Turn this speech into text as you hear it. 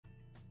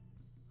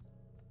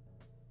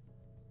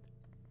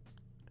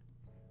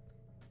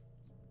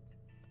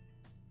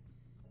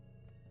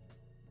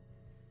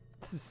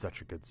This is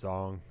such a good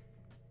song.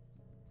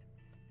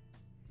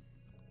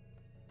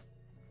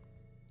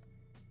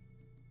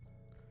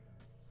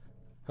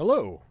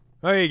 Hello.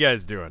 How are you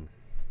guys doing?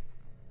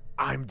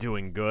 I'm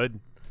doing good.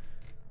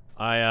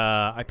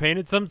 I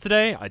painted some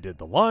today. I did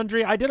the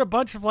laundry. I did a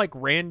bunch of like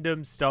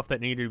random stuff that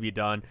needed to be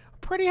done. I'm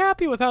pretty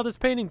happy with how this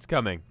painting's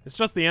coming. It's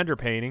just the ender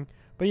painting,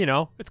 but you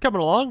know, it's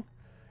coming along,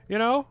 you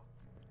know?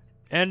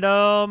 And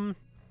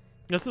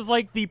this is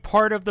like the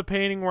part of the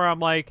painting where I'm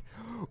like,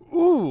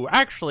 ooh,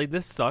 actually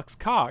this sucks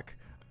cock.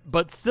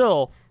 But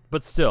still,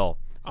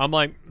 I'm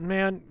like,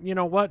 man, you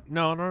know what?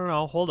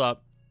 No, hold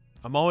up.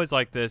 I'm always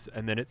like this,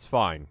 and then it's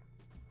fine.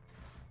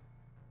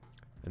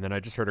 And then I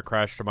just heard a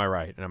crash to my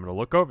right, and I'm going to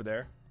look over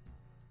there.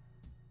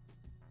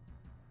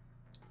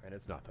 And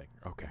it's nothing.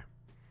 Okay.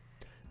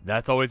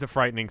 That's always a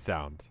frightening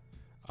sound.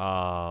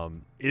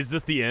 Is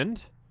this the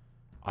end?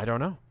 I don't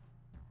know.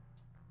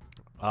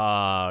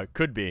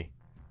 Could be.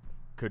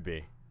 Could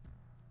be.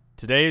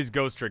 Today is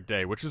Ghost Trick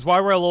Day, which is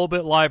why we're a little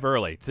bit live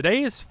early.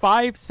 Today is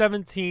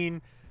 5:17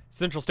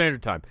 Central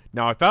Standard Time.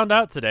 Now, I found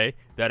out today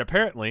that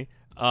apparently,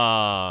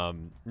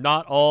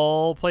 not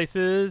all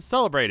places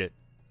celebrate it.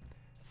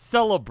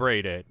 So,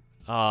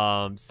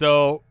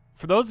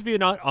 for those of you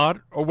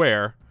not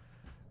aware,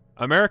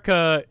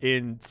 America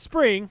in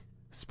spring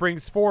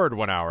springs forward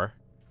 1 hour.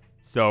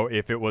 So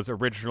if it was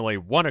originally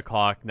 1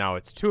 o'clock, now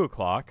it's 2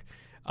 o'clock.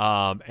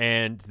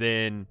 And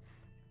then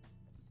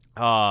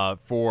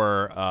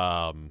for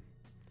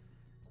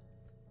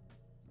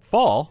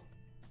fall,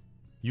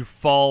 you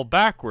fall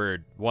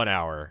backward 1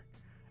 hour.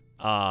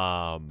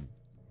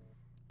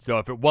 So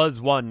if it was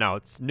 1, now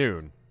it's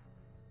noon.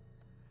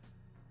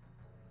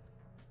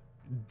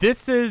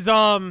 This is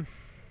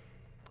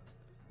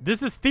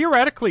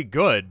theoretically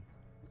good.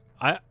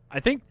 I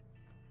think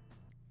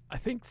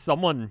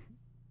someone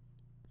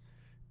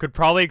could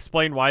probably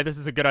explain why this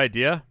is a good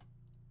idea.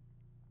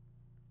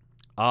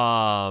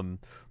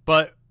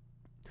 But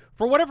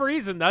for whatever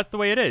reason, that's the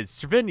way it is.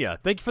 Stravinia,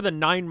 thank you for the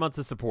 9 months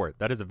of support.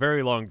 That is a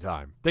very long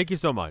time. Thank you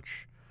so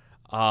much.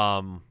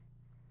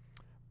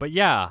 But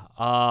yeah,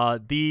 oh,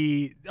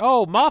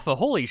 Mafa,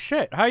 holy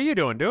shit. How you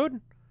doing, dude?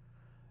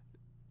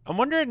 I'm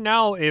wondering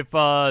now if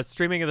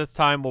streaming at this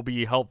time will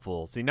be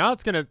helpful. See, now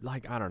it's gonna,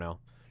 like, I don't know.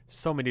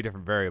 So many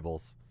different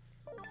variables.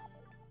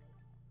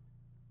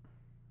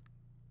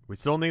 We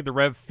still need the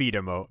Rev feed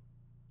emote.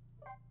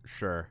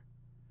 Sure.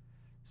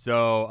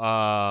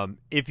 So,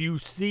 if you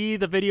see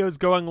the videos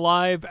going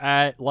live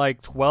at,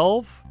 like,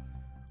 12,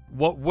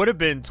 what would have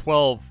been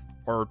 12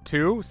 or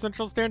 2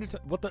 Central Standard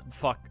Time? What the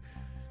fuck?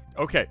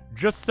 Okay,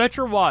 just set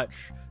your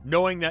watch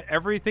knowing that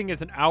everything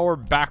is an hour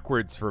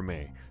backwards for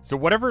me. So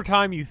whatever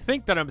time you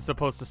think that I'm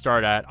supposed to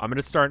start at, I'm going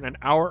to start an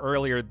hour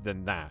earlier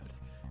than that.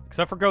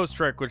 Except for Ghost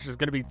Trick, which is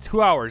going to be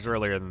 2 hours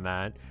earlier than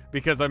that,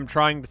 because I'm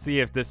trying to see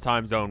if this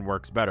time zone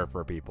works better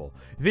for people.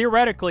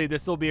 Theoretically,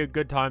 this will be a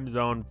good time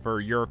zone for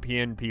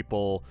European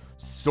people,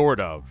 sort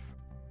of.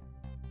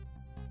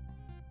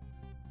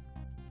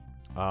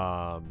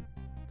 I'm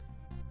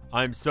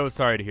so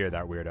sorry to hear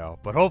that, weirdo,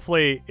 but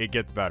hopefully it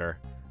gets better.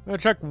 I'm going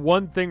to check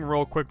one thing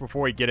real quick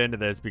before we get into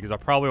this, because I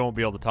probably won't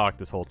be able to talk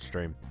this whole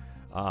stream.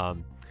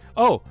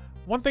 Oh,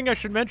 one thing I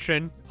should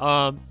mention,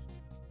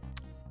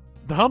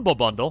 the Humble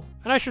Bundle,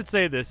 and I should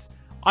say this,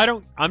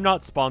 I'm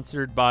not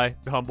sponsored by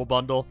the Humble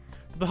Bundle.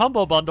 The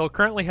Humble Bundle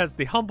currently has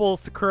the Humble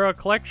Sakura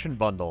Collection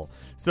Bundle.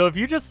 So if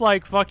you just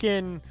like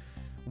fucking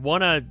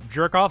want to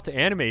jerk off to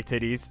anime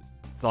titties,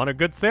 it's on a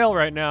good sale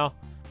right now.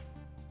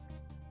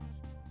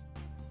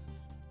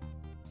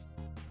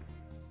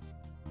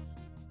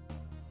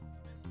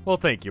 Well,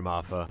 thank you,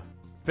 Mafa.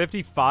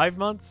 55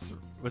 months?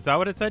 Was that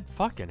what it said?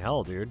 Fucking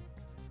hell, dude.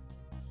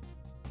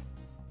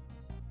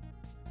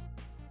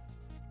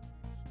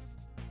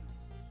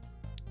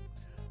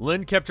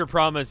 Lynn kept her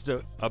promise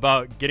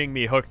about getting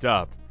me hooked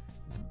up.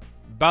 It's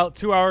about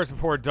 2 hours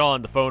before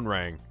dawn, the phone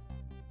rang.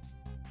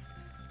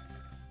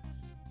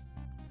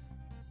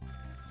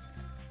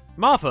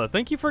 Mafa,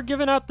 thank you for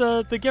giving out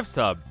the gift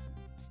sub.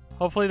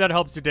 Hopefully that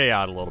helps your day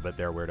out a little bit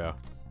there, weirdo.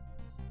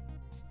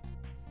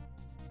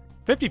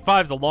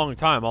 55's a long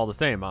time all the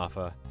same,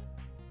 Mafa.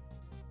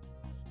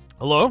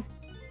 Hello?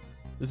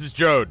 This is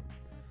Jode.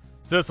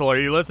 Sissel, are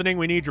you listening?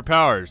 We need your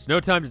powers.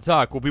 No time to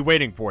talk. We'll be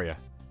waiting for you.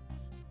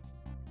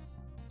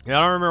 Yeah,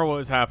 I don't remember what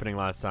was happening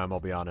last time, I'll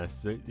be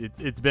honest.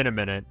 It's been a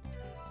minute.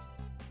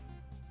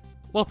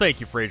 Well, thank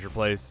you, Fraser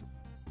Place.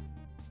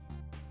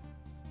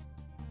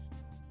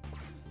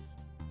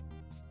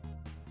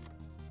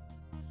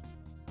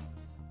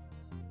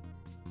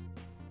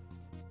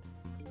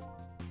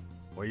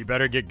 Well, you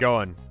better get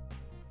going.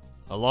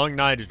 A long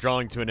night is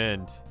drawing to an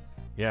end.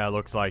 Yeah, it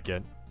looks like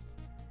it.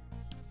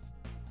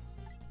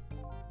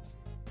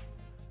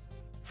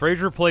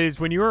 Fraser Plays,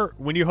 when you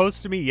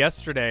hosted me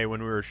yesterday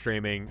when we were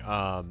streaming,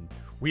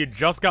 we had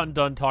just gotten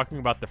done talking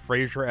about the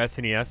Fraser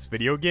SNES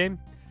video game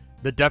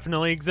that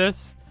definitely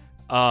exists.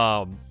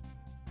 And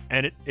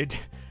it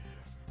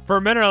for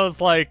a minute I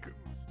was like,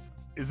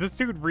 is this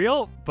dude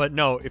real? But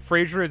no, if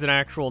Fraser is an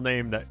actual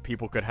name that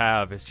people could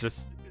have, it's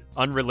just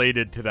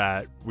unrelated to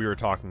that, we were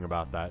talking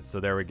about that. So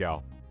there we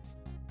go.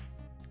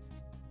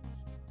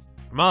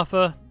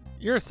 Mafa,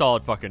 you're a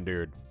solid fucking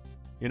dude.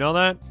 You know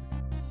that?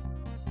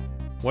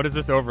 What is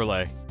this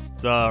overlay?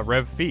 It's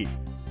Rev Feet.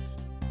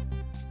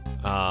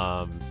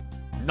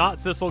 Not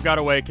Sissel got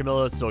away.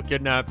 Camilla is still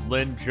kidnapped.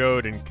 Lynn,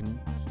 Jode, and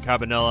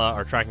Cabanella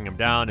are tracking him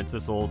down, and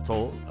Sissel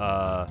told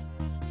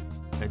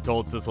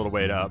Sissel to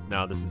wait up.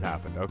 Now this has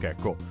happened. Okay,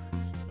 cool.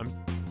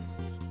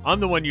 I'm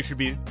the one you should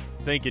be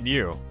thanking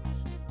you.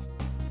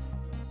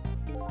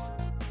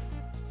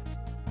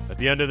 At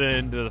the end of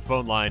the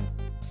phone line,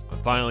 I'm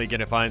finally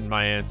gonna find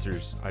my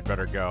answers. I'd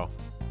better go.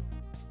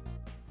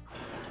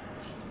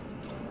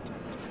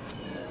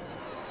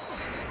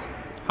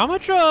 How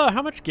much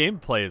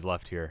gameplay is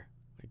left here?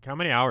 Like, how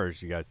many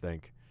hours do you guys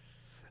think?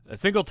 A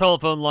single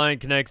telephone line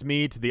connects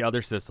me to the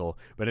other Sissel,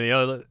 but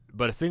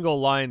a single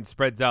line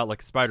spreads out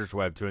like a spider's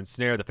web to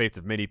ensnare the fates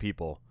of many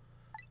people.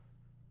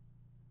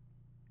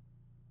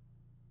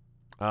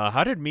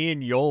 How did me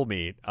and Yol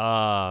meet?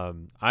 I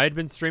had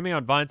been streaming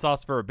on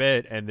Vinesauce for a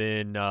bit, and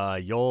then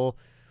Yol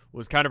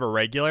was kind of a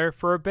regular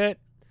for a bit.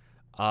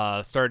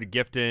 Started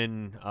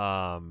gifting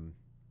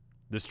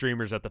the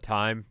streamers at the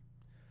time,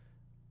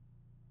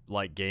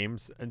 like,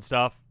 games and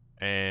stuff,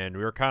 and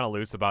we were kind of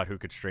loose about who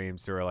could stream,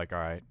 so we were like, all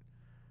right.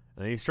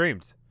 And then he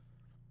streams.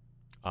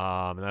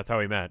 And that's how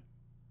we met.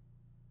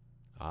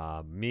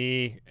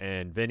 Me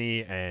and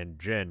Vinny and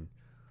Jin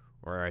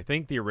were, I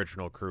think, the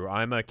original crew.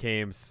 Ima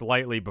came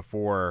slightly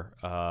before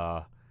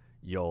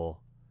Yul,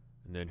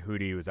 and then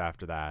Hootie was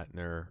after that. And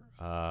there,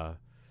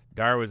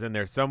 Dara was in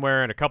there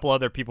somewhere, and a couple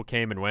other people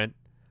came and went.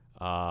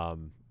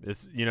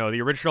 This, you know,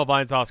 the original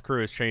Vinesauce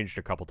crew has changed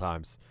a couple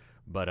times,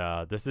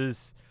 but this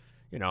is,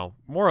 you know,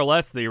 more or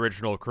less the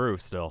original crew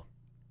still.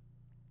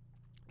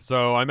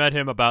 So I met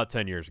him about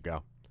 10 years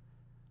ago.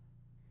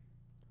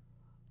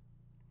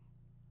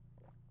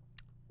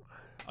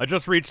 I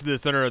just reached the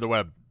center of the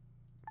web.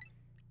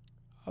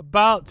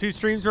 About 2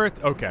 streams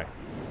worth? Okay.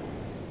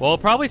 Well, I'll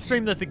probably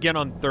stream this again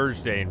on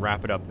Thursday and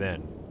wrap it up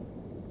then.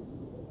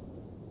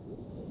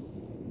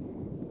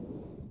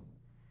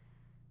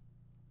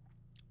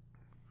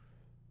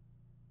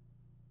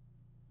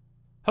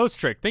 Host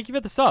Trick, thank you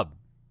for the sub.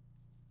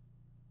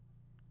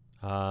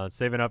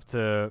 Saving up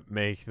to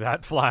make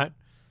that flat.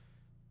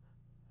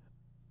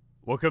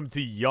 Welcome to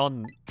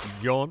Yona,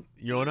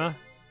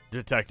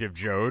 Detective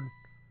Jode.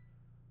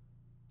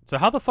 So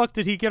how the fuck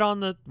did he get on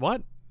the...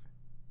 what?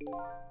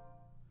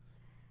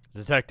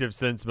 Detective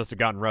sense must have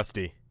gotten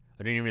rusty.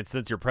 I didn't even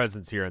sense your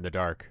presence here in the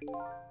dark.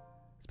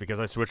 It's because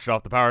I switched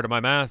off the power to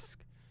my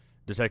mask,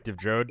 Detective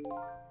Jode.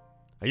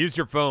 I used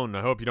your phone.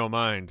 I hope you don't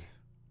mind.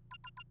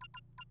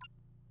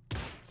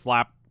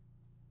 Slap.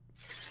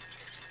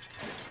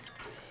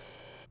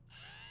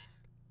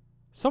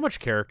 So much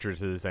character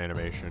to this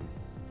animation.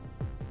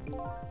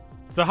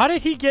 So how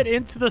did he get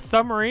into the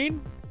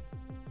submarine?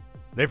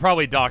 They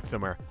probably docked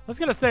somewhere. I was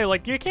gonna say,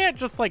 like, you can't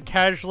just, like,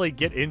 casually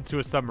get into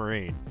a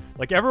submarine.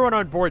 Like, everyone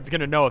on board's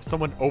gonna know if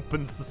someone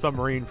opens the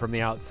submarine from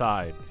the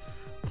outside.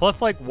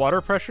 Plus, like,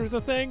 water pressure's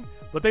a thing,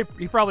 but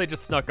he probably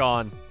just snuck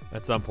on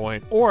at some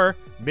point. Or,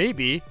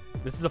 maybe,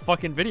 this is a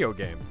fucking video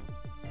game.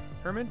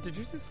 Herman, did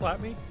you just slap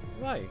me?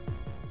 Why?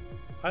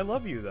 I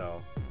love you,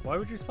 though. Why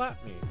would you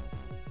slap me?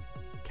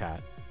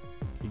 Cat.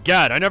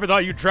 God, I never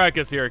thought you'd track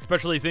us here,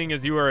 especially seeing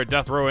as you are a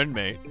death row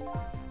inmate.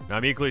 Now,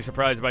 I'm equally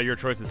surprised by your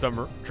choice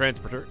of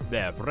transporter.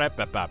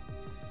 A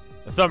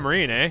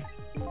submarine, eh?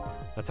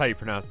 That's how you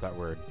pronounce that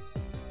word.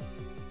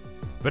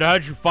 But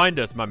how'd you find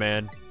us, my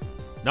man?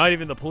 Not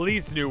even the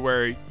police knew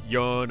where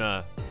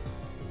Yona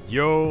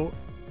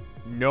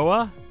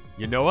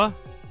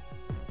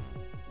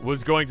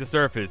was going to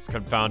surface,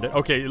 confound it.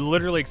 Okay, it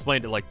literally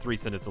explained it like 3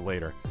 sentences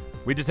later.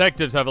 We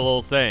detectives have a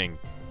little saying.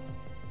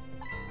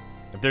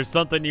 If there's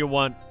something you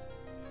want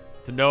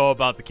to know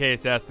about the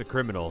case, ask the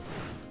criminals.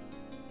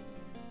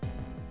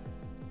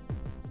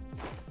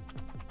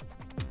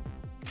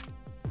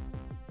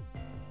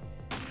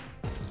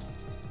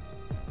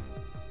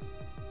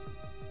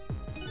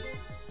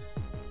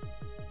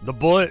 The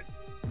bullet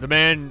the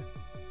man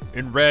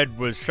in red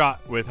was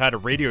shot with had a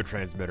radio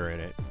transmitter in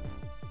it.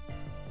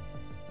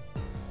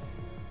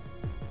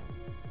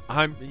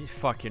 I'm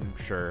fucking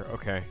sure.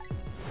 Okay.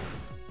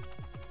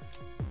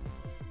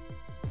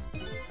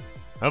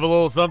 I have a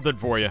little something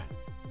for you.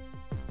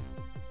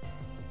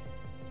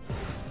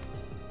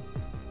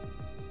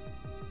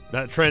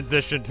 That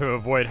transition to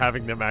avoid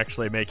having them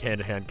actually make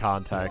hand-to-hand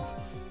contact.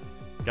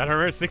 Gotta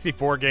remember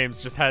 64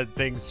 games just had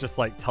things just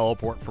like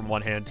teleport from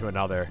one hand to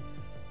another.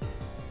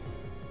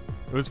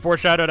 It was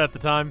foreshadowed at the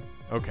time?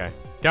 Okay.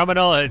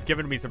 Cabanella has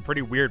given me some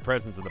pretty weird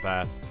presents in the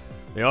past.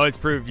 They always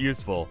prove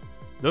useful.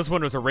 This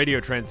one was a radio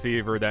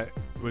transceiver that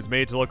was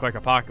made to look like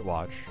a pocket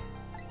watch.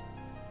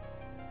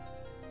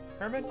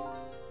 Herman?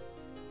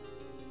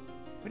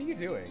 What are you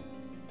doing?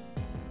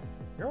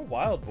 You're a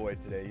wild boy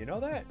today, you know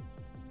that?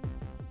 Do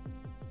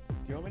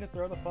you want me to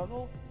throw the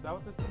puzzle? Is that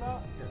what this is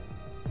about? Here.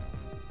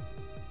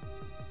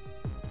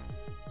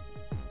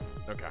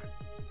 Okay.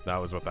 That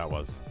was what that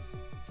was.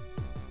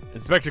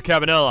 Inspector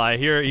Cabanella, I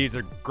hear he's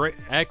a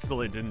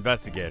excellent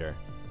investigator.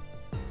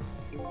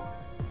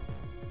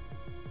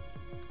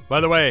 By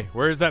the way,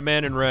 where's that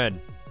man in red?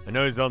 I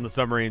know he's on the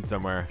submarine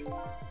somewhere.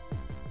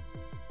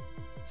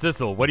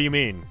 Sissel, what do you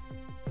mean?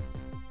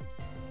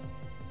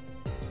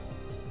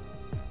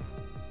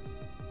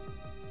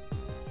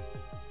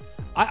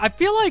 I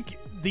feel like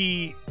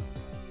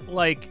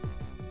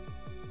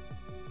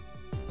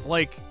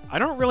I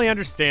don't really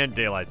understand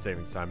daylight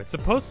savings time. It's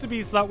supposed to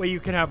be so that way you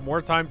can have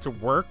more time to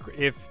work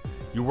if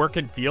you work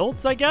in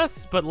fields, I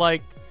guess. But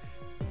like,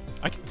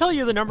 I can tell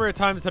you the number of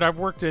times that I've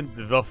worked in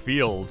the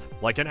field,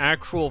 like an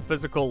actual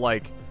physical,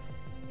 like,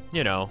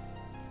 you know,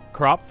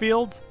 crop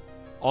field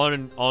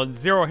on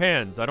 0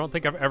 hands. I don't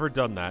think I've ever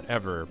done that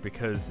ever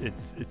because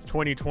it's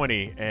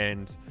 2020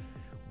 and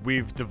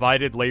we've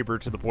divided labor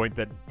to the point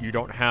that you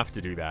don't have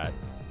to do that.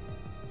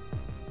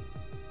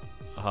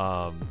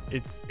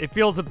 It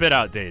feels a bit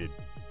outdated.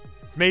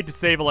 It's made to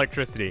save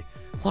electricity.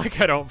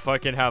 Like I don't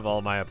fucking have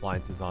all my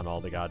appliances on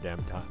all the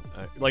goddamn time.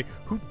 Like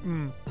who,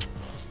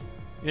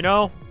 you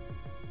know?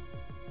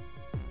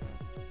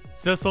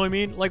 Sissel, I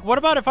mean, like what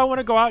about if I want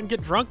to go out and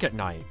get drunk at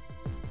night?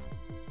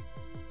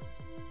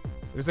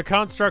 There's a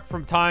construct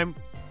from time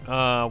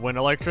when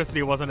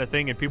electricity wasn't a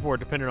thing and people were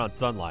dependent on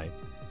sunlight.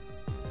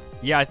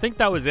 Yeah, I think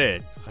that was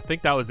it.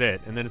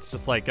 And then it's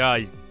just like,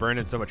 you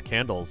burning so much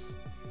candles.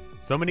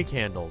 So many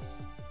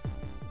candles.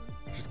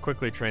 Just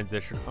quickly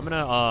transition. I'm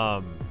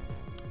gonna,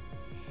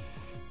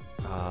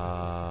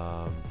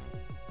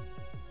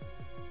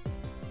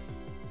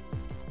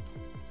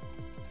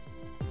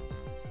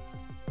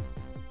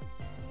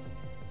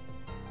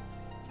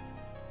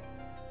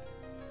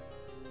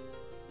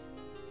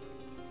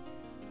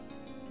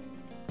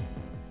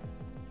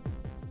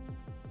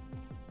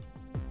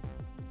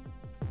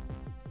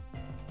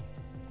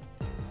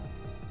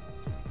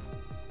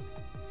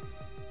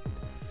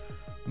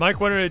 Mike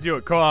wanted to do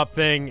a co-op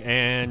thing,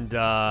 and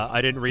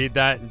I didn't read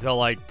that until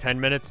like 10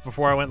 minutes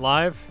before I went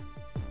live.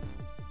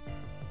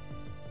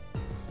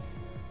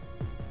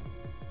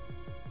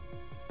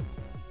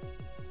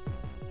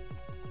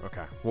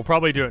 Okay, we'll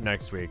probably do it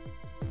next week.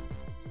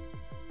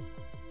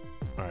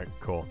 All right,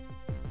 cool.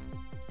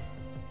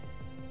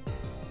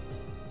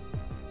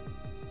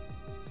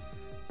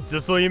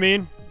 Sissel, you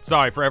mean?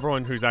 Sorry, for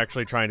everyone who's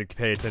actually trying to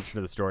pay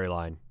attention to the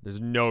storyline. There's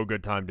no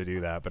good time to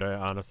do that, but I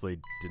honestly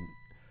didn't.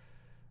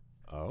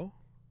 Oh?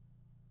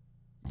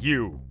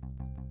 You.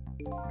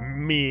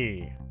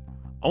 Me.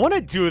 I want to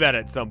do that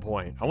at some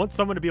point. I want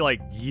someone to be like,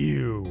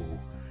 you.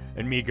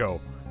 And me go,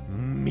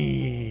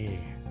 me.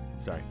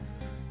 Sorry.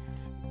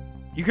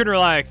 You can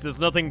relax. There's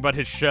nothing but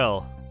his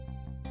shell.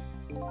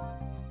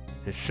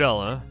 His shell,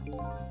 huh?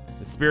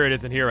 The spirit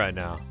isn't here right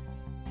now.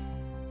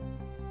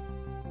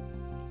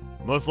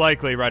 Most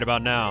likely right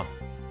about now.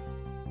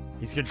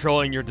 He's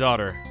controlling your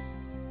daughter.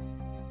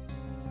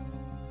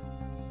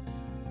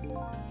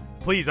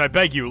 Please, I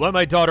beg you, let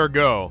my daughter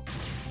go.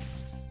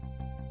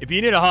 If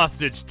you need a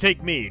hostage,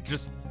 take me.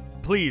 Just,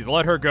 please,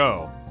 let her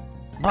go.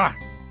 Bah!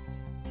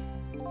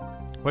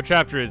 What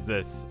chapter is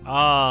this?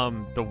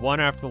 The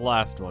one after the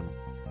last one.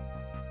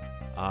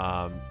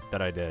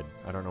 That I did.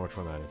 I don't know which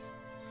one that is.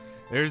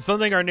 There's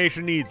something our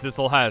nation needs.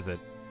 Sissel has it.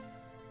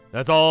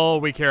 That's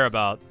all we care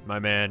about, my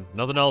man.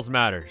 Nothing else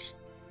matters.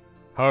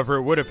 However,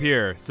 it would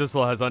appear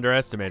Sissel has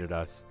underestimated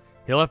us.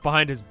 He left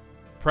behind his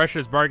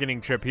precious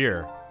bargaining chip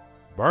here.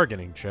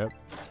 Bargaining chip?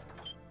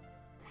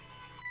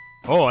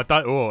 Oh, I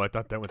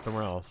thought that went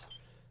somewhere else.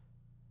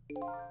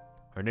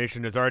 Our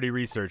nation has already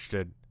researched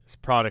it. This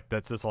product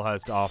that Sissel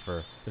has to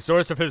offer. The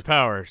source of his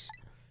powers.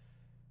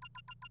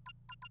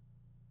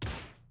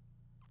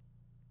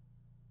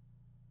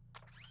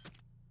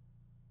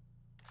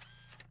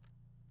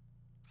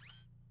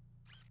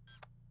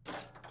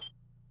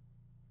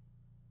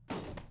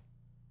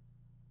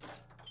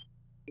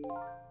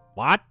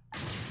 What?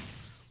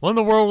 What in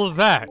the world was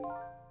that?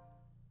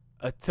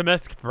 A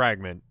Temesk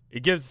fragment.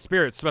 It gives the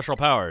spirit special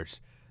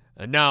powers.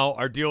 And now,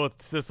 our deal with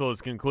Sissel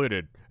is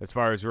concluded, as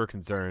far as we're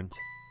concerned.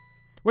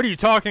 What are you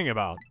talking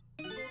about?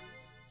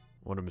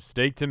 What a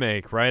mistake to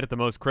make, right at the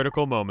most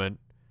critical moment.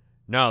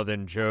 Now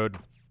then, Jode.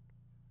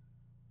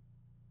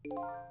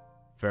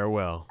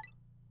 Farewell.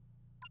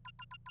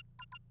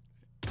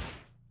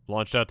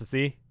 Launched out to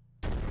sea?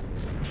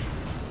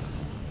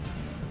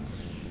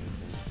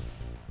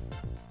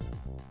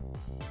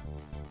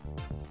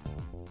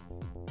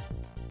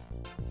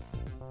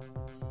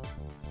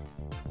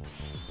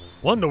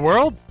 What in the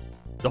world?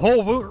 The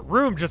whole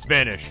room just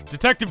vanished.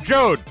 Detective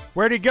Jode,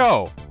 where'd he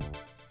go?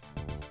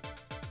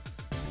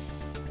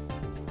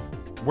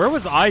 Where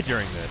was I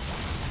during this?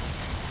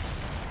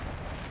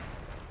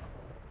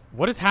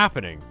 What is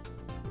happening?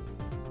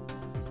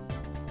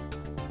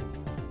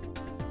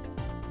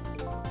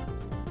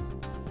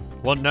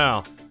 What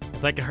now? I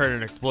think I heard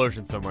an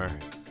explosion somewhere.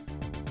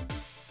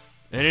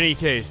 In any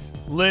case,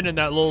 Lynn and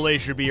that little lady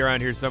should be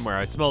around here somewhere.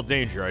 I smell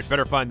danger. I'd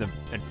better find them,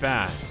 and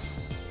fast.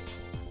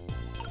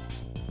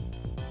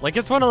 Like,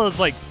 it's one of those,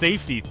 like,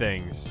 safety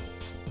things.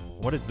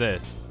 What is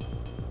this?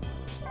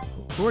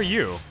 Who are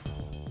you?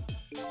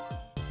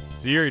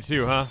 So you're here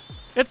too, huh?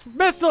 It's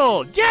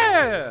Missile!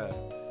 Yeah!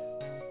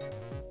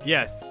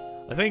 Yes.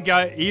 I think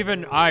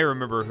even I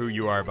remember who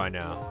you are by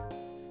now.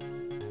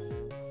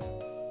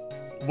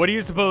 What do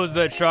you suppose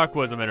that shock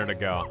was a minute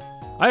ago?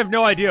 I have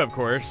no idea, of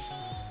course.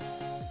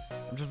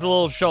 I'm just a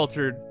little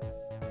sheltered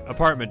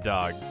apartment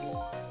dog.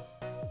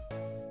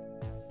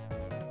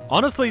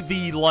 Honestly,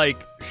 the, like,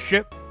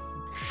 ship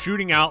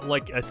shooting out,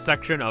 like, a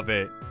section of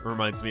it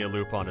reminds me of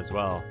Lupin as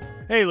well.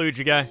 Hey,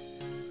 Luigi guy.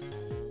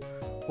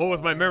 What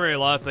was my memory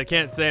loss? I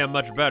can't say I'm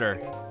much better.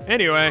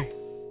 Anyway.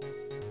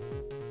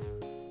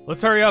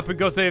 Let's hurry up and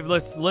go save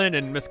Miss Lynn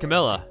and Miss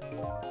Camilla.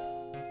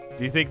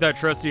 Do you think that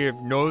trusty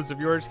nose of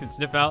yours can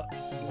sniff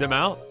them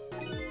out?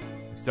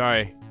 I'm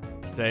sorry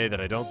to say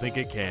that I don't think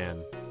it can.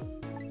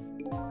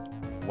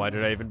 Why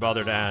did I even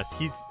bother to ask?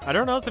 I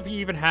don't know if he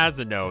even has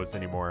a nose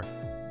anymore.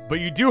 But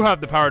you do have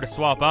the power to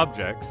swap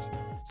objects.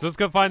 So let's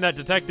go find that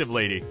detective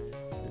lady.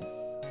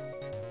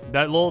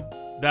 That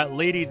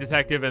lady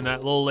detective and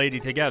that little lady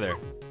together.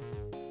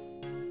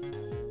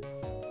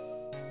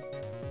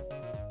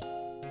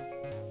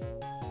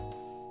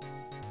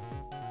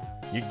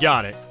 You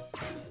got it.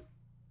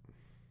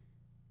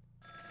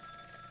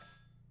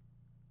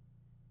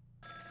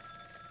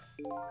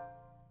 The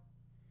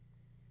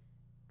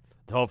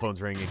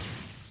telephone's ringing.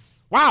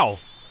 Wow!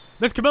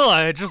 Miss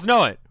Camilla, I just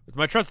know it. With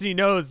my trusty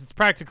nose, it's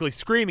practically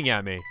screaming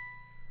at me.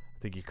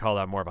 I think you call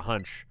that more of a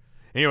hunch.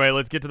 Anyway,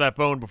 let's get to that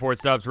phone before it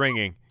stops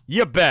ringing.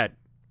 You bet!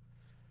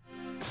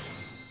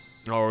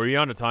 Oh, are we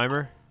on a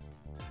timer?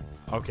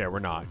 Okay, we're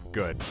not.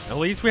 Good. At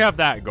least we have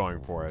that going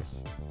for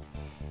us.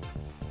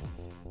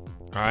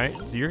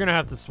 Alright, so you're gonna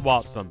have to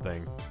swap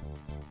something.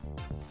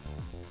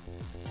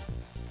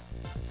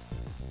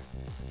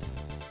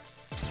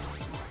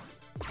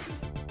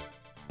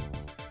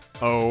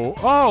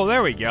 Oh,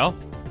 there we go.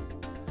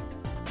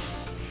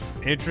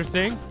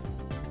 Interesting.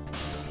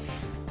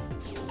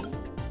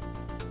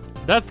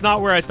 That's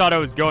not where I thought I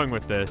was going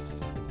with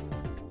this.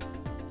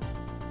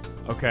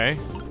 Okay,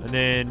 and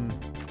then...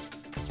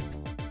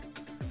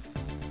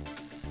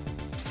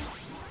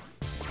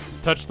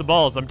 touch the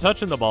balls. I'm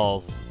touching the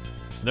balls.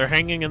 They're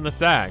hanging in the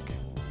sack.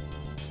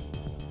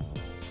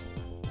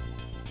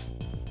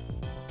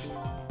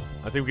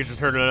 I think we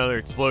just heard another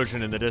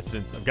explosion in the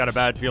distance. I've got a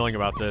bad feeling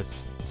about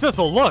this.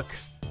 Sissel, look!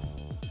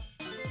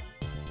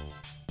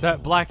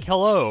 That black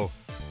hello.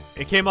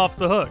 It came off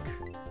the hook.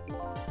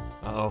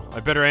 Uh-oh, I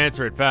better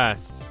answer it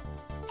fast.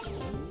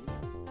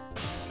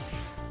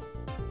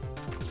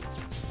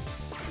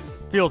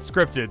 Feels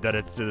scripted that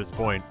it's to this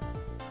point.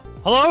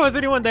 Hello, is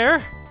anyone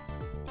there?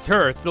 It's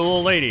her, it's the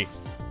little lady.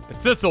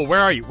 Sissel, where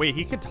are you? Wait,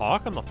 he can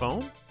talk on the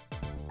phone?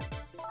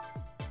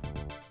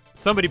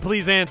 Somebody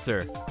please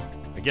answer.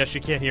 I guess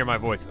you can't hear my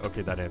voice.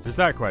 Okay, that answers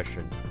that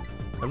question.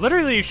 I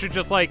literally should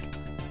just, like,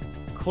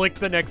 click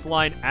the next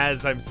line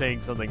as I'm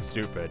saying something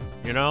stupid,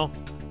 you know?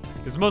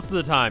 Because most of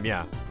the time,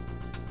 yeah.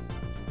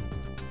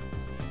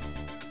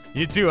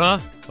 You too, huh?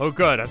 Oh,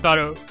 good. I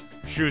thought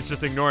she was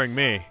just ignoring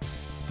me.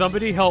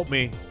 Somebody help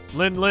me.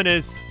 Lynn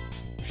is...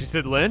 She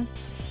said Lynn?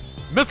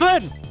 Miss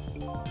Lynn!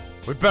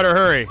 We better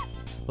hurry.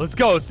 Let's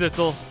go,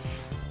 Sissel.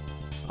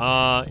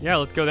 Yeah,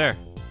 let's go there.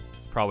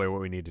 That's probably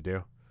what we need to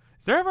do.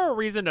 Is there ever a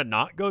reason to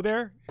not go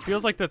there? It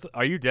feels like that's...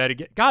 Are you dead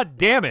again? God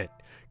damn it.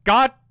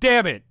 God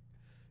damn it.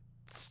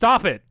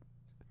 Stop it.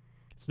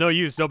 It's no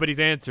use. Nobody's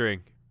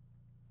answering.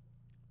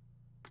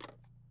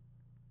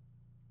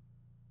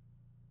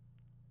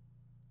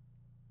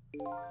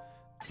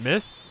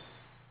 Miss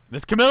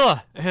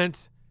Camilla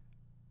and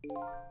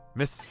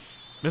Miss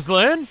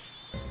Lynn?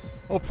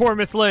 Oh, poor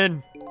Miss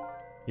Lynn.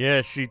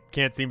 Yeah, she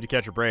can't seem to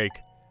catch a break.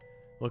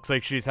 Looks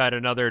like she's had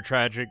another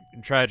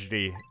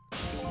tragedy.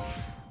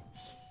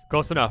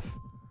 Close enough.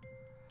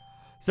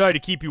 Sorry to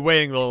keep you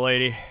waiting, little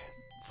lady.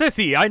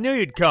 Sissy, I knew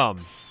you'd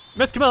come.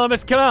 Miss Camilla,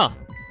 Miss Camilla.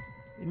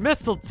 And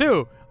Missile,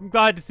 too. I'm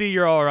glad to see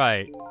you're all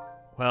right.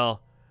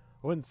 Well,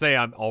 I wouldn't say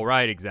I'm all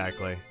right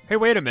exactly. Hey,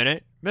 wait a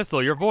minute.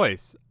 Missile, your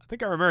voice. I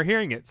think I remember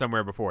hearing it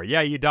somewhere before.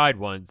 Yeah, you died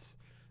once.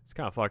 It's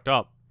kind of fucked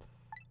up.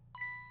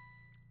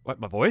 What,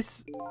 my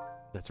voice?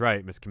 That's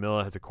right, Miss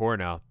Camilla has a core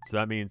now, so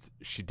that means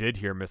she did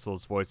hear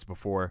Missile's voice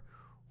before,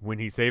 when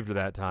he saved her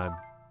that time.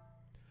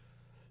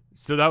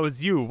 So that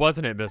was you,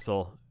 wasn't it,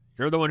 Missile?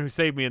 You're the one who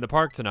saved me in the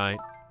park tonight.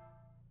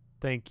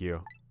 Thank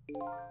you.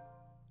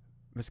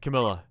 Miss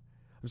Camilla,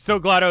 I'm so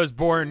glad I was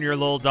born your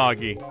little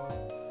doggy.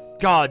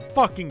 God,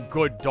 fucking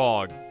good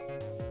dog.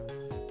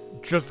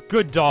 Just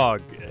good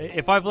dog.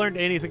 If I've learned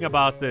anything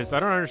about this, I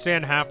don't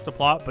understand half the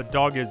plot, but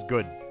dog is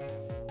good.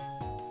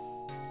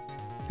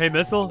 Hey,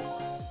 Missile?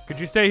 Could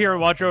you stay here and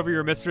watch over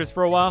your mistress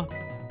for a while?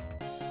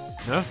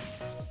 No?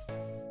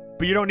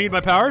 But you don't need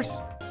my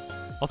powers?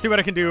 I'll see what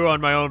I can do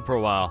on my own for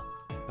a while.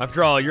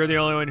 After all, you're the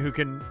only one who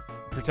can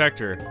protect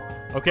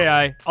her.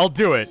 Okay, I'll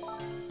do it.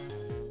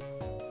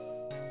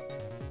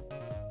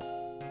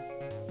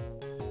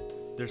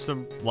 There's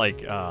some, like,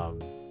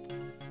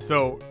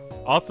 so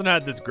Austin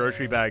had this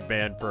grocery bag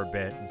ban for a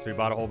bit, and so he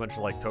bought a whole bunch of,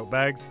 like, tote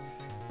bags.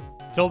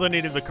 Tilda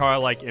needed the car,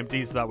 like,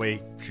 empty so that way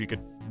she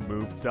could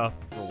move stuff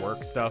for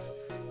work stuff.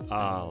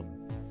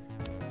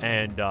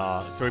 And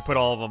so we put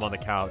all of them on the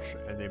couch,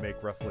 and they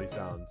make rustly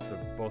sounds. So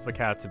both the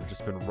cats have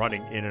just been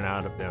running in and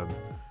out of them,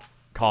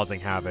 causing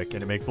havoc,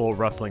 and it makes little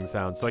rustling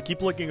sounds. So I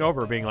keep looking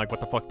over, being like, what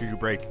the fuck did you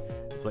break?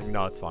 It's like,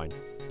 no, it's fine.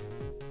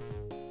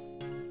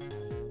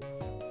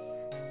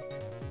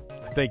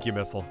 Thank you,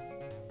 Missile.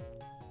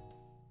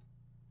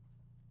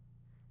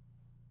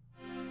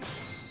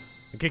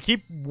 I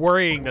keep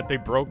worrying that they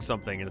broke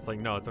something, and it's like,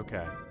 no, it's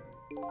okay.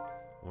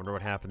 I wonder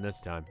what happened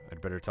this time.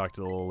 I'd better talk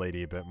to the little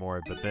lady a bit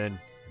more, but then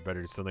I'd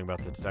better do something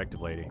about the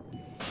detective lady.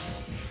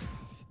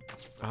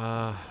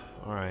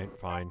 Alright,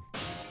 fine.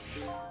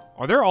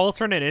 Are there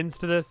alternate ends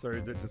to this, or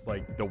is it just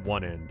like the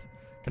one end?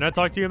 Can I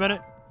talk to you a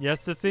minute?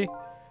 Yes, Sissy?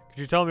 Could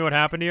you tell me what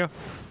happened to you?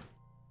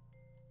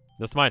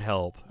 This might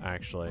help,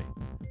 actually.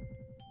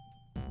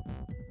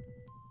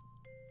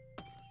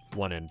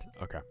 One end.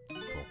 Okay, cool.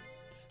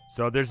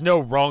 So there's no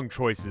wrong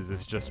choices,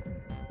 it's just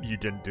you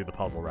didn't do the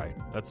puzzle right.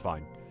 That's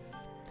fine.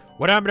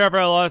 What happened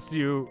after I lost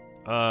you,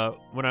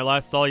 when I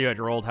last saw you at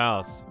your old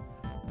house?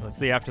 Let's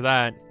see, after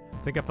that, I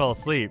think I fell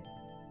asleep.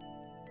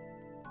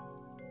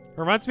 It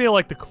reminds me of,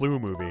 like, the Clue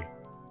movie.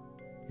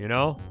 You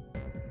know?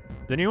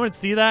 Did anyone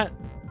see that?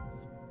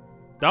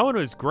 That one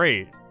was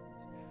great.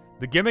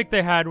 The gimmick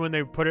they had when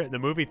they put it in the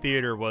movie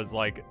theater was,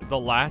 like, the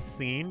last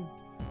scene,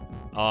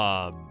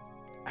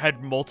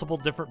 had multiple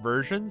different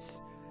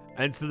versions.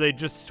 And so they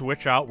just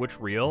switch out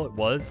which reel it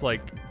was,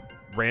 like,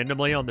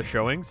 randomly on the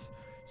showings.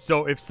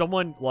 So if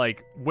someone,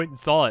 like, went and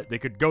saw it, they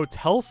could go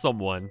tell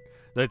someone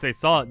that they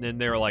saw it, and then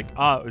they were like,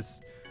 ah, it was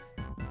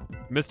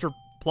Mr.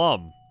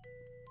 Plum.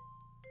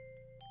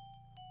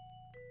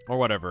 Or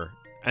whatever.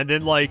 And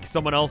then, like,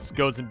 someone else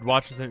goes and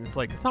watches it, and it's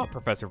like, it's not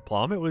Professor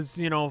Plum, it was,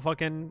 you know,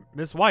 fucking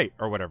Miss White,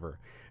 or whatever.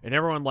 And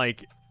everyone,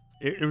 like,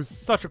 it was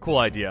such a cool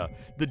idea.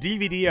 The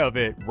DVD of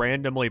it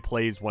randomly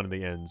plays one of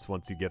the ends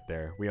once you get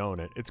there. We own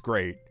it. It's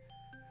great.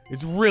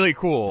 It's really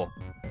cool.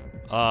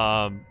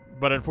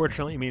 But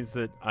unfortunately it means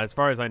that, as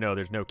far as I know,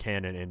 there's no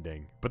canon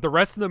ending. But the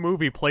rest of the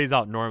movie plays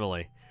out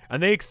normally.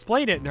 And they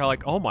explain it, and they're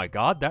like, oh my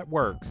god, that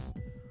works.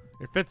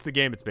 It fits the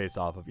game it's based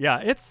off of. Yeah,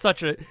 it's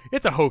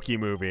a hokey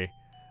movie.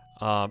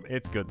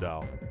 It's good,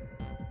 though.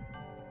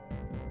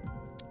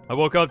 I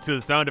woke up to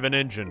the sound of an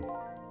engine.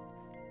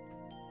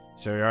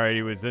 So he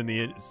already was in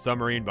the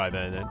submarine by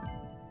then. And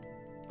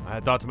I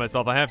had thought to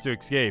myself, I have to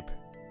escape.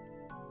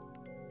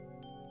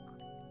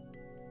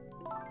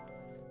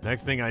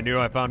 Next thing I knew,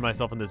 I found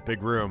myself in this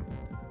big room.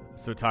 I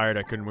was so tired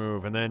I couldn't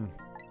move, and then...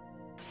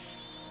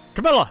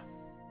 Camilla!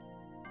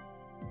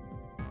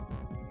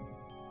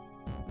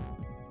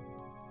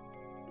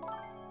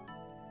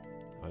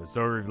 I was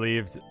so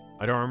relieved.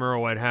 I don't remember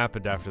what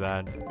happened after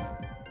that.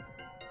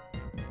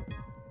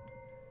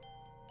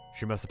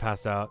 She must have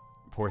passed out.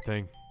 Poor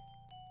thing.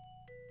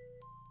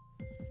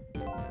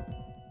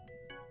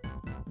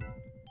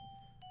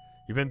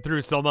 You've been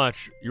through so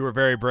much. You were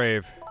very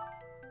brave.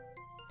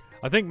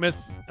 I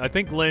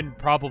think Lynn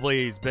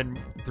probably has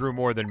been through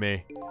more than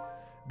me.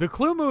 The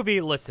Clue movie,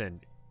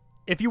 listen,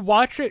 if you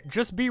watch it,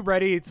 just be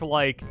ready to,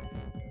 like,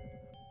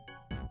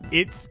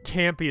 it's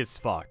campy as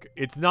fuck.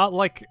 It's not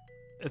like,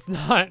 it's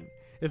not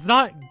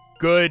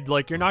good.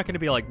 Like, you're not going to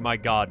be like, my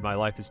god, my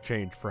life has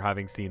changed for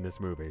having seen this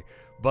movie.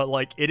 But,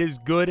 like, it is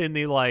good in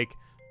the, like,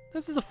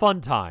 this is a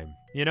fun time,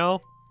 you know?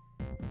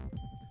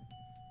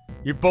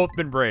 You've both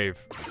been brave.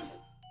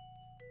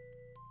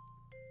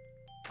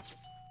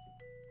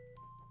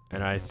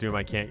 And I assume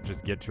I can't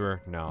just get to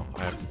her? No,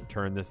 I have to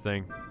turn this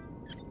thing.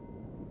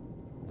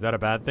 Is that a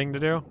bad thing to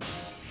do?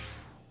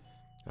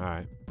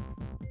 Alright.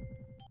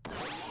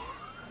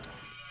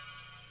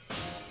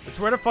 I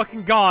swear to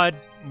fucking god,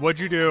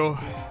 what'd you do?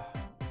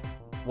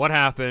 What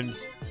happened?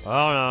 Oh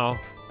no.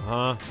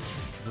 Huh?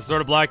 Just sort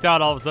of blacked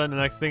out all of a sudden.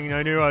 The next thing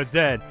I knew, I was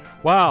dead.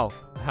 Wow.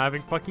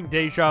 Having fucking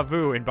deja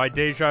vu. And by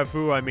deja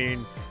vu, I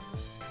mean...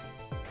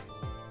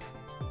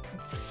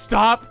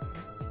 Stop!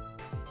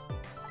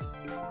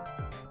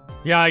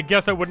 Yeah, I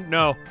guess I wouldn't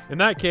know. In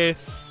that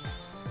case...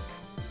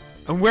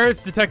 And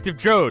where's Detective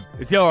Jode?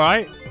 Is he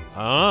alright?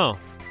 Oh.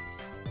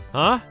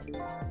 Huh?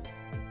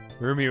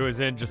 The room he was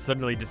in just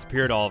suddenly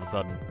disappeared all of a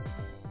sudden.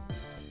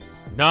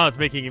 Now it's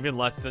making even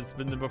less sense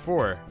than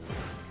before.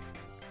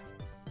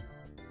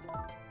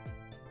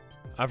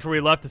 After we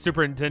left the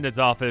superintendent's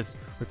office,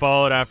 we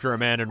followed after a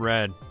man in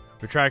red.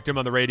 We tracked him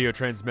on the radio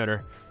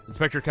transmitter.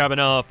 Inspector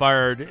Cabanella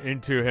fired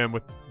into him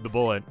with the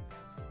bullet.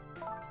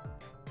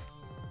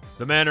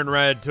 The man in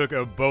red took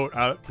a boat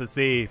out to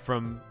sea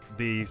from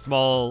the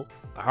small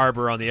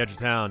harbor on the edge of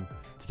town.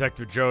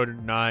 Detective Jode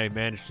and I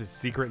managed to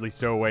secretly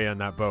stow away on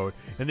that boat,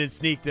 and then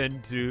sneaked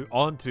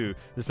onto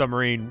the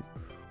submarine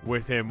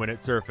with him when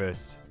it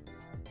surfaced.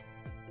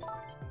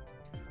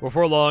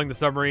 Before long, the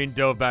submarine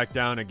dove back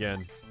down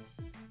again.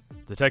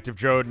 Detective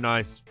Jode and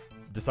I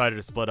decided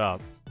to split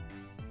up.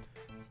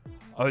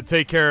 I would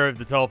take care of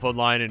the telephone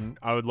line, and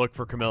I would look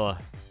for Camilla.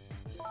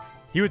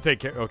 He would take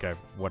care... Okay,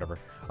 whatever.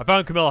 I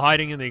found Camilla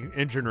hiding in the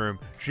engine room.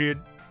 She had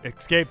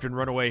escaped and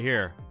run away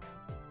here.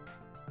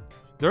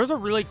 There was a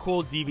really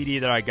cool DVD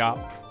that I got.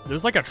 There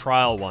was like a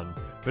trial one,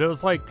 but it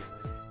was like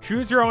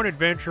choose your own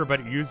adventure, but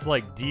it used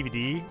like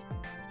DVD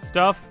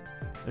stuff.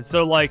 And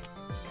so like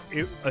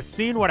a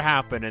scene would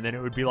happen, and then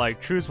it would be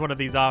like, choose one of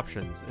these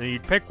options, and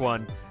you'd pick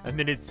one, and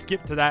then it'd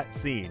skip to that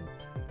scene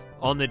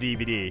on the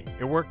DVD.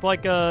 It worked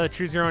like a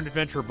choose your own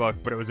adventure book,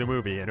 but it was a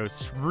movie, and it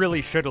was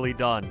really shittily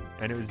done,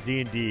 and it was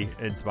D&D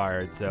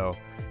inspired. So,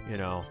 you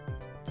know,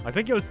 I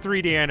think it was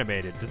 3D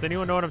animated. Does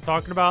anyone know what I'm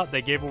talking about?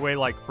 They gave away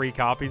like free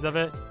copies of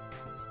it.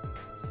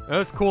 It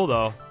was cool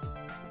though.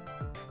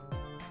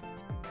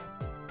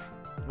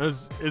 It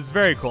was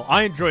very cool.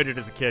 I enjoyed it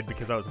as a kid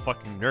because I was a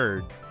fucking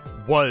nerd.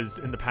 Was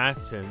in the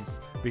past tense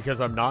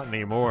because I'm not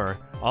anymore.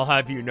 I'll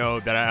have you know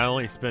that I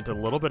only spent a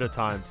little bit of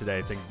time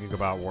today thinking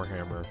about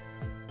Warhammer.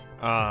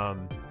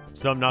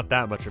 So I'm not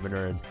that much of a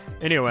nerd.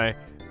 Anyway,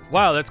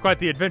 wow, that's quite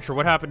the adventure.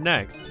 What happened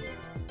next?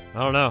 I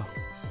don't know.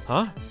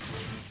 Huh?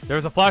 There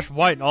was a flash of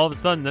white, and all of a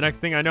sudden, the next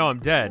thing I know, I'm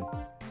dead.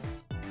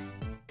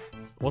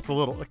 What's a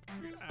little, like,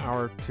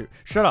 hour or two?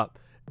 Shut up.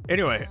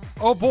 Anyway,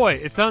 oh boy,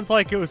 it sounds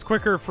like it was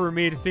quicker for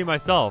me to see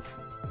myself.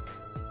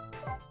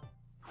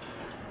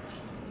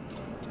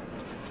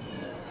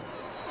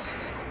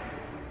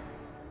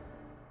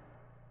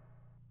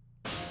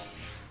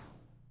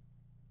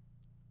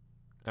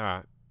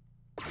 Alright.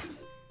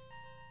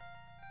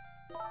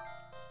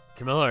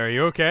 Camilla, are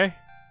you okay?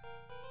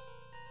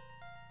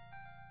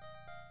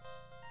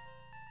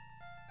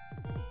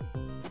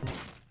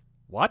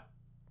 What?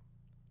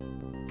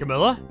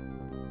 Camilla?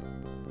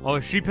 Oh,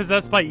 is she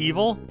possessed by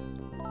evil?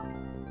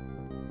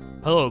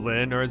 Hello,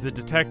 Lynn, or is it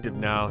detective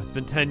now? It's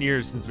been 10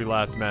 years since we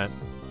last met.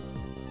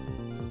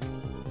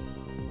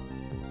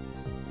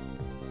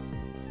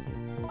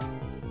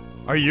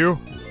 Are you?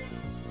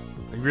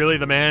 Are you really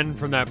the man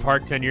from that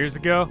park 10 years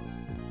ago?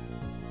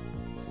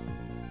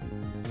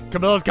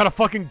 Camilla's got a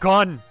fucking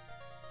gun!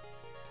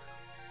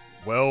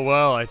 Well,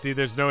 well, I see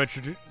there's no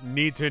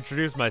need to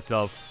introduce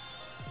myself.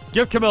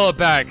 Give Camilla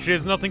back. She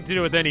has nothing to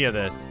do with any of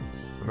this.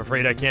 I'm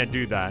afraid I can't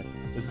do that.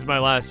 This is my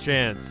last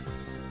chance.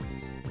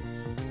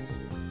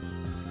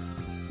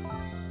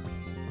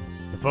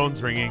 The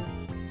phone's ringing.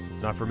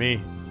 It's not for me.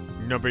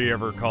 Nobody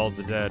ever calls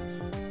the dead.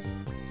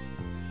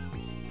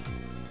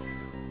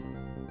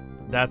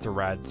 That's a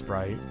rad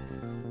sprite.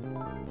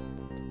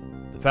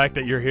 The fact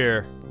that you're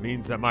here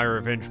means that my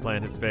revenge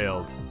plan has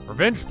failed.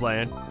 Revenge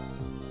plan?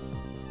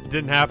 It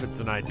didn't happen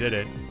tonight, did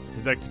it?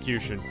 His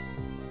execution.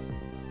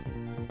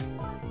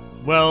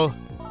 Well,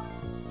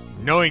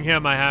 knowing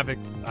him, I half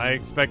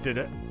expected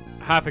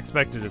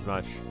as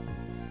much.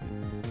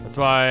 That's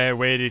why I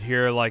waited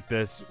here like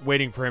this,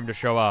 waiting for him to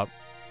show up.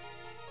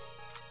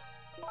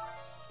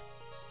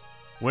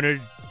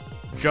 Wouldn't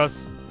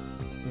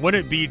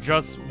it be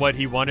just what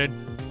he wanted?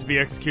 To be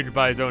executed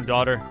by his own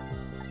daughter?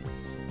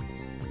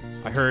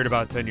 I heard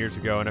about 10 years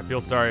ago, and I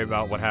feel sorry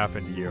about what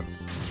happened to you.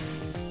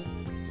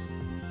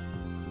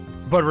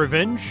 But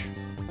revenge?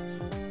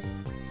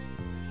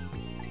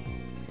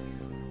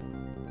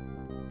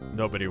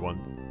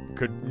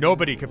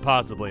 Nobody could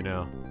possibly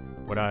know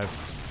what I've...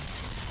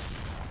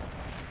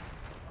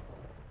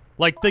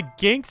 Like, the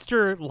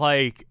gangster,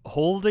 like,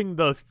 holding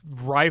the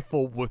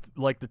rifle with,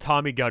 like, the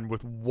Tommy gun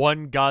with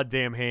one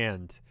goddamn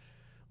hand.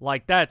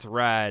 Like, that's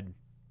rad.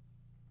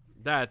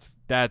 That's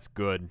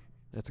good.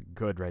 That's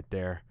good right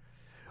there.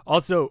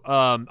 Also,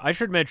 I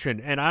should mention,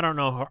 and I don't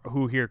know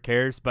who here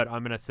cares, but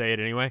I'm going to say it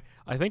anyway.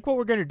 I think what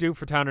we're going to do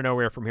for Town of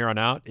Nowhere from here on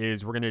out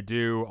is we're going to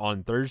do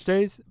on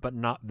Thursdays, but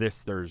not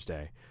this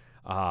Thursday.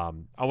 I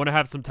want to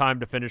have some time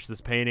to finish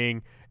this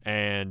painting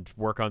and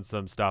work on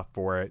some stuff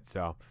for it.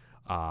 So,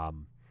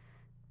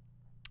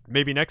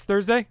 maybe next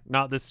Thursday,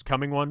 not this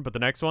coming one, but the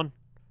next one.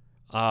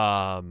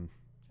 And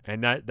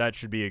that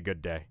should be a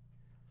good day.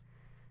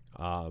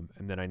 And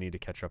then I need to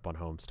catch up on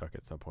Homestuck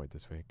at some point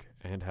this week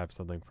and have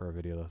something for a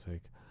video this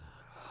week.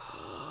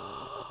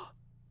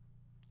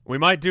 We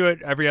might do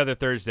it every other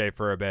Thursday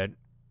for a bit,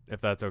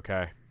 if that's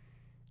okay.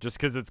 Just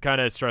because it's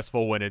kind of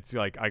stressful when it's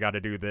like I got to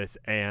do this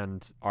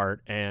and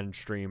art and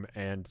stream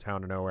and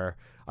Town of Nowhere.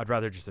 I'd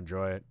rather just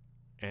enjoy it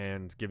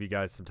and give you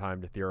guys some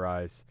time to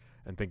theorize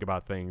and think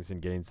about things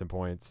and gain some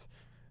points.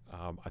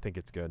 I think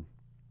it's good.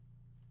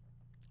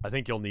 I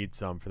think you'll need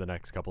some for the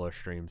next couple of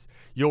streams.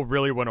 You'll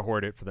really want to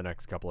hoard it for the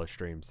next couple of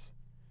streams.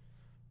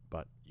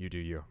 But you do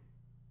you.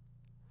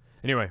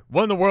 Anyway,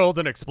 what in the world?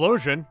 An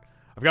explosion?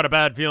 I've got a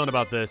bad feeling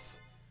about this.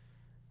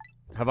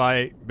 Have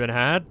I been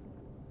had?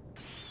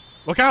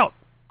 Look out!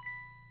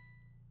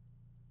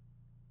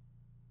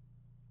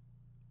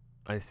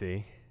 I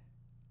see.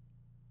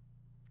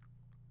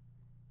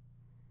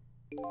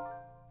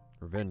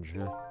 Revenge,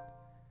 huh?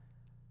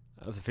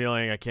 That's a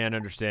feeling I can't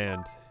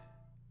understand.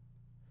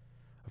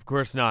 Of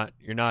course not.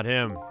 You're not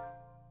him.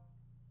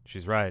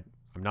 She's right.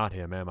 I'm not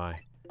him, am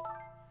I?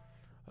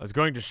 I was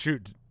going to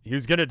shoot... He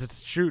was going to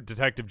shoot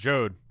Detective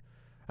Jode.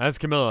 As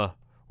Camilla,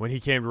 when he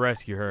came to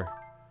rescue her.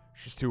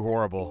 She's too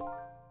horrible.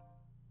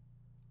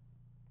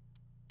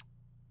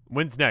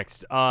 When's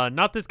next?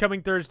 Not this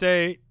coming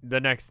Thursday. The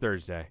next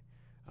Thursday.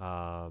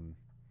 I'll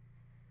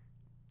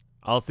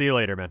see you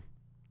later, man.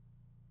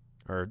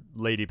 Or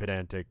Lady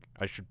Pedantic.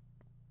 I should...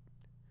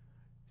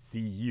 see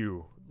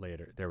you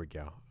later. There we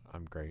go.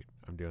 I'm great.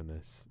 I'm doing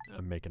this.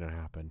 I'm making it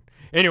happen.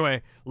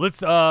 Anyway,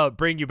 let's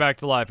bring you back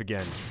to life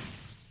again.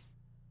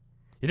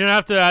 You didn't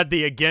have to add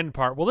the again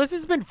part. Well, this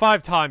has been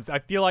 5 times. I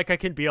feel like I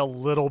can be a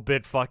little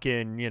bit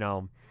fucking, you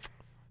know,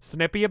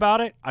 snippy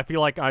about it. I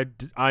feel like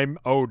I'm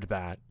owed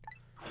that.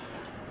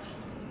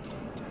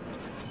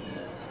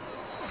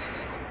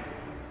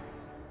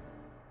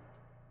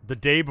 The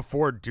day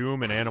before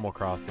Doom and Animal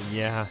Crossing.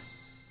 Yeah.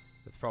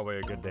 That's probably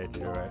a good day to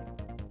do it.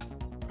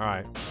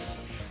 Alright.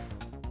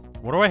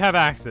 What do I have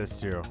access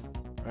to?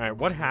 Alright,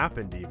 what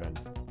happened even?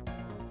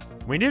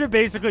 We need to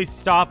basically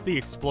stop the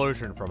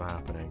explosion from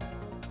happening.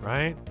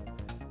 Right?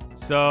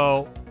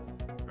 So...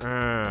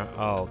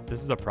 oh,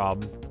 this is a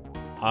problem.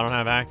 I don't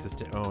have access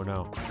to... Oh,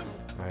 no.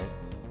 Alright.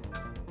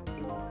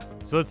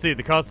 So let's see.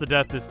 The cause of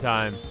death this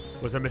time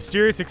was a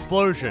mysterious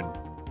explosion.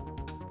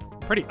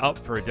 Pretty up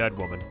for a dead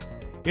woman.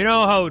 You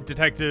know how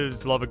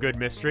detectives love a good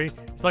mystery?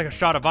 It's like a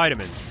shot of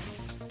vitamins.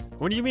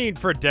 What do you mean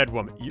for a dead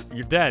woman?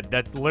 You're dead.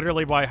 That's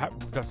literally why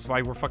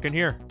we're fucking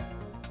here.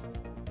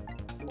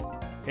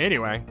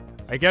 Anyway,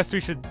 I guess we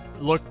should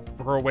look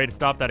for a way to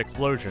stop that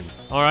explosion.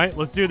 Alright,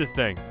 let's do this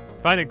thing.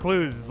 Finding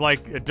clues is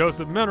like a dose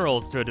of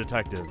minerals to a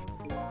detective.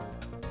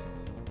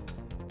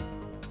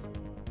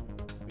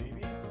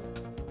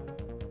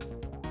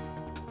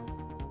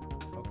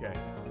 Okay.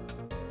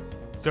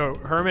 So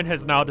Herman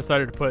has now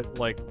decided to put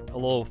like a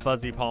little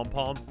fuzzy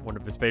pom-pom, one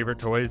of his favorite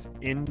toys,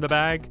 in the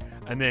bag,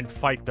 and then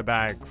fight the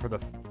bag for the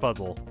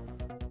fuzzle.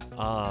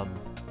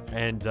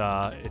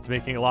 It's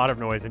making a lot of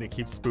noise, and it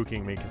keeps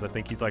spooking me because I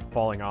think he's like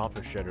falling off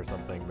of shit or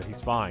something, but he's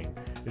fine.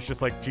 It's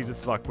just like,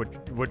 Jesus fuck,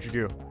 what'd you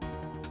do?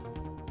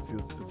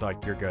 It's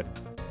like, you're good.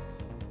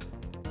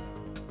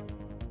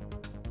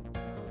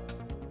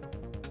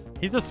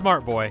 He's a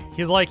smart boy.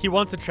 He's like, he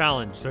wants a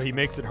challenge, so he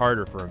makes it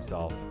harder for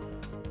himself.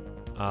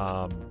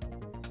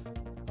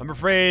 I'm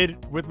afraid,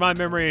 with my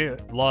memory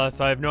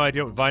loss, I have no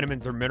idea what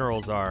vitamins or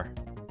minerals are.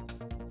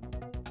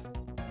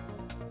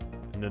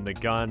 And then the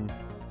gun.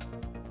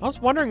 I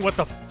was wondering what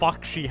the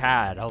fuck she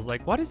had. I was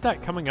like, what is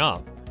that coming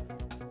up?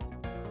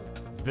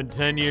 It's been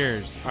 10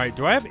 years. All right,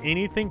 do I have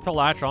anything to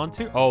latch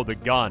onto? Oh, the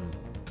gun.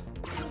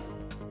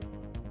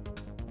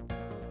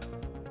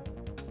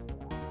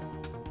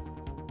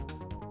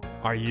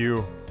 Are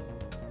you...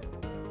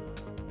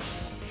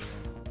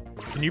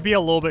 Can you be a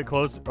little bit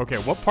close? Okay,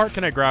 what part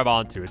can I grab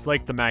onto? It's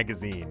like the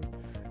magazine.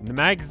 And the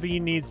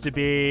magazine needs to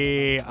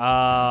be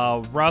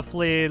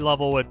roughly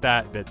level with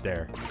that bit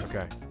there.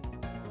 Okay.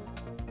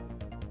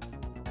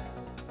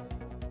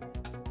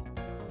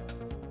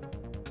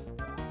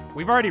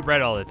 We've already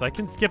read all this. I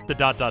can skip the ...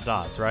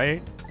 dots,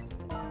 right?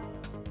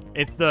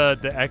 It's the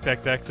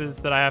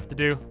XXXs that I have to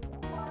do.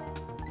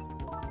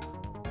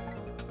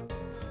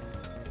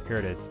 Here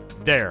it is.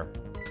 There.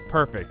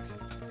 Perfect.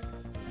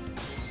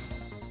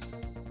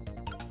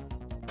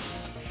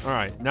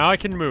 Alright, now I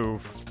can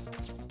move.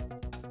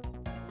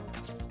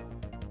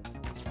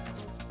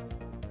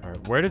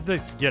 Alright, where does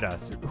this get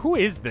us? Who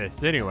is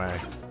this, anyway?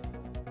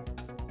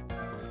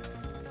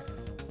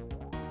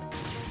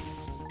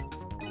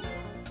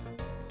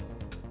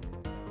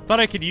 Thought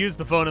I could use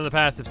the phone in the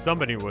past if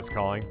somebody was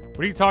calling. What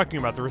are you talking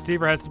about? The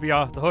receiver has to be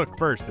off the hook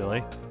first,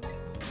 silly.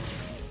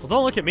 Well,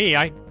 don't look at me.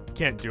 I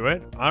can't do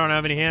it. I don't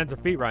have any hands or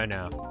feet right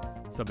now.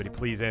 Somebody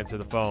please answer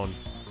the phone.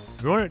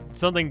 If you want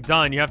something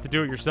done, you have to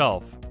do it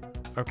yourself.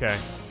 Okay.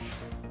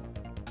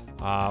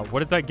 What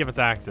does that give us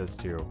access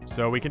to?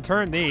 So we can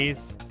turn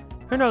these.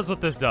 Who knows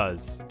what this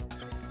does?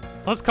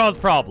 Let's cause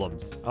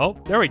problems. Oh,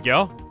 there we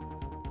go.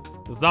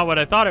 That's not what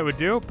I thought it would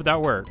do, but that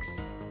works.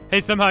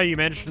 Hey, somehow you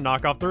managed to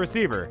knock off the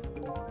receiver.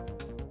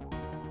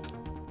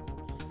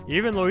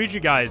 Even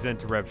Luigi guy is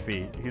into rev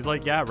feet. He's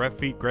like, yeah, rev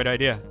feet, great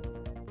idea.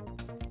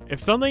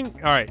 If something,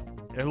 all right,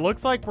 it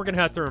looks like we're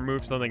gonna have to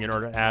remove something in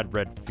order to add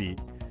rev feet.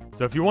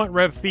 So if you want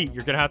rev feet,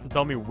 you're gonna have to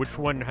tell me which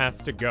one has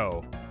to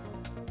go.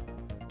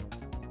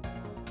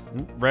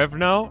 Rev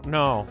no?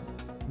 No.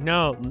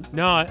 No.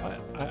 No.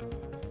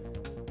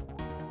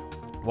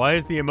 Why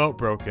is the emote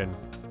broken?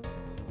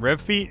 Rev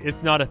feet,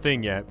 it's not a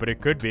thing yet, but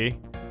it could be.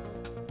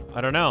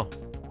 I don't know.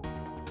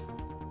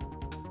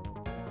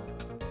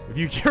 If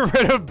you get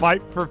rid of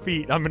bite for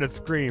feet, I'm gonna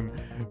scream.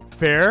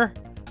 Fair?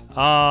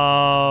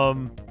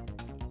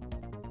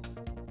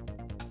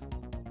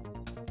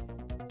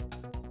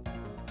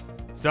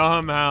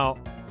 Somehow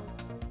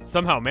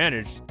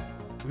managed.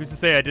 Who's to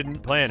say I didn't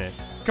plan it?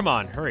 Come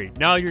on, hurry.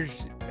 Now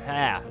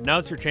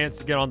now's your chance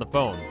to get on the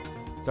phone.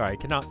 Sorry, I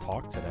cannot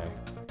talk today.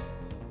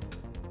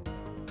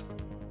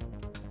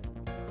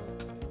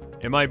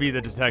 It might be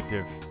the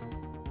detective.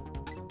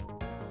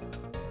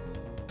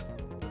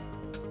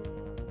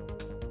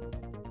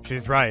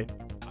 She's right.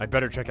 I'd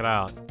better check it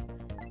out.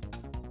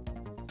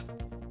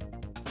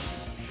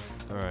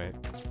 Alright.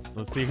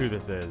 Let's see who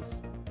this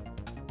is.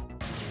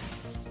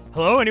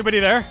 Hello? Anybody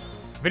there?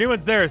 If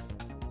anyone's there,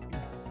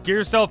 get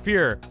yourself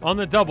here. On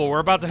the double. We're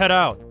about to head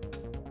out.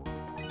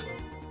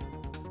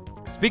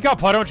 Speak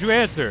up. Why don't you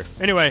answer?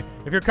 Anyway,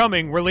 if you're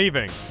coming, we're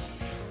leaving.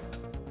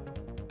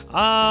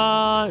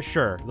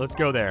 Sure. Let's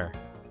go there.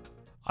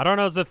 I don't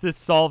know if this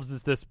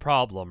solves this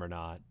problem or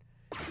not.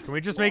 Can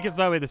we just make it so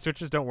that way the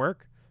switches don't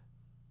work?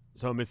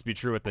 So it must be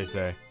true what they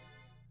say.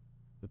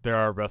 That there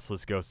are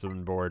restless ghosts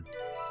on board.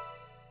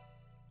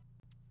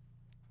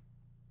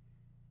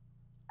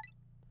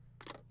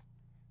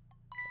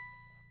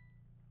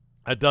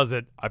 That does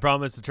it. I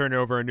promise to turn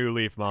over a new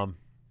leaf, Mom.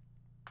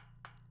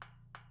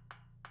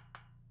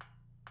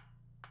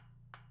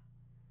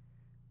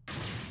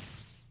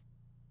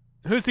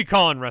 Who's he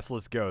calling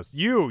restless ghost?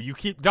 You! You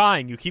keep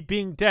dying. You keep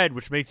being dead,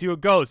 which makes you a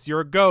ghost. You're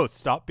a ghost.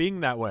 Stop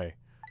being that way.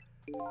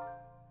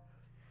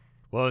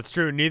 Well, it's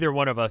true. Neither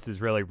one of us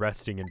is really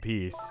resting in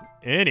peace.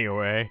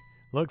 Anyway,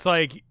 looks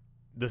like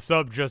the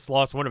sub just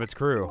lost one of its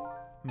crew.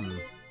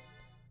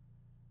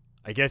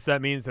 I guess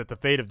that means that the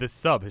fate of this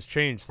sub has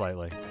changed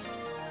slightly.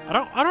 I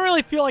don't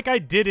really feel like I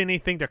did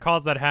anything to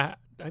cause that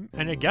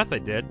and I guess I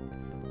did.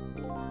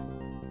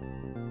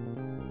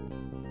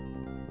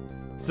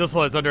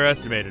 Sissel has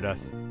underestimated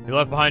us. He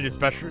left behind his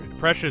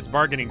precious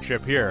bargaining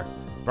chip here.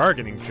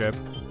 Bargaining chip?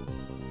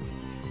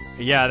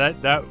 Yeah,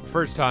 that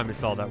first time I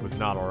saw that was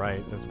not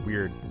alright. That's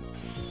weird.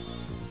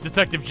 It's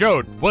Detective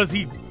Jode.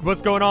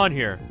 What's going on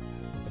here?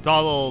 I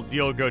saw a little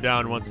deal go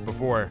down once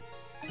before.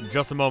 In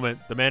just a moment,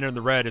 the man in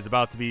the red is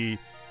about to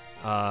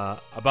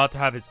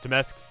have his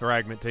Temesk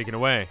fragment taken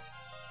away.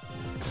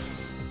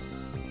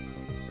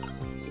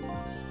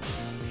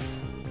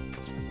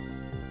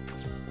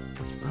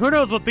 Who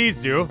knows what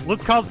these do?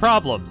 Let's cause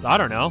problems. I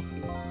don't know.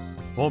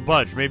 Won't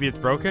budge. Maybe it's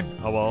broken?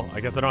 Oh well,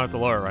 I guess I don't have to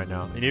lower it right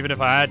now. And even if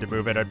I had to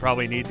move it, I'd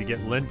probably need to get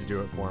Lynn to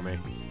do it for me.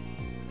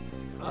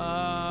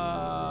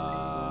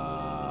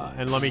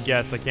 And let me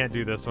guess, I can't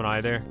do this one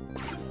either.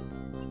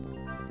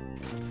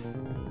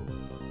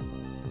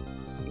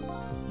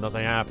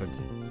 Nothing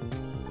happens.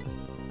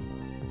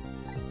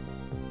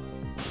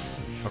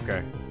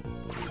 Okay.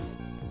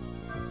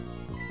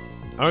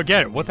 I don't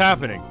get it. What's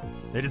happening?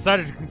 They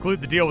decided to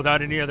conclude the deal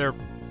without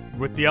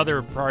with the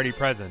other party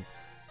present.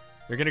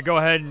 They're gonna go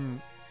ahead and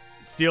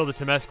steal the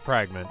Temesk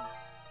fragment.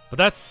 But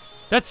that's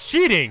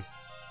cheating!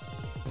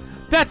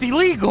 That's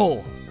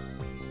illegal!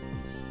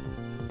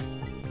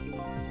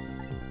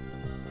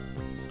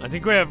 I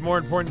think we have more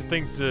important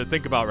things to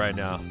think about right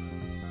now.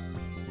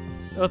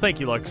 Oh, thank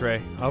you,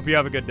 Luxray. I hope you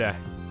have a good day.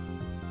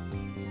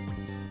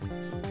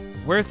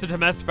 Where's the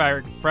Temesk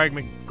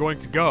fragment going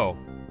to go?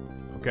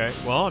 Okay,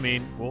 well, I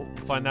mean, we'll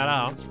find that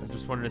out. I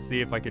just wanted to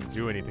see if I could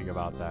do anything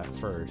about that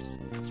first.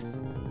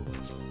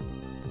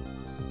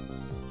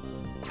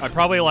 I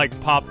probably like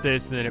pop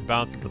this and then it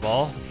bounces the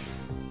ball.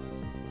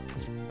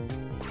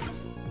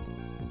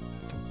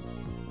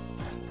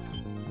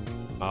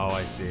 Oh,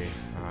 I see.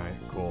 Alright,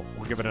 cool.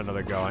 We'll give it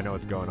another go. I know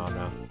what's going on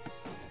now.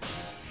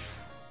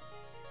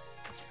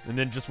 And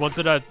then just once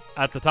it at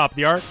the top of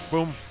the arc,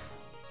 boom.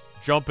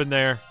 Jump in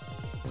there.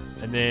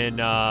 And then,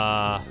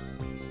 yeah,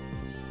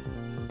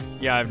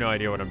 I have no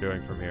idea what I'm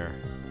doing from here.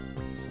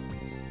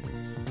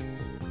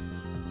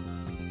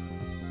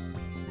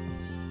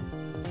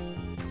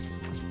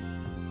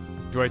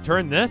 Do I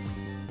turn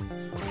this?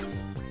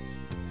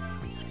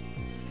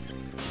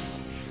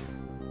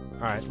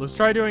 Alright, let's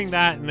try doing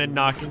that and then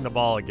knocking the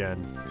ball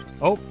again.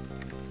 Oh.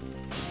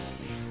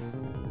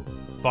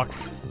 Fuck.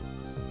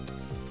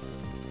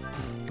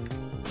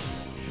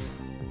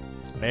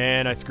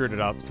 And I screwed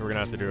it up, so we're gonna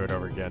have to do it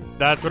over again.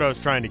 That's what I was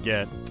trying to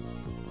get.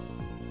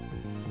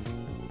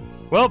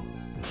 Well.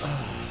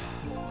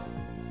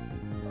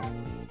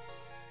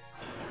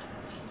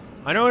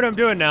 I know what I'm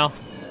doing now.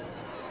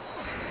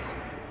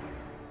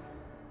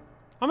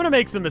 I'm gonna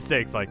make some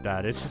mistakes like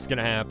that. It's just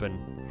gonna happen.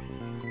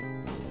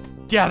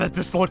 Yeah, that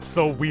just looks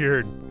so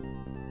weird.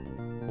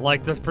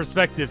 Like, the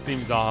perspective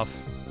seems off.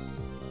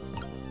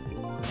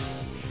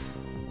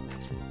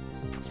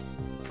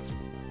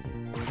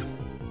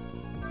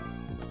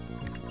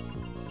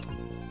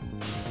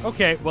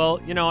 Okay, well,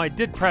 you know, I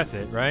did press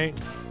it, right?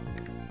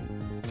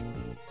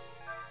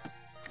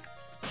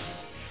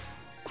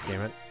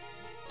 Damn it.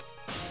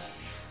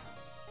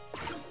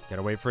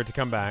 Gotta wait for it to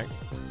come back.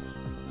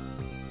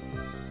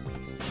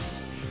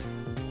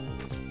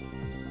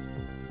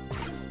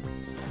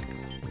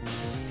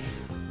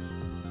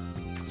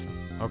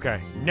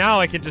 Okay, now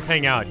I can just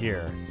hang out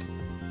here.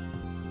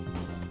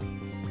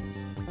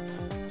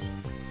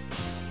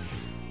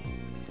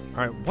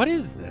 Alright, what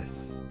is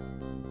this?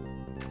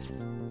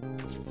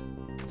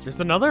 There's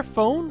another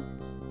phone?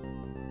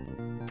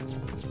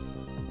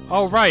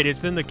 Oh, right,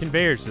 it's in the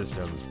conveyor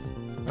system.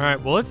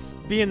 Alright, well, let's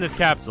be in this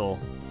capsule.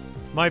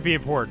 Might be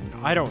important.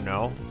 I don't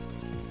know.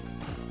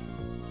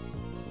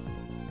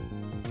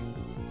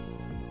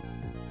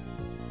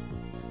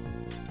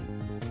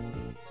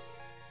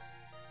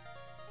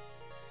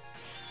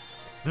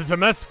 This is a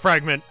mess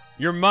fragment.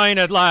 You're mine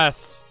at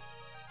last.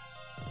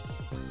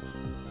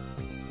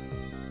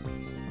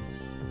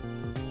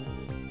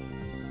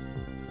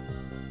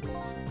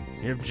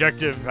 The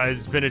objective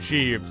has been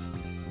achieved.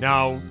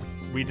 Now,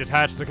 we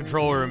detach the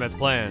control room as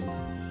planned.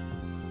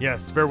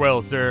 Yes,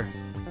 farewell, sir.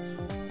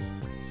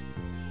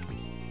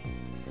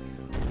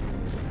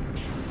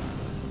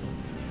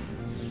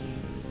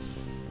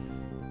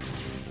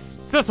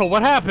 Cecil,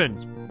 what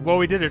happened? Well,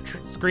 we did a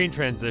screen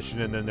transition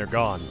and then they're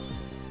gone.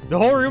 The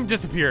whole room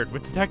disappeared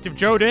with Detective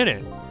Jode in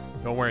it.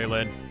 Don't worry,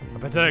 Lynn.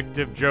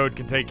 Detective Jode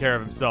can take care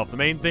of himself. The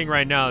main thing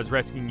right now is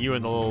rescuing you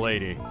and the little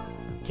lady.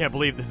 Can't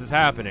believe this is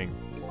happening.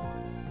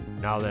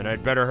 Now then,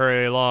 I'd better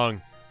hurry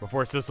along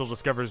before Cecil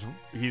discovers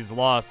he's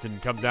lost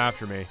and comes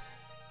after me.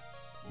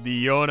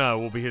 The Iona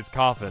will be his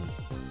coffin.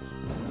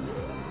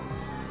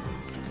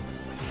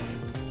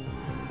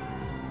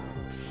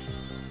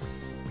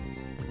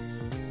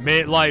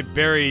 May it lie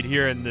buried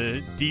here in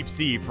the deep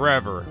sea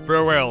forever.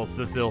 Farewell,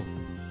 Cecil.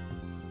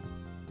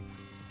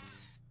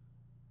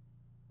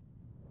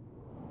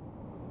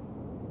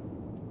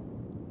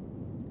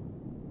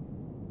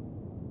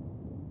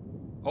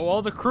 Oh,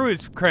 all the crew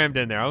is crammed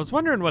in there. I was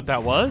wondering what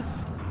that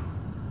was.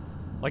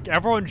 Like,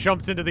 everyone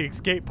jumped into the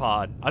escape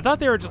pod. I thought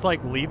they were just,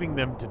 like, leaving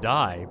them to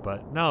die.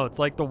 But no, it's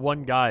like the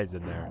one guy's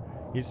in there.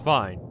 He's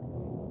fine.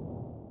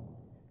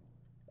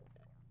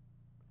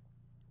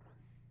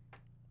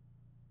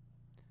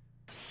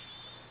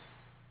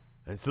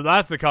 And so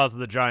that's the cause of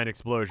the giant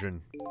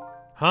explosion.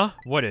 Huh?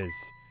 What is?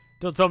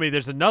 Don't tell me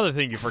there's another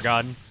thing you've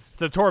forgotten.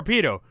 It's a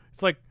torpedo.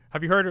 It's like,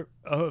 have you heard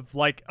of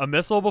like, a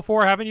missile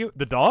before, haven't you?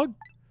 The dog?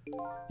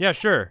 Yeah,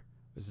 sure.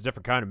 There's a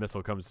different kind of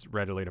missile comes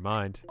readily to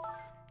mind.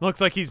 Looks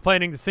like he's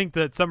planning to sink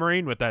the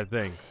submarine with that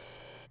thing.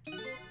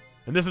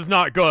 And this is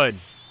not good.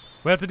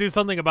 We have to do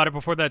something about it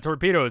before that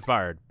torpedo is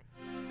fired.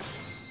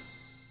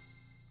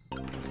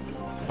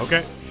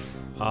 Okay.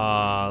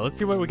 Let's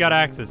see what we got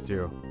access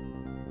to.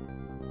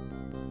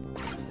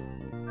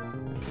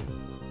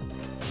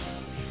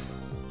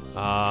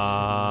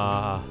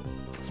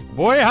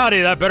 Boy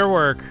howdy, that better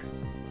work.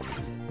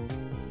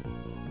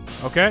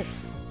 Okay.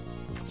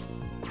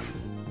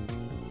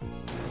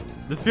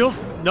 This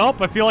feels, nope,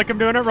 I feel like I'm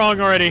doing it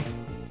wrong already.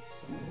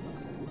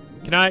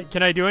 Can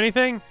I do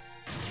anything?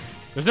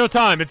 There's no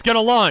time, it's gonna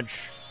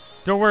launch.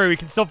 Don't worry, we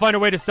can still find a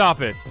way to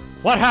stop it.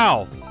 What,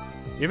 how?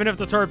 Even if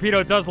the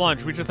torpedo does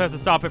launch, we just have to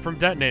stop it from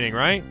detonating,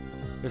 right?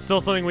 There's still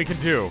something we can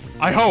do.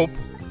 I hope.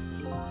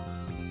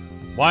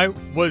 Why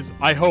was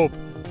I hope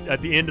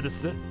at the end of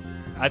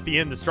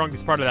the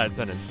strongest part of that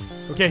sentence?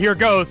 Okay, here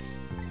goes.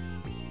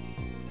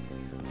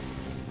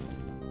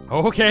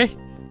 Okay.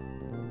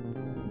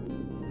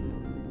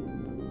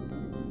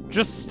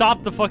 Just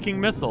stop the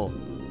fucking missile.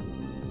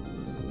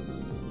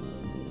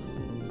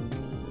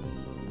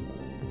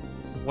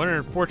 What an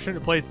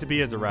unfortunate place to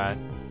be as a rat.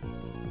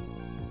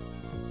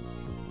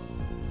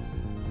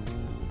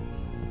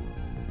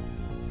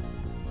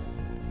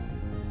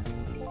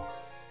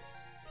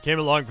 Came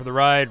along for the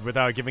ride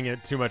without giving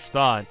it too much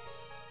thought.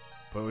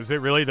 But was it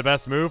really the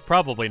best move?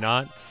 Probably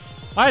not.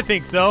 I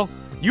think so.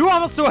 You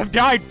also have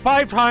died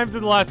 5 times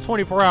in the last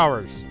 24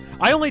 hours.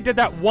 I only did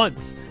that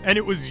once, and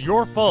it was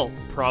your fault.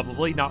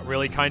 Probably, not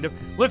really, kind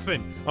of.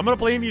 Listen, I'm gonna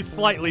blame you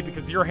slightly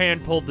because your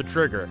hand pulled the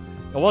trigger.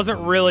 It wasn't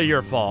really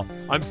your fault.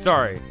 I'm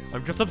sorry.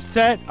 I'm just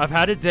upset. I've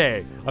had a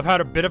day. I've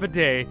had a bit of a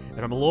day, and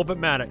I'm a little bit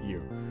mad at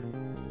you.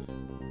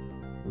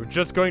 We're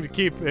just going to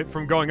keep it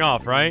from going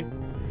off, right?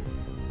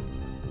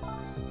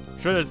 I'm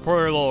sure this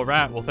poor little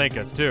rat will thank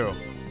us, too.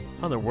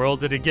 How in the world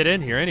did it get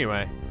in here,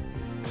 anyway?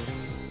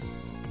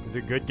 It's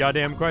a good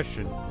goddamn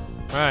question.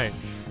 Alright.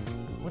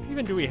 What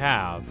even do we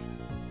have?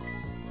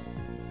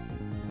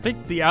 I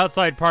think the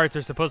outside parts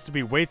are supposed to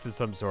be weights of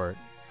some sort.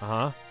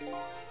 Uh-huh.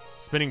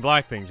 Spinning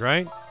black things,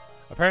 right?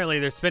 Apparently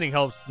their spinning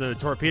helps the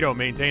torpedo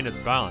maintain its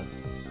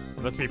balance.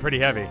 It must be pretty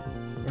heavy.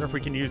 I wonder if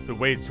we can use the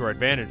weights to our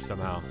advantage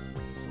somehow.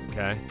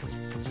 Okay.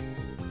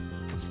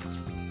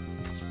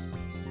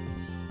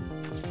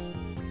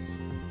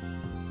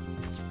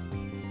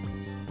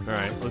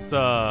 Alright, let's,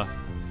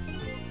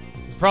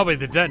 it's probably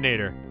the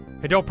detonator.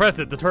 Hey, don't press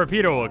it, the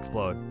torpedo will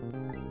explode.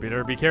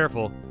 Better be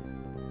careful.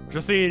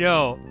 Just so you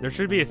know, there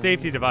should be a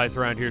safety device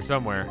around here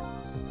somewhere.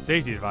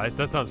 Safety device?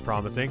 That sounds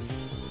promising.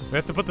 We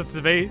have to put the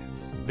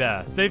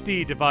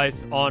safety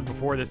device on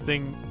before this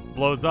thing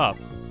blows up.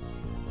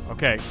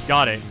 Okay,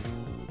 got it.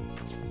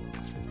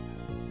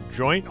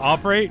 Joint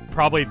operate?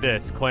 Probably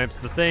this. Clamps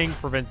the thing,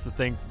 prevents the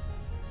thing.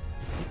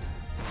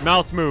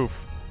 Mouse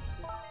move.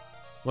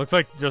 Looks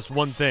like just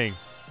one thing.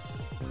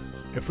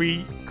 If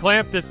we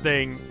clamp this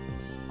thing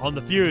on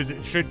the fuse,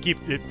 it should keep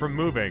it from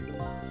moving.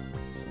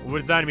 What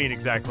does that mean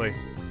exactly?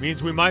 It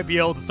means we might be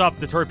able to stop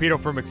the torpedo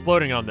from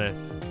exploding on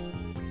this.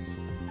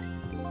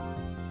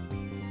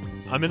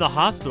 I'm in the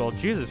hospital.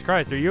 Jesus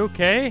Christ, are you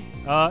okay?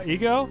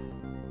 Ego?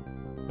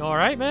 You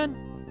alright, man?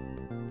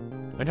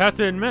 I'd have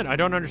to admit, I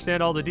don't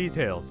understand all the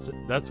details.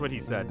 That's what he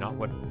said, not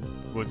what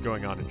was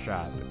going on in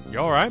chat. But you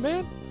alright,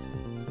 man?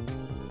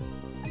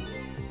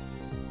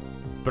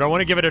 But I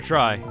want to give it a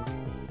try.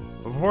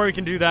 But before we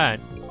can do that,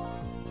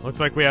 looks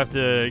like we have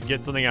to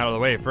get something out of the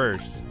way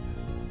first.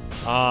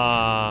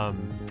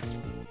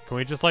 Can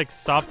we just, like,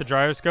 stop the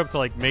gyroscope to,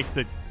 like, make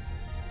the...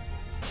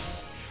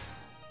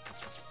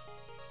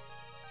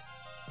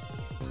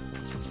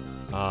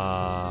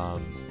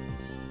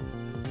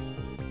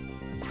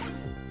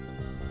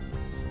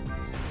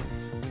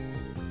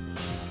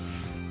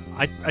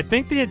 I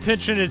think the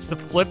intention is to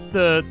flip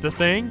the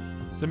thing,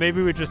 so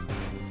maybe we just...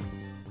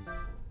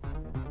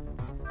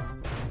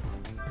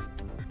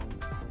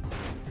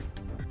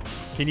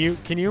 Can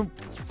you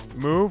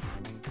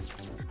move?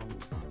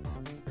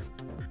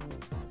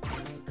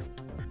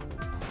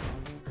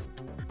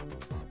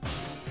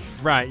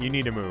 Right, you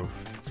need to move.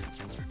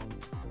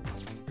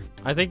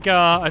 I think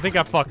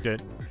I fucked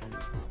it.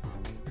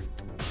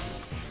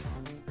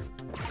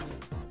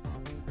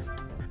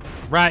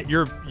 Rat,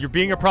 you're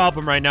being a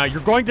problem right now.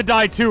 You're going to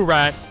die too,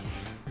 Rat.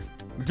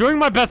 I'm doing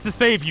my best to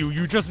save you.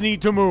 You just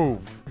need to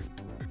move.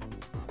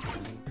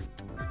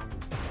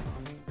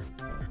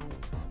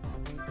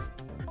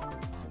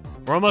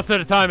 We're almost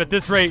out of time. At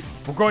this rate,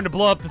 we're going to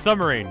blow up the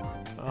submarine.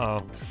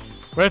 Uh-oh.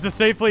 We have to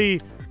safely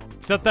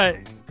set that...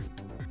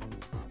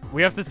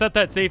 We have to set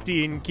that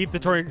safety and keep the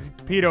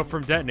torpedo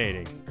from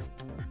detonating.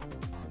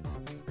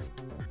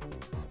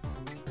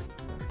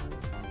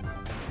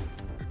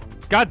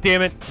 God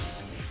damn it.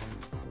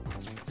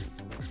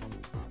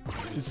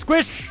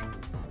 Squish!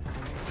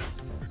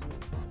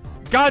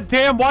 God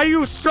damn, why are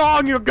you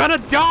strong? You're gonna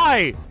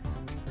die!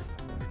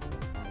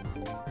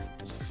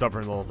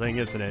 Stubborn little thing,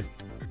 isn't it?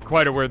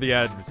 Quite a worthy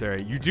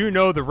adversary. You do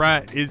know the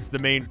rat isn't the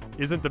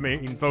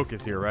main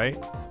focus here, right?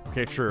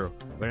 Okay, true.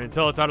 But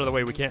until it's out of the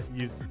way, we can't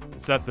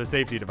set the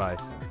safety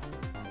device.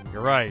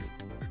 You're right.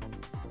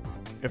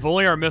 If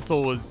only our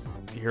missile was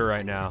here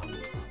right now.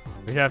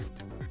 We'd have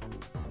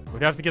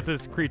to get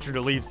this creature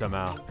to leave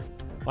somehow.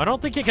 I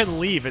don't think it can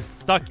leave. It's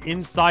stuck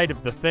inside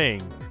of the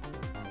thing.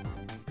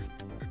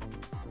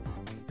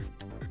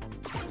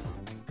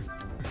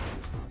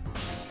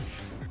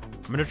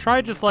 I'm gonna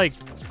try just like...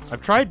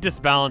 I've tried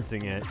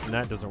disbalancing it, and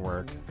that doesn't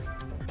work.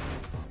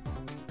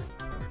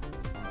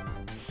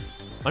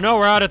 Oh no,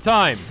 we're out of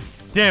time.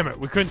 Damn it,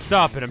 we couldn't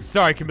stop it. I'm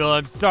sorry, Camilla.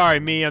 I'm sorry,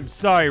 me. I'm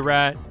sorry,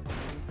 Rat.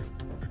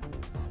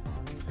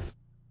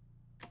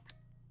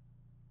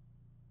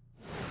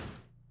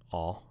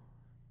 Aw.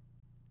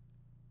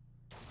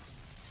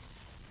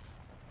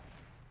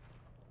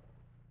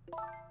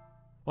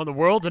 On the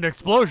world, an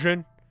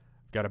explosion.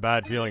 Got a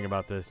bad feeling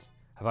about this.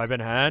 Have I been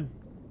had?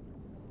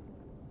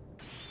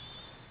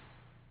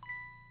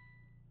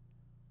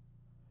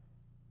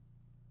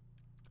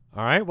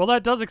 Alright, well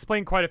that does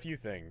explain quite a few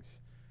things.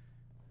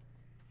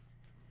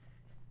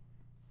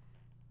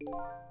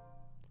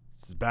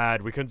 This is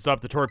bad. We couldn't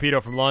stop the torpedo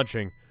from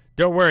launching.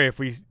 Don't worry, if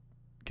we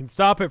can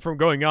stop it from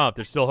going off,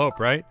 there's still hope,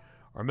 right?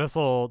 Our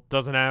missile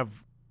doesn't have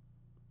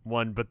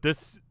one, but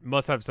this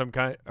must have some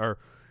kind,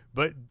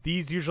 but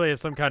these usually have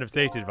some kind of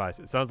safety device.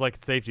 It sounds like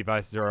safety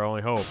devices are our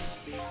only hope.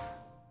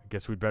 I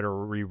guess we'd better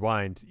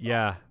rewind.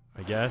 Yeah,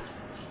 I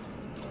guess.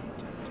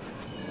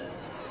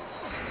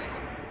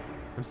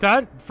 I'm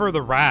sad for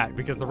the rat,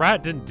 because the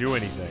rat didn't do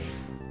anything.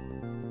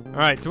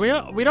 Alright, so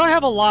we don't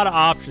have a lot of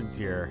options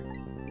here.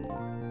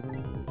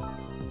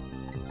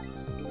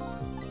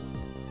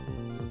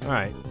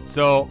 Alright,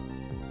 so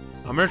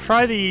I'm gonna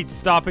try the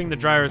stopping the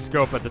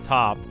gyroscope at the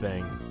top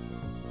thing.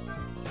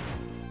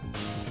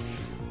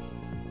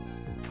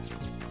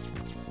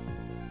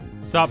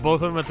 Stop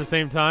both of them at the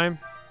same time.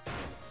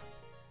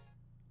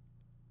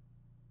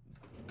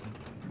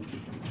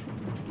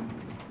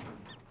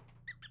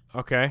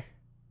 Okay.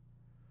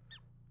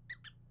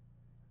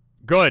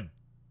 Good.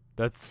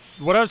 That's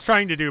what I was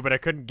trying to do, but I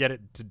couldn't get it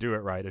to do it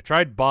right. I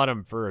tried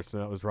bottom first,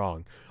 and that was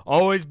wrong.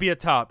 Always be a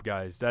top,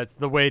 guys. That's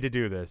the way to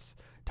do this.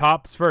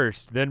 Tops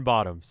first, then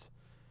bottoms.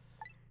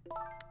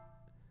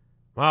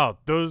 Wow,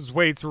 those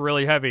weights were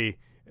really heavy.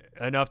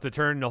 Enough to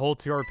turn the whole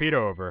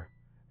torpedo over.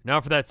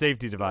 Now for that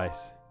safety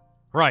device.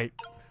 Right.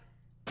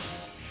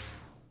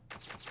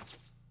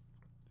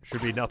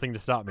 Should be nothing to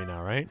stop me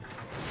now, right?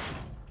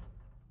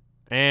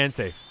 And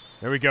safe.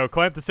 There we go.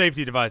 Clamp the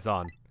safety device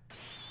on.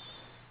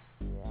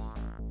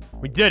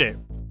 We did it.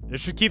 It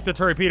should keep the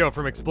torpedo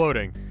from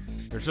exploding.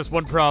 There's just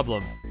one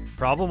problem.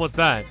 Problem? What's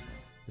that?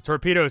 The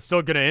torpedo is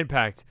still gonna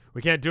impact.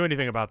 We can't do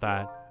anything about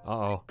that.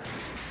 Uh-oh.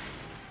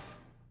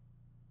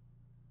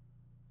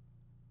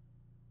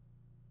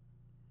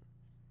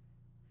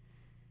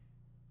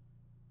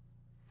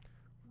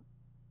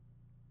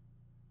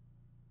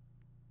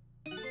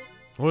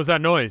 What was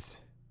that noise?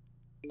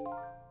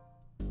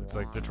 Looks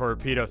like the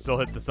torpedo still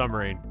hit the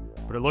submarine.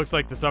 But it looks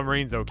like the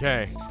submarine's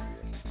okay.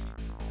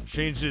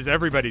 Changes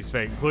everybody's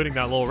fate, including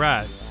that little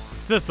rat's.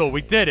 Sissel,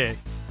 we did it!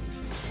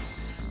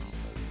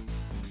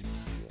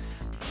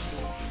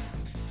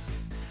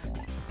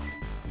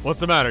 What's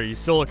the matter? You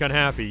still look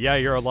unhappy. Yeah,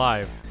 you're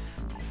alive.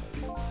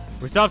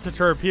 We stopped the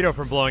torpedo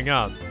from blowing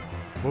up,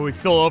 but we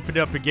still opened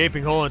up a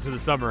gaping hole into the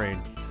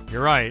submarine.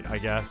 You're right, I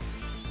guess.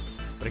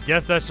 But I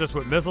guess that's just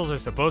what missiles are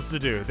supposed to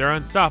do. They're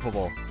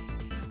unstoppable.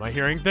 Am I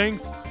hearing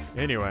things?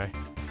 Anyway,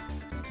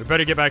 we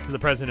better get back to the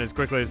present as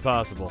quickly as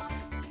possible.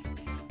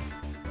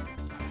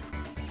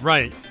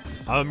 Right.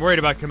 I'm worried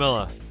about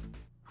Camilla.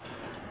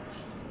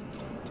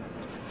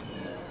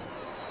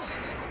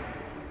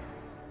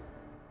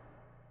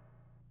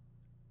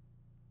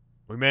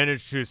 We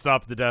managed to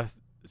stop death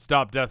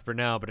for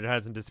now, but it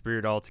hasn't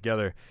disappeared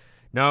altogether.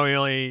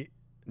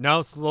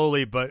 Now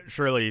slowly but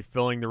surely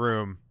filling the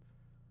room.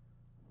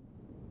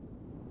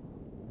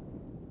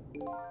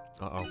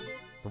 Uh-oh.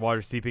 The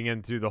water's seeping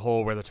in through the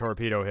hole where the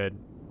torpedo hid.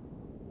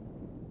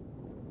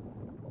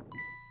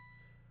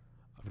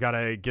 I've got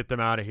to get them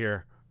out of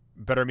here.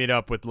 Better meet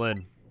up with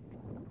Lynn.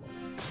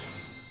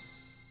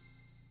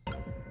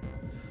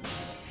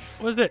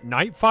 Was it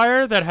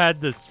Nightfire that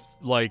had this,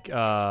 like, it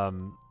had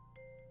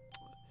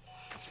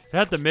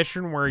the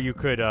mission where you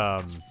could,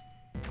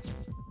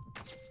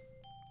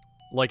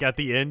 like, at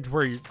the end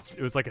where it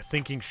was like a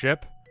sinking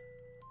ship?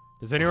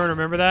 Does anyone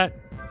remember that?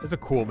 It's a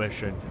cool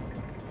mission.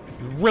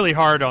 Really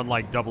hard on,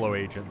 like, 00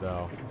 Agent,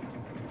 though.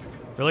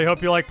 Really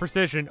hope you like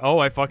Precision. Oh,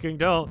 I fucking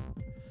don't.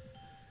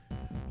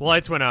 The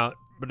lights went out,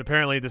 but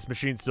apparently this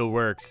machine still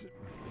works.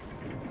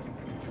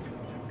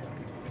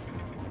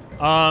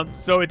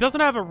 So it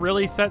doesn't have a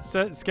really set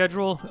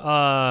schedule,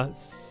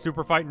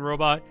 Super Fighting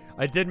Robot.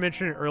 I did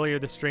mention it earlier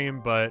this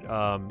stream, but,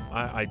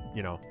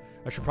 you know,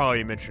 I should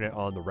probably mention it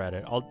on the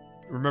Reddit. I'll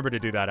remember to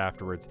do that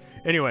afterwards.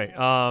 Anyway,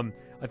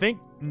 I think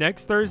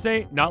next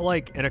Thursday, not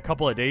like in a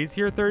couple of days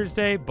here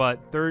Thursday, but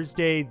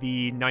Thursday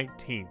the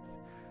 19th,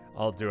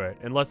 I'll do it.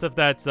 Unless if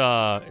that's,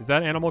 is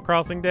that Animal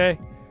Crossing Day?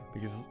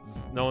 Because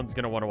no one's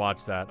gonna want to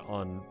watch that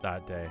on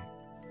that day.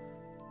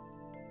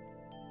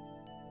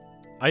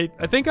 I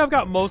think I've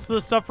got most of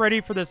the stuff ready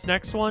for this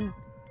next one.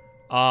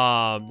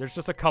 There's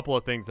just a couple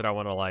of things that I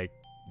want to, like,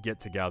 get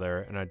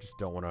together, and I just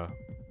don't want to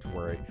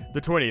worry.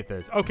 The 20th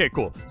is. Okay,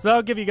 cool. So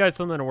that'll give you guys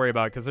something to worry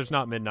about, because there's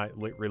not midnight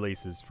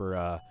releases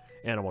for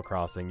Animal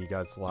Crossing. You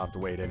guys will have to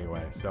wait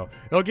anyway. So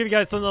it'll give you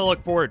guys something to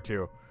look forward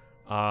to.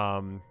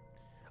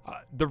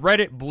 The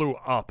Reddit blew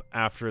up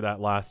after that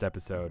last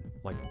episode.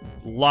 Like,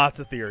 lots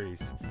of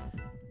theories.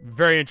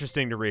 Very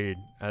interesting to read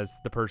as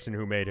the person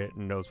who made it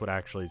and knows what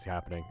actually is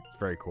happening. It's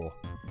very cool.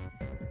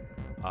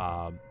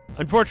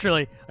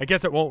 Unfortunately, I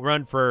guess it won't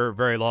run for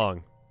very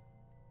long.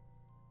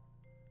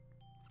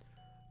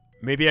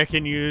 Maybe I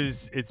can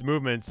use its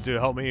movements to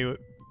help me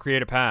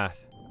create a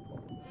path.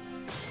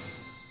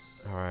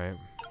 Alright.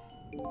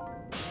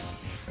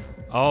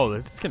 Oh,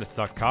 this is gonna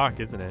suck cock,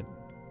 isn't it?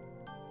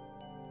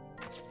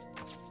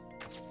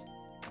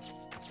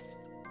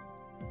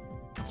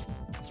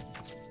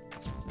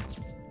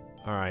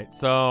 Alright,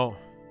 so...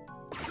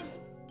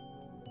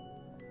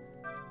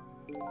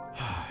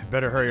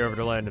 better hurry over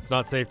to land. It's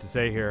not safe to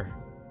stay here.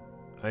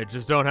 I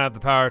just don't have the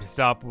power to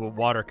stop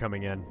water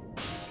coming in.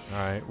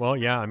 Alright, well,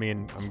 yeah, I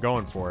mean, I'm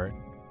going for it.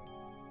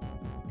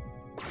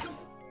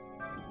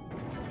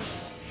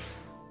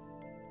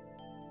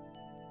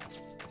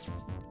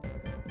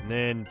 And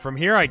then from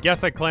here, I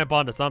guess I clamp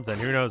onto something.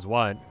 Who knows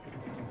what.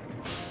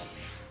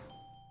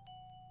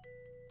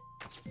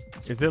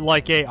 Is it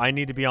like a, I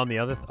need to be on the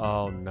other...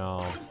 oh,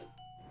 no.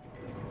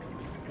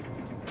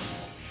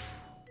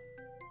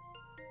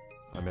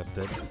 I missed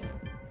it.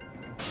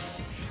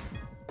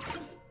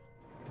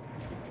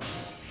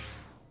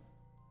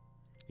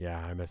 Yeah,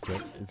 I missed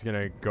it. It's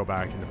gonna go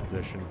back into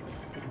position.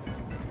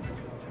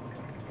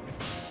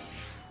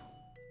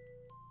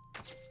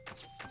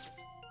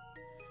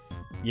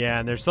 Yeah,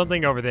 and there's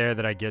something over there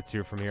that I get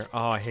to from here.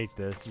 Oh, I hate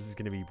this. This is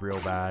gonna be real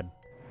bad.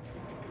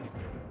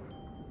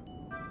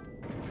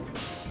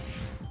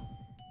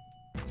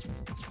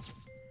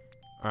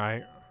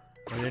 Alright.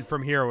 And then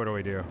from here, what do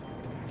we do?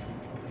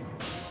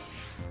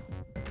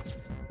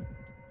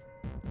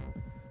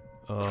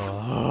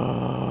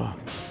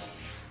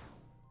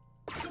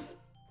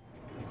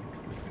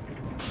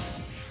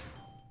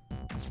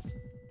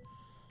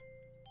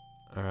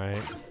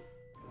 Alright.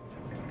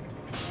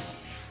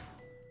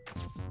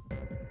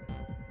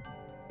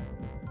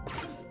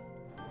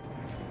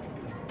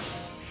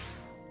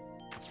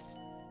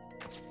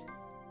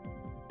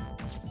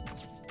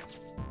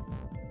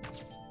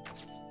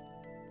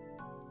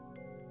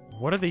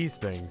 What are these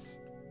things?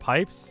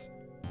 Pipes?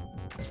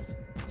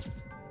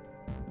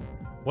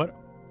 What?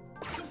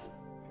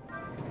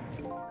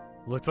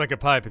 Looks like a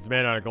pipe. It's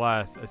made out of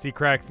glass. I see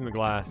cracks in the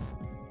glass.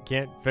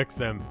 Can't fix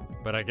them,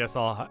 but I guess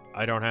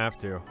I don't have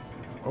to.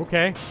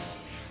 Okay.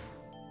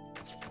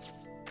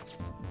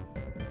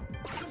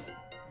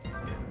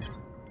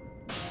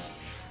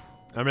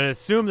 I'm gonna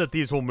assume that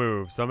these will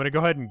move, so I'm gonna go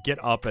ahead and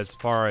get up as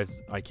far as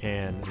I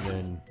can, and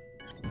then...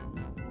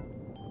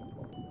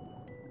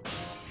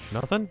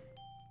 nothing?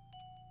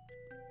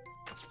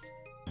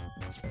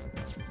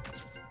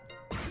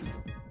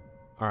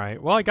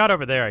 Alright, well, I got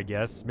over there, I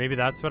guess. Maybe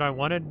that's what I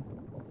wanted?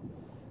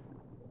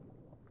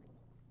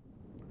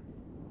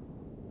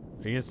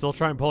 Are you gonna still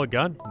try and pull a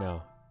gun?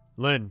 No.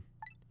 Lynn.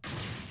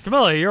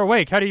 Camilla, you're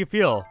awake. How do you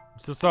feel? I'm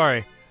so sorry.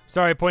 I'm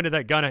sorry I pointed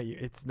that gun at you.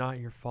 It's not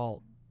your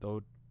fault,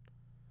 though.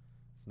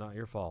 It's not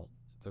your fault.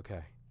 It's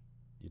okay.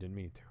 You didn't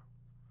mean to.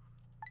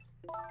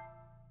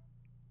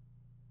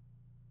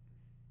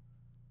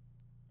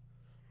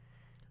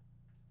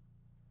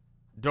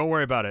 Don't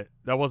worry about it.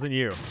 That wasn't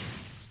you.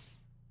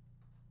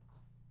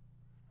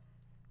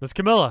 Miss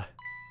Camilla.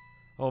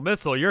 Oh,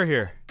 Missile, you're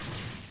here.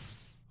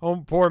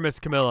 Oh, poor Miss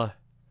Camilla.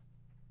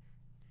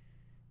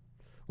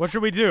 What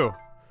should we do?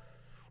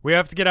 We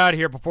have to get out of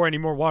here before any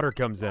more water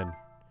comes in.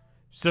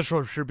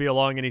 Cicero should be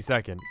along any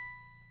second.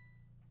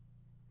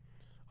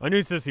 I knew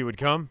Sissy would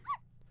come.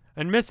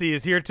 And Missy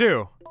is here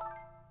too.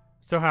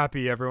 So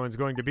happy everyone's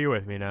going to be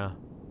with me now.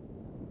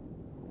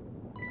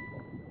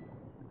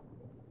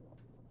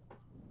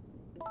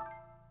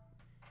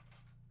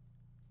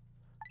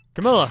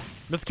 Camilla!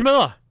 Miss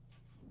Camilla!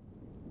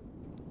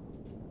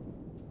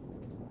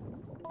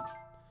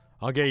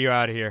 I'll get you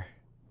out of here.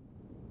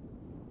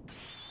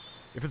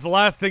 If it's the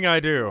last thing I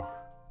do,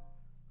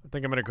 I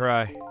think I'm gonna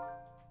cry.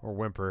 Or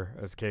whimper,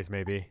 as the case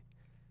may be.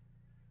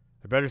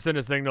 I better send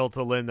a signal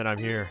to Lynn that I'm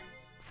here,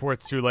 before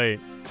it's too late.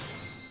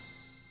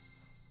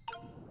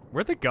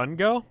 Where'd the gun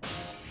go?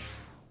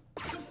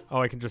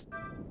 Oh, I can just...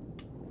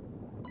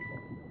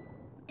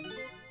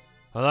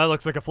 Oh, that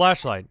looks like a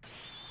flashlight.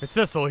 It's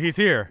Sissel, he's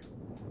here.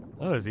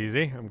 That was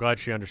easy. I'm glad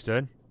she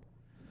understood.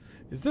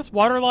 Is this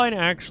water line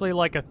actually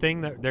like a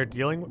thing that they're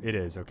dealing with? It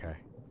is, okay.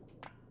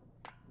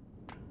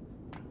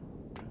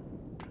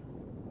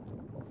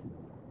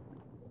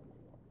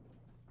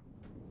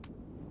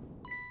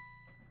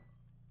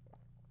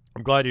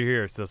 I'm glad you're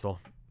here, Sissel.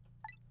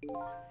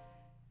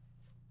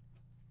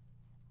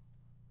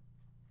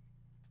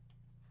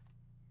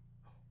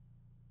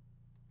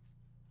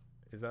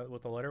 Is that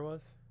what the letter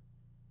was?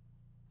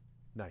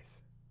 Nice.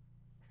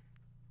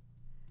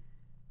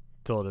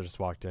 Tilda just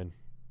walked in.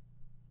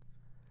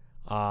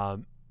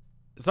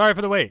 Sorry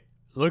for the wait.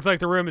 Looks like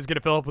the room is gonna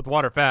fill up with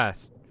water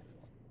fast.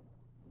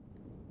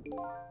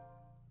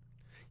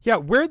 Yeah,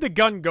 where the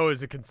gun go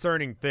is a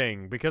concerning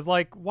thing, because,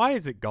 like, why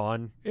is it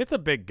gone? It's a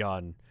big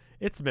gun.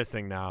 It's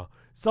missing now.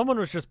 Someone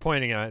was just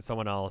pointing at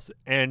someone else,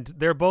 and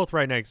they're both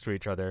right next to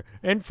each other.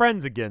 And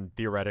friends again,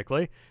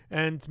 theoretically.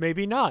 And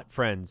maybe not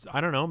friends. I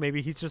don't know.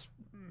 Maybe he's just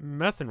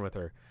messing with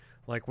her.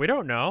 Like, we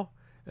don't know.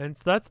 And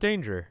so that's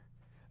danger.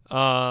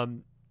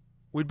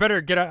 We'd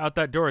better get out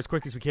that door as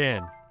quick as we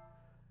can.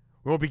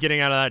 We won't be getting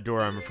out of that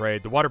door, I'm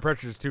afraid. The water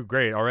pressure is too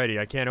great already.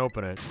 I can't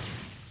open it.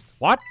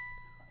 What?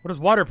 What does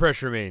water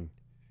pressure mean?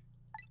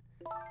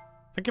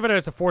 Think of it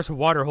as a force of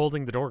water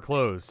holding the door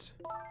closed.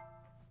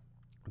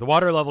 The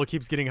water level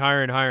keeps getting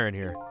higher and higher in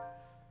here.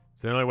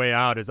 So the only way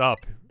out is up.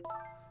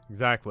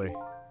 Exactly.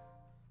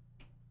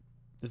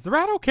 Is the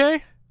rat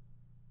okay?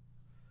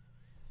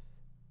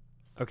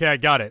 Okay, I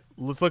got it.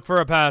 Let's look for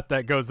a path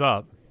that goes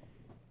up.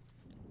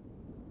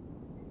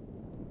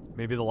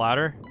 Maybe the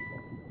ladder?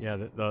 Yeah,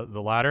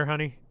 the ladder,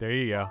 honey. There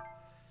you go.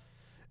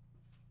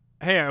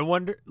 Hey, I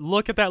wonder...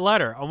 Look at that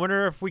ladder. I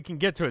wonder if we can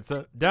get to it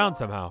down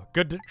somehow.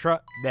 Good to try...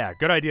 Yeah,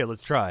 good idea.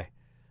 Let's try.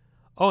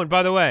 Oh, and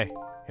by the way...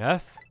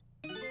 Yes?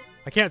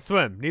 I can't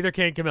swim. Neither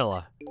can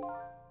Camilla.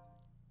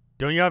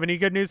 Don't you have any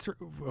good news?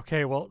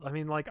 Okay, well, I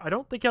mean, like, I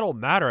don't think it'll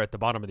matter at the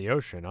bottom of the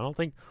ocean. I don't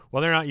think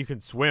whether or not you can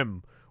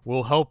swim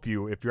will help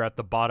you if you're at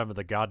the bottom of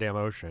the goddamn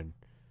ocean.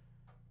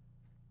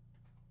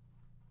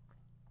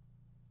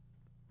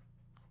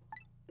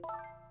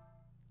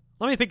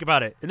 Let me think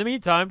about it. In the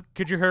meantime,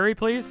 could you hurry,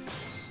 please?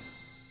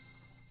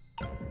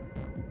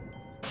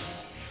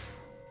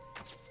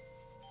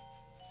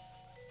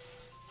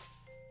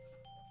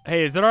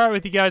 Hey, is it alright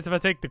with you guys if I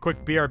take the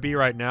quick BRB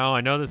right now?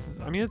 I know this is,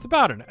 I mean, it's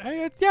about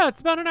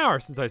it's about an hour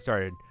since I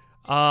started.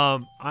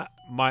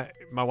 My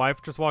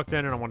wife just walked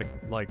in and I want to,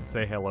 like,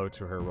 say hello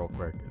to her real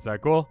quick. Is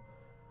that cool?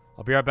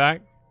 I'll be right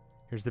back.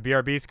 Here's the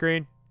BRB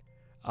screen.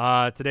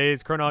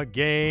 Today's Chronaut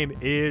game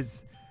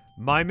is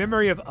My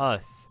Memory of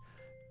Us.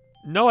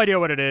 No idea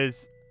what it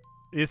is.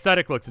 The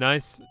aesthetic looks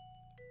nice.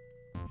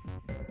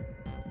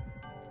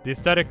 The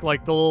aesthetic,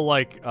 like, the little,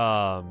 like,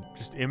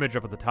 just image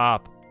up at the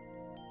top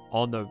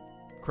on the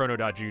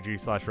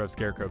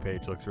chrono.gg/RevScarecrow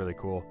page looks really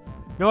cool.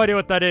 No idea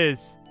what that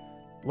is.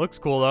 Looks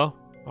cool, though.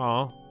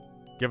 Oh,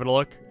 give it a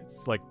look.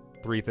 It's like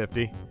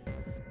 $3.50.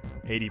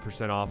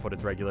 80% off what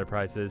its regular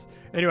price is.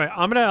 Anyway,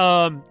 I'm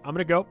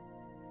gonna go.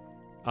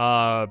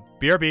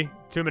 BRB,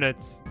 2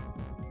 minutes.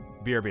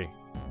 BRB.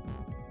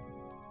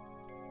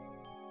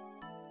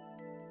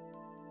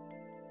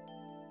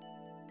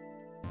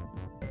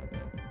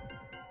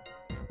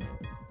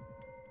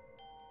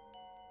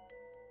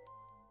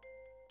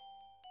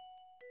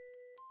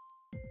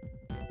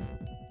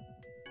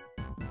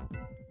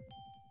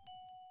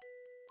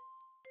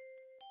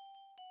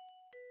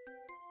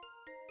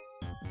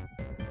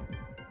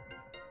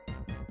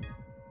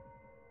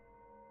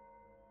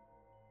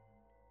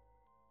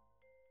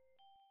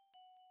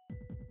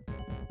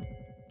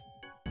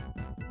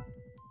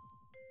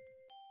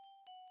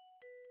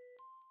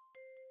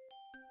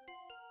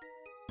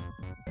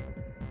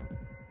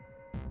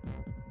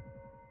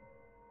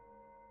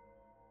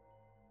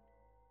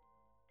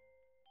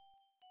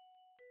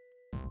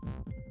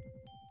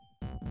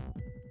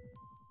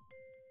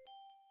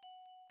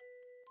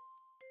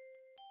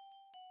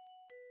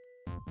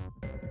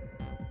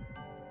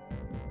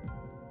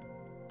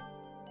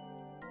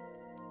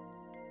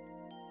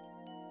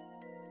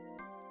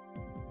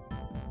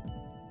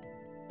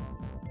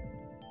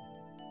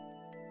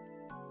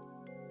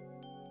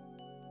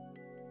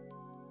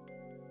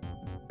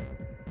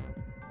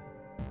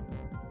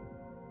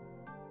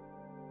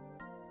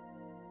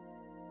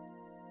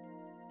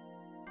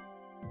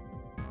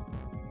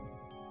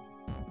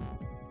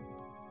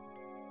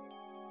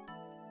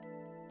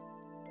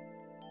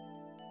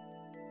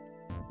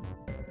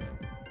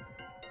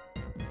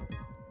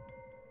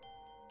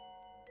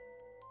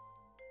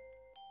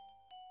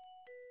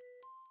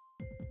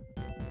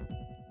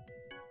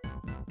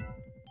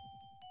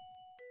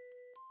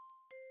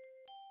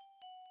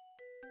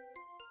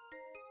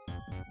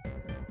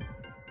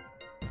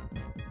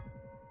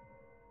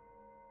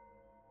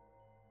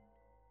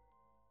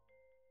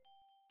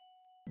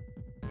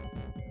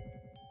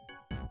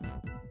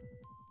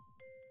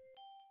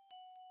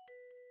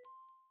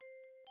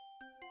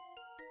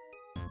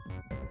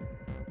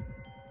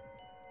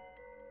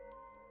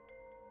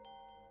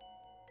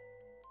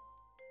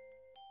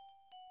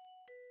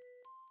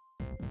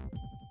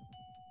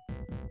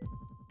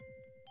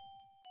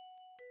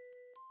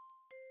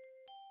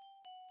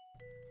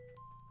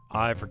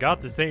 I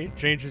forgot to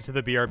change it to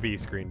the BRB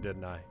screen,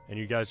 didn't I? And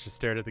you guys just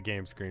stared at the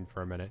game screen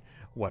for a minute.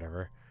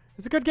 Whatever.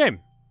 It's a good game.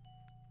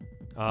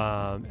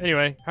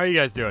 Anyway, how are you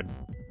guys doing?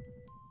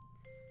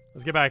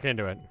 Let's get back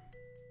into it.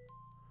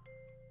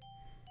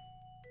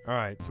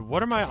 Alright, so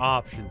what are my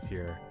options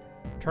here?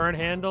 Turn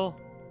handle?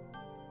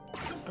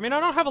 I mean, I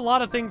don't have a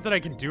lot of things that I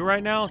can do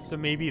right now, so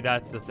maybe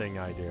that's the thing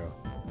I do.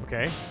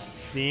 Okay.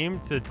 Steam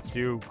to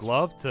do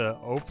glove to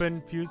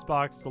open fuse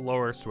box to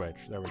lower switch.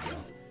 There we go.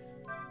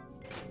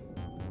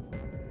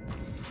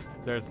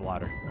 There's the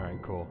ladder.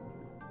 Alright, cool.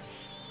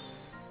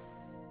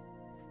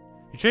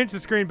 You changed the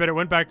screen, but it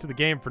went back to the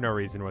game for no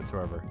reason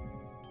whatsoever.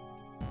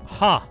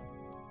 Huh.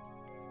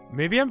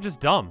 Maybe I'm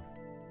just dumb.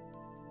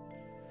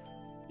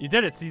 You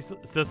did it,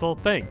 Sissel.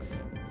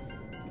 Thanks.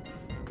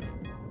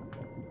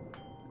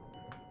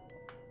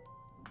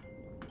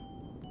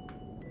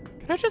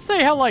 Can I just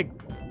say how, like,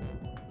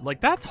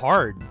 that's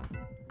hard.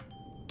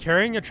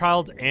 Carrying a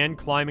child and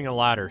climbing a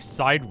ladder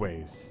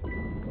sideways.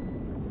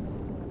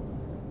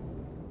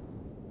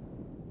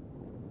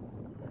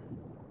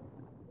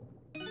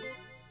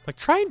 Like,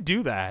 try and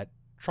do that.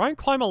 Try and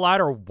climb a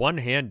ladder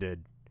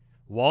one-handed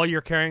while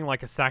you're carrying,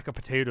 like, a sack of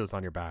potatoes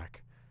on your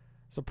back.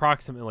 It's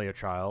approximately a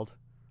child.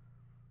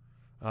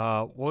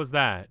 What was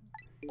that?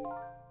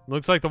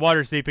 Looks like the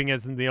water seeping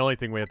isn't the only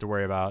thing we have to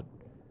worry about.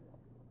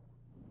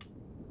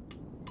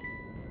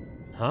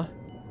 Huh?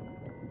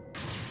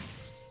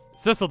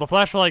 Sissel, the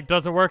flashlight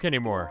doesn't work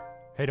anymore.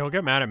 Hey, don't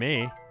get mad at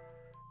me.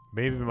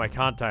 Maybe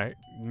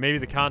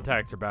the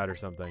contacts are bad or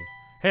something.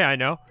 Hey, I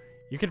know.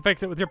 You can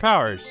fix it with your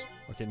powers.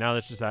 Okay, now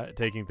that's just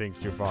taking things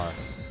too far.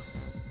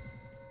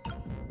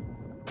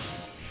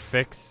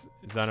 Fix?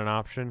 Is that an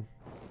option?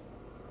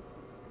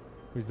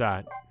 Who's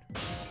that?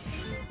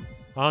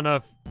 I don't know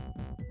if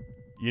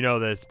you know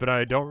this, but I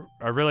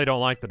really don't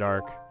like the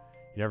dark.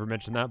 You never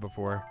mentioned that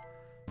before.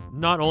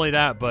 Not only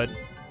that, but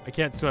I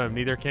can't swim.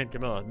 Neither can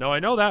Camilla. No, I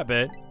know that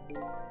bit.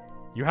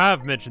 You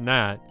have mentioned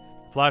that.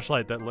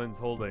 Flashlight that Lynn's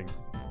holding.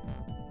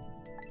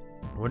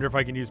 I wonder if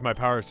I can use my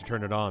powers to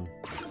turn it on.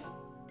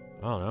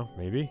 I don't know.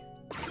 Maybe.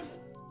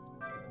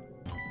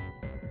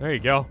 There you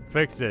go.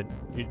 Fixed it.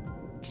 You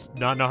just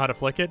not know how to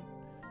flick it?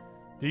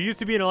 Did you used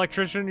to be an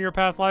electrician in your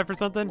past life or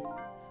something?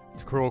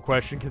 It's a cruel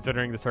question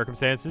considering the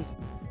circumstances.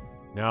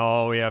 Now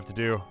all we have to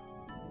do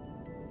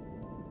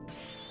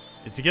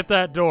is to get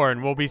that door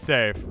and we'll be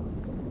safe.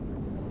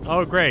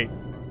 Oh, great.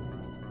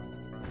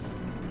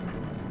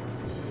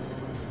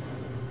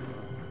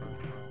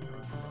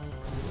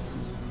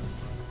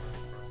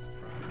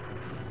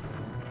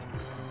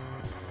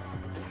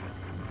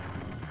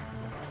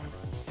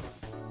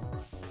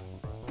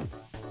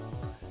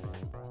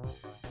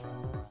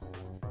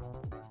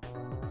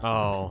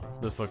 Oh,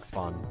 this looks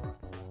fun.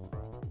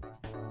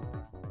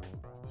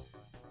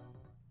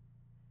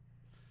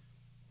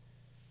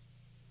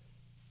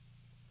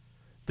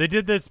 They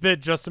did this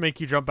bit just to make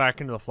you jump back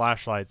into the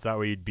flashlights. That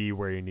way you'd be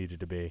where you needed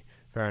to be.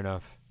 Fair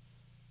enough.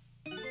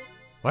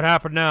 What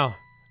happened now?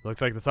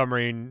 Looks like the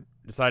submarine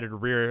decided to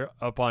rear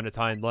up on its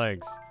hind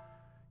legs.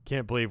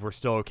 Can't believe we're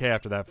still okay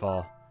after that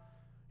fall.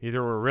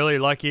 Either we're really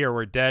lucky or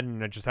we're dead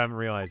and I just haven't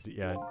realized it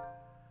yet.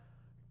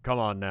 Come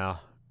on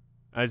now.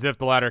 As if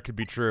the latter could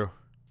be true.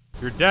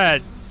 You're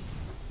dead.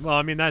 Well,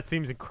 I mean, that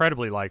seems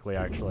incredibly likely,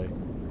 actually.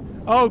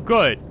 Oh,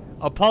 good.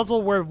 A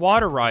puzzle where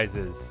water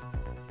rises.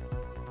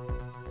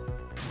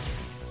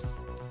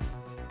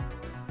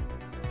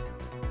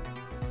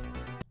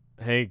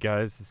 Hey,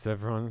 guys, it's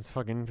everyone's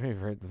fucking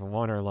favorite, the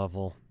water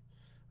level.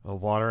 A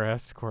water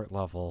escort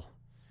level.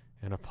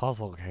 In a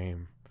puzzle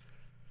game.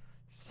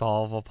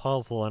 Solve a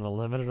puzzle in a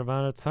limited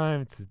amount of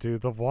time to do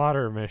the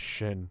water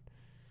mission.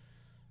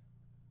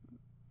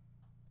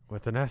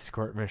 With an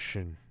escort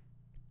mission.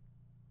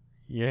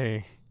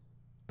 Yay.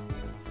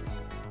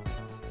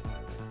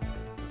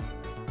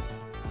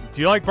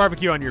 Do you like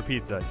barbecue on your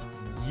pizza?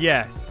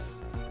 Yes.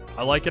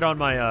 I like it on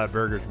my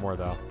burgers more,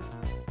 though.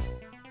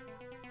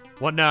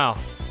 What now?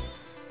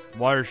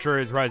 Water sure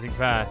is rising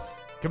fast.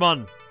 Come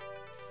on.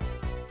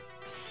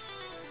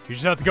 You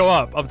just have to go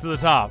up to the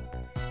top.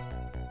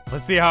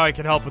 Let's see how I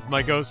can help with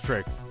my ghost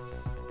tricks.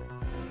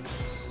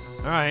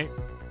 Alright.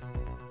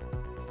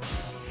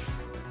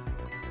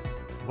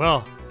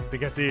 Well, I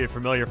think I see a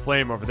familiar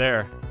flame over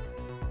there.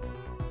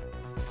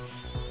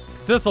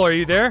 Sissel, are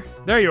you there?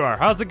 There you are.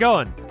 How's it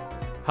going?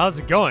 How's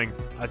it going?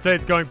 I'd say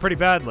it's going pretty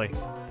badly.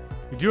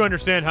 You do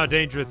understand how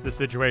dangerous this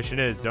situation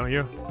is, don't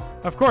you?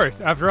 Of course,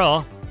 after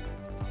all.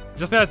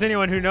 Just ask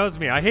anyone who knows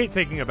me. I hate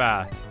taking a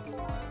bath.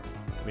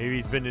 Maybe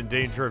he's been in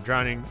danger of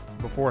drowning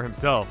before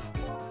himself.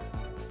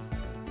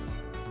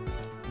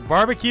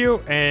 Barbecue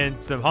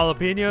and some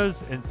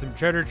jalapenos and some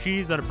cheddar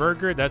cheese on a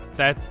burger.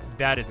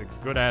 That is a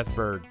good ass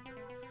burger.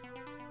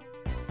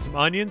 Some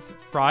onions,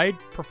 fried,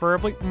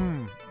 preferably.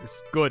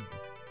 It's good.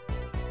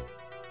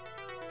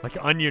 Like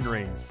onion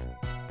rings.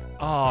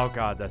 Oh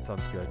god, that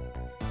sounds good.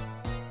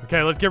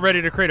 Okay, let's get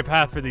ready to create a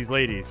path for these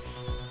ladies.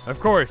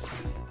 Of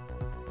course.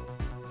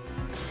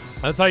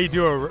 That's how you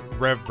do a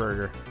Rev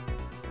burger.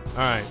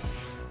 Alright.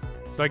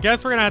 So I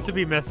guess we're gonna have to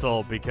be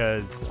missile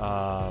because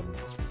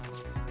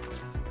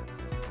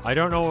I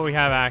don't know what we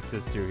have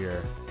access to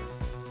here.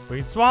 We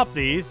can swap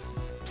these.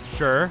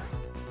 Sure.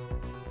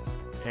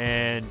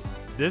 And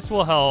this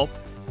will help,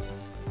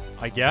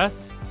 I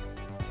guess.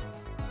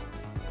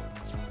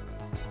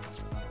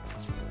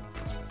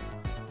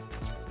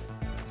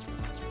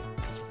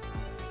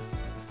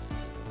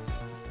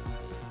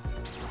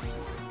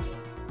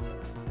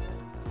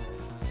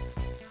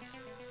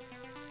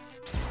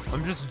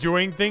 I'm just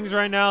doing things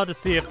right now to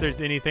see if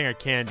there's anything I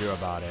can do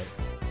about it.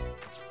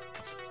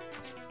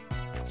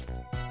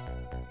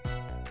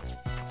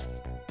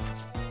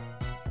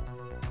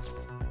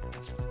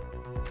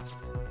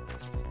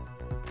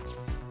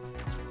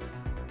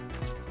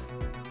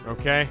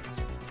 Okay.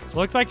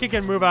 Looks like it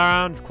can move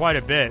around quite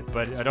a bit,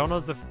 but I don't know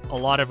if a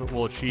lot of it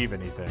will achieve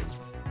anything.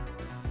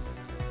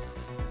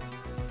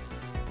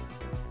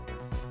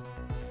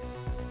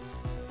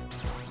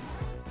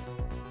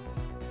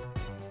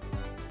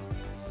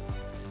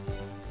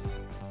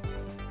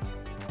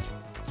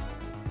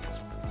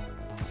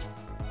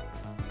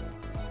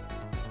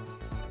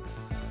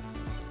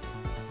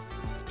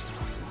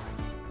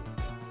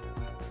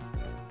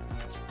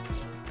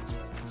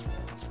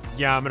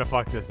 Yeah, I'm gonna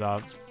fuck this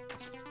up.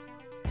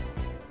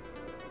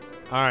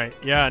 Alright,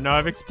 yeah, no,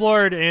 I've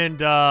explored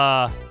and,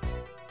 I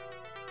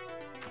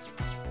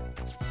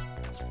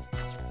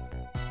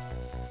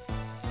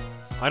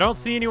don't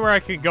see anywhere I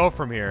can go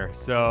from here,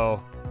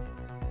 so...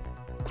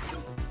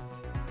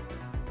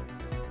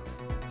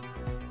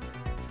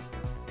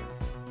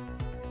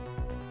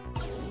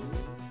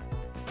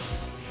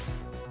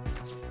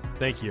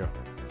 Thank you.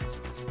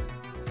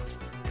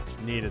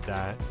 Needed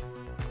that.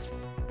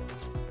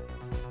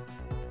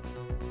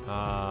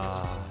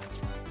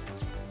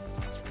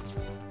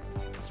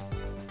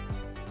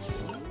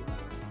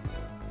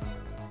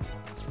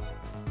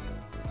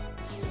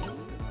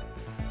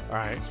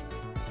 Alright.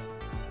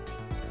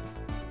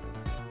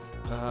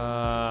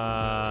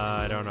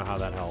 I don't know how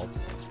that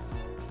helps.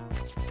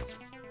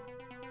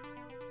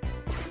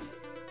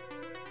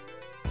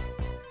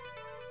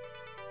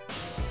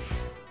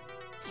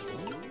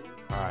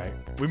 Alright.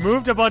 We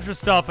moved a bunch of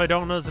stuff. I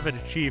don't know if it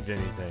achieved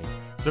anything.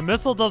 So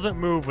missile doesn't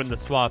move when the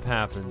swap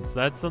happens.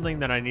 That's something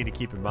that I need to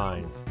keep in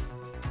mind.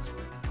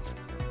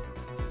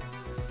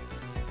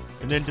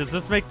 And then does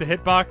this make the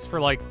hitbox for,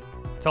 like,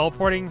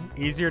 teleporting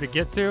easier to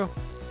get to?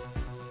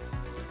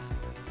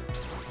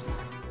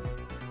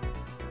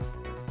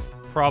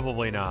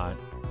 Probably not.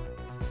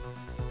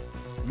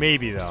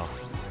 Maybe, though.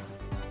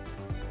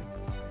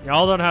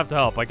 Y'all don't have to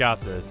help. I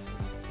got this.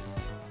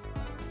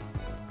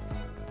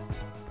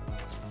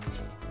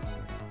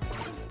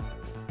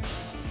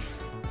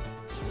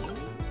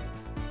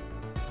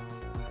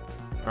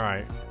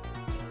 Alright.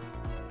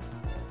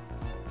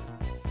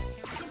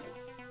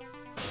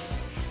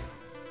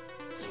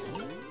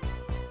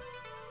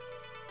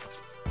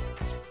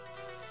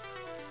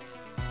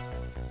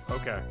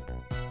 Okay.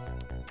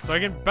 So I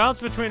can bounce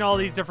between all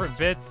these different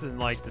bits and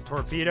like the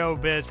torpedo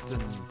bits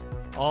and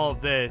all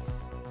of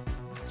this.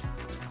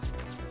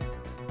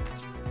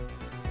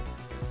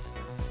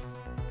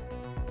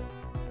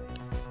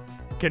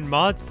 Can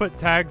mods put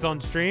tags on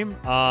stream?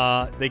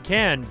 They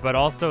can, but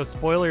also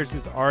spoilers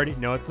is already...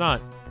 No, it's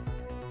not.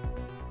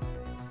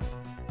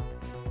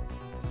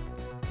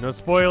 No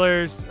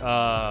spoilers.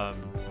 Blind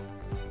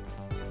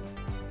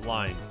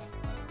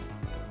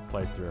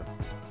playthrough.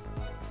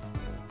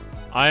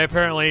 I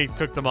apparently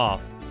took them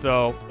off,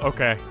 so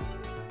okay.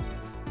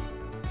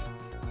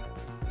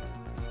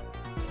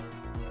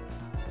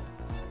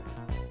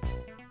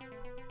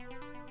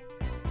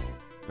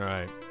 All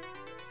right.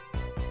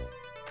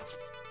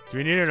 Do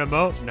we need an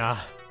emote? Nah.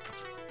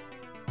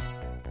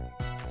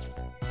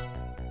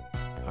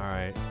 All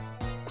right.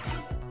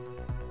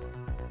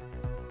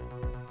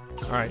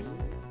 All right.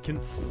 Can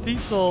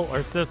Cecil or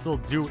Sissel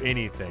do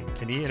anything?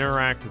 Can he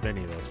interact with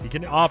any of this? He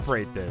can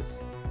operate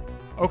this.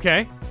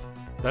 Okay.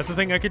 That's the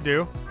thing I could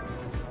do.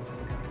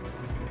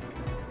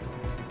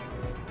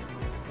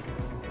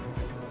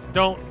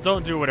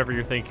 Don't do whatever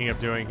you're thinking of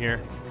doing here.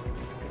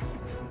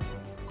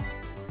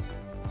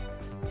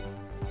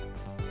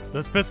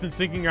 Those pistons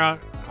sticking out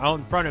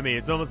in front of me.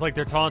 It's almost like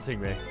they're taunting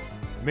me.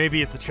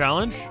 Maybe it's a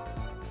challenge?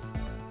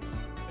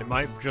 It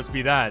might just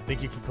be that.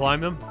 Think you can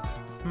climb them?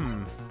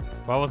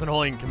 If I wasn't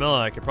holding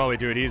Camilla, I could probably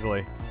do it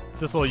easily.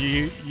 Sissel,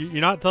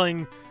 you're not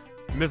telling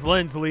Miss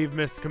Lynn to leave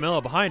Miss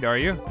Camilla behind, are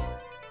you?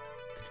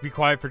 Be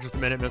quiet for just a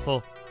minute,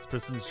 Missile. These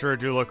pistons sure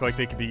do look like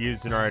they could be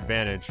used in our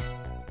advantage.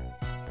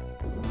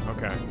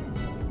 Okay.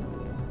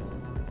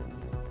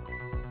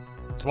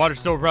 This water's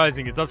still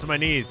rising. It's up to my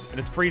knees, and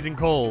it's freezing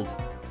cold.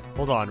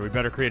 Hold on, we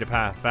better create a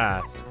path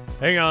fast.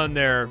 Hang on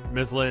there,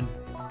 Miss Lynn.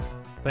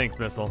 Thanks,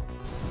 Missile.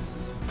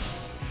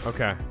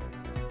 Okay.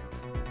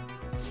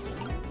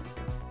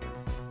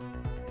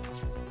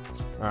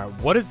 Alright,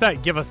 what does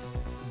that give us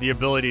the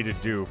ability to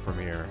do from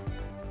here?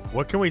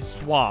 What can we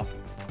swap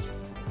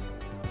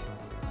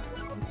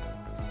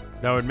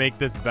that would make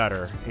this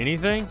better?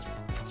 Anything?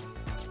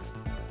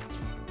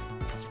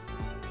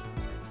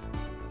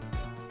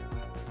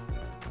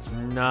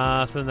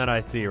 Nothing that I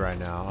see right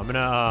now. I'm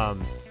gonna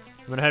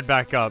gonna head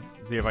back up,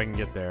 see if I can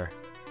get there.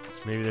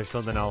 Maybe there's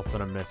something else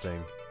that I'm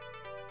missing.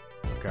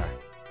 Okay.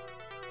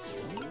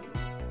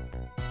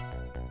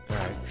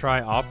 Alright,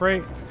 try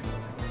operate.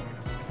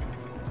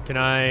 Can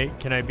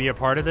I be a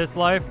part of this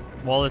life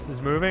while this is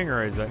moving,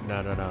 or is it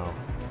no.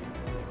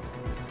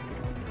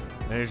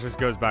 And it just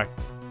goes back.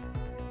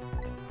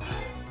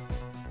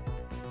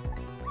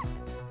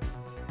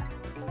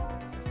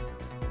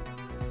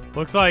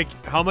 Looks like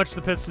how much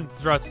the piston's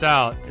thrust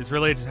out is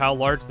related to how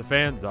large the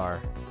fans are.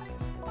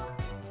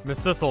 Miss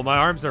Sissel, my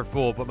arms are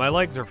full, but my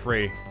legs are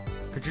free.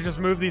 Could you just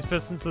move these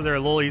pistons so they're a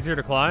little easier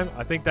to climb?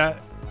 I think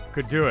that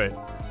could do it.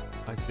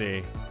 I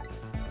see.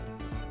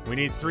 We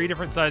need 3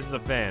 different sizes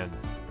of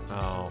fans.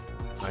 Oh,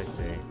 I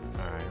see.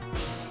 Alright.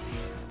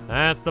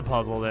 That's the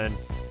puzzle then.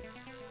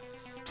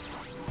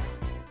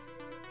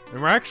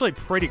 And we're actually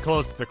pretty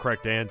close to the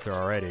correct answer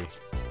already.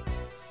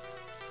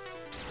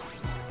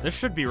 This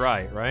should be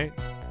right?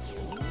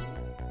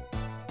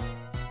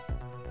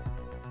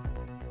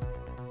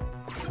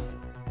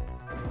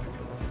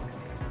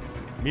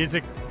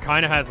 Music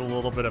kind of has a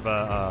little bit of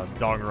a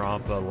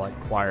Danganronpa like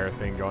choir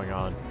thing going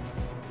on.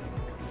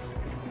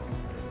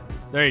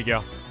 There you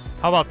go.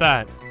 How about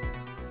that?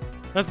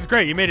 This is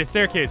great. You made a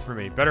staircase for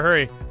me. Better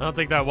hurry. I don't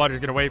think that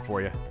water's gonna wait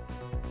for you.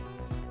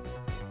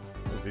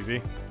 That's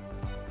easy.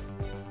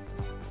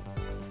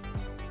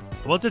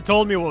 Once it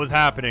told me what was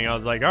happening, I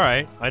was like, all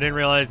right. I didn't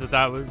realize that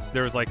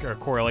there was like a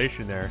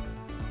correlation there.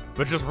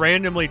 But just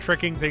randomly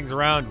tricking things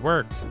around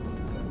worked.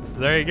 So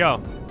there you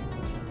go.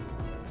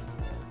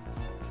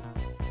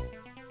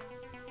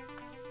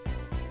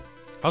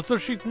 Also,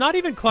 she's not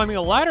even climbing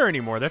a ladder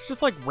anymore. That's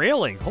just like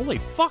railing. Holy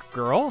fuck,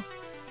 girl.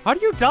 How do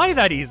you die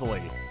that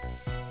easily?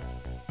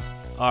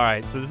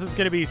 Alright, so this is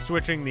going to be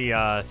switching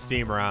the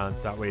steam around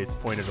so that way it's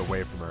pointed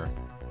away from her.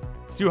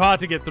 It's too hot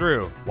to get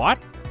through. What?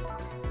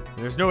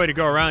 There's no way to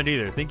go around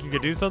either. Think you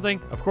could do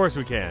something? Of course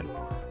we can.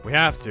 We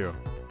have to.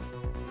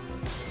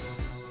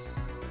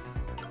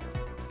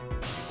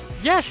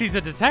 Yeah, she's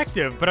a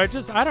detective, but I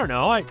don't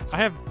know. I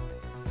have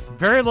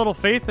very little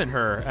faith in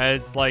her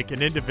as like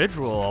an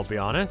individual, I'll be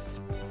honest.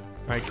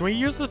 Alright, can we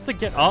use this to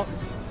get up?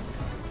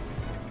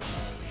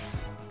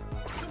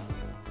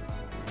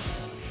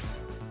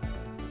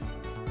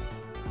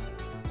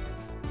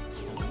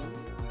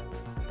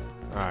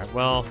 Alright,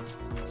 well.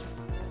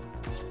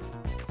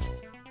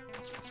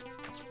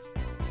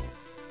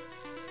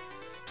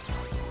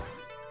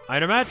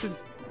 I'd imagine.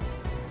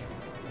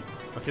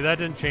 Okay, that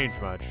didn't change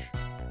much.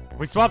 If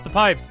we swap the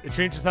pipes, it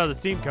changes how the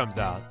steam comes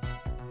out.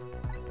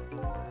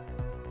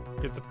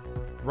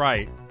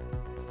 Right.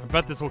 I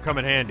bet this will come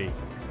in handy.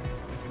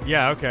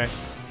 Yeah, okay.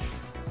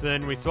 So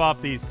then we swap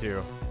these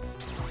two.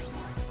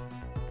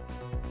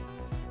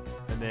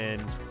 And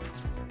then...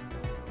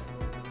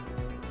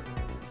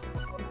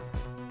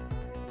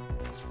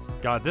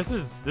 God, this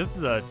is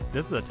a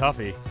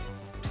toughie.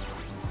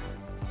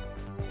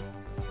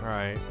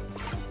 Alright.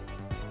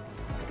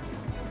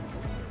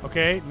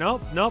 Okay,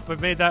 nope,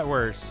 I've made that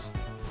worse.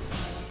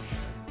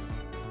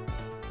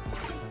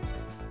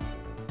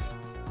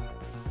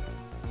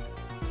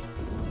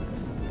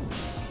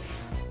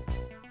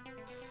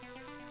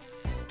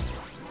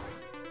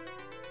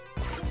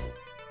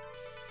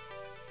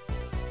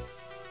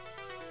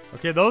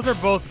 Okay, those are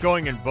both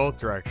going in both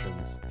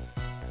directions.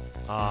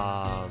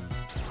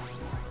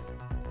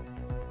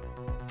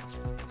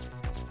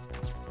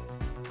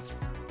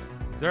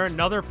 Is there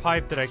another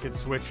pipe that I could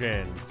switch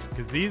in?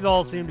 Because these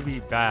all seem to be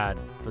bad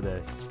for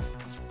this.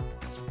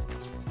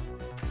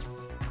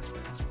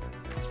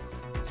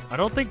 I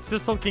don't think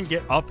Sissel can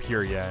get up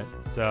here yet,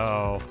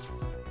 so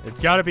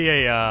it's got to be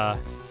a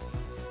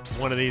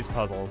one of these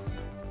puzzles.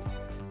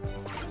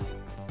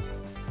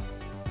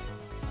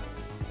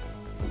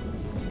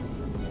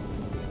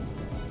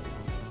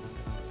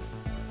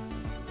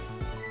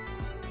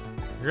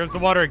 Here comes the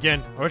water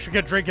again. I wish I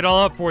could drink it all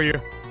up for you.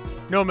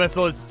 No,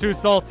 Missile, it's too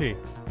salty.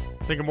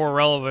 I think a more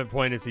relevant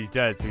point is he's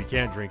dead, so he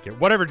can't drink it.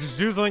 Whatever, just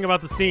do something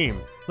about the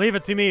steam. Leave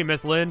it to me,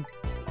 Miss Lynn.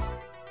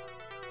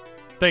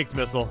 Thanks,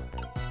 Missile.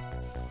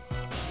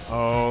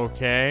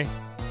 Okay.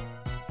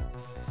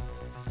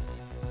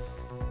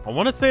 I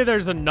want to say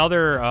there's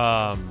another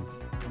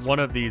one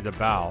of these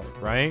about,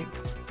 right?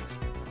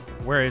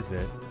 Where is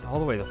it? It's all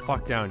the way the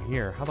fuck down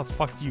here. How the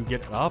fuck do you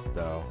get up,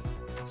 though?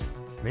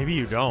 Maybe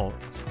you don't.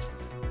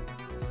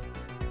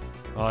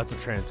 Oh, that's a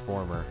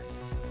transformer.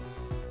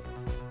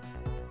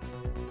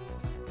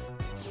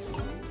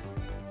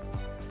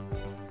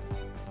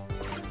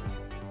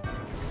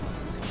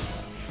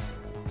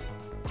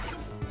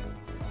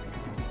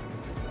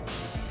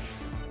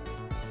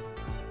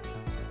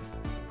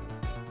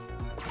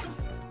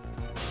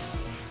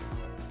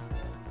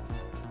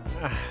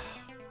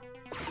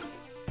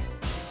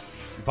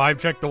 Vibe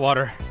check the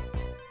water.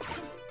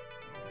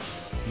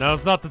 No,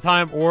 it's not the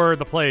time or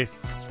the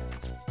place.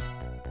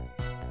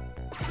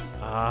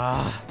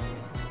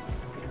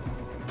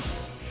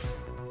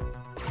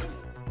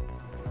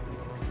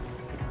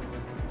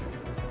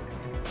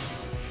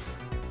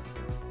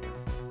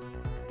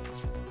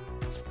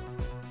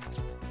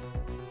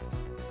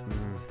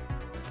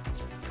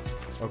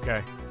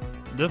 Okay.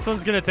 This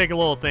one's gonna take a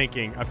little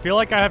thinking. I feel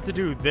like I have to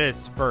do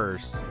this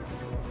first.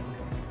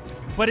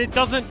 But it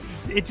doesn't...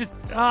 It just...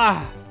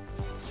 I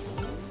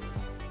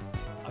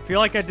feel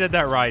like I did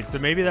that right, so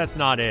maybe that's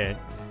not it.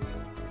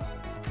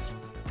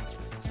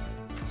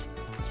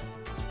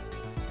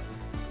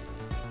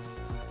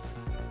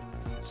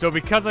 So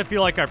because I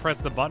feel like I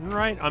pressed the button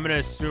right, I'm gonna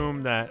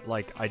assume that,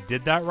 like, I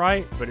did that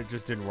right, but it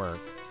just didn't work.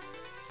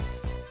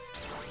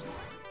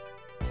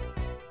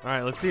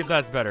 Alright, let's see if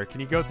that's better. Can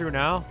you go through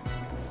now?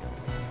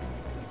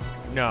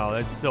 No,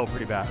 that's still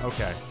pretty bad.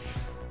 Okay.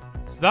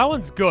 So that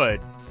one's good.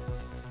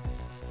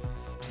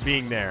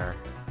 Being there.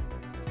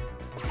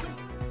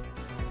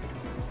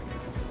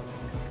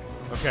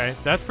 Okay,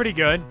 that's pretty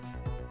good.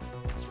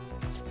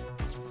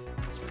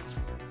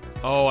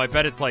 Oh, I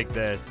bet it's like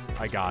this.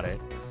 I got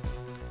it.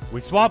 We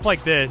swap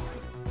like this,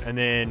 and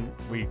then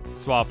we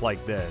swap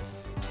like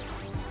this.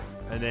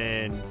 And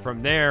then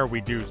from there, we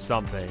do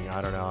something.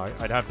 I don't know.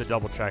 I'd have to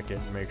double check it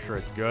and make sure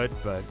it's good,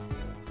 but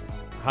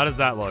how does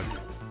that look?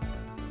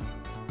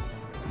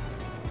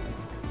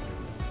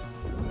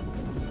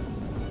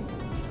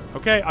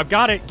 Okay, I've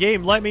got it.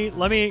 Game, let me...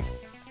 The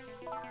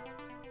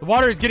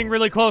water is getting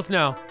really close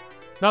now.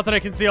 Not that I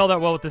can see all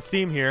that well with the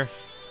steam here.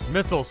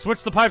 Missile,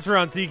 switch the pipes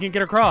around so you can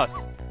get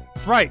across.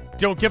 That's right.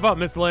 Don't give up,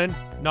 Miss Lynn.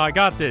 No, I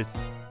got this.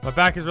 My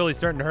back is really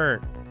starting to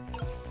hurt.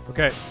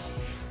 Okay.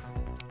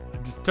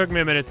 It just took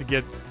me a minute to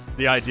get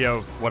the idea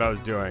of what I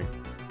was doing.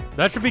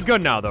 That should be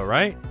good now, though,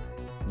 right?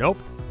 Nope.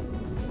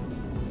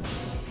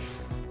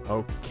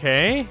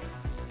 Okay.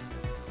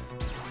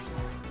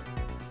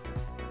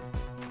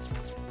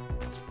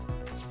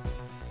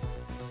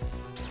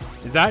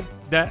 Is that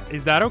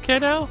okay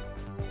now?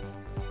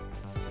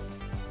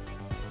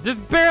 There's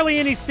barely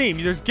any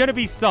steam. There's gonna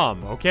be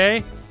some,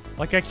 okay?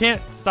 Like, I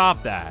can't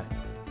stop that.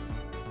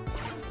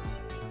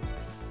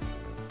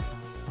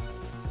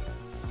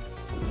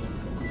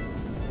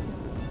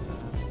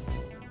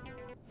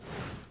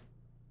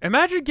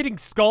 Imagine getting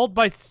scalded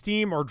by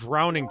steam or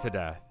drowning to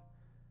death.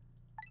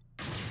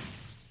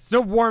 It's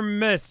no warm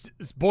mist.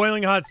 It's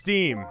boiling hot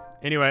steam.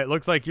 Anyway, it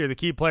looks like you're the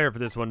key player for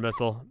this one,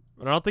 Missile.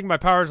 But I don't think my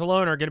powers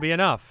alone are gonna be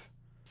enough.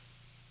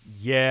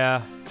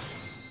 Yeah.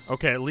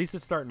 Okay, at least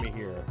it's starting me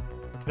here.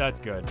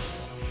 That's good.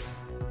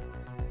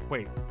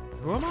 Wait,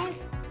 who am I?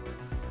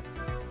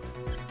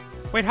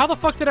 Wait, how the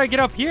fuck did I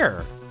get up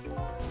here?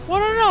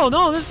 Well,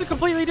 no, this is a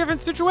completely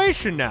different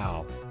situation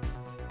now.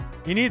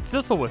 You need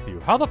Sissel with you.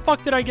 How the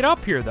fuck did I get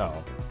up here,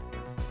 though?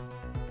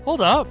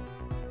 Hold up.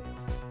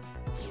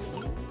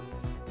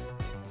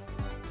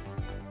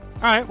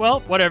 Alright,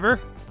 well, whatever.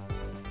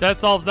 That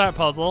solves that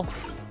puzzle.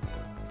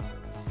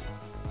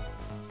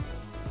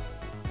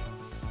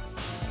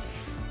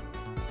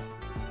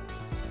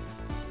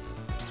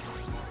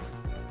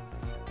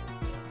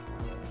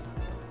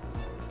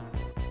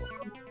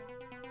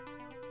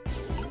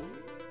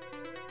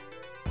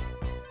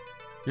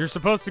 You're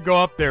supposed to go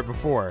up there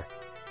before.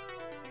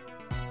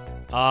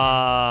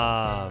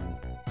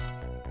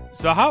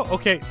 So how,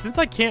 okay, since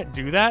I can't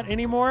do that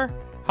anymore,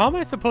 how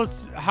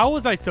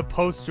was I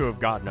supposed to have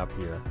gotten up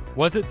here?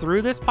 Was it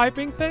through this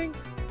piping thing?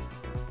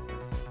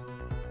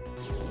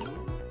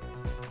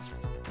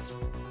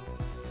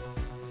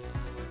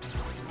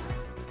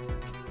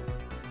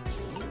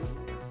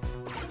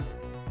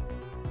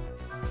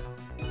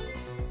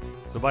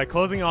 So by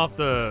closing off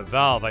the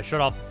valve, I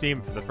shut off the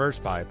steam for the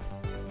first pipe.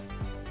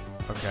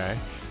 Okay.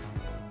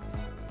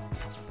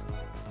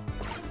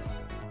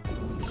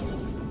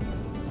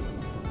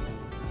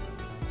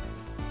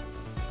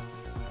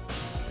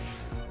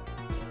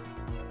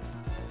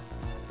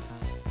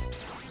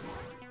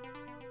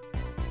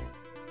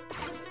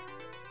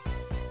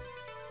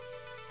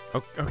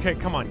 Okay,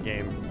 come on,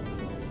 game.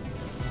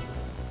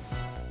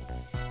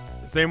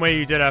 The same way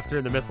you did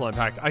after the missile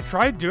impact. I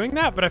tried doing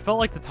that, but I felt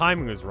like the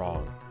timing was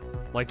wrong.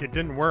 Like, it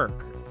didn't work.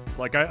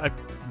 Like,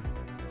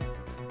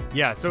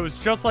 yeah, so it was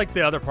just like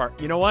the other part.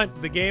 You know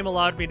what? The game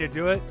allowed me to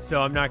do it,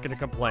 so I'm not going to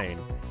complain.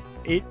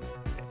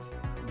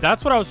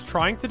 That's what I was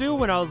trying to do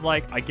when I was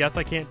like, I guess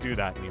I can't do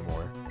that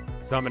anymore.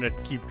 So I'm going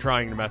to keep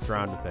trying to mess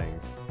around with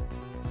things.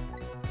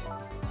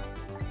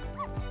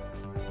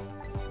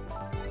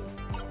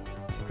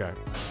 Okay.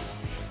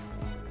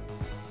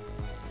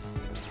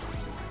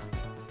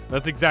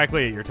 That's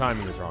exactly it. Your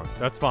timing is wrong.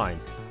 That's fine.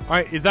 All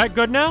right, is that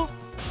good now?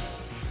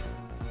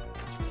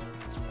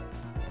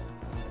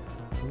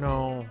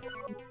 No.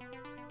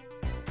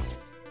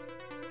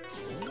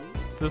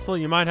 Sissel,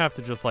 you might have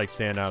to just, like,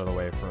 stand out of the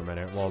way for a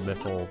minute while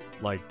Missile,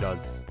 like,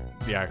 does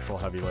the actual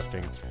heavy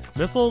lifting.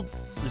 Missile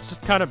is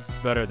just kind of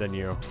better than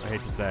you, I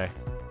hate to say.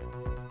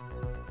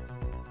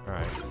 All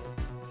right.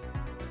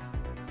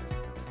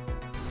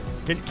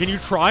 Can you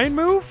try and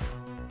move?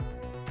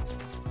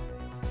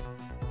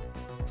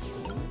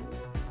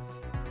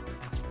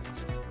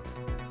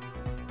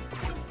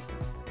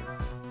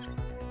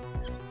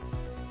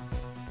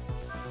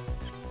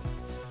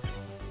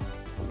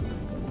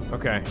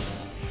 Okay.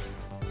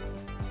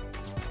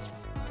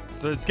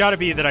 So it's got to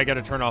be that I got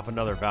to turn off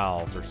another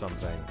valve or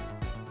something.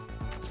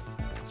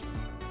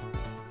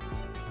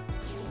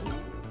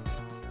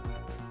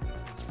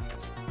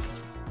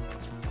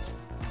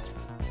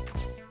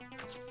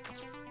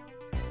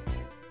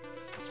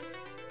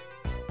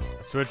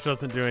 Switch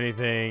doesn't do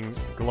anything.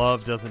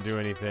 Glove doesn't do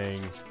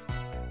anything.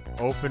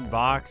 Open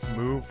box,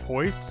 move,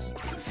 hoist.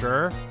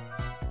 Sure.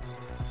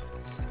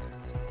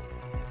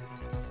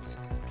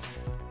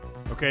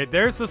 Okay,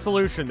 there's the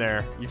solution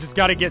there. You just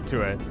got to get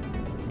to it.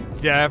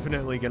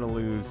 Definitely gonna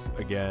lose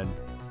again.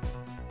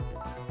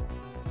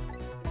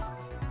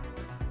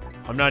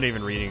 I'm not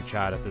even reading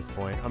chat at this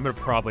point. I'm gonna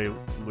probably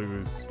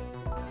lose.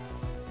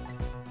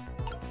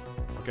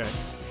 Okay.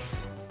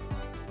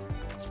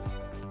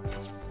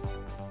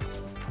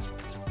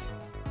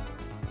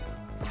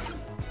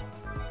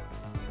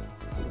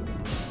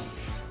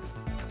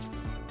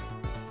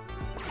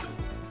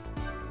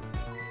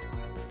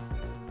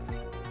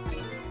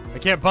 I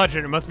can't budge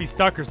it. It must be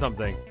stuck or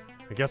something.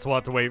 I guess we'll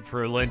have to wait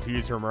for Lynn to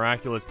use her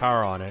miraculous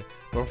power on it.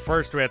 But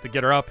first, we have to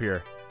get her up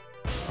here.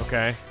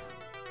 Okay.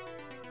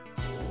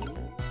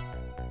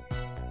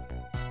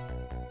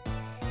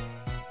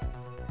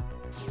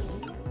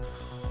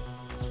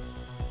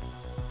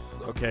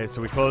 Okay, so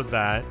we close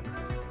that.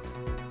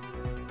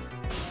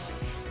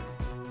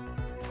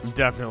 I'm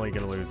definitely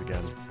going to lose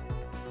again.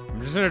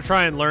 I'm just going to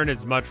try and learn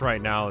as much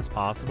right now as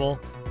possible.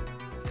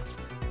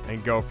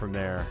 And go from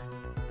there.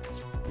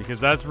 Because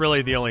that's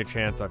really the only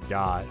chance I've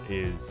got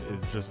is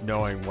just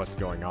knowing what's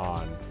going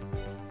on.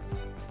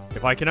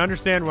 If I can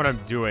understand what I'm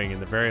doing, in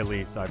the very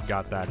least, I've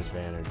got that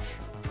advantage.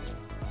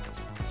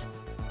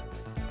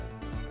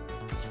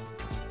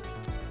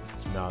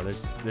 No,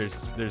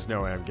 there's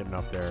no way I'm getting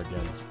up there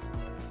again.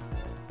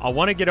 I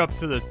want to get up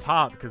to the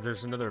top because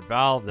there's another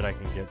valve that I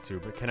can get to,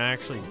 but can I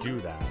actually do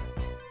that?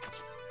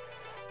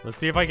 Let's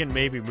see if I can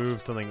maybe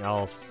move something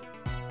else.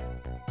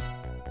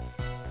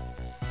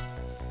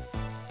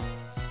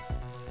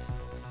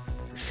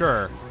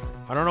 Sure.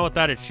 I don't know what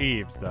that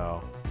achieves,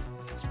 though.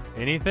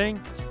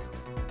 Anything?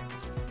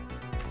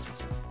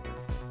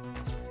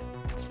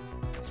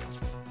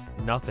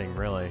 Nothing,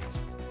 really.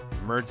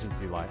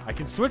 Emergency light. I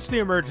can switch the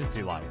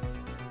emergency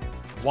lights.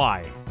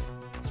 Why?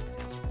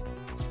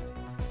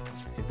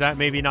 Is that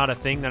maybe not a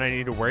thing that I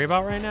need to worry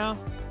about right now?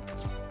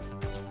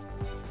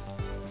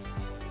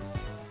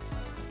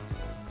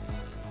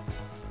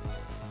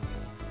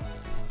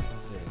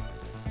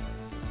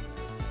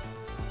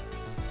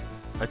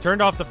 I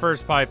turned off the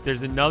first pipe.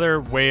 There's another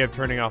way of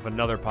turning off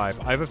another pipe.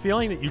 I have a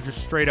feeling that you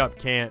just straight up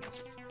can't.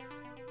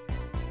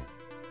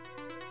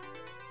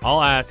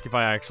 I'll ask if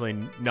I actually...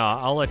 Nah,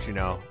 I'll let you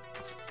know.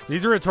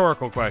 These are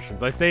rhetorical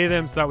questions. I say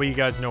them so that way you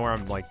guys know where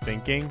I'm, like,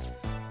 thinking.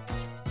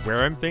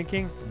 Where I'm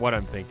thinking? What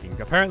I'm thinking.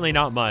 Apparently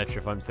not much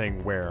if I'm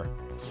saying where.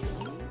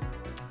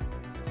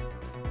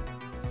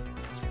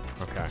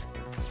 Okay.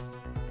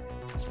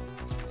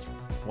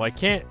 Well, I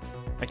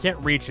can't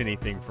reach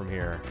anything from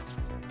here.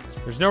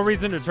 There's no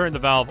reason to turn the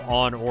valve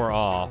on or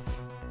off.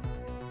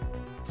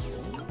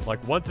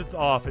 Like, once it's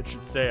off, it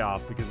should stay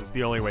off because it's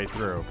the only way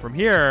through. From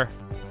here,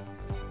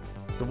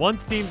 the one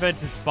steam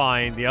vent is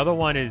fine. The other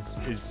one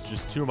is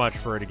just too much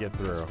for it to get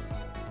through.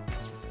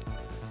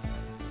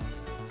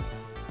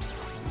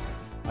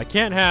 I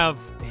can't have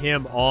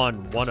him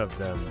on one of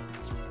them.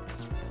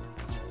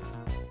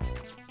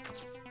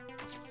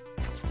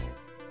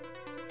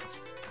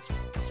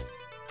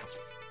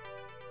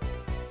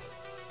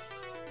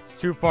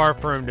 Too far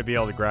for him to be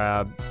able to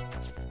grab.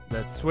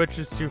 That switch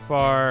is too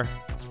far.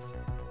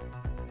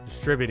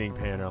 Distributing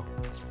panel.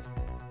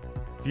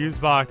 Fuse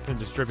box and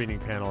distributing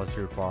panel is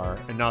too far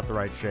and not the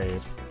right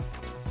shape.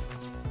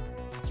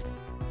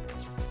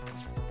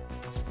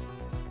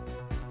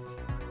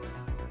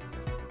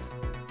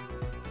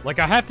 Like,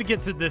 I have to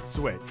get to this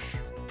switch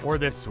or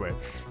this switch.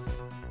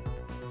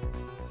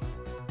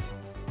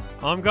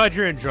 I'm glad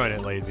you're enjoying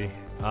it, Lazy.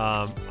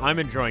 I'm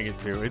enjoying it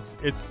too.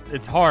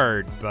 It's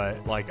hard,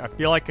 but like I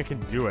feel like I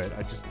can do it.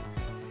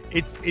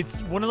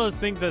 It's one of those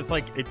things that's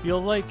like it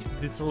feels like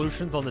the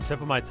solution's on the tip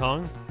of my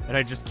tongue and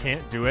I just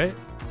can't do it,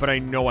 but I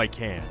know I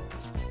can.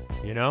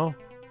 You know?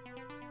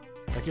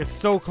 Like it's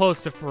so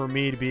close for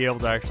me to be able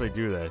to actually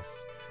do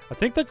this. I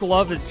think the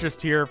glove is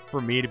just here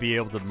for me to be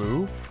able to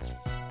move.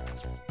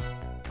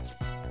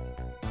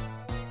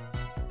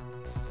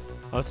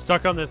 I was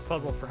stuck on this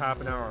puzzle for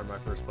half an hour on my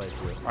first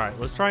playthrough. Alright,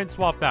 let's try and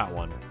swap that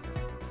one.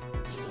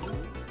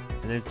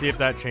 And then see if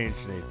that changed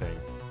anything.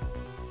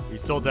 Are you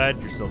still dead?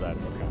 You're still dead.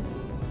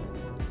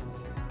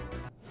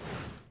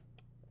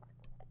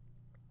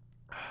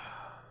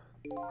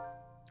 Okay.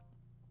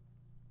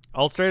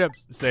 I'll straight up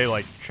say,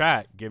 like,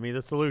 chat, give me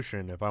the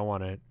solution if I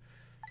want it.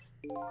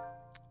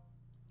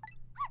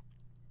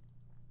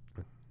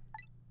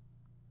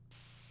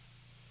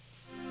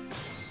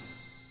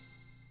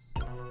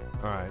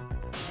 Alright.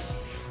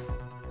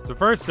 So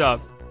first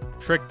up,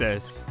 trick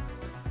this.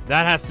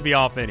 That has to be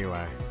off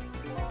anyway.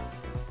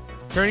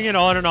 Turning it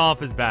on and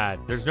off is bad.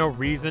 There's no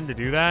reason to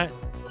do that.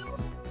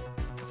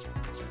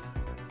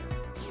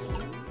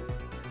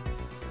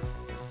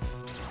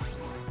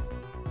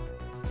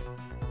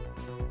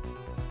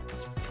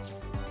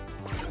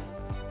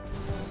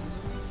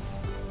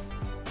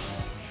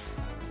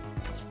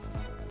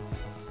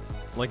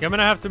 Like, I'm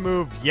gonna have to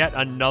move yet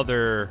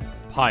another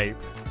pipe.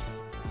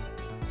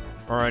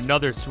 Or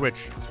another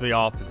switch to the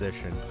off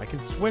position. I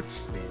can switch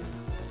these.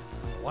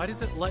 Why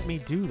does it let me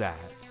do that?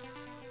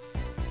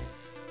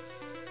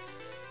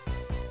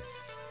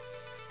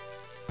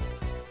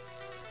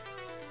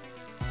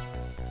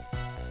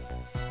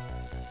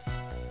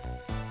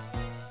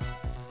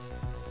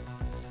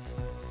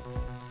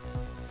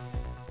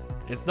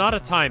 It's not a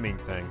timing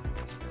thing.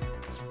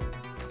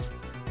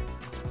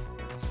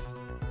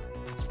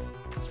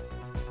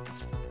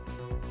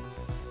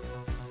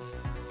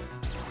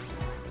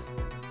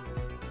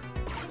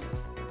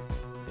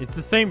 It's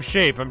the same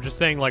shape. I'm just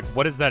saying, like,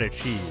 what does that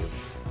achieve?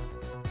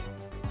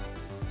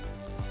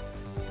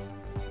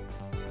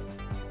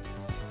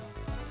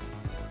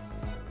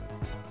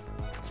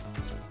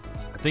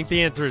 I think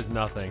the answer is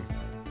nothing.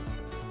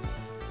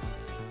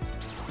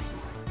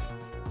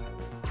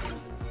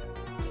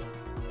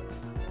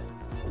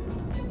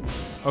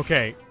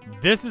 Okay,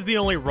 this is the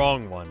only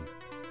wrong one.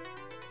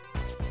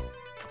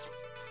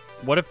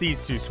 What if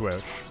these two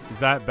switch? Is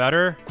that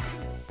better?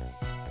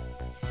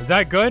 Is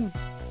that good?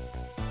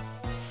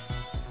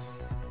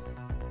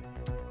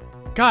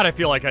 God, I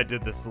feel like I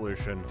did this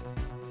solution.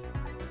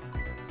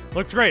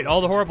 Looks great.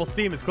 All the horrible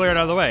steam is cleared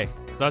out of the way.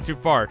 It's not too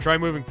far. Try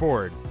moving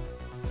forward.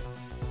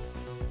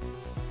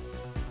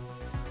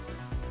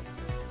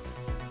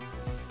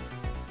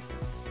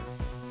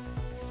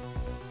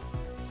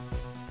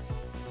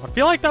 I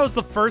feel like that was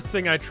the first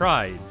thing I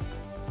tried.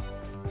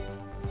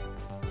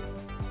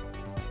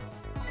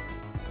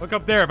 Look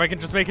up there. If I can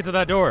just make it to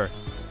that door,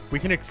 we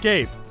can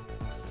escape.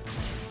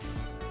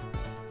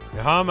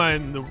 How am I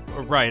in the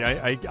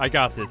right? I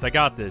got this. I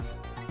got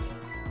this.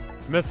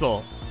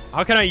 Missile,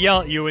 how can I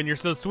yell at you when you're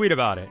so sweet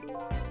about it?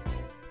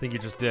 I think you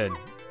just did.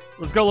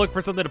 Let's go look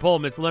for something to pull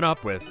Miss Lynn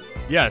up with.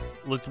 Yes,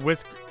 let's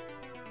whisk.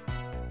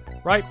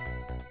 Right.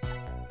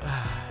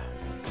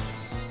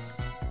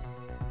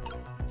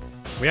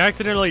 We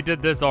accidentally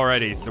did this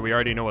already, so we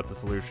already know what the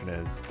solution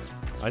is.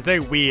 I say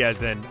we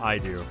as in I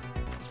do.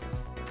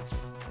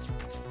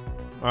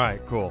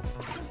 Alright, cool.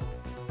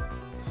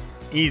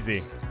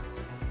 Easy.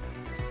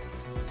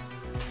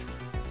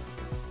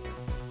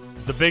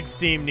 The big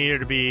steam needed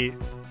to be...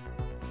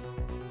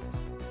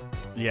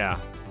 Yeah.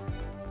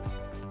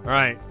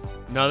 Alright.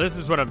 Now this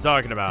is what I'm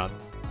talking about.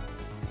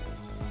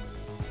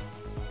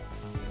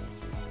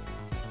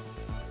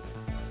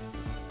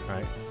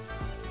 Alright.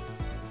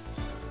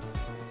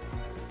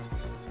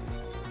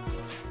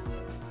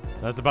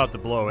 That's about to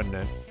blow, isn't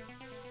it?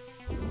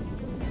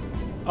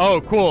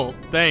 Oh, cool.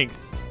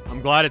 Thanks.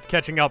 I'm glad it's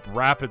catching up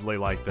rapidly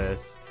like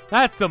this.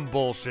 That's some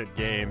bullshit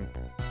game.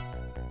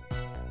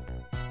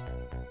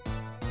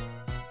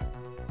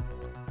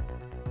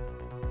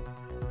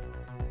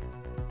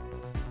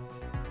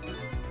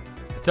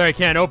 Sorry, I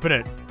can't open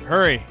it.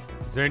 Hurry.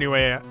 Is there any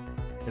way...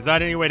 Is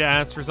that any way to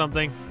ask for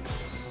something?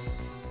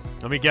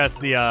 Let me guess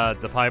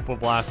the pipe will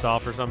blast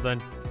off or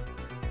something.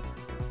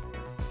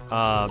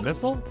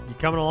 Missile? You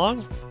coming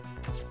along?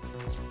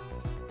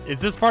 Is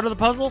this part of the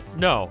puzzle?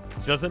 No.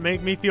 Does it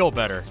make me feel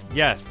better?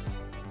 Yes.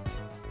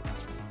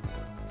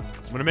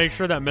 I'm gonna make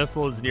sure that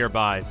Missile is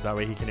nearby so that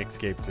way he can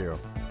escape too.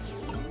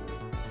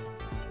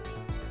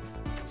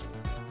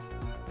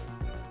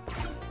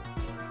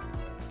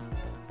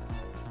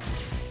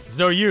 There's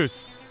no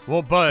use.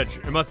 Won't budge.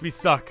 It must be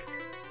stuck.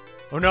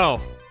 Oh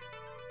no.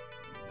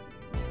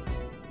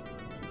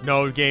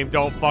 No, game,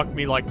 don't fuck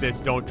me like this.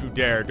 Don't you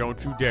dare.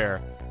 Don't you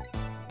dare.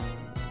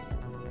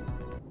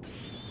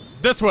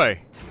 This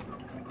way.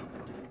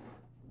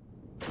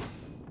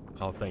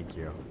 Oh, thank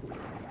you.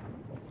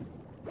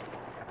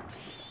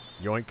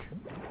 Yoink.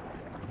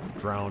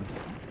 Drowned.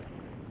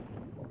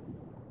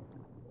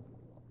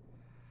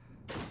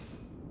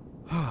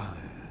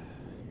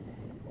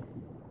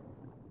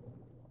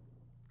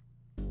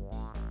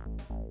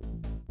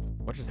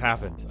 What just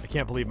happened? I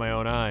can't believe my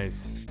own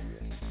eyes.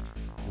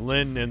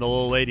 Lynn and the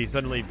little lady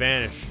suddenly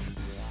vanished,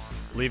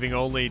 leaving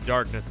only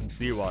darkness and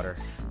seawater.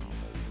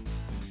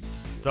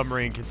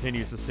 Submarine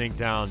continues to sink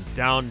down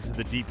to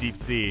the deep, deep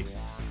sea.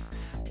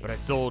 But I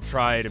still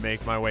try to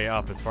make my way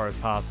up as far as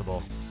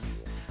possible.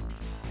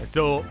 I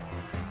still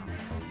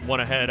want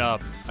to head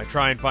up. I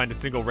try and find a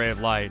single ray of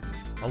light.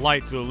 A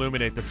light to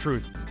illuminate the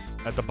truth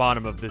at the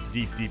bottom of this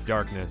deep, deep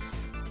darkness.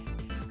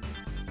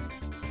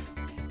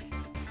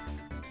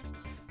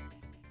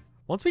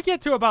 Once we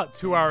get to about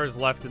 2 hours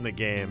left in the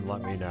game,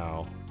 let me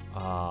know.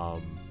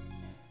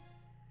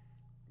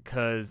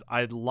 Cause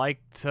I'd like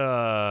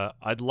to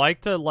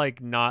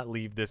like not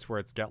leave this where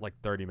it's got like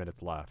 30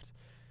 minutes left.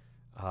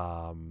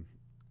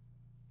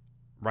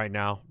 Right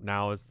now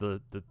is the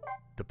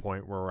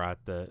point where we're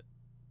at the...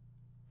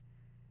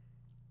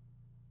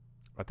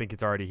 I think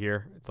it's already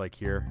here. It's like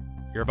here.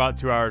 You're about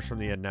 2 hours from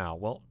the end now.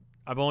 Well,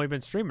 I've only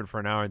been streaming for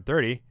 1 hour and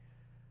 30.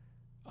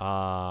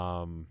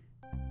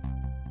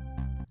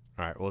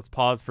 All right, well, let's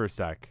pause for a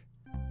sec.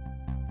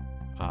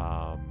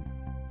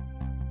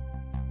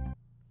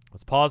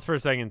 Let's pause for a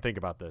second and think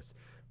about this.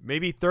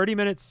 Maybe 30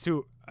 minutes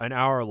to an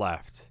hour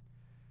left.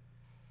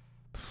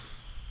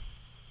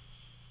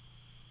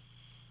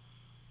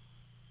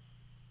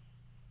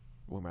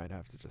 We might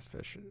have to just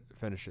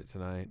finish it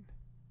tonight.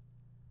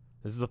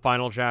 This is the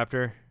final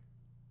chapter.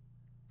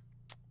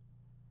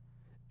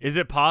 Is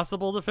it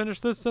possible to finish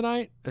this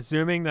tonight?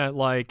 Assuming that,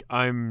 like,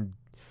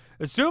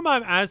 assume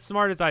I'm as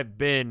smart as I've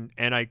been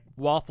and I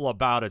waffle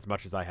about as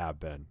much as I have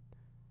been.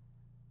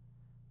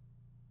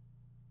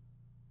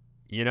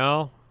 You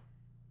know?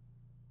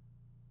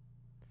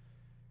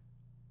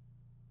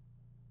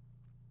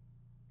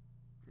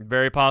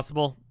 Very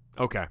possible?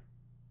 Okay.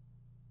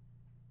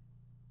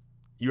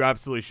 You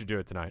absolutely should do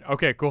it tonight.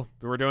 Okay, cool.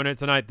 We're doing it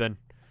tonight then.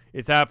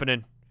 It's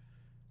happening.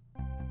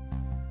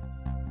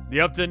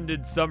 The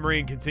upended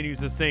submarine continues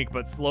to sink,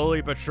 but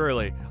slowly but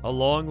surely, a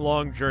long,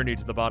 long journey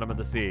to the bottom of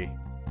the sea.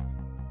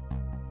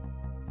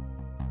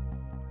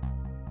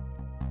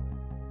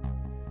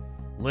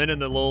 Lynn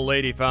and the little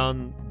lady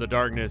found the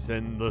darkness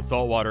and the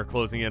salt water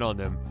closing in on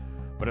them,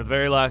 but at the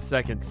very last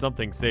second,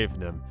 something saved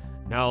them.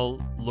 Now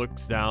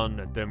looks down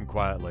at them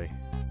quietly.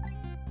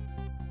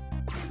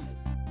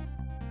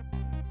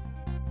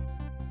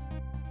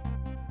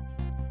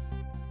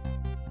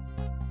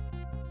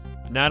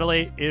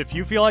 Natalie, if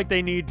you feel like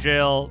they need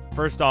jail,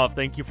 first off,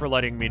 thank you for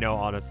letting me know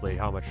honestly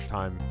how much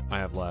time I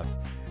have left.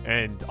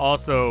 And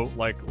also,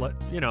 like,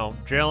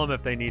 jail them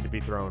if they need to be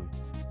thrown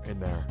in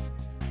there.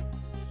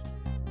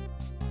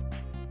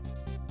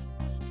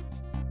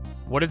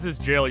 What is this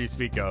jail you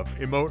speak of?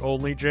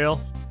 Emote-only jail?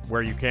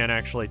 Where you can't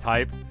actually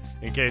type?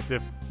 In case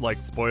if,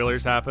 like,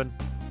 spoilers happen?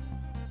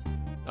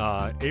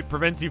 It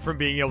prevents you from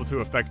being able to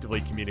effectively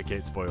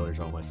communicate spoilers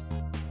only.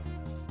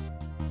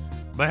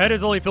 My head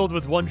is only filled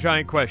with one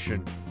giant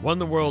question. What in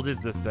the world is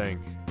this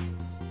thing?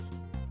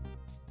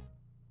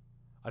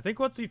 I think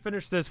once we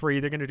finish this, we're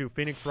either going to do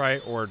Phoenix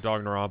Wright or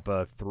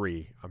Danganronpa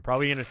 3. I'm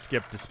probably going to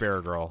skip Despair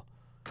Girl.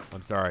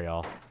 I'm sorry,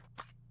 y'all.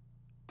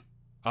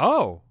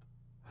 Oh.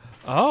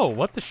 Oh,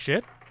 what the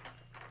shit?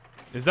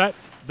 Is that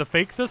the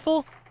fake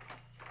Sissel?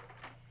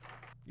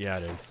 Yeah,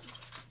 it is.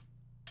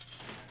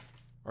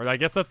 Or I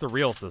guess that's the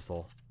real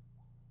Sissel.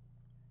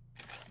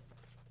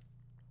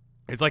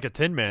 It's like a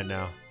Tin Man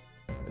now.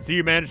 I see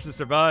you managed to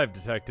survive,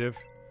 detective.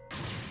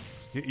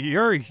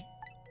 You're...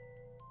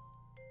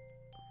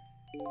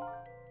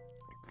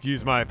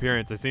 Excuse my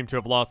appearance. I seem to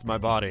have lost my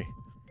body.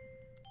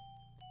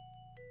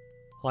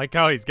 Like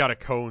how he's got a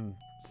cone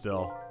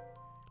still.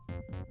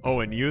 Oh,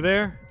 and you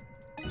there?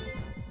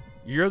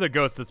 You're the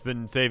ghost that's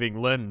been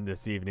saving Lynn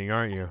this evening,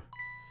 aren't you?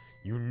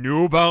 You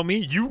knew about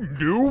me? You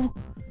knew?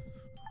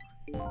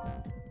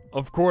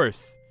 Of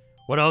course.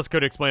 What else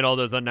could explain all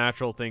those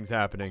unnatural things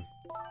happening?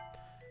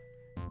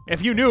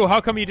 If you knew,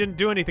 how come you didn't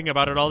do anything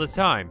about it all this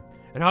time?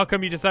 And how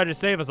come you decided to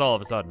save us all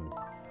of a sudden?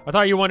 I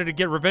thought you wanted to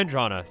get revenge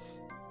on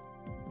us.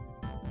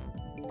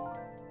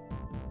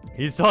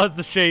 He still has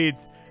the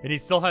shades, and he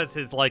still has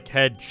his, like,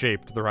 head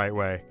shaped the right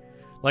way.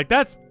 Like,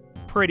 that's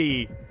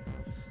pretty...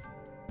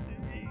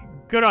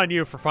 good on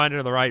you for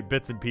finding the right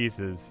bits and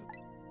pieces.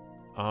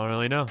 I don't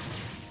really know.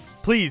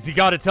 Please, you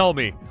gotta tell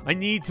me. I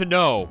need to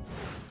know.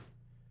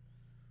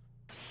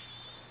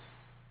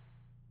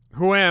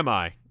 Who am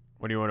I?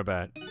 What do you want to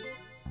bet?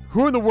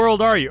 Who in the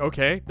world are you?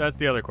 Okay, that's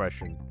the other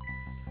question.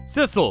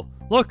 Sissel,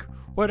 look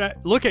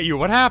at you.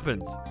 What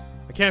happens?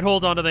 I can't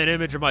hold on to that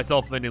image of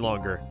myself any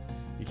longer.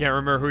 You can't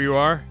remember who you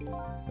are?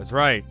 That's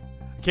right.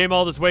 I came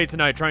all this way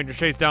tonight trying to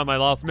chase down my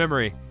lost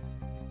memory.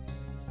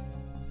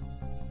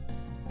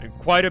 And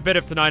quite a bit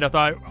of tonight I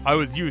thought I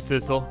was you,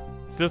 Sissel.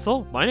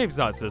 Sissel? My name's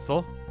not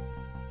Sissel.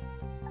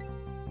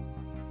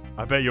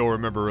 I bet you'll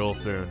remember real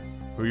soon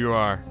who you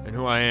are and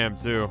who I am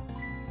too.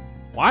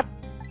 What?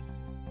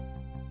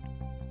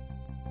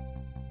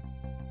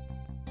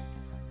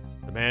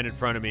 The man in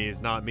front of me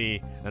is not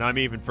me, and I'm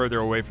even further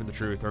away from the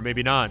truth, or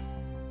maybe not.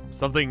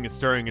 Something is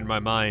stirring in my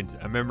mind,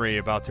 a memory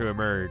about to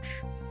emerge.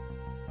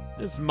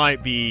 This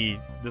might be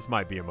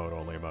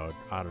emote-only mode.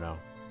 I don't know.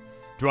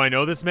 Do I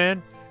know this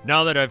man?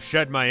 Now that I've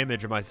shed my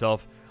image of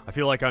myself, I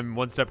feel like I'm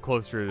one step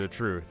closer to the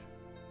truth.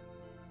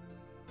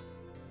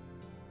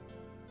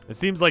 It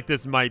seems like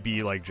this might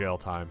be like jail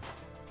time.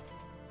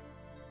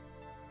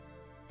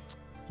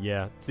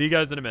 Yeah, see you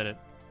guys in a minute.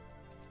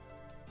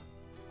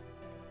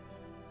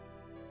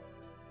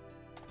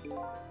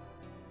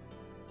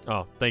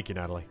 Oh, thank you,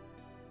 Natalie.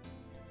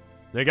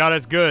 They got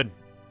us good.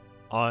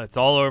 It's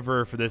all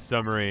over for this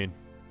submarine.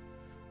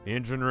 The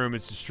engine room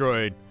is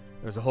destroyed.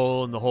 There's a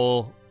hole in the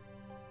hole.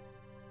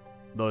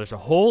 No, there's a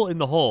hole in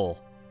the hole.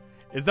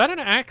 Is that an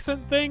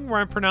accent thing where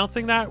I'm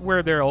pronouncing that,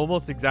 where they're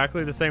almost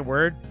exactly the same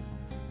word?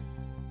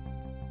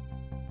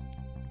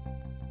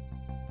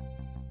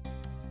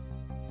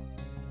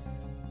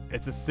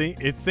 It's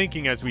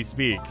sinking as we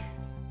speak.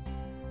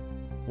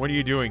 What are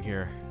you doing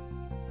here?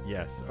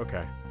 Yes,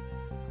 okay.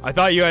 I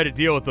thought you had to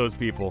deal with those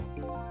people.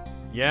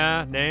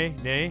 Yeah,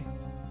 nay.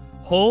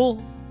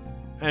 Hole,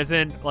 as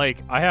in, like,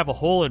 I have a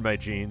hole in my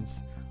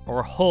jeans.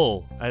 Or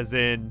hull, as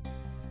in,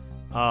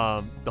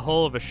 the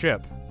hull of a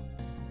ship.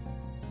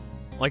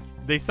 Like,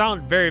 they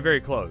sound very,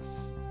 very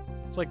close.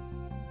 It's like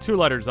 2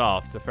 letters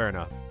off, so fair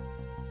enough.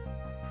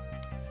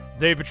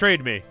 They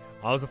betrayed me.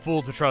 I was a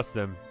fool to trust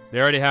them. They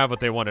already have what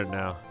they wanted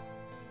now.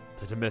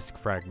 The Demisk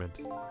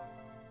fragment.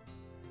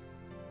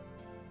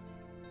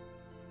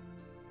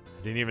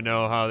 I didn't even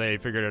know how they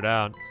figured it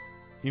out.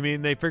 You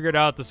mean they figured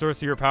out the source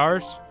of your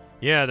powers?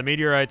 Yeah, the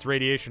meteorite's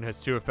radiation has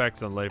two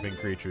effects on living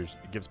creatures.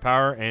 It gives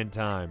power and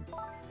time.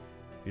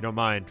 If you don't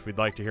mind, we'd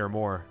like to hear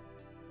more.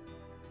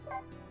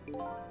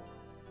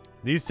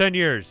 These 10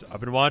 years, I've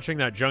been watching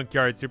that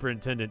junkyard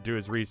superintendent do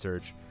his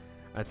research.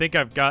 I think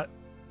I've got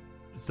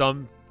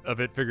some of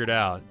it figured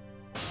out.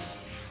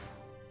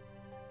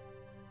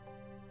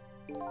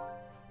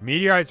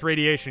 Meteorite's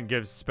radiation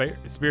gives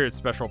spirits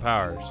special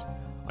powers,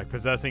 like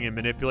possessing and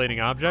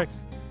manipulating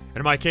objects. And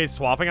in my case,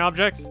 swapping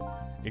objects?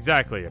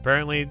 Exactly.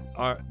 Apparently,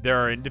 there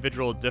are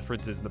individual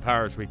differences in the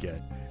powers we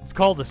get. It's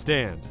called a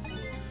stand.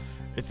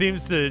 It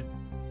seems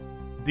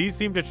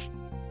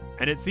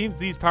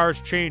these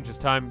powers change as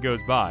time goes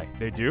by.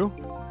 They do?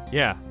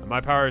 Yeah, and my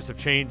powers have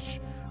changed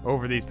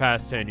over these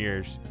past 10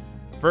 years.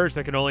 First,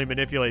 I can only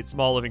manipulate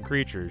small living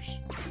creatures.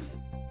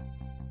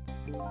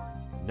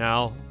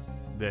 Now,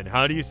 then,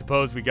 how do you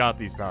suppose we got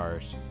these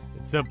powers?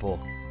 It's simple.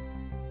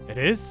 It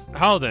is?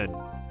 How then?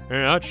 In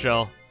a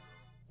nutshell,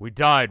 we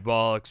died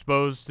while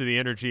exposed to the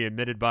energy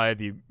emitted by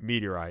the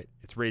meteorite.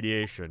 It's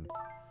radiation.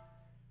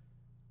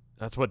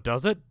 That's what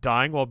does it?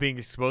 Dying while being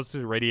exposed to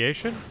the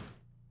radiation?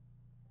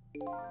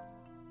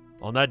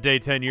 On that day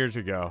 10 years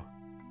ago.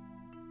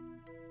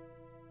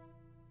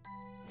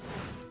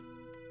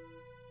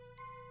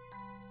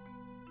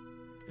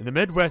 In the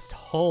Midwest,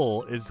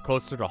 Hull is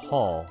closer to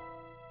Hull.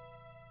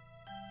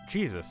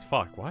 Jesus,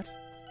 fuck, what?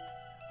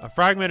 A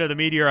fragment of the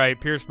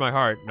meteorite pierced my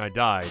heart and I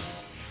died.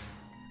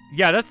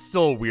 Yeah, that's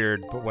still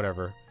weird, but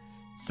whatever.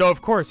 So,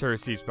 of course, I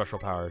received special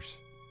powers.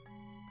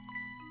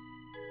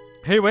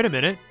 Hey, wait a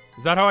minute.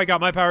 Is that how I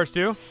got my powers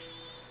too?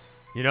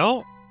 You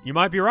know, you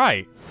might be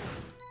right.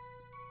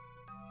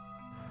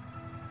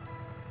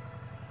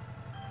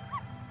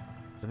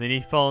 And then he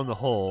fell in the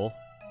hole.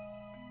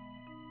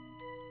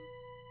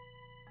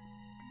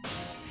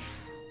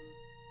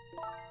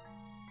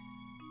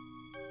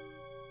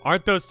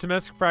 Aren't those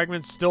Temesc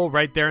fragments still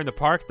right there in the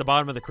park at the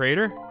bottom of the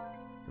crater?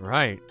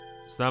 Right.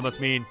 So that must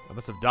mean I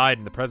must have died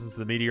in the presence of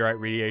the meteorite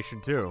radiation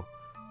too.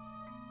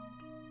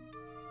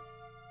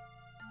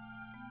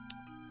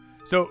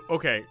 So,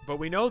 okay, but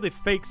we know the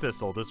fake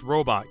Sissel, this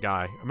robot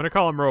guy. I'm going to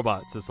call him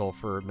Robot Sissel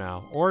for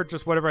now. Or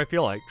just whatever I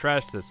feel like.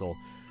 Trash Sissel.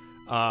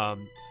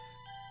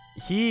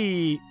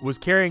 He was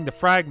carrying the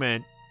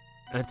fragment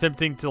and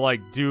attempting to,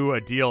 like, do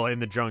a deal in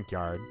the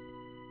junkyard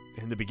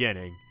in the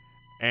beginning.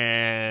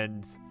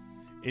 And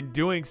in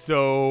doing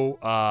so,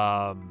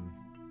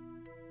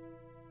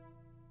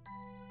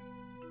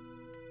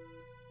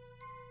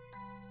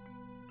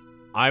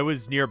 I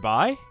was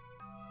nearby?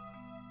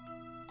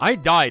 I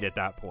died at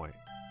that point.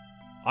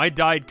 I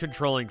died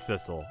controlling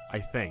Sissel, I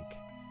think.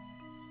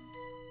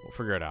 We'll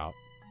figure it out.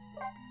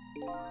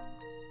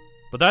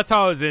 But that's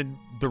how I was in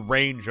the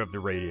range of the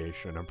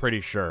radiation, I'm pretty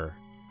sure.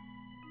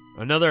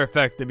 Another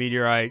effect the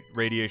meteorite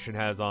radiation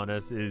has on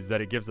us is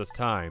that it gives us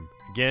time.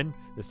 Again,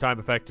 this time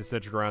effect is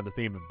centered around the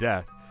theme of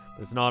death,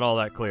 but it's not all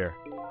that clear.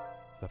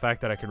 The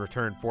fact that I can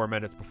return 4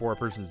 minutes before a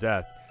person's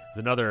death is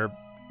another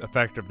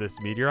effect of this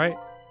meteorite.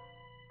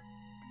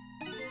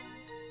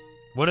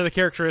 One of the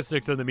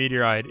characteristics of the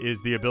meteorite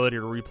is the ability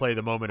to replay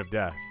the moment of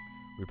death.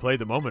 Replay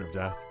the moment of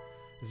death?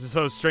 This is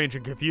so strange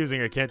and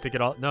confusing I can't take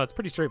it all. No, it's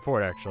pretty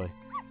straightforward, actually.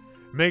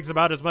 It makes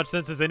about as much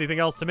sense as anything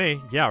else to me.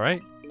 Yeah,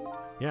 right?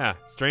 Yeah,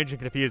 strange and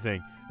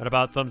confusing. That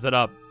about sums it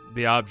up,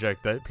 the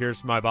object that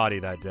pierced my body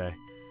that day.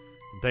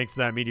 And thanks to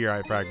that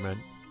meteorite fragment,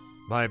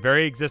 my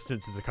very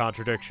existence is a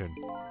contradiction.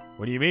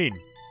 What do you mean?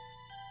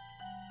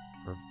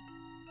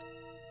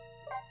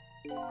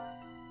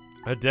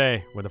 A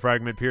day when the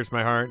fragment pierced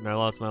my heart and I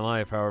lost my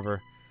life,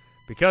 however.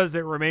 Because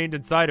it remained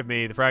inside of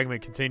me, the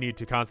fragment continued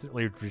to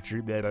constantly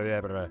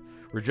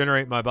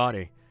regenerate my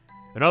body.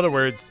 In other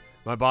words,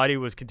 my body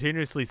was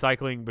continuously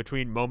cycling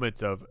between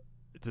moments to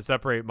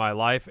separate my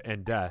life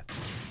and death.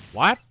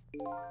 What?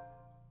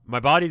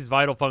 My body's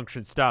vital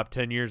function stopped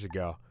 10 years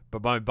ago,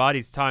 but my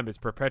body's time is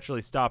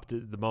perpetually stopped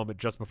at the moment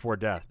just before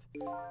death.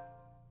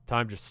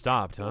 Time just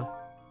stopped, huh?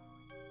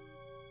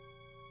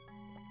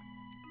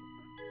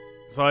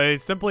 So I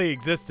simply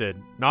existed,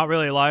 not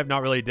really alive,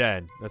 not really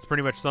dead. That's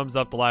pretty much sums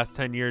up the last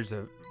 10 years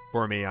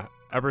for me,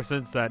 ever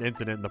since that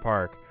incident in the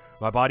park.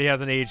 My body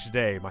hasn't aged a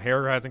day, my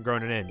hair hasn't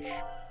grown an inch.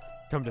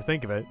 Come to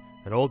think of it,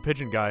 an old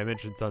pigeon guy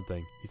mentioned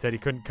something. He said he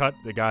couldn't cut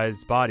the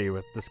guy's body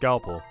with the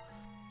scalpel.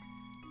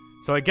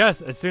 So I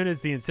guess as soon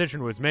as the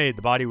incision was made,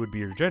 the body would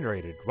be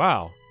regenerated.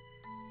 Wow.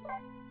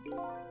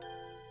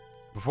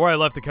 Before I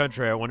left the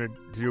country, I wanted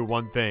to do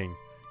one thing.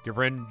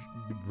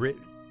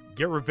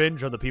 Get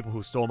revenge on the people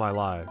who stole our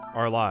lives.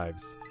 Our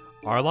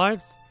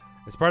lives?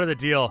 As part of the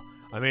deal,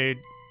 I made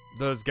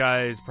those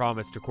guys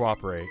promise to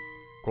cooperate.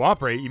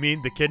 Cooperate? You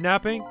mean the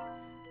kidnapping?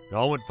 It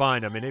all went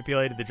fine. I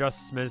manipulated the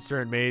justice minister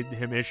and made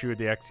him issue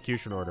the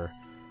execution order.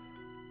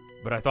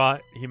 But I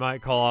thought he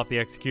might call off the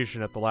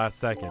execution at the last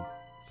second.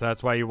 So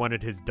that's why he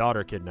wanted his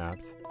daughter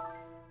kidnapped.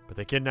 But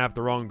they kidnapped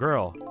the wrong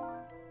girl.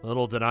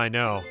 Little did I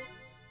know.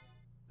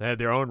 They had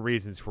their own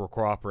reasons for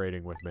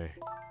cooperating with me.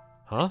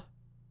 Huh?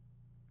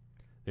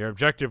 Their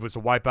objective was to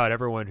wipe out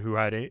everyone who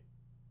had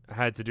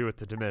had to do with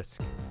the Demisk.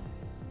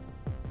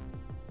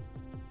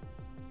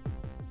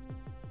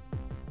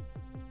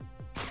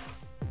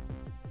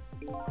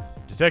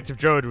 Detective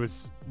Jode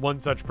was one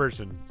such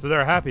person, so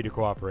they're happy to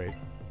cooperate.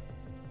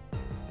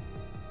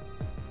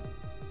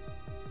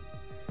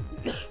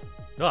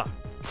 Ah.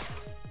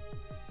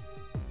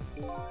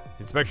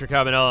 Inspector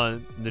Cabanella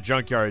and the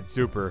junkyard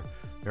super,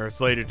 they're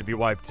slated to be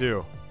wiped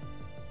too.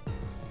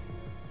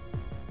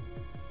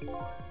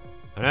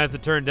 And as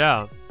it turned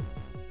out,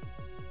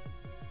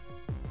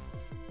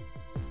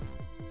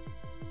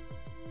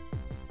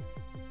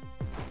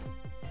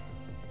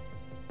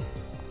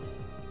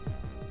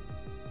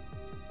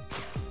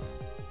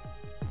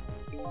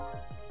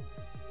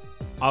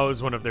 I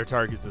was one of their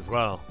targets as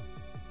well.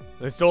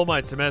 They stole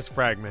my Temes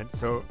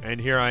fragment,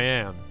 and here I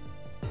am.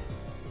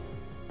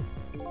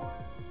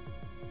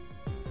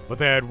 But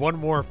they had one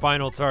more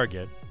final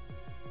target.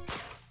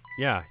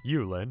 Yeah,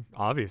 you, Lynn,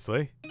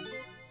 obviously.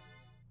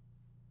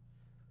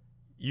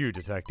 You,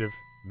 detective.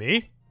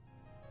 Me?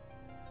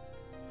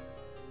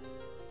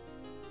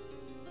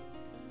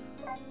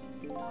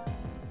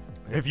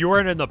 If you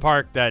weren't in the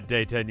park that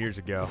day 10 years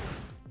ago,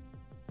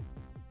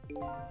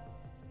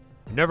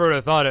 I never would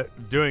have thought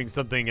of doing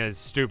something as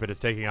stupid as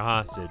taking a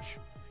hostage.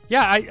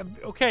 Yeah,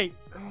 okay.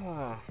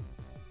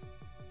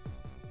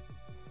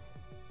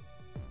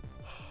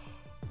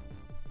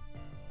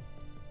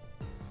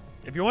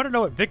 If you want to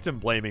know what victim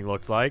blaming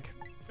looks like,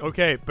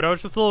 okay, but I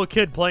was just a little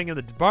kid playing in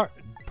the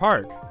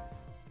park.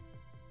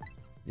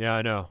 Yeah,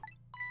 I know.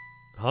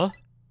 Huh?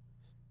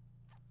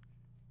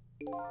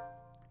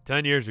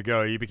 10 years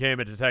ago, you became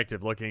a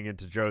detective looking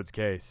into Jode's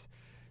case.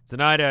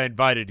 Tonight, I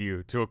invited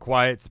you to a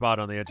quiet spot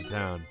on the edge of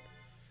town.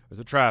 It was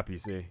a trap, you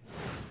see.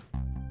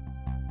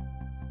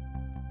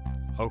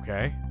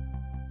 Okay.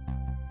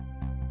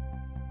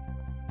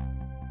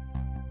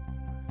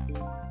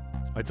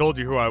 I told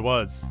you who I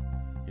was.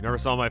 You never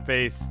saw my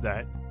face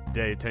that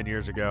day 10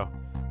 years ago,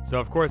 so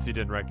of course you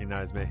didn't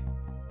recognize me.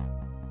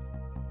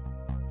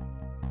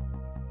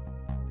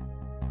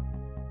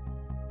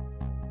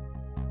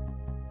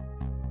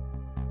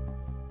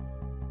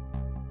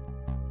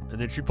 And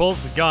then she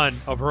pulls the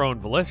gun of her own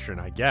volition,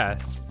 I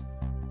guess.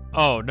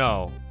 Oh,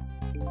 no.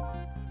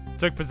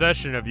 Took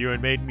possession of you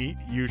and made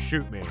you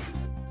shoot me.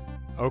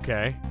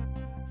 Okay.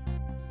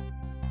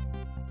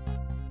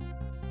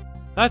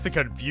 That's a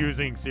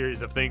confusing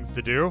series of things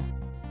to do.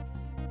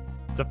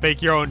 To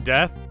fake your own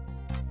death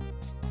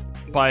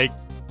by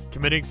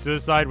committing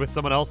suicide with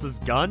someone else's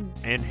gun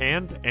and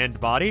hand and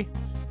body.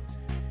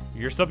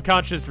 Your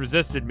subconscious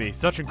resisted me.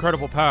 Such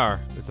incredible power.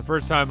 It was the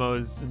first time I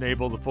was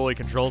able to fully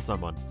control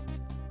someone.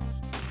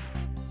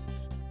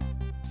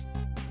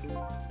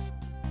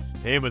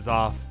 Aim was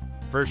off.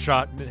 First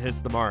shot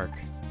hits the mark.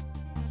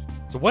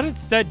 So what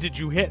instead did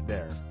you hit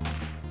there?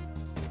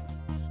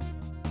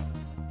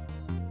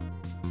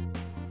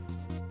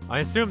 I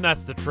assume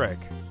that's the trick.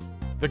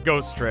 The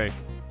ghost trick.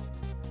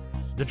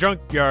 The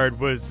junkyard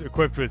was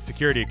equipped with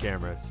security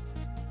cameras.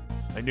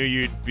 I knew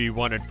you'd be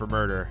wanted for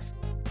murder.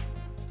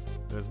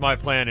 It was my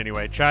plan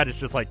anyway. Chad is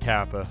just like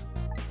Kappa.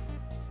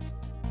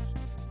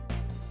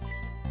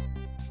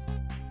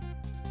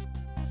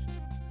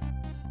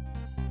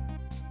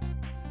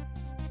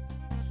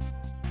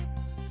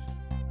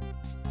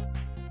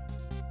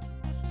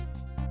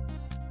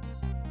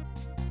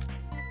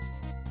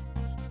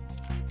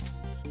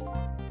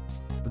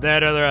 But they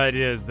had other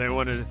ideas.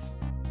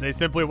 They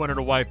simply wanted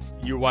to wipe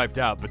you wiped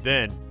out, but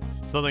then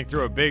something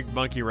threw a big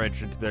monkey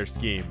wrench into their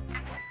scheme.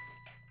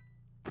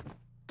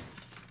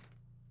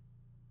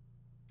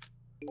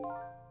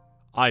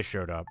 I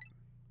showed up.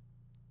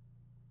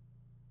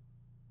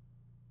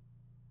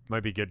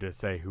 Might be good to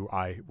say who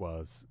I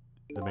was.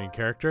 The main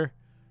character?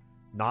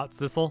 Not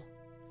Sissel?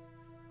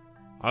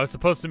 I was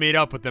supposed to meet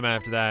up with them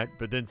after that,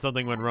 but then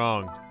something went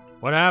wrong.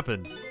 What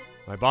happened?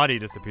 My body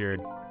disappeared.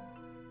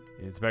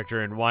 The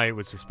inspector in white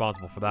was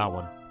responsible for that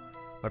one.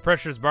 My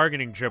precious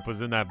bargaining chip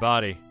was in that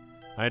body.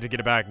 I had to get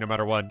it back no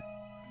matter what.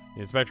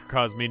 The inspector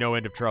caused me no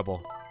end of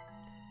trouble.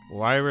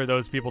 Why were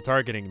those people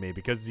targeting me?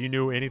 Because you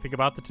knew anything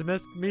about the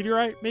Temes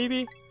meteorite,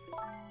 maybe?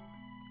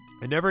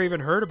 I never even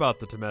heard about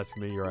the Temes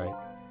meteorite.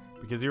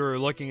 Because you were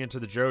looking into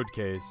the Jode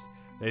case.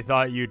 They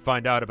thought you'd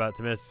find out about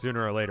Temes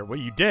sooner or later. Well,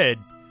 you did,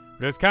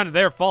 but it was kind of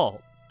their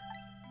fault.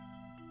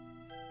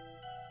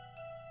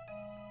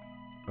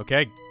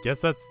 Okay, guess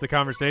that's the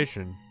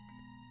conversation.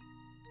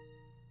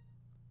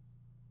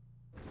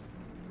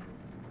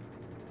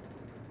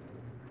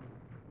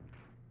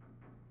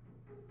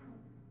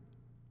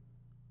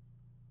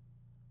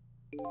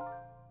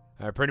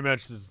 That's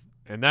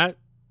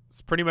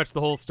pretty much the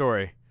whole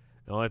story.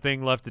 The only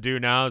thing left to do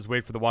now is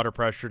wait for the water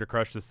pressure to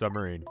crush the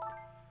submarine.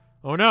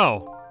 Oh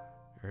no!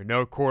 There are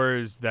no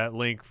cores that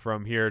link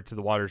from here to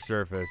the water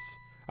surface.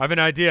 I have an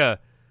idea.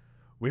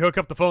 We hook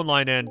up the phone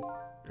line and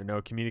there are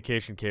no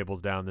communication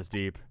cables down this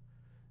deep.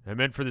 I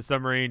meant for the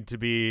submarine to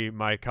be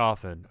my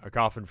coffin, a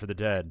coffin for the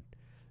dead.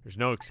 There's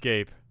no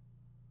escape.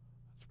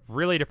 It's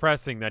really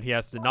depressing that he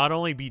has to not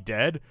only be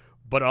dead,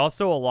 but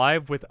also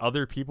alive with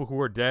other people who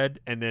are dead,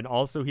 and then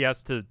also he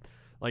has to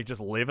Like,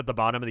 just live at the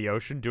bottom of the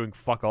ocean doing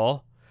fuck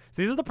all?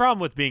 See, this is the problem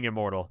with being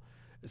immortal.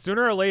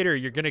 Sooner or later,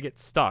 you're going to get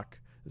stuck.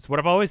 It's what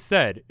I've always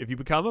said. If you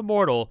become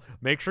immortal,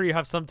 make sure you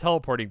have some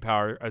teleporting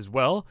power as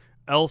well,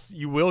 else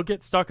you will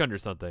get stuck under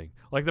something.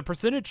 Like, the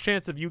percentage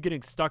chance of you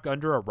getting stuck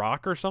under a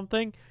rock or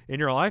something in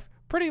your life,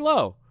 pretty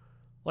low.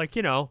 Like,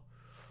 you know,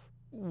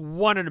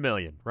 1 in a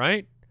million,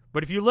 right?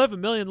 But if you live a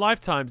million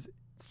lifetimes,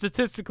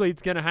 statistically,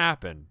 it's going to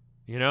happen,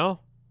 you know?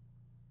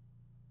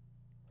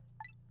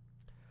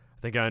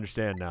 I think I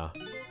understand now.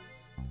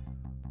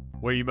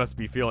 What you must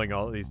be feeling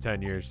all these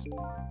 10 years.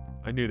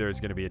 I knew there was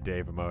going to be a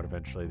Dave emote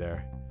eventually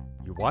there.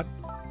 You what?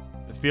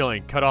 This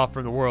feeling, cut off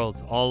from the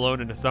world, all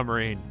alone in a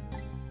submarine.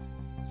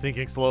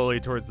 Sinking slowly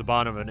towards the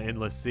bottom of an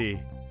endless sea.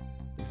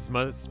 This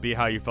must be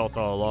how you felt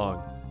all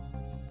along.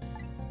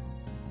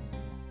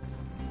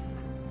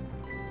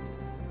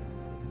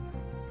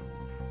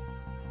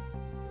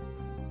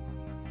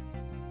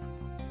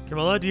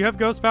 Camilla, do you have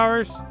ghost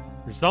powers?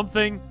 Or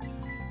something?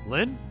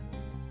 Lynn?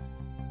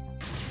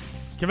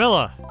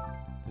 Camilla!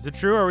 Is it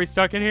true? Are we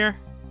stuck in here?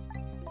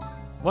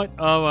 What?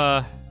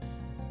 Oh,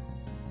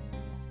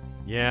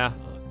 yeah.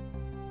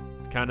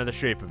 It's kind of the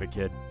shape of it,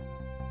 kid.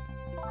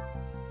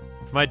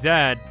 If my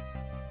dad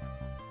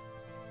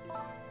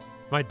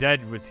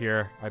was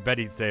here, I bet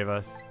he'd save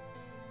us.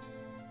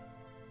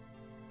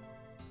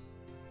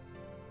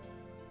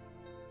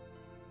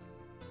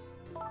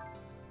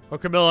 Oh,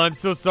 Camilla, I'm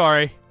so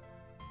sorry.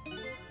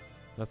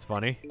 That's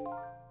funny.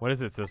 What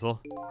is it, Sissel?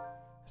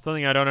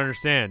 Something I don't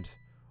understand.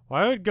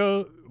 Why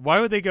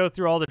would they go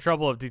through all the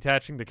trouble of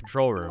detaching the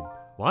control room?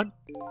 What?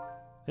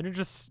 They didn't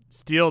just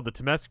steal the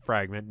Temesc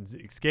fragment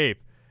and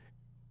escape.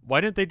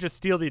 Why didn't they just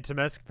steal the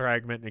Temesc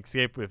fragment and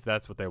escape if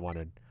that's what they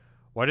wanted?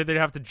 Why did they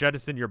have to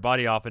jettison your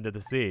body off into the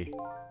sea?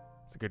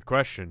 That's a good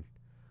question.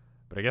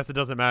 But I guess it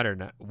doesn't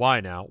matter why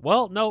now.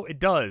 Well, no, it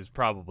does,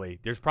 probably.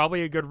 There's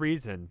probably a good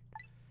reason.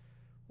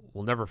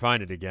 We'll never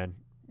find it again.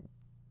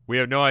 We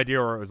have no idea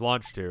where it was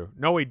launched to.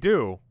 No, we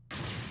do.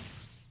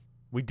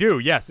 We do,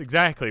 yes,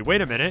 exactly.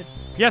 Wait a minute.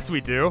 Yes,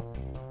 we do.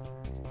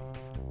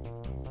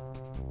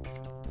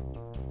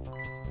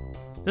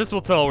 This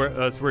will tell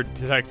us where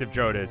Detective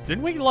Jode is.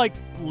 Didn't we, like,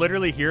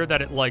 literally hear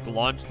that it, like,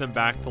 launched them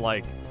back to,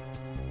 like,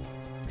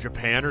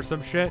 Japan or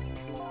some shit?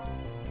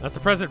 That's a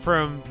present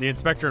from the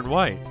Inspector in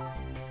White.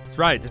 That's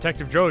right.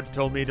 Detective Jode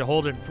told me to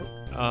hold it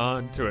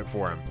onto it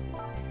for him.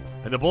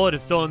 And the bullet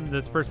is still in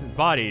this person's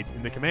body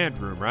in the command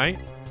room, right?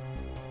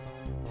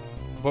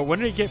 But when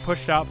did it get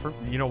pushed out from,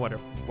 you know,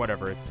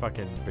 whatever, it's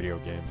fucking video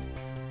games.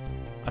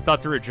 I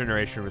thought the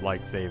regeneration would,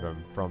 like, save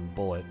him from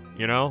bullet,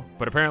 you know?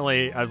 But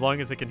apparently, as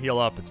long as it can heal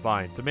up, it's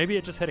fine. So maybe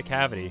it just hit a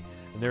cavity,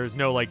 and there was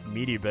no, like,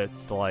 meaty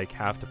bits to, like,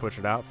 have to push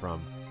it out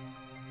from.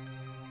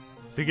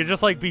 So you could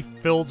just, like, be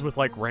filled with,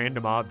 like,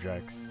 random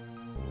objects.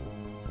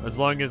 As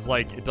long as,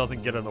 like, it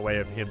doesn't get in the way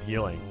of him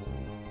healing.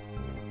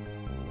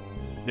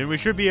 Then we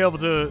should be able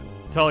to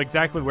tell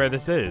exactly where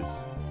this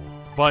is.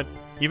 But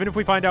even if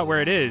we find out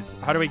where it is,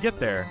 how do we get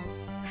there?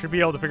 Should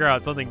be able to figure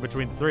out something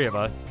between the three of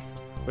us.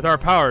 With our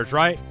powers,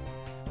 right?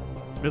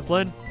 Miss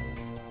Lynn?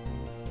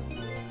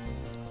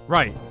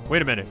 Right.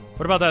 Wait a minute.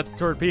 What about that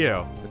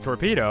torpedo? The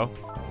torpedo?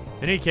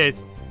 In any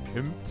case,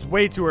 it's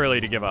way too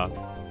early to give up.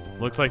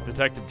 Looks like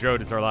Detective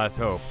Jode is our last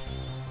hope.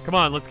 Come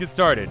on, let's get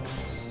started.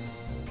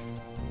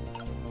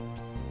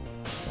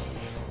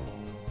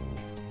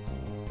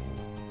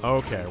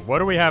 Okay, what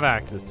do we have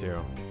access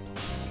to?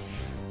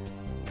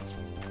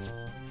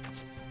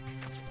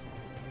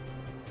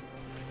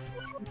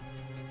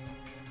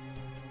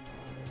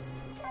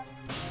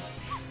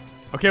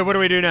 Okay, what do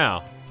we do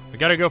now? We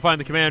gotta go find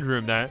the command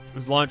room that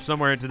was launched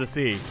somewhere into the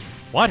sea.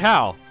 What?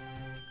 How?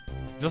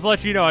 Just to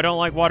let you know, I don't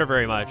like water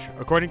very much.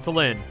 According to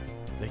Lynn,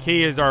 the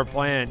key is our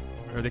plan,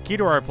 or the key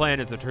to our plan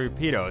is the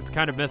torpedo. It's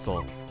kind of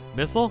missile.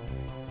 Missile?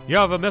 You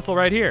have a missile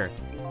right here.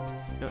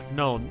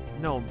 No,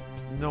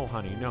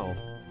 honey, no.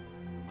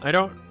 I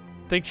don't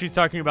think she's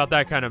talking about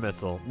that kind of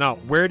missile. No,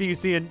 where do you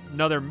see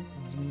another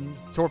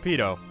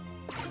torpedo?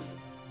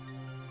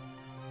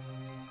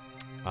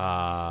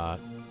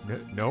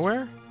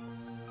 Nowhere?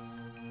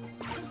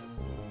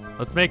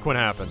 Let's make one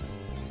happen.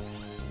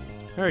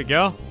 There we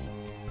go.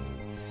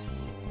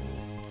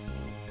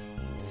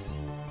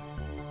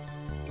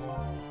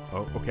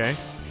 Oh, okay.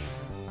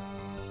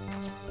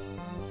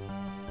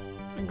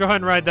 Go ahead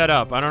and ride that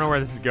up. I don't know where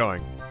this is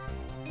going.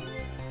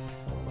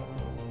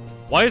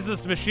 Why is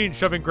this machine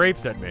shoving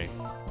grapes at me?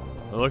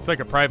 It looks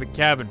like a private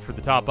cabin for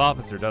the top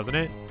officer, doesn't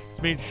it?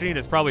 This machine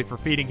is probably for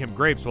feeding him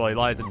grapes while he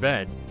lies in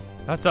bed.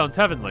 That sounds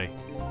heavenly.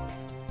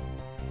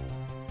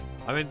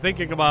 I've been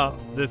thinking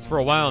about this for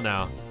a while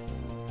now.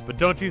 But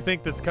don't you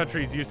think this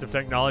country's use of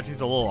technology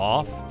is a little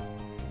off?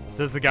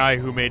 Says the guy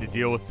who made a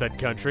deal with said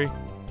country.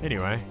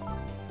 Anyway,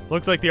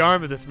 looks like the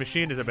arm of this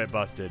machine is a bit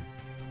busted.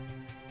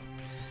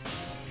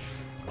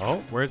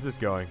 Oh, where's this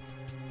going?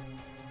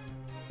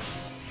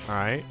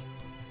 Alright.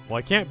 Well,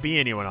 I can't be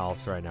anyone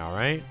else right now,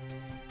 right?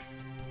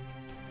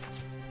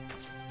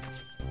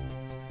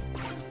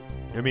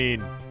 I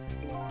mean,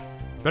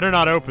 better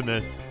not open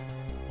this.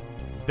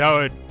 That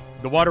would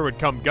the water would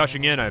come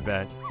gushing in, I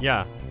bet.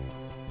 Yeah.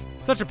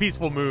 Such a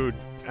peaceful mood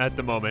at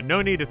the moment.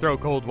 No need to throw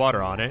cold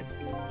water on it.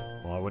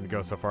 Well, I wouldn't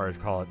go so far as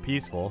call it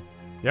peaceful.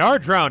 They are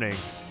drowning.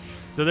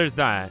 So there's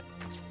that.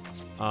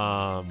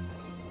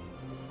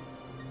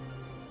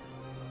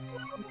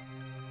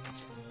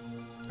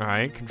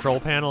 Alright, control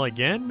panel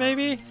again,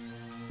 maybe?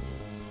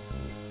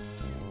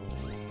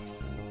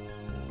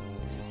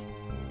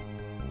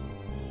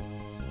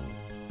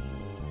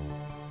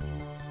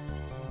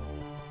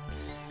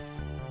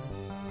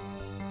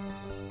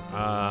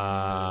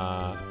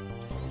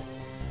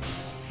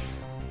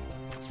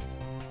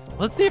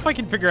 Let's see if I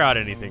can figure out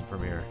anything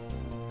from here.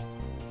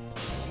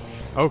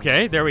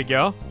 Okay, there we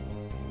go.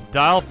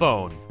 Dial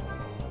phone.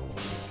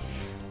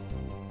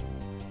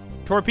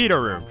 Torpedo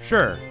room,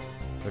 sure.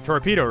 The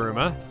torpedo room,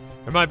 huh?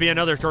 There might be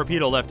another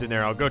torpedo left in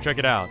there. I'll go check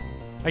it out.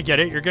 I get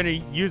it. You're going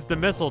to use the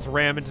missile to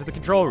ram into the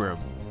control room.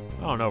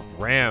 I don't know if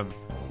ram,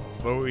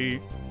 but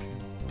we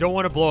don't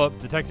want to blow up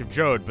Detective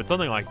Jode, but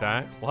something like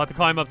that. We'll have to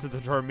climb up to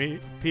the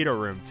torpedo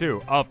room,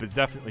 too. Up is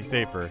definitely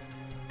safer.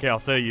 Okay, I'll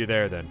see you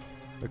there, then.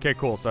 Okay,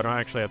 cool. So I don't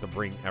actually have to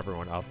bring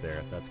everyone up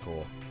there. That's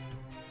cool.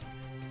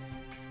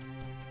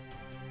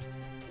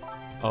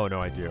 Oh,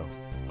 no, I do.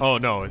 Oh,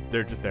 no,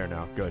 they're just there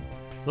now. Good.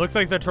 It looks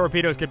like the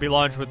torpedoes can be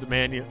launched with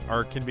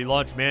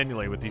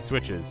manually with these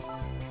switches.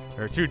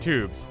 There are 2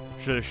 tubes.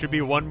 There should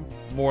be 1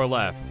 more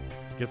left.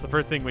 Guess the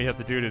first thing we have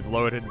to do is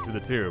load it into the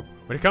tube.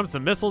 When it comes to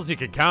missiles, you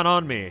can count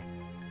on me.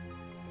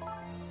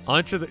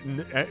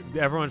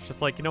 Everyone's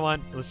just like, you know what?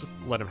 Let's just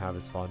let him have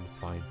his fun. It's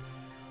fine.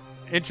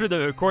 Enter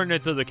the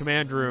coordinates of the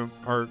command room,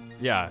 or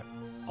yeah,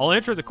 I'll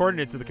enter the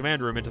coordinates of the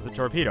command room into the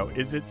torpedo.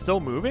 Is it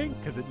still moving?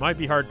 Because it might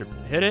be hard to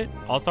hit it.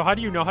 Also, how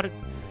do you know how to...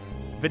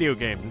 Video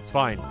games, it's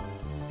fine.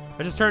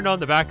 I just turned on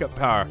the backup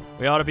power.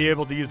 We ought to be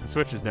able to use the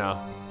switches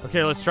now.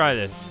 Okay, let's try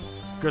this.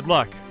 Good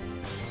luck.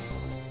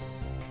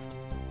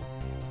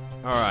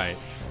 Alright,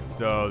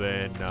 so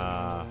then,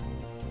 I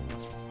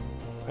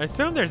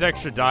assume there's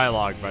extra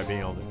dialogue by being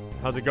able to...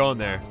 How's it going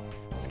there?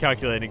 Just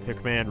calculating the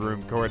command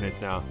room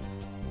coordinates now.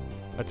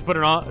 I have to put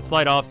a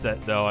slight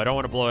offset, though. I don't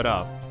want to blow it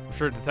up. I'm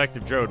sure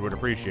Detective Jode would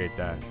appreciate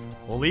that.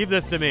 We'll leave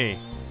this to me.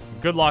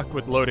 Good luck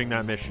with loading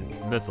that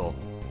missile.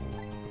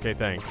 Okay,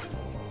 thanks.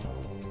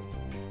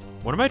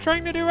 What am I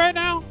trying to do right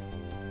now?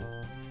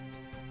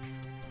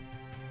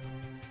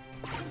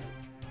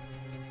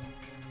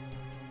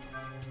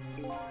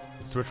 The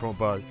switch won't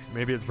budge.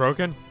 Maybe it's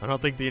broken? I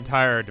don't think the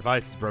entire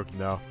device is broken,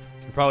 though.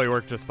 It would probably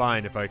work just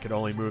fine if I could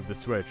only move the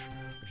switch.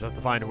 I just have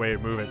to find a way to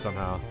move it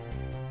somehow.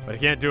 But I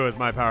can't do it with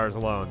my powers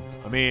alone.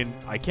 I mean,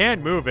 I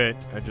can move it.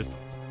 I just...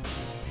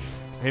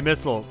 Hey,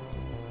 missile.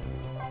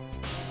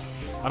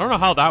 I don't know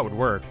how that would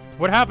work.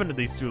 What happened to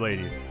these 2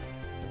 ladies?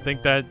 I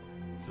think that's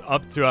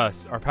up to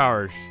us, our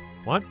powers.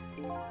 What?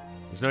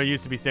 There's no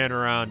use to be standing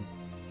around.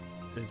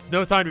 It's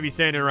no time to be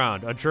standing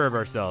around, unsure of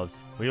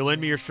ourselves. Will you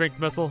lend me your strength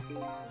missile?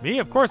 Me?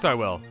 Of course I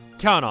will.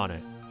 Count on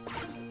it.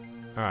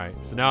 Alright,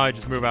 so now I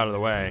just move out of the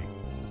way.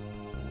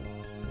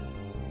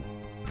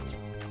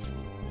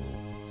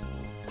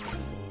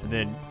 And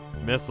then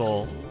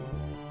missile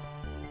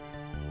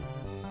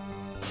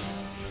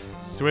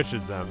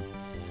switches them.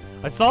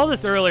 I saw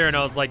this earlier and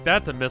I was like,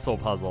 that's a missile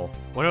puzzle.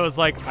 When it was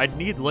like, I'd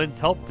need Lynn's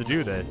help to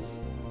do this.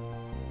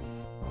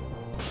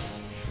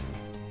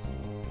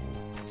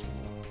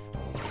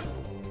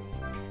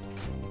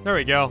 There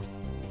we go.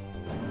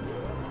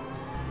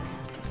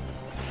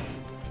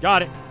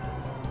 Got it.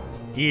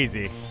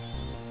 Easy.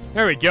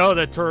 There we go.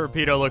 The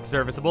torpedo looks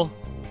serviceable.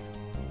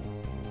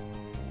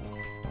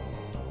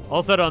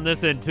 All set on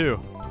this end, too.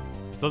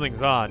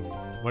 Something's odd.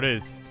 What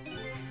is?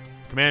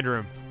 Command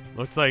room.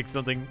 Looks like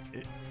something...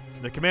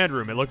 The command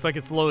room. It looks like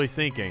it's slowly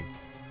sinking.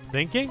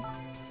 Sinking?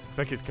 Looks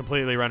like it's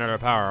completely run out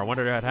of power. I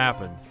wonder what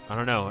happens. I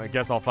don't know. I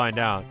guess I'll find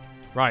out.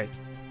 Right.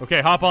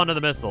 Okay, hop onto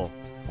the missile.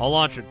 I'll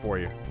launch it for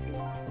you.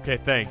 Okay,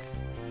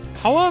 thanks.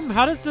 How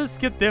does this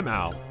get them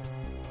out?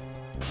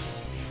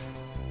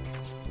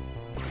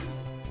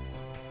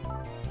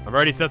 I've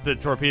already set the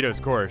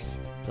torpedo's course.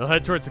 They'll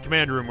head towards the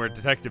command room where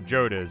Detective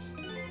Jode is.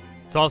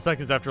 12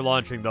 seconds after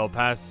launching, they'll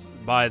pass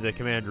by the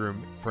command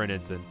room for an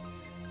instant.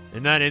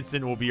 In that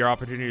instant will be your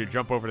opportunity to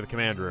jump over to the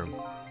command room.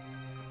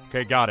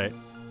 Okay, got it.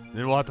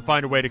 Then we'll have to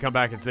find a way to come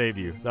back and save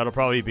you. That'll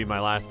probably be my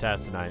last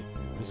task tonight.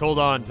 Just hold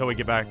on until we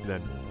get back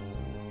then.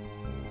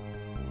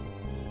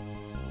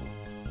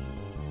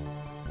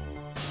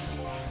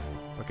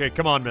 Okay,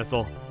 come on,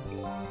 missile.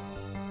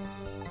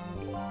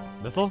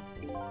 Missile?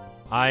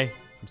 I'm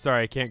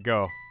sorry, I can't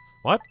go.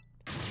 What?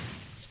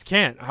 Just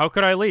can't. How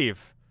could I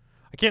leave?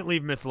 I can't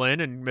leave Miss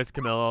Lynn and Miss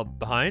Camilla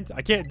behind.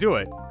 I can't do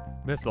it.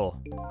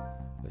 Missile.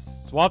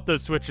 Swap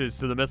those switches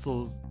so the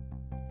missiles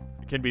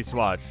can be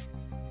swatched.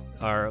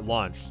 Or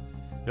launched.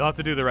 You'll have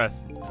to do the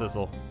rest,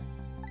 Sissel.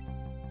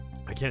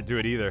 I can't do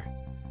it either.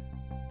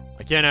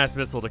 I can't ask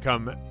Missile to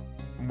come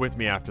with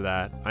me after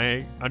that.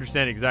 I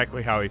understand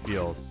exactly how he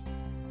feels.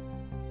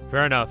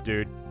 Fair enough,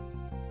 dude.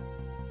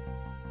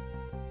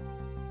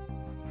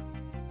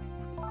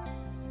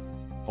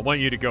 I want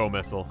you to go,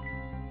 Missile.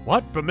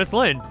 What? But Miss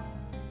Lynn?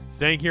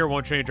 Staying here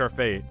won't change our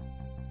fate.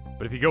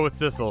 But if you go with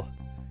Sissel,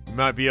 you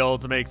might be able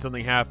to make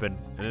something happen,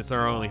 and it's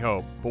our only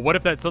hope. But what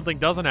if that something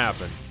doesn't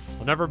happen?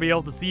 We'll never be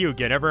able to see you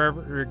again,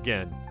 ever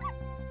again.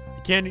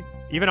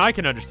 Even I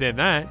can understand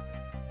that.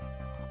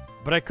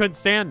 But I couldn't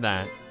stand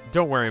that.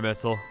 Don't worry,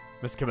 Miss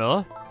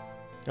Camilla.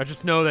 I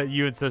just know that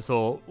you and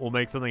Sissel will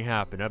make something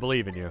happen. I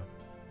believe in you.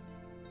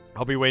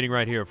 I'll be waiting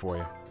right here for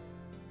you.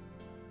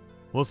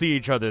 We'll see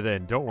each other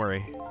then. Don't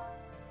worry.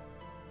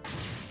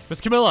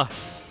 Miss Camilla!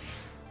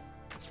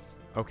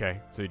 Okay,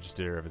 so he just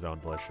did her of his own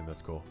volition.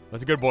 That's cool.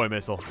 That's a good boy,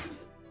 Missile.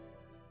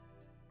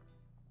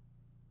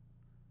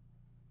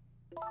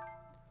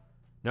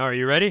 Now, are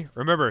you ready?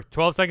 Remember,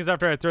 12 seconds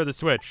after I throw the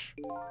switch.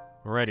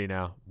 We're ready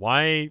now.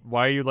 Why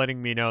are you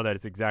letting me know that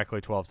it's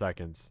exactly 12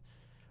 seconds?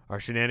 Are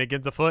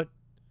shenanigans afoot?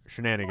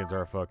 Shenanigans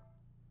are afoot.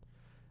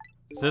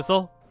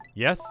 Sissel?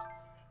 Yes?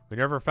 We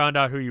never found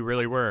out who you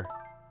really were.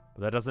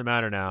 But that doesn't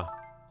matter now.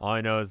 All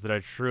I know is that I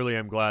truly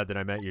am glad that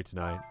I met you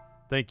tonight.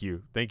 Thank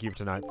you. Thank you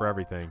tonight for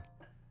everything.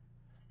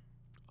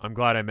 I'm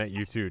glad I met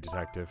you too,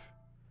 Detective.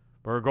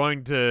 But we're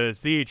going to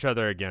see each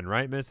other again,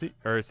 right, Missy?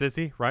 Or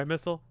Sissy? Right,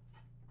 Missile?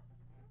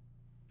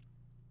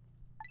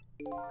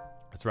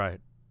 That's right.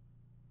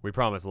 We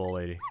promise, little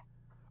lady.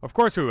 Of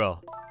course we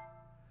will.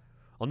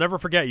 I'll never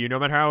forget you, no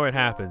matter how it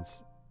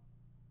happens.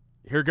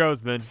 Here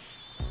goes, then.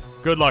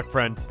 Good luck,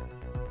 friend.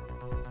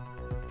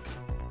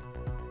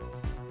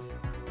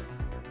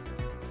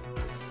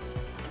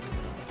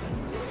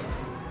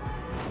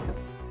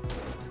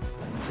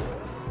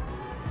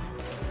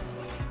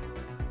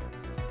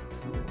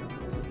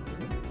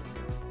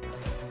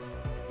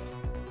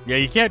 Yeah,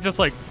 you can't just,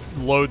 like,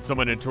 load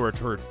someone into a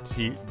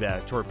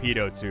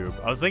torpedo tube.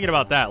 I was thinking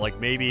about that. Like,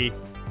 maybe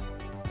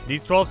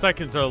these 12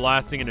 seconds are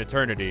lasting an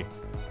eternity.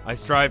 I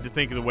strive to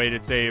think of the way to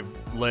save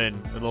Lynn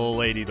and the little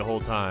lady the whole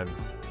time.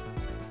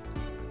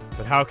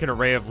 But how can a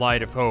ray of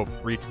light of hope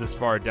reach this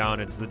far down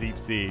into the deep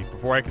sea?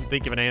 Before I can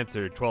think of an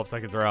answer, 12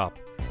 seconds are up.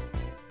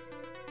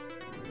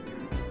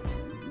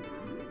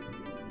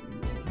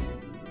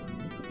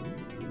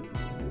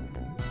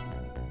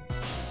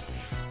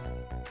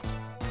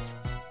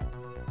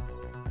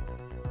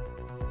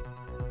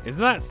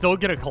 Isn't that still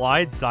gonna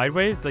collide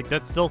sideways? Like,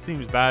 that still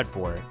seems bad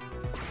for it.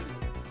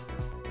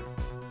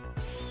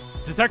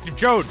 Detective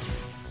Jode!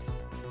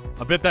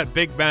 I bet that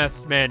big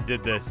masked man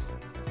did this.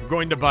 I'm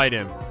going to bite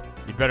him.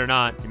 You better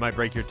not. You might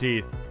break your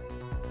teeth.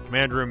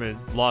 Command room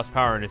has lost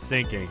power and is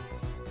sinking.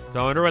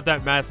 So I wonder what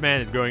that masked man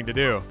is going to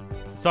do.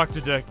 Let's talk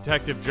to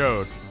Detective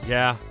Jode.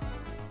 Yeah.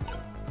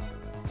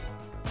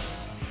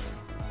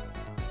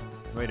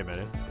 Wait a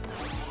minute.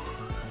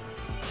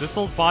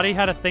 Sissel's body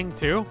had a thing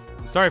too?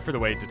 Sorry for the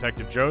wait,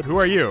 Detective Jode. Who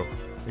are you?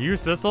 Are you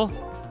Sissel?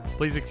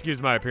 Please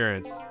excuse my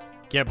appearance.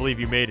 Can't believe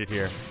you made it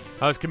here.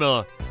 How's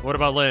Camilla? What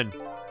about Lynn?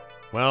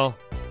 Well,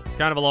 it's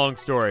kind of a long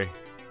story.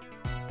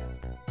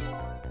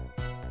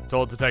 I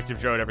told Detective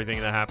Jode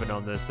everything that happened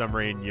on the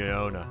submarine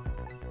Iona.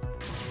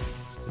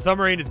 The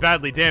submarine is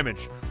badly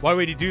damaged. Why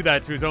would he do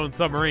that to his own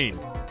submarine?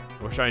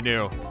 Wish I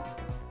knew.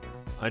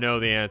 I know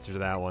the answer to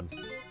that one.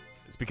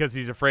 It's because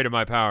he's afraid of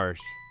my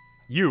powers.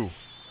 You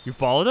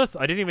followed us?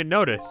 I didn't even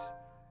notice.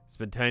 It's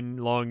been 10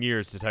 long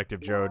years, Detective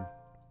Jode.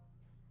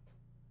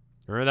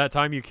 Remember that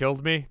time you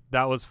killed me?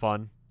 That was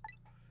fun.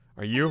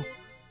 Are you?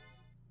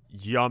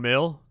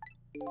 Yamil?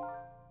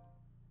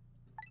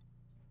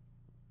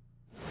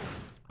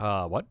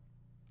 What?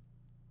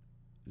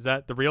 Is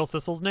that the real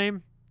Sissel's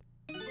name?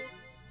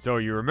 So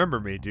you remember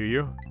me, do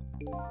you?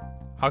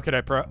 How could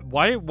I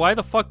why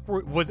the fuck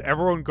was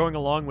everyone going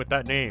along with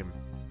that name?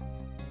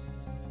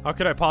 How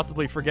could I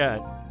possibly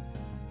forget?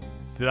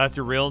 So that's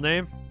your real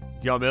name?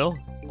 Yamil?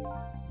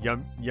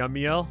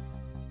 Yamiel?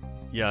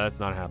 Yeah, that's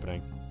not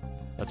happening.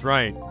 That's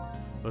right.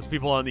 Those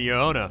people on the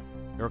Iona,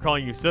 they were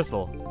calling you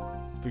Sissel.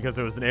 It's because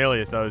it was an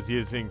alias I was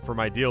using for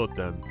my deal with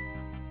them.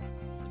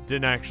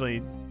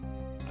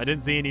 I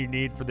didn't see any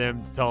need for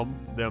them to tell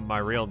them my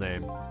real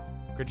name.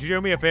 Could you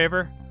do me a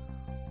favor?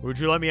 Would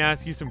you let me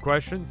ask you some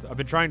questions? I've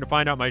been trying to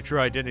find out my true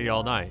identity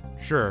all night.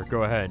 Sure,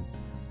 go ahead.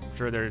 I'm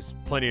sure there's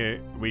plenty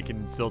we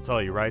can still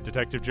tell you, right,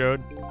 Detective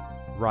Jode?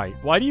 Right.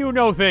 Why do you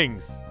know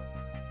things?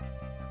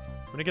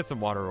 I'm gonna get some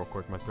water real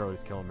quick. My throat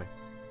is killing me.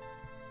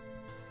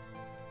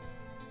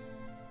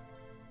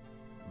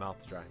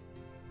 Mouth's dry.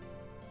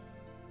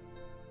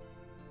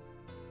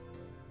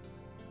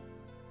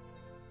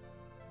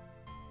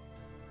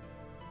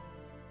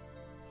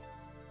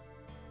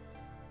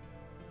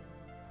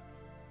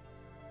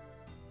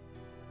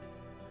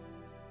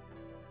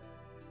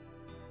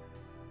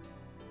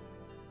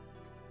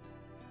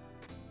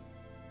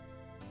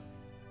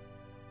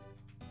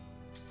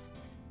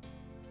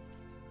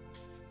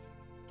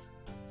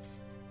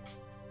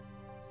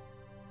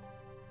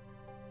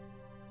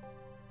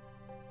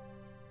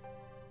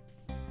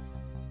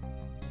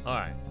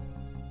 Alright.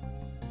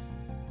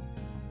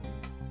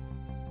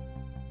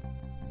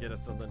 Get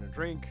us something to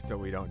drink so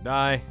we don't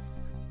die.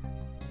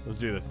 Let's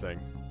do this thing.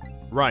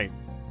 Right.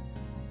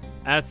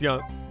 Ask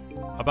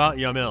about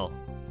Yamil.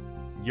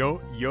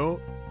 Yomiel?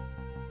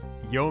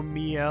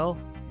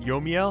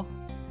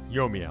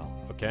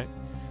 Okay.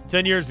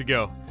 10 years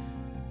ago,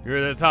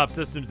 You're the top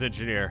systems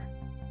engineer.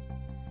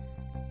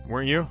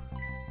 Weren't you?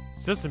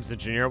 Systems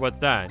engineer? What's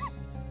that?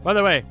 By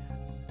the way,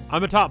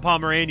 I'm a top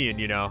Pomeranian,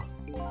 you know.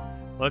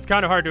 Well, it's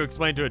kind of hard to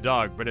explain to a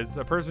dog, but it's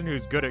a person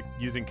who's good at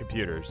using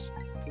computers.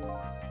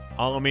 I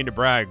don't mean to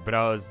brag, but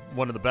I was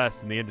one of the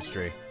best in the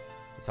industry.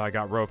 That's how I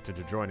got roped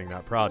into joining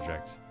that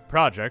project.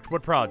 Project?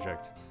 What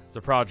project? It's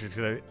a project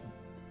that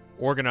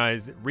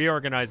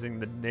reorganizing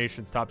the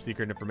nation's top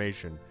secret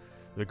information.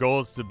 The goal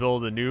is to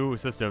build a new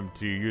system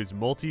to use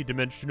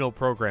multi-dimensional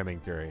programming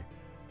theory.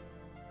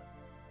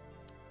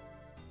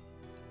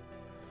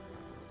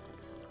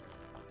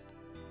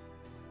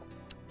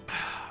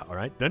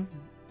 Alright, then.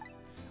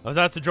 I was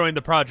asked to join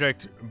the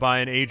project by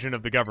an agent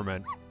of the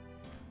government.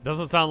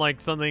 Doesn't sound like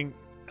something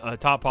a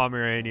top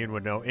Pomeranian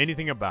would know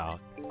anything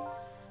about.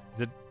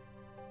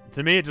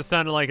 To me, it just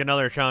sounded like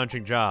another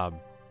challenging job.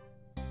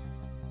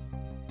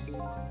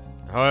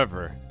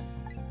 However,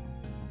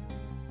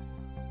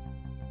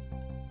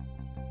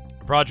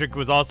 the project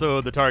was also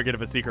the target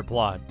of a secret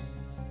plot.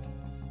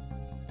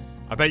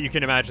 I bet you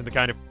can imagine the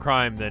kind of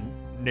crime the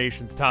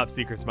nation's top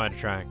secrets might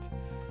attract.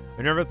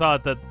 I never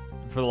thought that,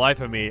 for the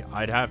life of me,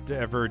 I'd have to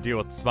ever deal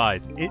with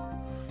spies.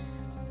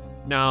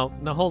 Now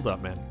hold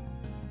up, man.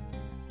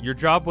 Your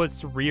job was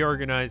to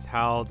reorganize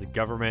how the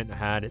government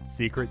had its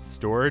secrets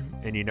stored,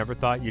 and you never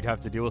thought you'd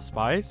have to deal with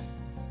spies?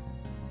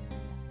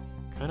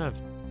 Kind of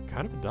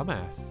a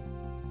dumbass.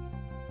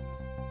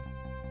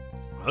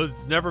 It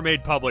was never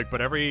made public,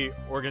 but every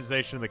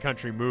organization in the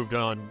country moved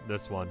on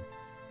this one.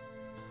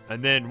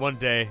 And then one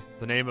day,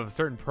 the name of a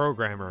certain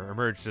programmer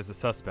emerged as a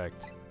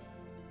suspect.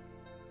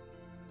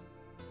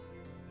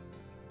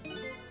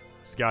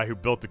 This guy who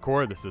built the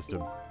core of the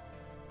system.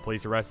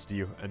 Police arrested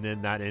you, and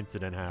then that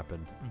incident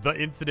happened. The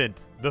incident.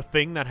 The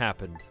thing that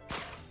happened.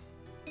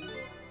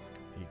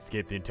 He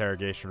escaped the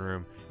interrogation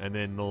room, and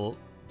then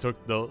took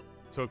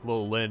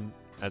little Lynn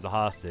as a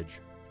hostage.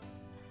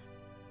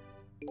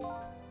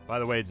 By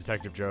the way,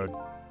 Detective Jode,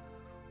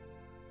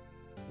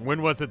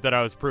 when was it that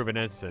I was proven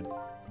innocent?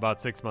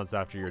 About 6 months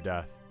after your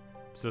death.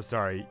 I'm so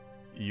sorry,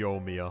 yo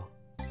mio.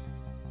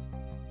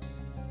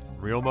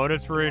 Real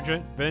motives for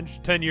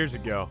revenge? 10 years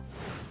ago.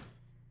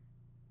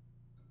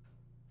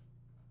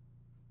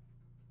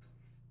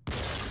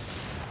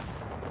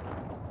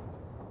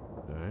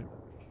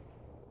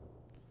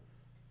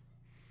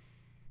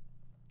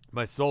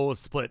 My soul was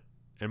split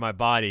in my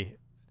body,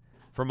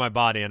 from my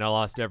body, and I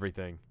lost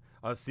everything.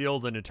 I was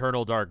sealed in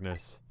eternal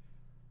darkness.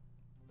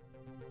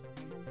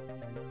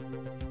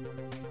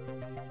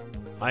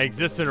 I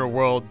exist in a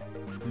world,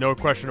 no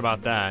question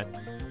about that.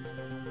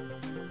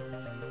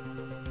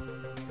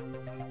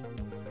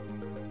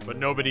 But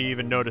nobody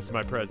even noticed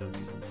my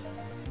presence.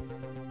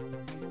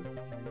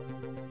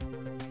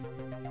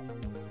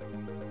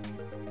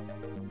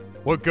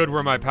 What good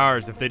were my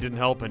powers if they didn't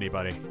help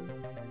anybody?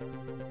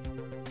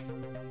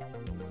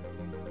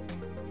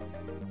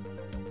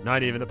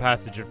 Not even the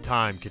passage of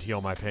time could heal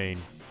my pain.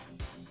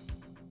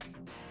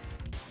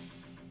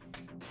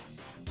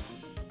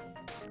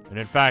 And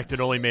in fact, it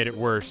only made it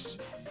worse.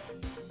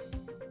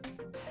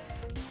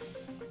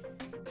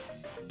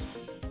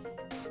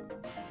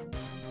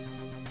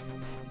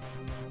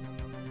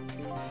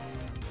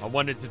 I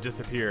wanted to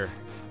disappear.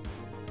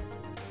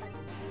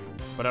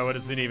 But I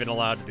wasn't even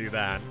allowed to do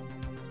that.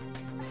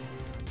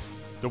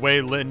 The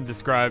way Lynn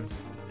described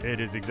it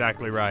is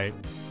exactly right.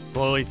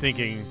 Slowly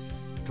sinking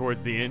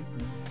towards the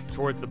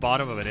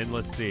bottom of an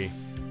endless sea.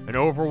 An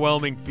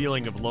overwhelming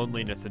feeling of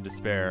loneliness and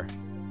despair.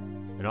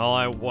 And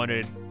I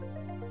wanted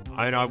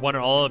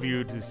all of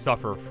you to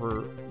suffer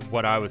for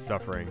what I was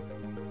suffering.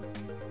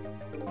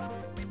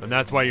 And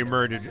that's why you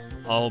murdered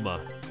Alma.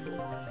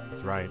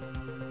 That's right.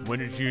 I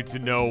wanted you to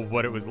know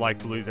what it was like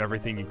to lose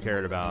everything you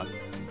cared about.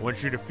 I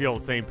want you to feel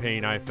the same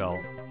pain I felt.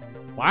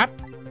 What?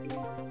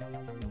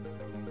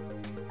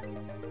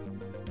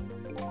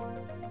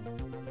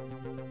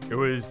 It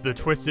was the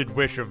twisted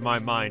wish of my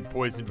mind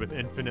poisoned with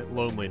infinite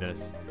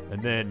loneliness.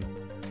 And then,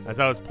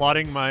 as I was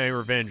plotting my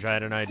revenge, I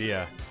had an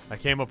idea. I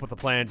came up with a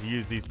plan to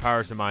use these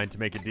powers of mine to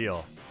make a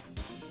deal.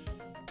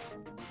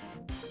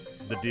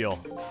 The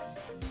deal.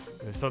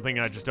 There's something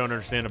I just don't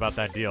understand about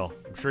that deal.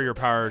 I'm sure your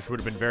powers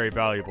would have been very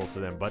valuable to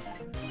them, but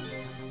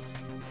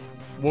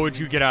what would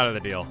you get out of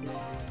the deal?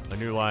 A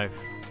new life.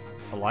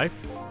 A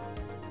life?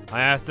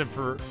 I asked them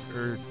for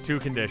two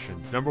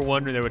conditions. Number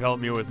one, they would help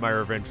me with my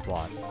revenge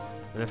plot.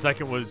 And the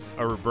second was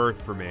a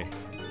rebirth for me.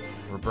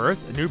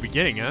 Rebirth? A new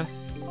beginning, huh?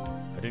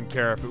 I didn't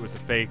care if it was a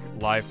fake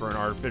life or an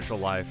artificial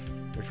life.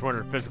 I just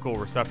wanted a physical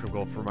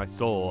receptacle for my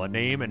soul, a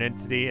name, an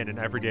entity, and an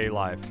everyday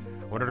life.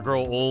 I wanted to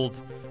grow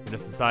old in a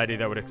society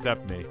that would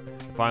accept me.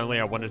 And finally,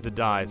 I wanted to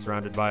die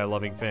surrounded by a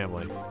loving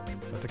family.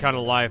 That's the kind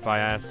of life I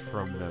asked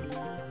from them.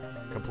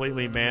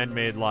 Completely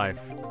man-made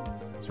life.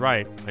 That's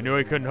right. I knew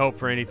I couldn't hope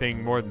for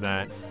anything more than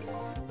that.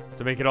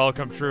 To make it all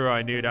come true,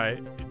 I knew it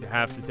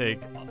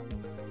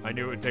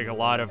would take a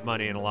lot of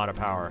money and a lot of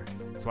power.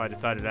 So I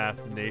decided to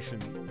ask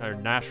the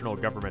national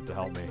government to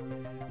help me.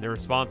 And their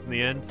response in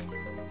the end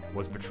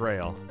was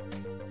betrayal.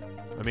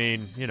 I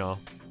mean, you know.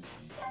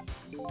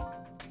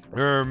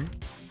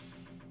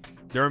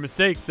 There are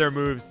mistakes, there are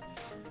moves.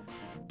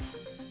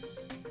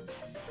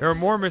 There are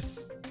more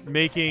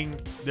making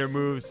their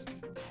moves.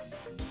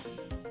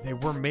 They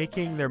were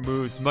making their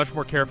moves much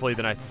more carefully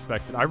than I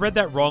suspected. I read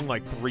that wrong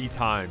like 3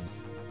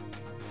 times.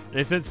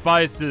 They sent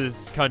spies to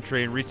this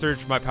country and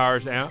researched my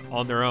powers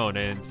on their own,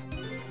 and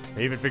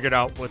they even figured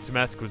out what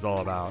Temesk was all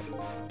about.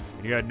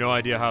 And you had no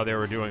idea how they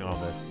were doing all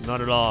this.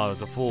 Not at all. I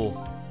was a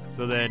fool.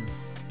 So then,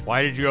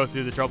 why did you go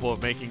through the trouble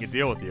of making a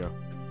deal with you?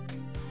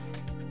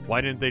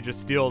 Why didn't they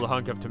just steal the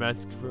hunk of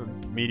Temesk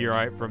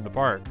meteorite from the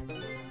park?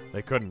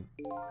 They couldn't.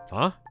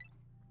 Huh?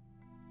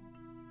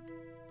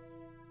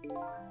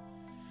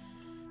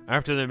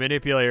 After the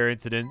manipulator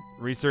incident,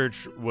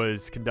 research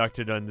was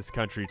conducted on this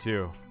country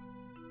too.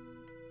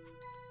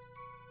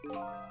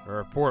 A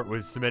report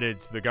was submitted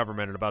to the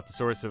government about the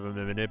source of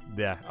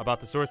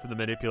the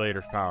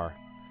manipulator's power.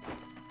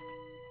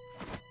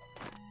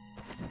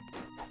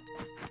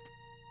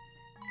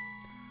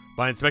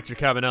 By Inspector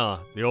Cabanella,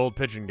 the old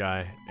pigeon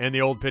guy,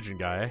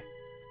 eh?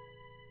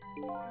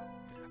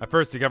 At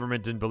first, the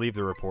government didn't believe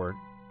the report.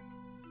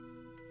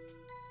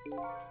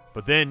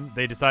 But then,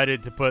 they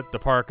decided to put the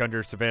park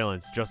under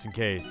surveillance, just in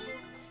case.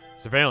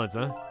 Surveillance,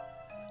 huh?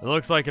 It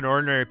looks like an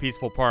ordinary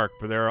peaceful park,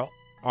 but there are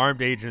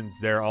armed agents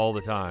there all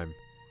the time.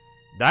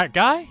 That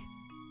guy?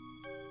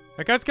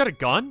 That guy's got a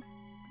gun?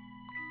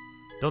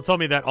 Don't tell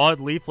me that odd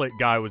leaflet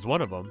guy was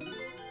one of them.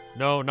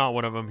 No, not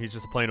one of them. He's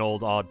just a plain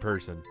old odd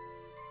person.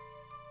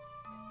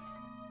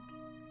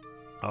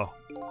 Oh.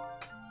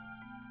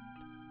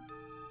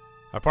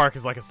 Our park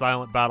is like a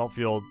silent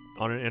battlefield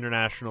on an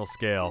international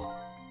scale.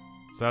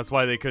 So that's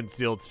why they couldn't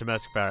steal its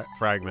Temesk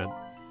fragment.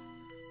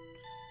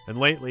 And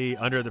lately,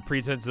 under the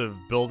pretense of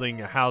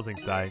building a housing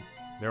site,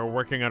 they were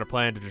working on a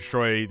plan to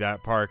destroy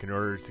that park in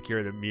order to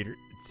secure the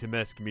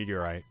Temesk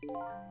meteorite.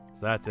 So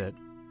that's it.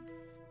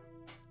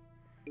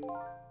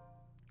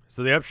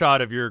 So the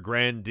upshot of your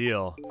grand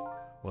deal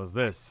was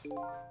this.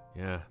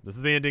 Yeah, this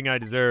is the ending I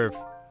deserve.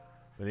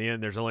 In the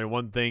end, there's only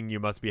one thing you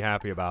must be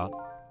happy about.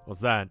 What's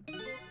that?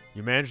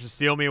 You managed to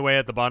steal me away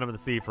at the bottom of the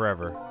sea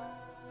forever.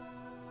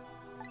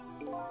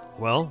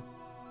 Well,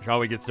 shall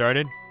we get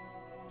started?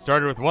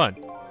 Started with what?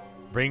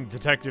 Bring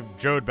Detective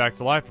Jode back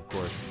to life, of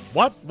course.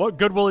 What? What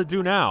good will it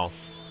do now?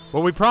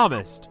 Well, we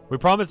promised. We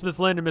promised Miss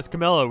Lind and Miss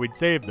Camilla we'd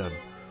save them.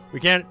 We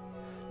can't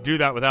do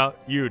that without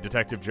you,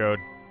 Detective Jode.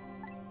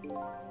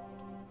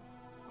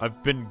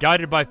 I've been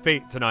guided by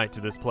fate tonight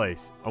to this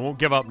place. I won't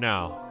give up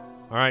now.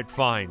 Alright,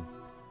 fine.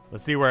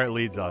 Let's see where it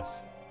leads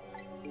us.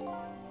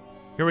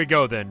 Here we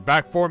go then.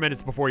 Back 4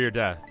 minutes before your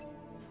death.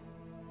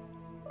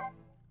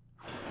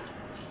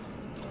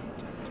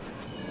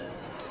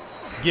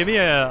 Give me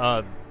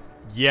a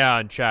yeah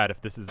in chat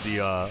if this is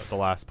the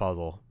last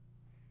puzzle.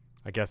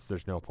 I guess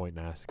there's no point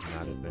in asking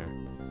that, is there?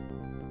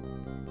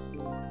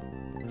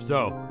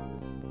 So,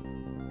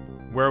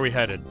 where are we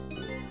headed?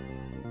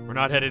 We're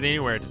not headed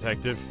anywhere,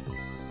 Detective.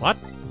 What?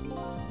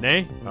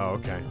 Nay? Oh,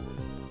 okay.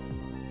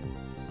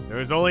 There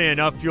is only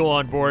enough fuel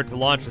on board to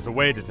launch us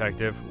away,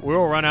 Detective. We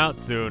will run out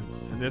soon,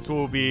 and that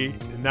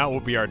will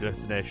be our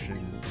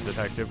destination,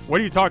 Detective. What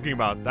are you talking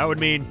about? That would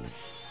mean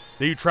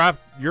that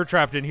you're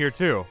trapped in here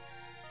too.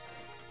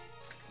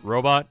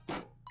 Robot?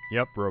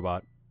 Yep,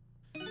 robot.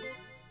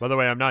 By the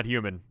way, I'm not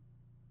human.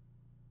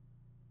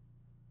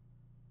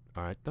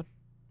 Alright then.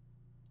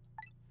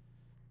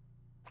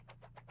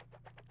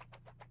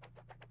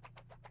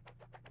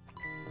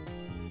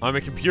 I'm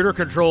a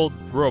computer-controlled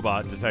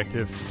robot,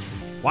 Detective.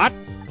 What?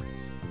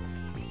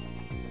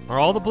 Are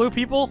all the blue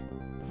people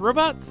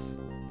robots?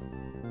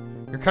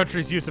 Your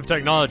country's use of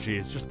technology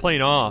is just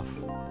plain off.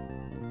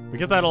 We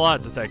get that a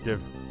lot,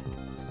 Detective.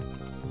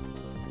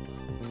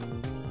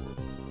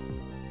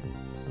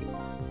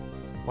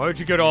 Why would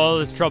you go to all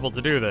this trouble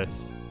to do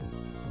this?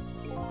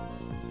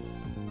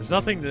 There's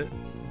nothing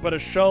but a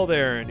shell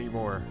there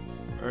anymore.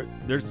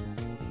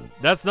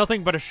 That's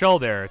nothing but a shell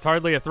there. It's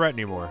hardly a threat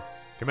anymore.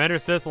 Commander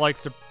Sith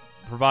likes to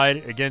provide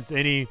against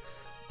any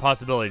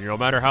possibility, no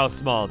matter how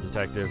small,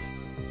 Detective.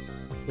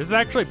 This is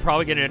actually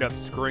probably going to end up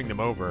screwing them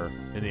over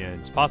in the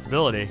end.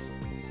 Possibility.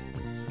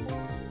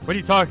 What are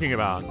you talking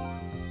about?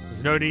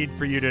 There's no need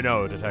for you to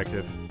know,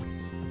 Detective.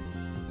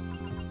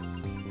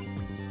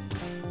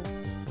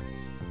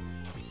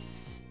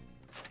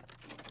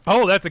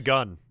 Oh, that's a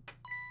gun.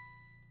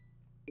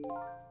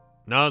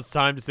 Now it's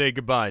time to say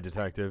goodbye,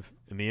 Detective.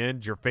 In the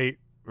end, your fate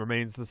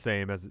remains the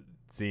same as it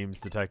seems,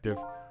 Detective.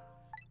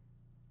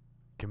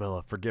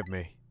 Camilla, forgive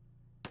me.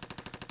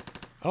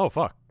 Oh,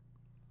 fuck.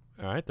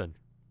 Alright then.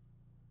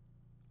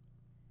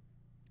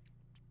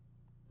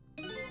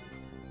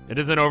 It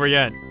isn't over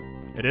yet.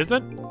 It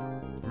isn't?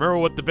 Remember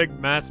what the big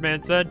masked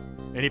man said?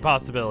 Any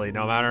possibility,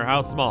 no matter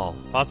how small.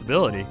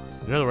 Possibility?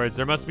 In other words,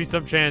 there must be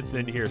some chance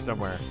in here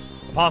somewhere.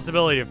 A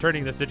possibility of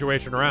turning the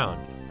situation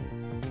around.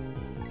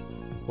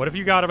 What if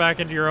you got back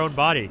into your own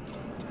body?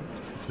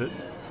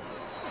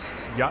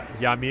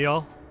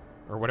 Yamil?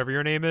 Or whatever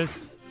your name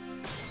is?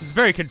 He's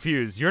very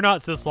confused. You're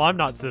not Sissel, I'm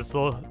not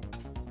Sissel.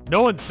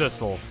 No one's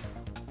Sissel.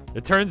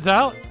 It turns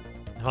out...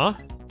 Huh?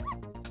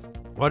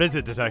 What is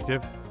it,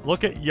 Detective?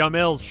 Look at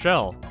Yamil's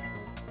shell.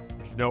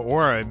 There's no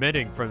aura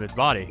emitting from its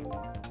body.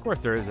 Of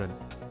course there isn't.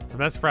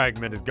 Temesc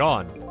fragment is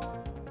gone.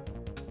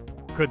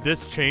 Could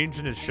this change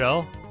in his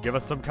shell give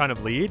us some kind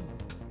of lead?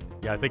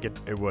 Yeah, I think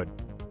it would.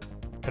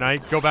 Can I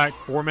go back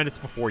 4 minutes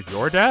before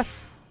your death?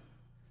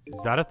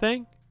 Is that a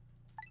thing?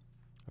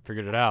 I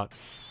figured it out.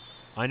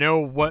 I know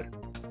what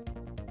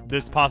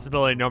this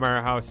possibility, no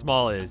matter how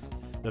small, is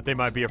that they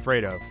might be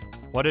afraid of.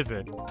 What is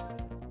it?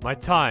 My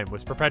time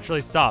was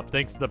perpetually stopped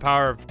thanks to the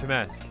power of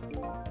Temesc.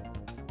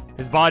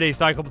 His body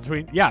cycled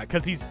between... Yeah,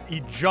 because he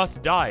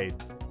just died,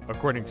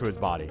 according to his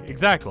body.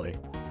 Exactly.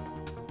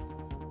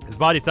 His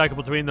body cycled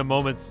between the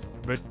moments,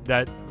 but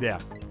that... Yeah.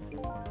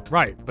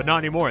 Right, but not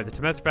anymore. The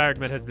Temesc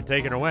fragment has been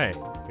taken away.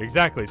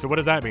 Exactly, so what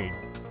does that mean?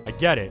 I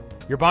get it.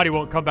 Your body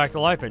won't come back to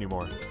life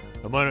anymore.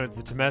 The moment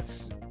the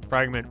Temesc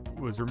fragment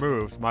was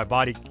removed, my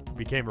body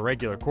became a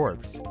regular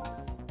corpse.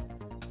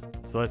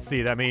 So let's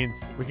see, that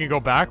means we can go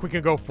back? We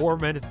can go 4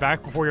 minutes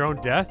back before your own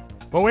death?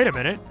 But wait a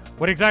minute.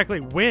 When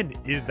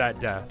is that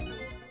death?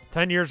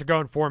 10 years ago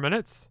in 4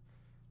 minutes?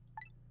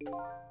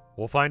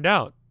 We'll find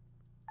out.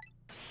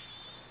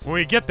 When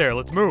we get there,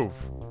 let's move.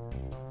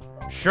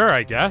 Sure,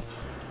 I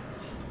guess.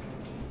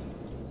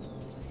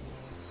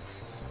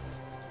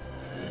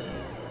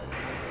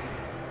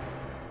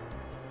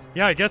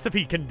 Yeah, I guess if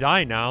he can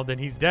die now, then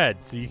he's dead.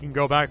 So you can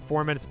go back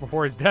 4 minutes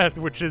before his death,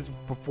 which is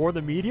before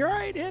the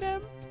meteorite hit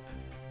him?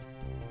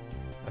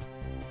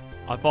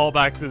 I fall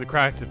back through the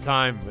cracks of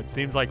time. It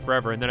seems like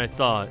forever, and then I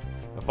saw it.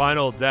 The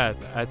final death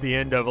at the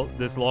end of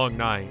this long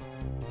night.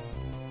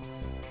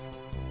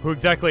 Who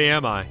exactly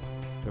am I?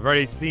 I've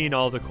already seen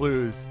all the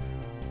clues.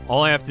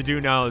 All I have to do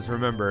now is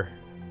remember.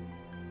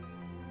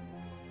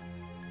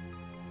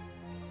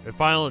 The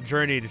final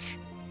journey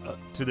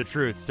to the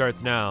truth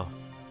starts now.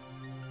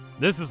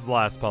 This is the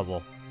last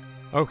puzzle.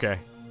 Okay.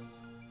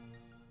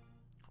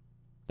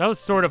 That was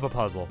sort of a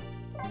puzzle.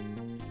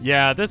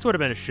 Yeah, this would have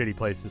been a shitty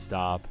place to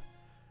stop.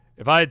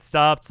 If I had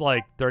stopped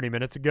like 30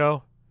 minutes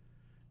ago,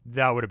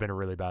 that would have been a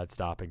really bad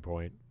stopping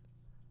point.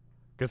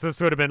 Because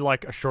this would have been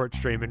like a short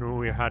stream and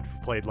we had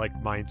played like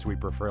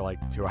Minesweeper for like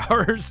 2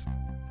 hours.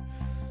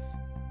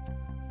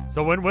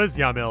 So when was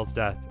Yamil's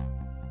death?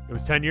 It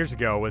was 10 years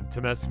ago when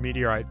Temesc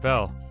meteorite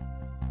fell.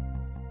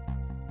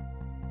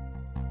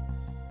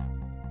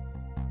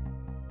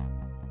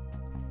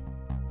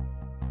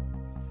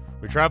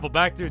 We traveled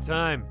back through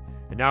time,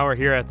 and now we're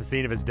here at the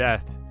scene of his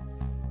death.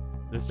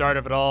 The start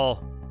of it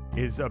all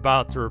is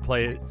about to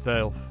replay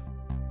itself.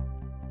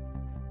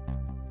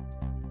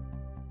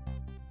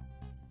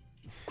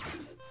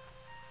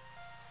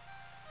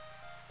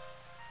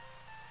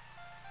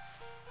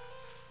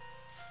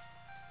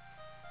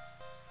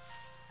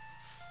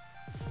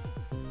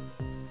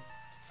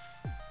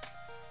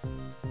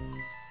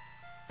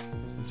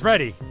 It's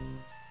ready.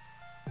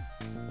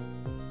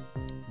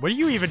 What are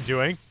you even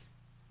doing?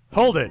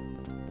 Hold it.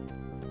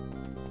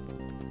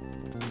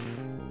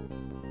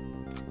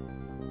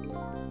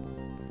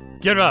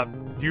 Get up.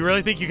 Do you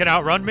really think you can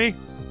outrun me?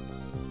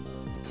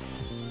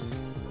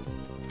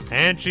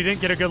 And she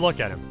didn't get a good look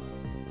at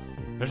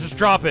him. Let's just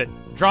drop it.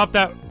 Drop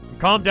that.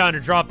 Calm down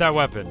and drop that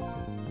weapon.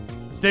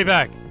 Stay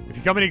back. If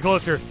you come any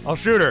closer, I'll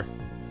shoot her.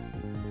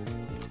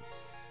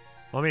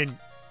 I mean,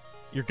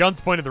 your gun's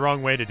pointed the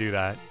wrong way to do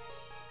that.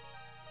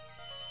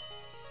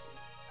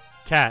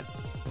 Cat.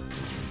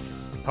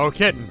 Oh,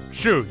 kitten.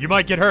 Shoo, you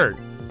might get hurt.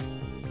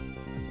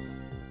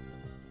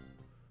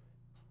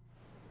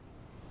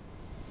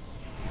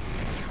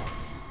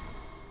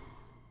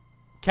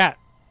 Cat.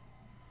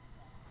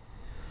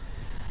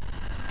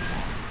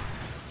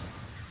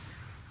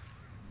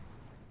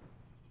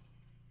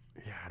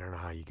 Yeah, I don't know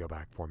how you go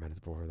back 4 minutes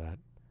before that.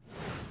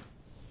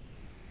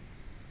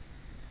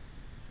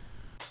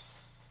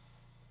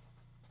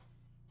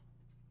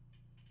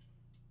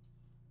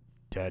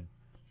 Dead.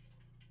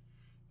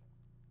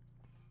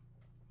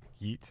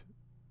 Yeet.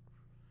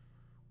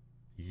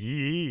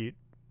 Yeet.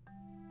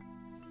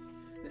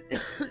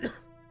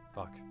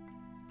 Fuck.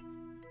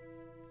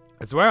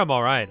 I swear I'm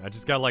alright. I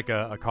just got like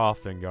a cough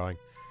thing going.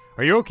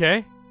 Are you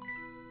okay?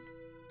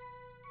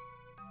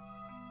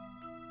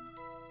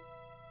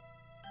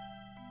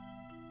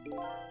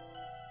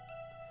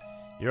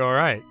 You're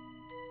alright.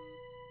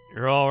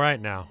 You're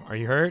alright now. Are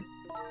you hurt?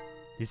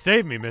 You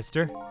saved me,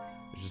 mister.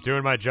 I was just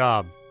doing my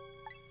job.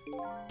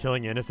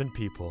 Killing innocent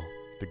people.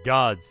 The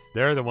gods,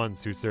 they're the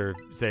ones who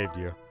saved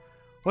you.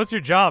 What's your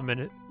job,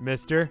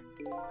 mister?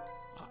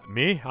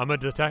 Me? I'm a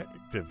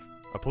detective.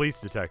 A police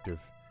detective.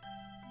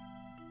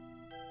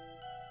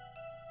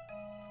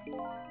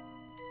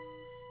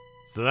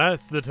 So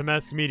that's the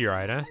Temesc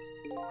meteorite, huh?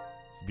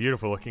 It's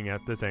beautiful looking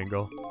at this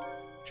angle.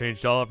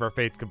 Changed all of our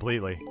fates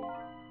completely.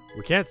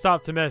 We can't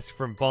stop Temesc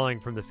from falling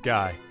from the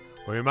sky,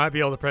 but we might be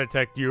able to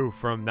protect you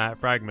from that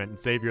fragment and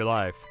save your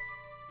life.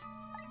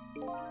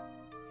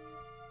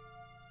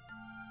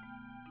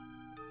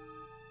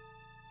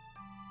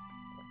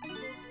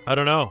 I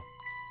don't know.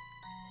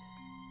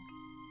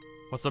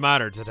 What's the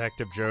matter,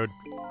 Detective Jode?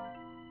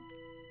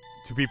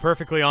 To be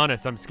perfectly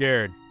honest, I'm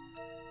scared.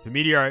 If the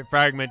meteorite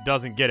fragment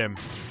doesn't get him,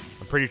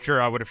 I'm pretty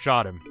sure I would have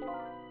shot him.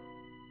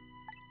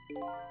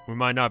 we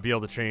might not be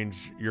able to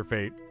change your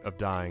fate of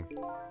dying.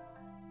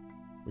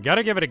 We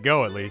gotta give it a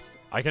go, at least.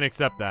 I can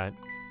accept that.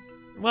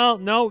 Well,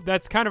 no,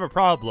 that's kind of a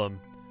problem.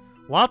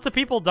 Lots of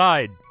people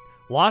died.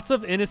 Lots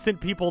of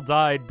innocent people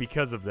died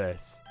because of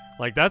this.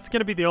 Like, that's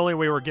gonna be the only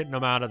way we're getting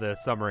him out of the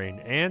submarine,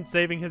 and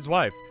saving his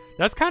wife.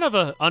 That's kind of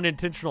an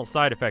unintentional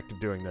side effect of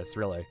doing this,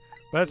 really.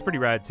 But that's pretty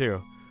rad,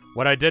 too.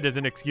 What I did is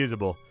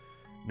inexcusable.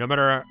 No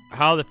matter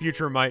how the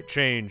future might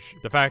change,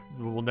 the fact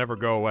will never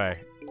go away.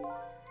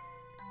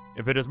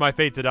 If it is my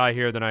fate to die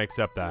here, then I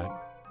accept that.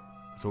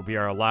 This will be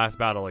our last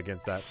battle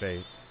against that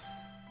fate.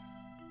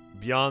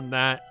 Beyond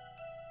that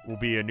will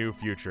be a new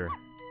future.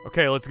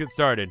 Okay, let's get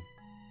started.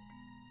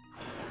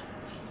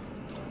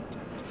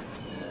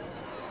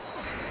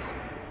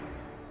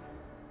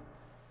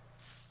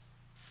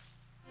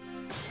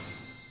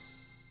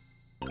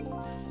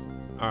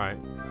 Alright.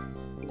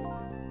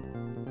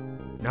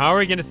 Now how are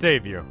we gonna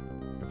save you?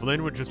 If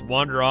Lynn would just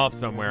wander off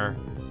somewhere,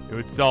 it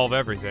would solve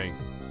everything.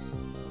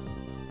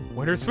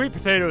 When her sweet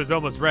potato is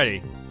almost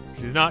ready,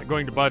 she's not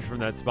going to budge from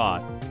that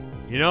spot.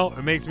 You know,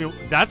 it makes me...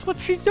 That's what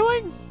she's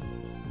doing?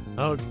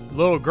 Oh,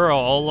 little girl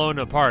all alone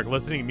in a park,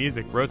 listening to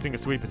music, roasting a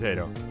sweet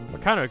potato.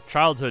 What kind of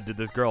childhood did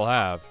this girl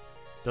have?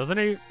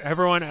 Doesn't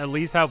everyone at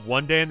least have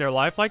one day in their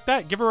life like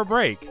that? Give her a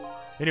break.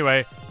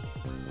 Anyway,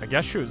 I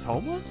guess she was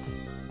homeless?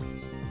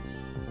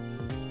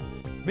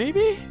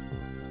 Maybe?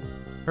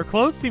 Her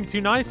clothes seem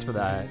too nice for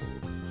that.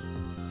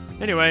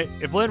 Anyway,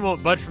 if Lynn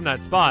won't budge from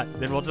that spot,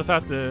 then we'll just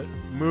have to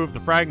move the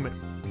fragment,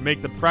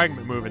 make the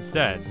fragment move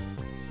instead.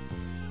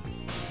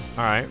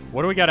 Alright,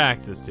 what do we got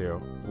access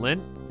to?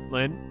 Lynn?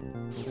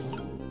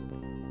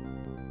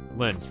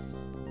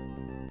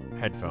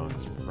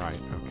 Headphones. Right,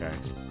 okay.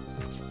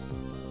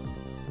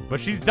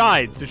 But she's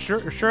died, so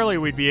surely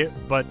we'd be...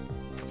 But...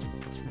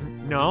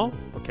 No?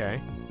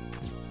 Okay.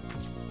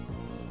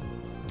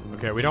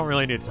 Okay, we don't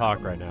really need to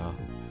talk right now.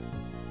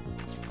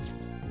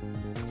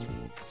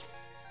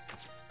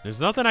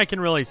 There's nothing I can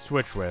really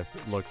switch with,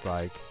 it looks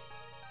like.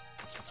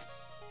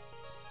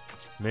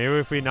 Maybe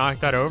if we knock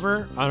that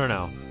over? I don't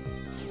know.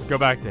 Let's go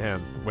back to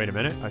him. Wait a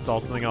minute. I saw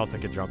something else I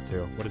could jump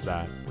to. What is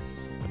that?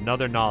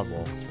 Another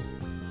nozzle.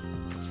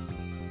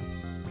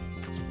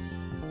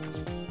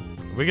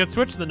 If we could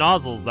switch the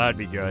nozzles, that'd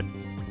be good.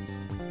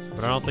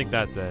 But I don't think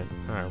that's it.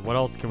 Alright, what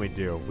else can we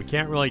do? We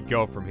can't really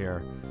go from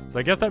here. So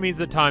I guess that means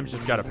that time's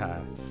just gotta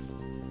pass.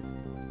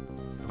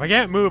 If I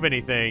can't move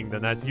anything,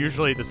 then that's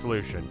usually the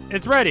solution.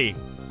 It's ready!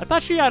 I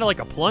thought she had like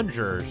a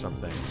plunger or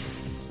something.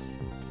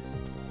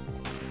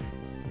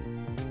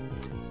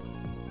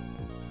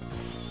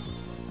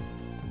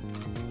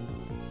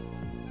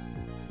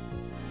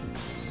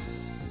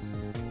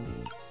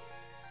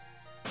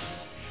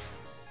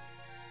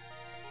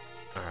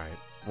 Alright,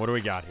 what do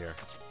we got here?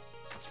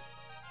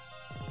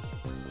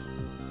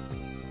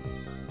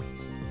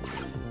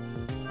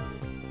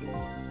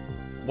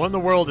 What in the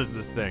world is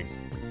this thing?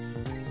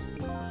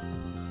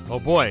 Oh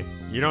boy,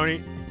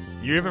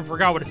 you even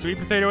forgot what a sweet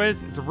potato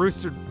is? It's a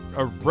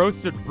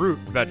roasted root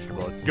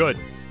vegetable. It's good.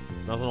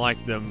 Nothing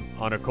like them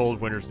on a cold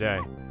winter's day.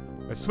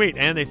 They're sweet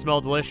and they smell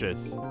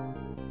delicious.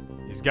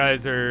 These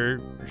guys are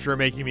sure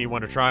making me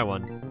want to try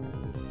one.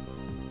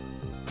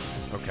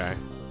 Okay.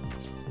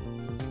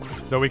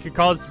 So we could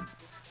cause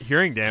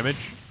hearing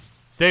damage.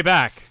 Stay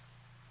back.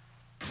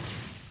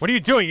 What are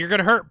you doing? You're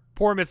gonna hurt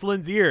poor Miss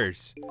Lynn's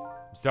ears.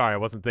 I'm sorry, I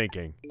wasn't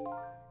thinking. It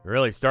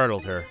really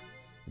startled her.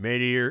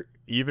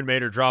 Even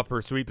made her drop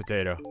her sweet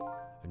potato.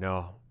 I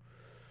know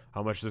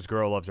how much this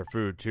girl loves her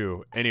food,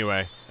 too.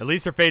 Anyway, at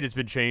least her fate has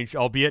been changed,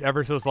 albeit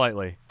ever so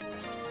slightly.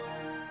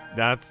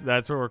 That's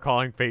what we're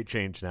calling fate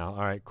change now.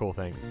 Alright, cool,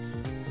 thanks.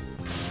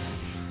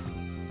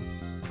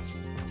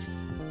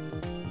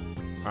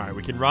 Alright,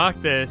 we can rock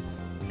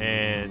this,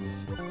 and...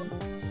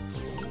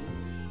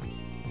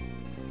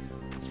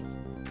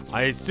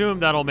 I assume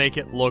that'll make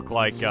it look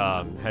like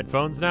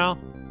headphones now.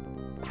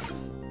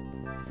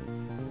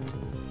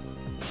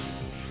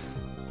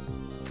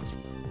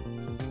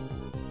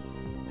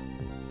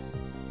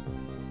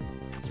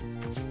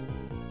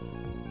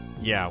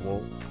 Yeah,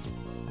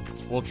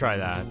 we'll try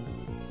that.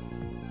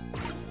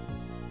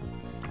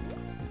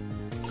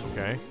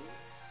 Okay.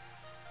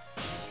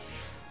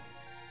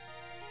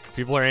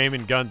 People are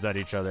aiming guns at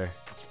each other.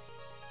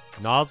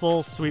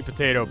 Nozzle, sweet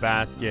potato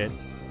basket.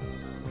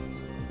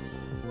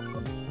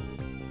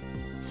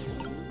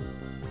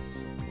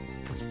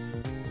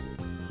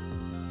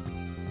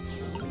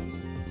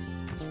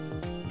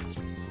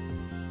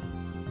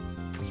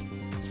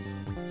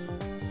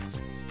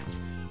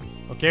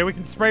 Okay, we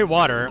can spray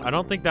water. I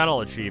don't think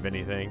that'll achieve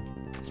anything.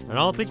 I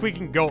don't think we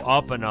can go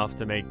up enough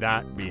to make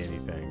that be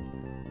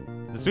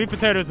anything. The sweet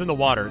potato's in the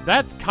water.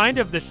 That's kind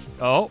of the...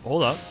 Oh,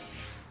 hold up.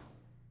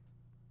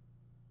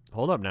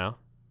 Hold up now.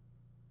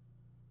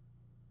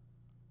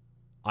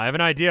 I have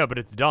an idea, but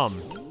it's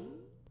dumb.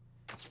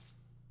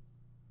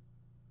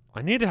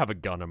 I need to have a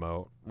gun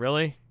emote.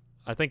 Really?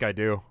 I think I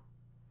do.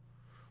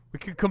 We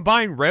could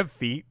combine Rev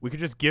Feet. We could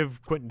just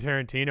give Quentin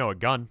Tarantino a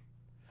gun.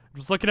 I'm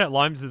just looking at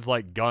Limes'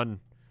 like gun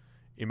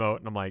emote,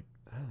 and I'm like,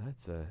 oh,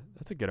 that's a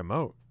good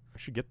emote. I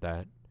should get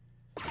that.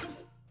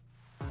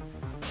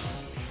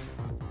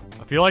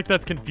 feel like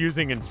that's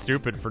confusing and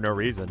stupid for no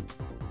reason.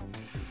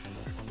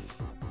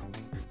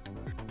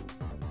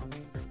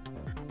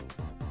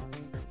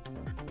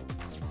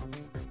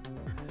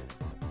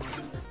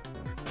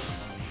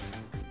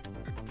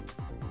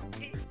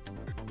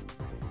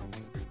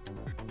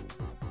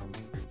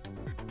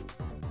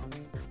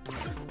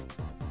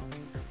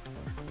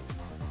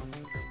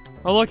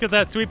 Oh, look at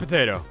that sweet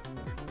potato.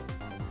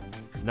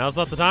 Now's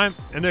not the time.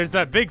 And there's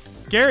that big,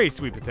 scary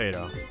sweet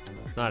potato.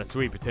 It's not a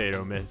sweet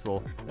potato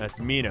missile.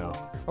 That's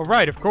Mino. Oh,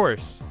 right, of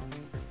course.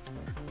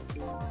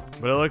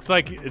 But it looks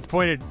like it's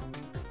pointed...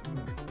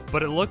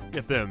 But look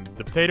at them,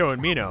 the potato and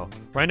Mino.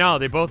 Right now,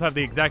 they both have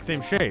the exact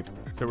same shape.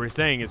 So what we're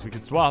saying is we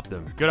could swap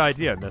them. Good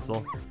idea,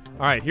 missile.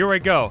 All right, here we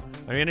go.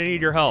 I'm gonna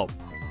need your help.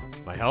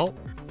 My help?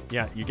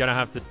 Yeah, you're gonna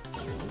have to...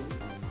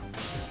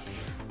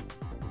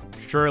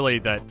 Surely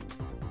that...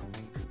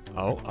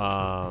 Oh,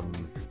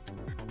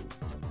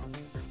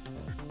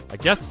 I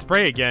guess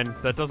spray again.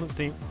 That doesn't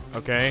seem...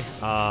 Okay.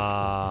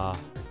 Fuck.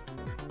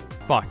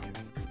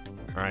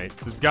 Alright,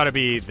 so it's gotta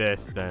be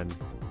this, then.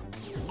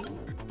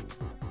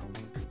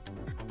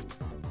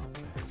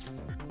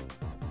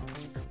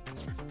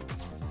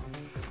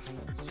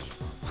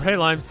 Hey,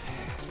 Limes.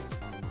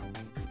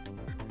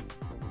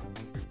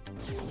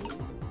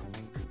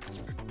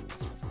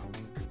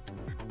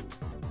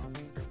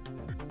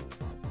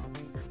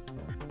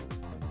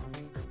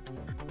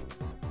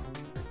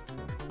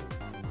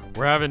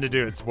 We're having to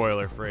do it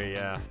spoiler free,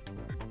 yeah.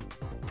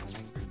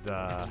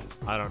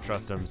 I don't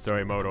trust him, so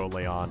emote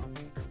Leon.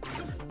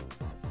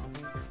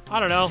 I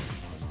don't know.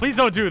 Please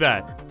don't do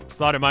that. Just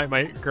thought it might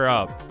wake her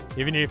up.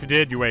 Even if you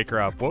did, you wake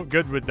her up. What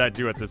good would that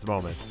do at this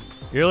moment?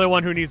 You're the only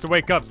one who needs to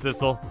wake up,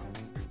 Sissel.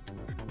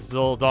 This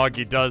little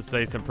doggy does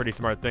say some pretty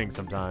smart things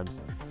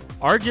sometimes.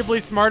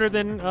 Arguably smarter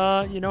than,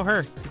 you know,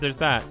 her. So there's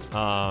that.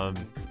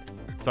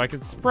 So I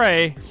can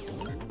spray.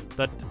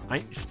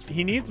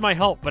 He needs my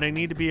help, but I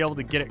need to be able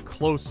to get it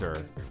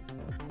closer.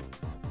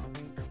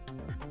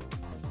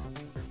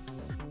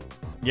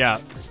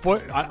 Yeah,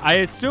 I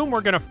assume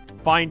we're gonna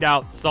find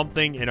out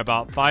something in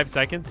about 5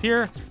 seconds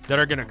here that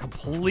are gonna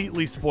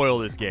completely spoil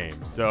this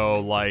game.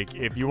 So, like,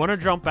 if you want to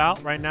jump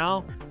out right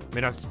now, I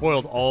mean, I've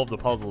spoiled all of the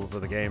puzzles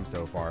of the game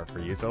so far for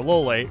you, so a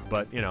little late,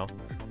 but, you know.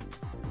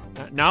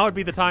 Now would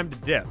be the time to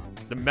dip.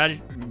 The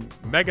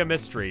mega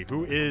mystery.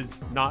 Who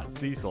is not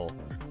Cecil?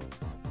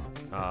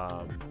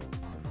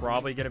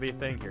 Probably gonna be a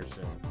thing here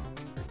soon.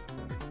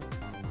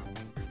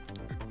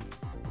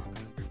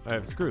 I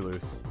have screw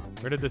loose.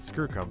 Where did this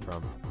screw come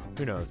from?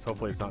 Who knows?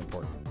 Hopefully it's not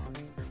important.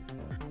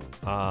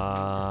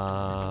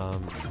 I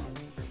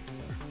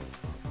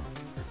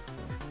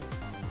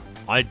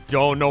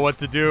don't know what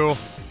to do.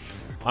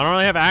 I don't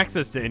really have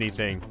access to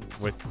anything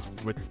with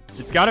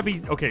it's gotta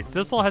be okay,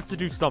 Sissel has to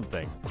do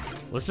something.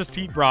 Let's just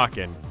keep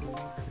rocking.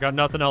 Got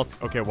nothing else.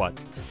 Okay, what?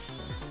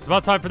 It's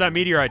about time for that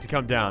meteorite to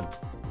come down.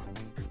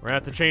 We're gonna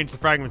have to change the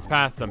fragment's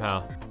path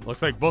somehow.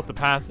 Looks like both the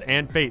paths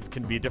and fates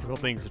can be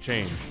difficult things to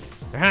change.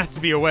 There has to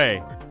be a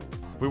way.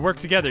 If we work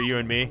together, you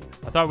and me,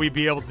 I thought we'd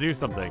be able to do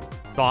something.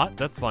 Thought?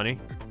 That's funny.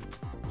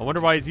 I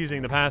wonder why he's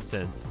using the past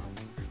tense.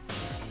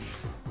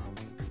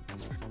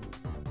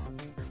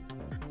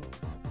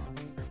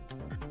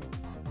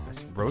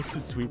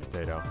 Roasted sweet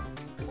potato.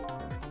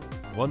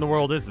 What in the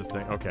world is this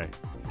thing? Okay.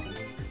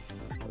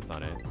 That's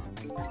not it.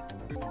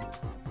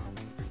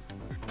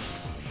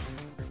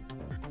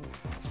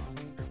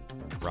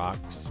 Rock,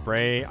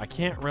 spray. I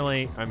can't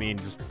really, I mean,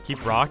 just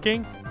keep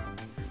rocking.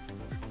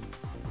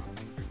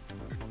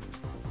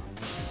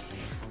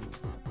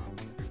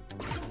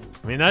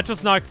 I mean, that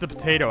just knocks the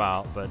potato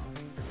out, but...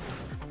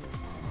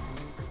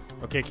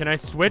 Okay, can I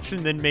switch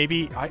and then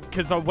maybe...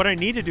 Because what I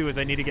need to do is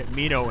I need to get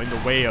Mino in the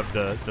way of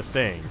the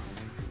thing.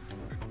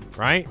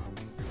 Right?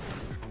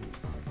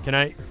 Can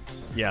I...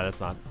 Yeah,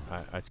 that's not...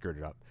 I screwed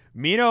it up.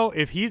 Mino,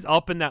 if he's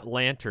up in that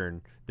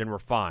lantern, then we're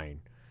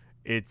fine.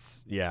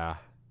 It's... Yeah.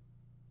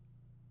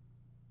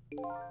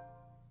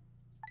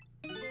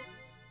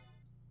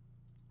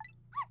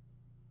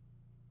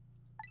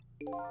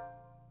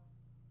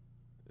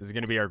 This is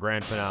going to be our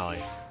grand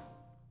finale.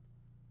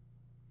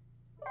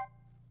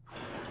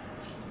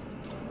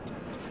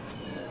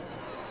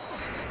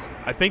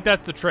 I think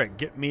that's the trick.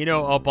 Get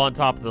Mino up on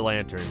top of the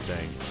lantern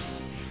thing.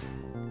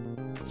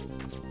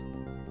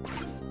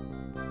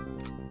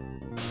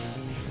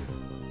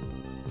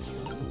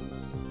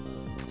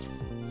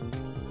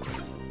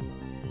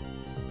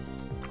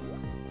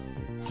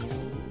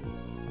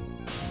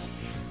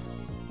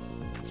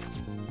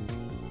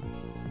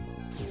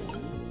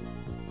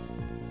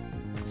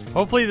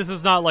 Hopefully this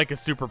is not like a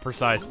super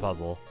precise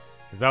puzzle,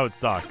 because that would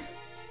suck.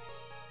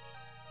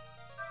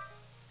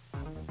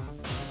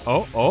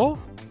 Oh, oh?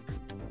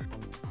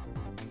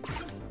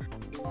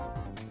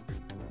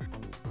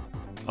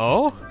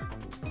 Oh?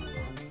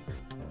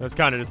 That's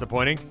kind of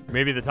disappointing.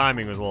 Maybe the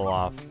timing was a little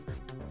off.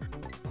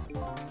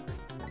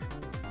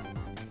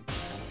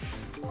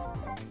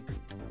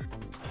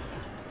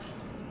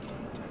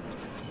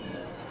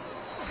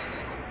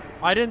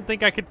 I didn't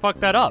think I could fuck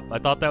that up. I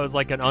thought that was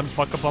like an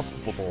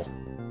unfuckable.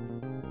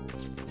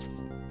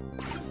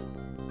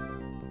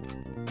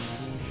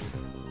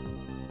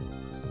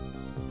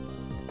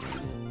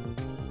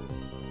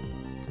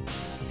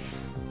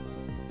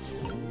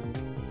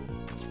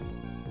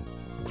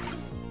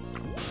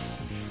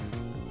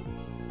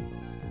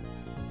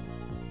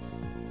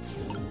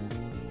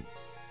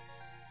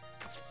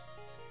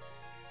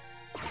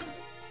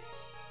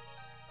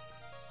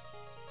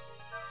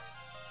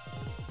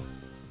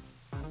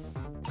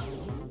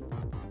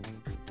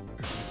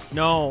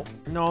 No.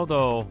 No,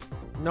 though.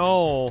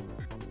 No.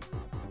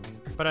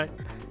 But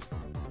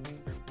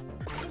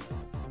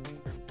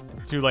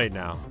it's too late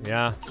now.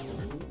 Yeah.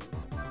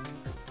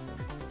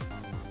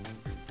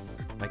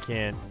 I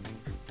can't.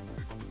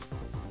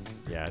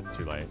 Yeah, it's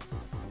too late.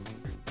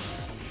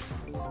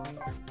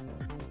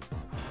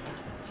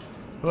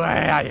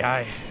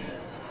 Alright.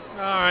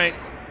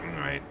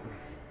 Alright.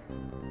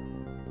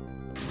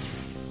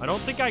 I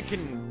don't think I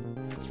can...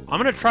 I'm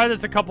gonna try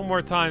this a couple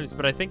more times,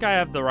 but I think I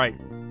have the right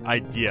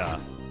idea.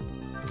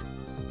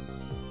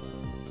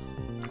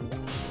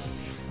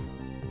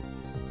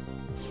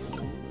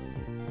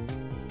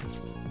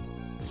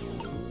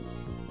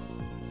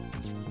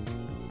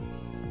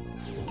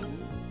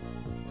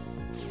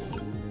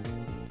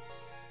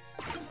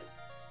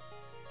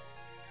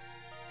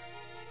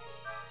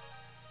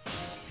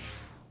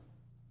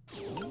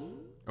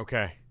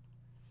 Okay.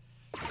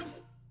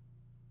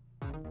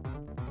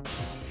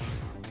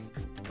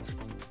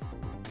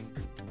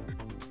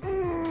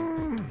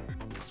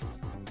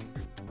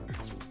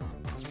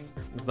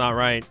 It's not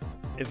right.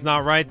 It's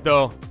not right,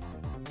 though.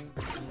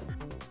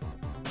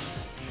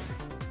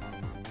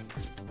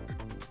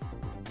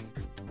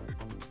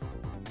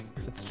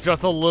 It's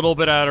just a little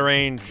bit out of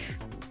range.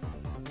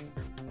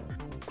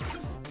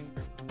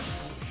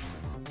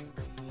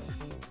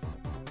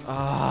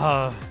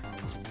 Alright,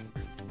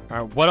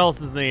 what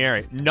else is in the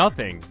area?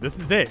 Nothing. This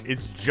is it.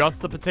 It's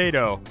just the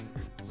potato.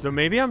 So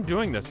maybe I'm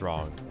doing this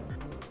wrong.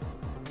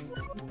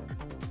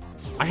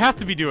 I have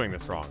to be doing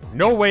this wrong.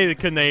 No way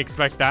can they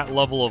expect that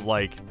level of,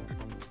 like,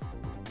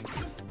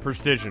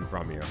 precision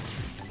from you.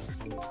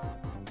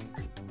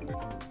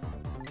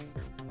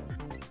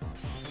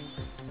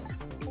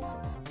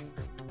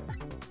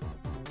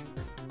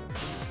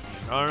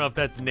 I don't know if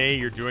that's nay,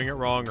 you're doing it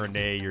wrong, or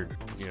nay, you're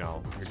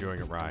doing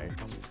it right.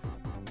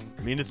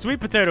 I mean, the sweet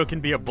potato can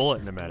be a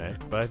bullet in a minute,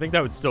 but I think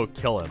that would still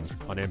kill him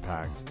on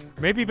impact.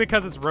 Maybe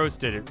because it's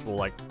roasted, it will,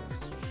 like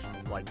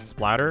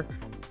splatter,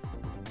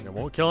 and it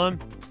won't kill him.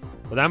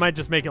 But that might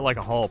just make it like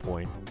a hollow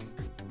point.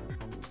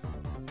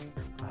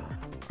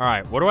 All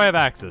right, what do I have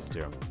access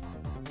to?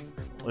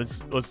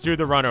 Let's do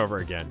the run over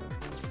again.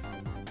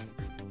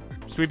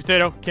 Sweet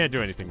potato, can't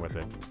do anything with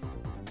it.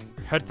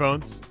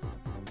 Headphones,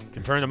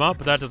 can turn them up,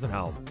 but that doesn't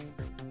help.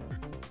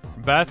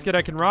 Basket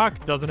I can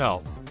rock, doesn't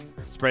help.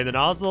 Spray the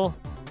nozzle,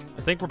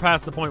 I think we're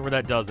past the point where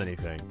that does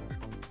anything.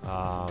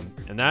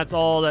 And that's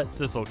all that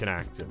Sissel can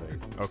activate.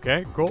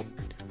 Okay, cool.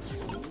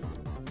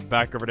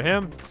 Back over to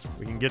him.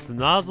 We can get some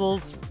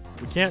nozzles.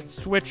 We can't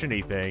switch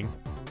anything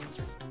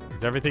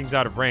because everything's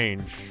out of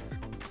range.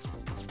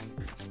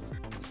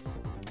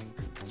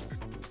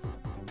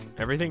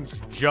 Everything's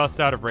just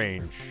out of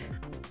range.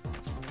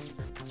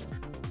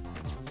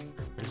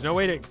 There's no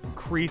way to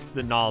increase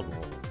the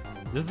nozzle.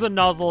 This is a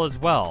nozzle as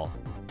well.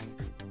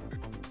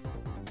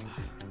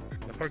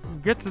 If I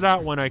can get to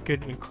that one, I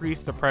could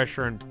increase the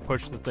pressure and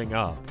push the thing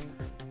up.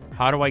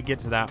 How do I get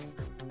to that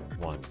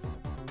one?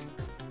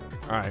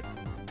 All right.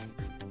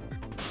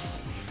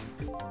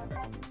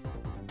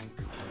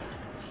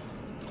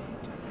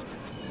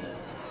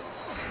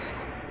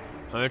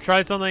 I'm gonna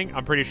try something.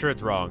 I'm pretty sure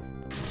it's wrong.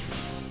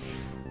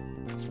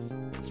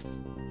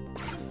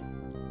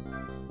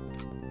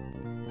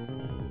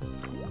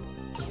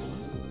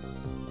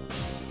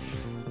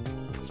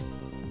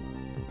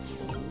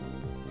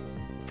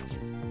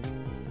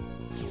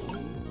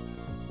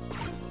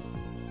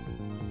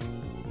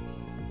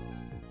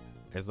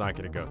 It's not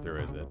gonna go through,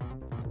 is it?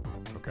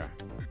 Okay.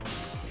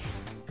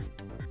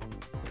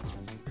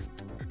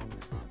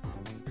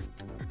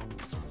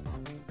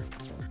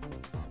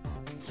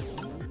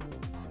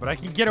 But I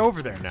can get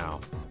over there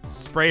now.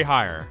 Spray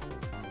higher.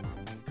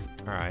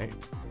 All right.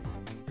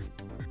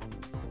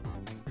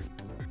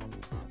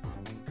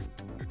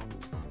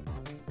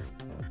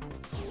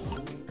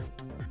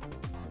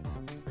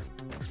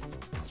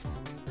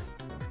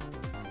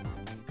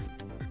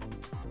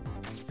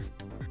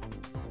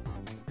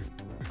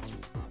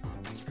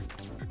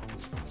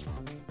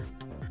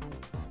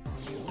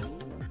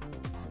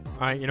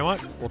 All right, you know what?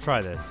 We'll try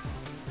this.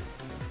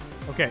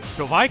 Okay,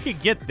 so if I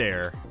could get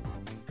there...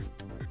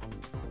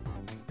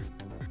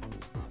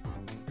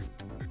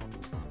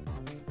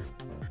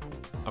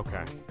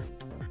 Okay.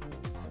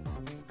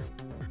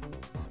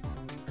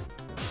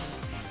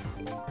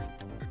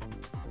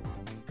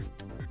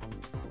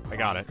 I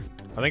got it.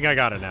 I think I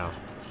got it now.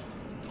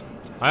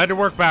 I had to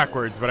work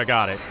backwards, but I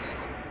got it.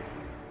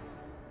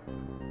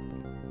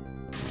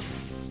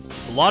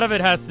 A lot of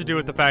it has to do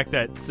with the fact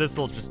that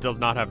Sissel just does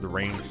not have the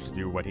range to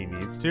do what he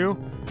needs to.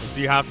 So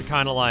you have to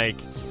kind of like,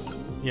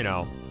 you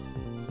know,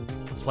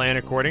 plan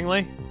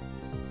accordingly.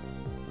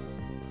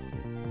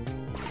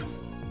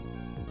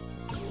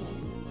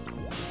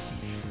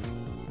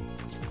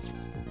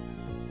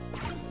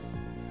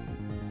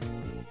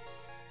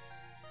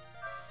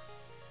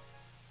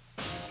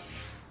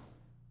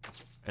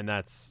 And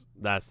that's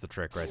the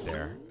trick right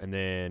there. And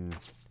then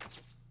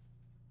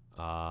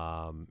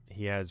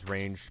he has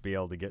range to be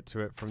able to get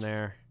to it from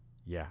there.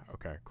 Yeah,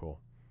 okay,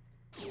 cool.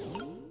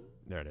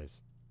 There it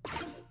is.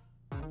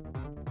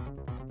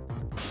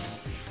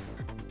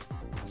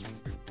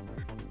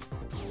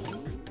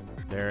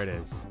 There it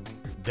is.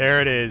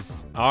 There it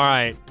is. All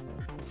right.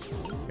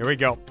 Here we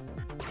go.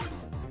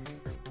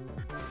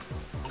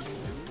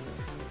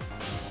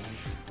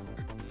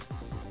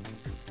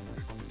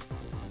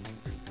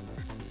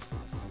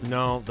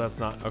 No, that's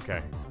not.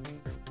 Okay.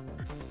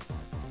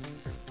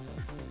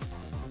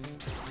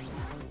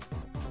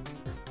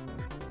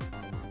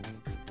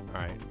 All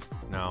right.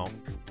 Now,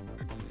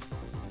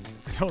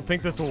 I don't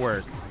think this will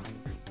work.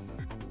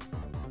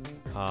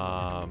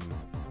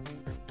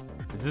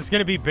 Is this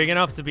gonna be big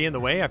enough to be in the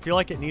way? I feel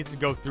like it needs to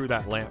go through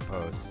that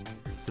lamppost.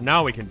 So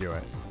now we can do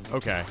it.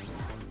 Okay.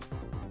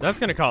 That's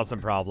gonna cause some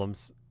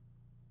problems.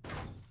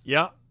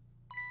 Yeah.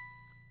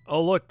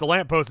 Oh look, the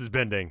lamppost is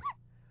bending.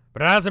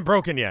 But it hasn't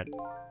broken yet.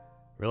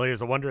 Really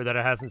is a wonder that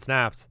it hasn't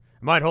snapped.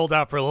 It might hold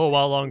out for a little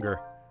while longer.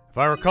 If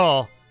I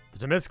recall, the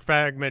Tamisk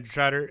fragment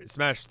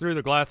smashed through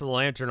the glass of the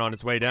lantern on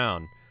its way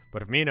down.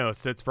 But if Minos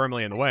sits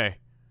firmly in the way,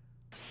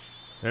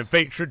 then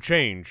fate should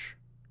change.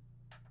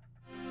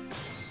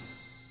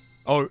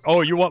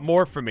 Oh, you want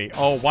more from me?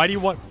 Oh, why do you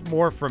want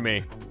more from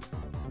me?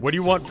 What do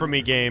you want from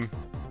me, game?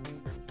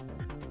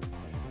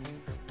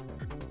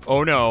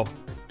 Oh no.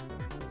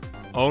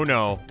 Oh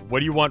no. What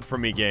do you want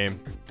from me, game?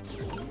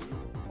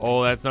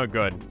 Oh, that's not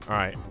good.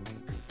 Alright.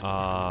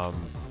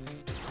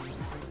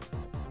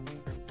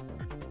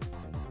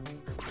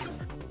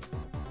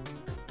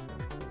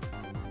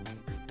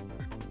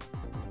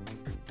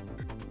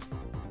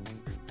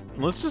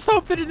 Let's just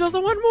hope that it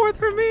doesn't want more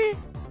from me.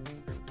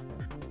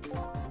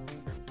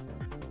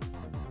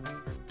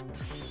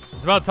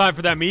 It's about time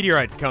for that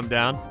meteorite to come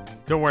down.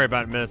 Don't worry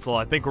about it, Missile.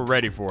 I think we're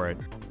ready for it.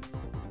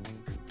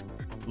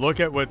 Look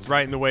at what's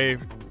right in the way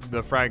of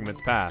the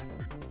fragment's path.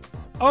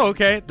 Oh,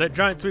 okay. That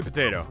giant sweet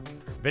potato.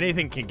 If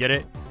anything can get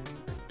it,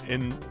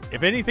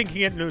 if anything can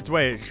get into its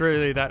way,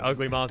 surely that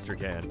ugly monster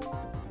can.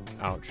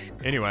 Ouch.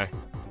 Anyway.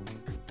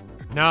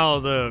 Now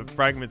the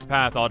fragment's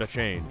path ought to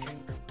change.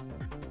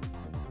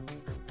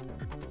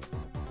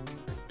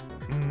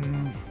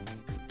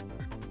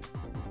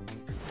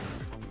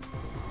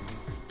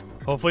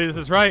 Hopefully this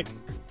is right.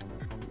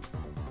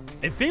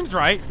 It seems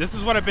right. This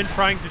is what I've been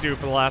trying to do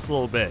for the last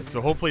little bit.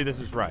 So hopefully this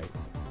is right.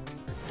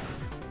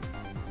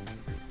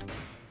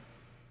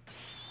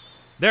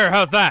 There,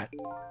 how's that?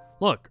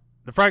 Look,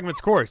 the fragment's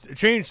course. It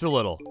changed a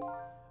little.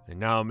 And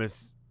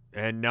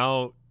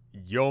now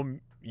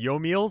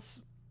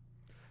Yomiel's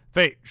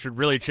fate should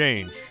really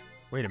change.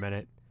 Wait a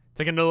minute.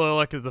 Take another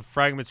look at the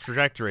fragment's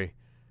trajectory.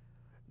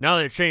 Now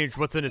that it changed,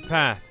 what's in its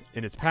path?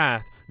 In its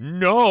path?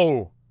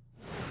 No!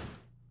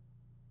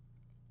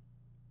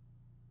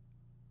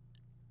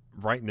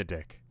 Right in the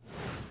dick.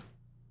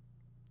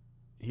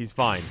 He's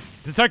fine.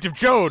 Detective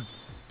Jode!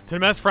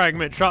 Tamisk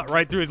fragment shot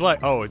right through his leg.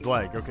 Oh, his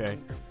leg. Okay.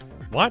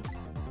 What?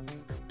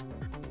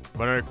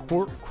 But in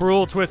a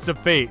cruel twist of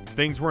fate,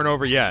 things weren't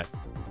over yet.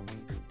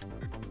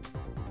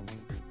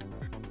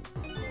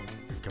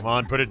 Come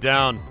on, put it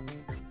down.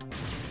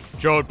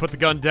 Jode, put the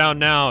gun down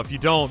now. If you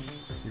don't,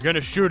 you're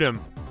gonna shoot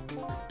him.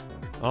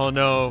 Oh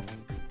no.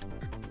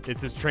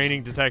 It's his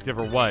training detective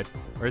or what?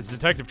 Or his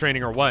detective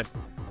training or what?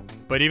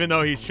 But even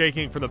though he's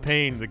shaking from the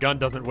pain, the gun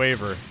doesn't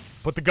waver.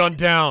 Put the gun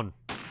down.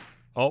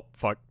 Oh,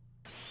 fuck.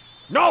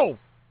 No!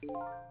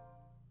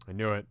 I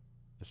knew it.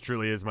 This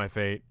truly is my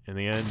fate. In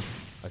the end,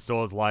 I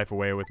stole his life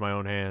away with my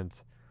own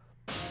hands.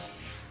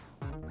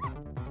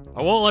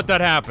 I won't let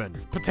that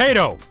happen.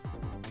 Potato!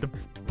 The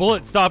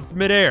bullet stopped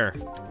midair.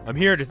 I'm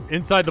here to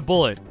inside the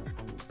bullet.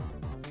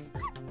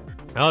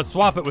 Now let's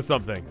swap it with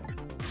something.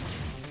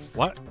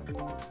 What?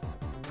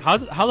 How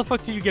the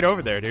fuck did you get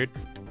over there, dude?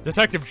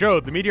 Detective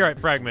Jode, the meteorite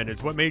fragment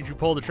is what made you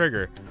pull the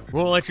trigger. We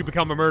won't let you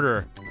become a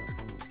murderer.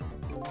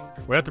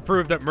 We have to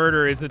prove that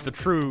murder isn't the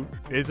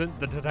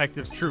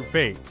detective's true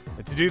fate.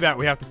 And to do that,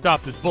 we have to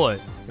stop this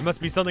bullet. It must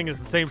be something that's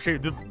the same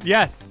shape.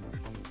 Yes!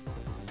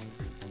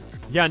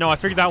 Yeah, no, I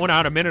figured that one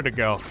out a minute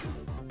ago.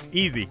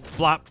 Easy.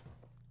 Flop.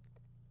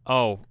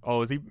 Oh,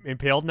 is he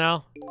impaled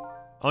now?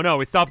 Oh no,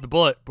 we stopped the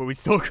bullet, but we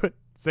still couldn't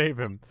save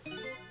him.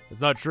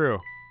 It's not true.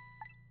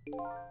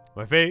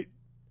 My fate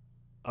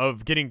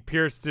of getting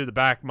pierced through the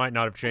back might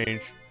not have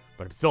changed,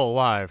 but I'm still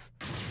alive.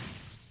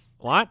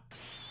 What?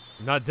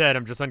 I'm not dead,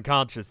 I'm just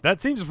unconscious.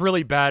 That seems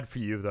really bad for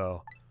you,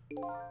 though.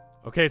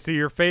 Okay, so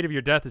your fate of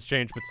your death has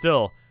changed, but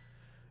still,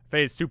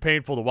 fate is too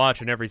painful to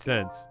watch in every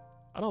sense.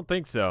 I don't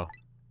think so.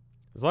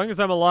 As long as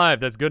I'm alive,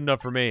 that's good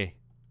enough for me.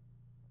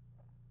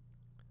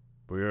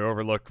 But we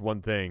overlooked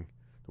one thing.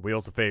 The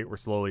wheels of fate were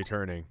slowly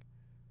turning.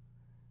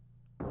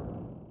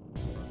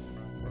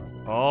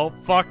 Oh,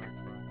 fuck.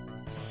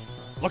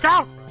 Look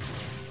out!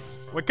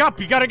 Wake up,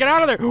 you gotta get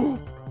out of there!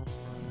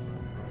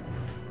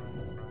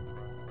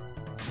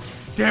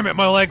 Damn it,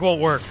 my leg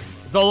won't work.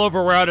 It's all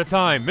over, we're out of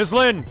time. Miss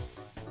Lynn!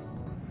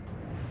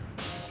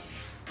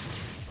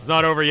 It's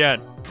not over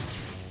yet.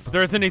 But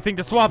there isn't anything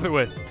to swap it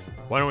with.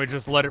 Why don't we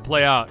just let it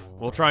play out?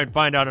 We'll try and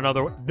find out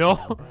another way.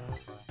 No!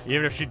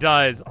 Even if she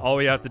dies, all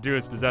we have to do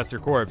is possess her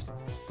corpse.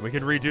 We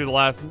can redo the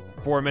last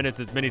 4 minutes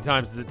as many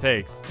times as it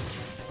takes.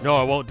 No,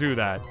 I won't do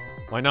that.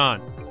 Why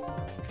not?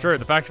 Sure,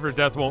 the fact of her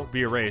death won't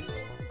be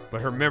erased.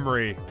 but her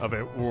memory of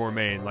it will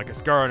remain like a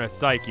scar on her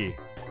psyche.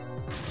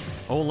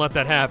 I won't let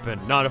that happen,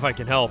 not if I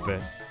can help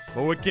it.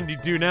 But what can you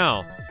do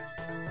now?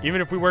 Even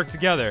if we work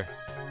together.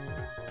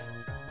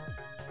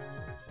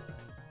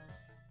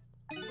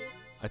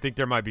 I think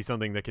there might be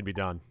something that can be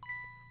done.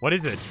 What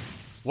is it?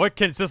 What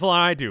can Sissel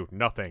and I do?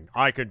 Nothing.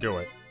 I could do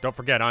it. Don't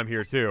forget, I'm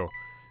here too.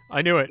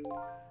 I knew it.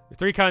 There's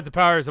 3 kinds of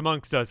powers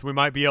amongst us. We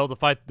might be able to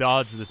fight the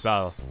odds of this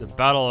battle. The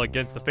battle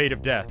against the fate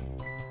of death.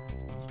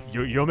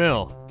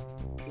 Yomil.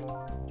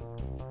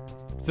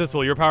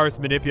 Sissel, your power is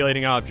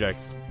manipulating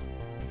objects.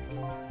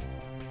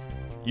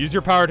 Use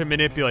your power to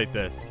manipulate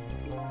this.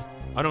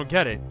 I don't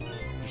get it.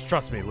 Just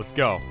trust me. Let's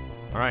go.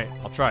 Alright,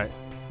 I'll try it.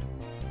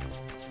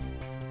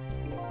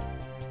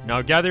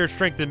 Now gather your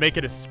strength and make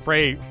it a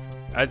spray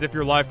as if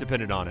your life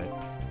depended on it.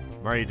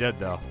 I'm already dead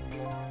though.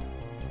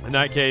 In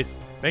that case,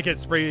 make it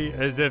spray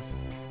as if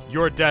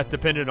your death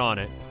depended on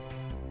it.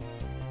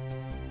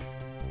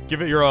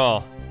 Give it your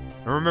all.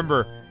 And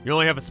remember, you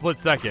only have a split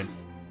second.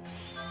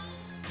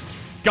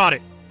 Got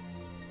it!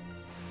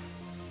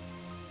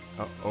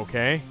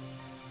 Okay.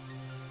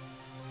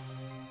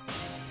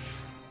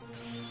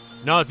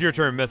 Now it's your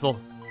turn, Missile.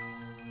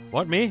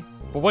 What, me?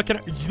 But what can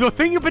I— the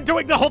thing you've been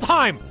doing the whole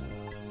time!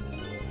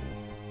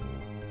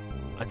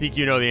 I think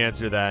you know the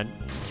answer to that.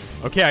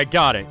 Okay, I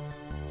got it.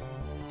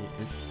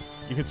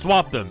 You can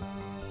swap them.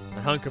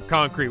 A hunk of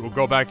concrete will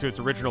go back to its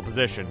original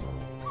position.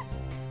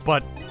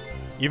 But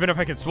even if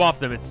I can swap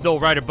them, it's still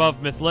right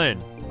above Miss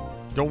Lynn.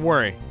 Don't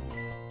worry.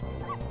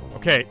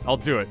 Okay, I'll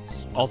do it.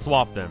 I'll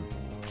swap them.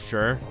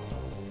 Sure.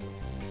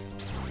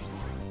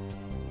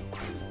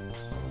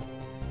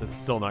 That's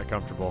still not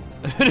comfortable.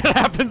 It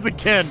happens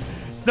again.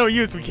 It's no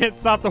use. We can't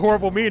stop the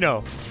horrible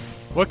Mino.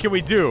 What can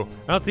we do?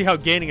 I don't see how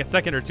gaining a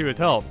second or two has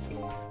helped.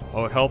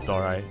 Oh, it helped, all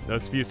right.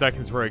 Those few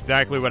seconds were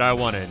exactly what I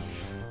wanted.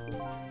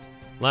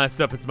 Last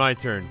up, it's my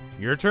turn.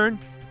 Your turn?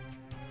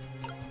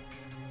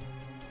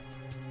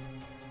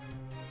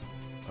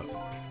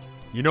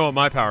 You know what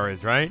my power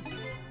is, right?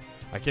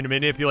 I can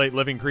manipulate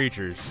living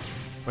creatures.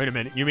 Wait a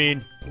minute, you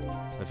mean?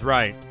 That's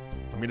right.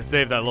 I'm gonna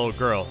save that little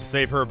girl.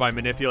 Save her by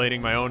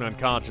manipulating my own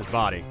unconscious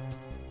body.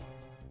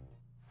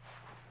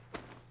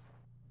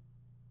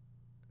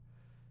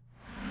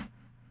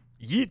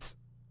 Yeet.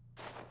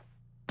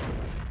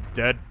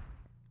 Dead.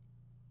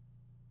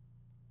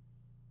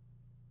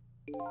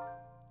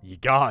 Ye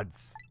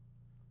gods.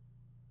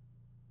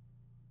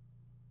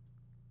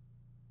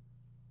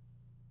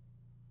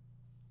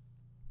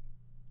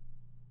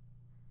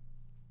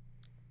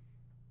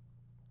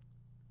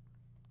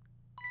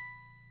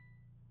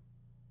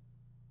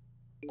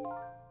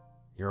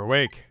 You're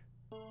awake.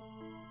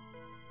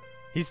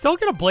 He's still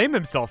gonna blame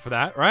himself for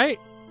that, right?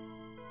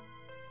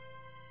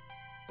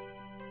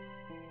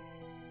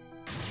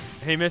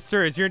 Hey,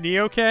 mister, is your knee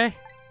okay?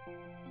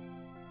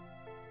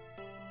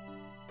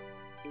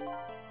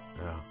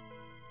 Oh.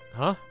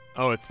 Huh?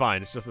 Oh, it's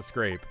fine. It's just a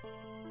scrape.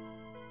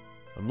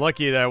 I'm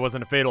lucky that it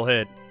wasn't a fatal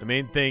hit. The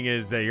main thing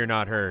is that you're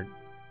not hurt.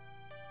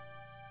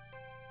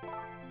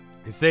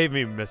 You saved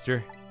me,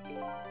 mister.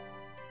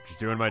 Just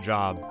doing my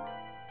job.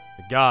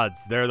 The gods,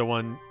 they're the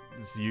ones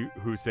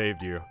who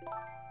saved you.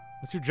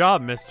 What's your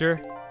job,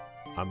 mister?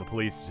 I'm a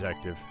police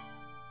detective.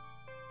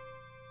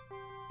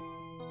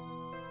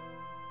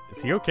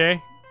 Is he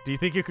okay? Do you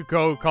think you could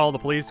go call the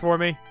police for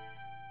me?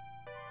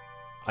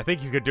 I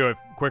think you could do it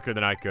quicker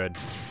than I could.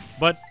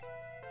 But...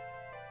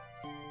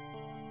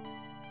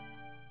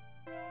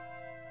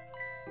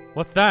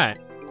 what's that?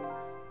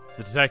 It's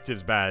the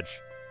detective's badge.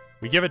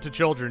 We give it to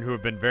children who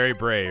have been very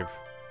brave.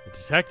 The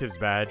detective's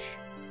badge?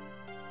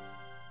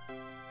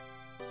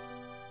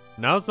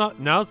 Now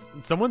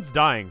someone's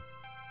dying.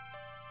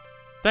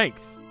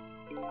 Thanks.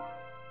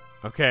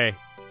 Okay.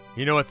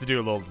 You know what to do,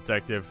 little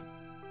detective.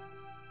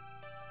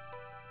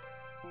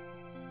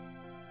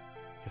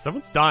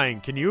 Someone's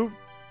dying. Can you...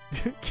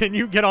 can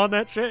you get on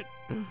that shit?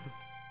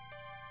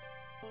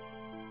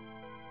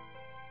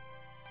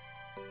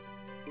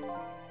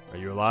 Are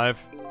you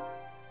alive?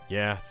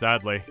 Yeah,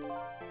 sadly.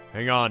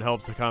 Hang on,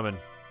 help's coming.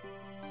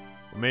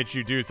 What made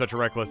you do such a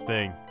reckless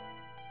thing?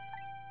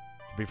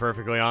 To be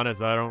perfectly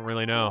honest, I don't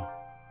really know.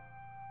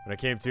 When I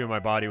came to, my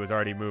body was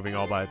already moving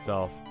all by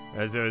itself.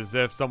 As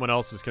if someone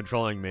else was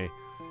controlling me.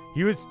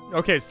 He was...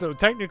 okay, so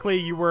technically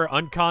you were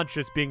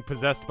unconscious being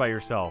possessed by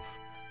yourself.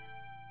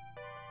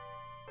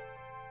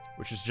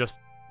 Which is just...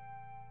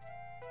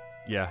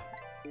 yeah.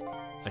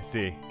 I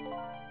see.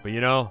 But you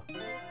know,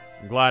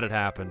 I'm glad it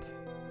happened.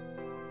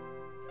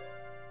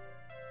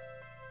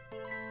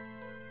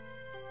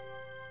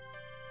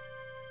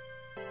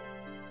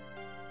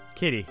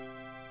 Kitty.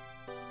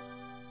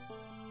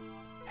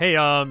 Hey,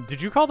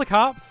 did you call the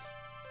cops?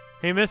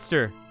 Hey,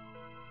 mister.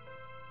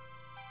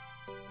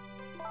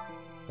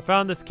 I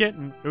found this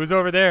kitten. It was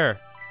over there.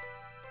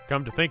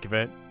 Come to think of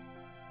it,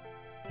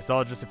 I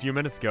saw it just a few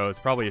minutes ago. It's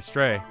probably a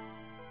stray.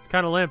 It's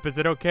kind of limp. Is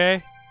it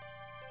okay?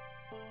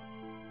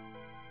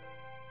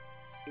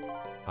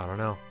 I don't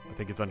know. I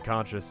think it's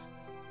unconscious.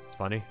 It's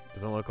funny.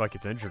 Doesn't look like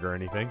it's injured or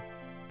anything.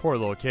 Poor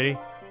little kitty.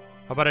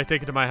 How about I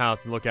take it to my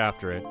house and look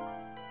after it?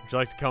 I'm Would you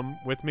like to come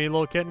with me,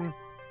 little kitten?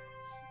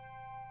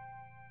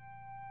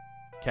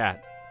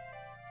 Cat.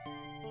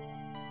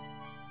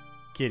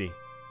 Kitty.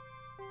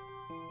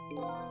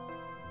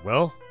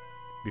 Well,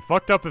 be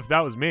fucked up if that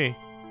was me.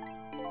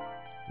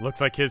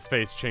 Looks like his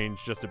face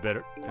changed just a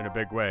bit in a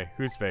big way.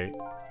 Whose fate?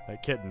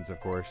 That kitten's, of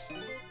course.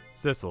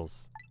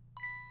 Sissel's.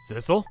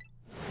 Sissel?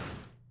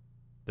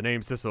 The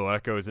name Sissel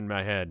echoes in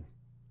my head.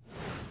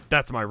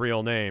 That's my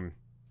real name.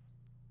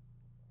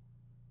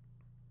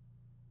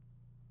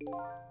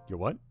 Your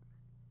what?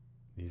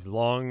 These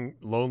long,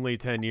 lonely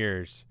 10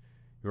 years.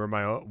 You were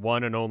my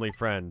one and only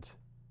friend.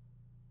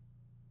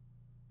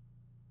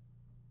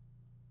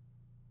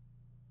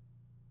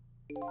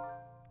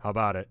 How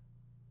about it?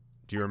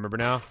 Do you remember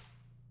now?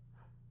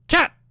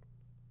 Cat!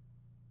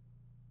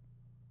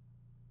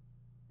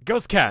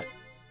 Ghost cat.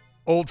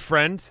 Old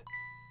friend.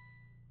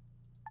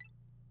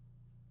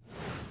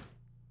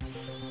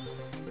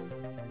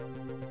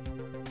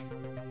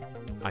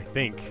 I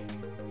think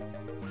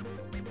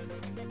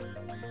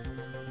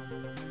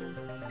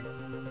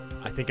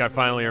I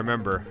finally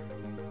remember.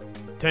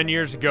 10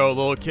 years ago, a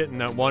little kitten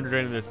that wandered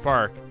into this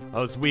park. I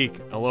was weak,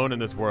 alone in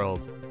this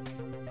world.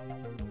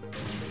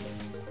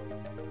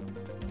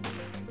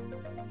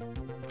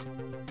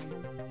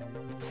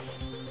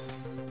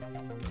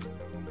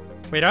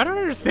 Wait, I don't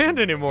understand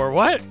anymore.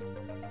 What?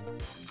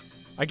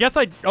 I guess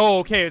oh,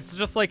 okay. It's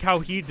just like how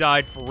he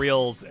died for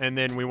reals, and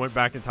then we went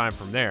back in time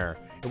from there.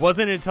 It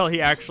wasn't until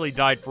he actually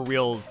died for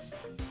reals.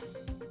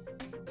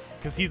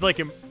 Because he's like...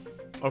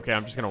 Okay,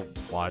 I'm just gonna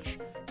watch.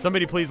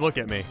 Somebody please look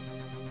at me.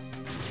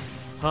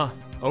 Huh.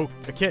 Oh,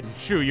 a kitten.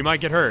 Shoo, you might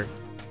get hurt.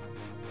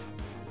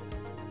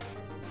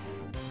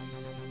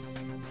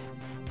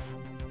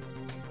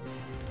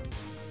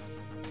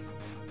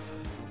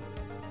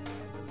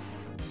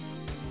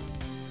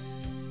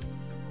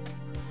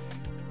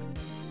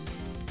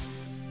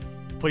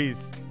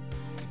 Please,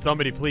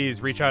 somebody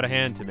please reach out a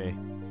hand to me.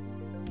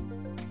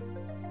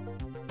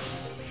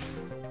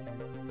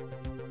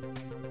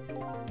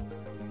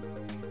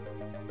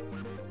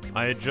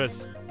 I had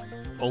just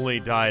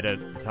only died at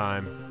the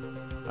time.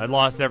 I'd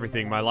lost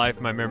everything, my life,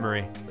 my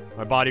memory.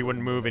 My body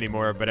wouldn't move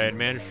anymore, but I had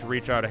managed to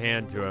reach out a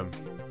hand to him.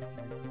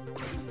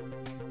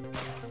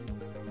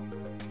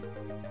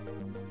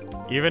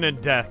 Even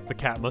in death, the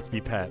cat must be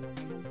pet.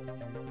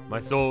 My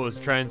soul was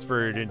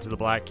transferred into the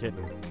black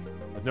kitten,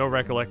 with no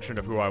recollection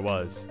of who I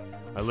was.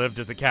 I lived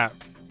as a cat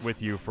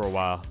with you for a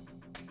while.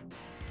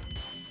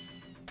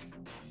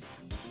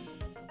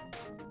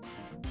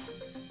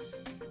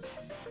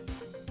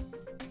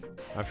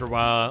 After a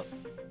while,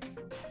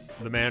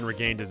 the man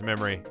regained his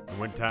memory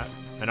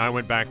and I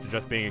went back to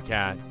just being a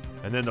cat.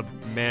 And then the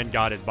man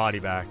got his body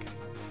back.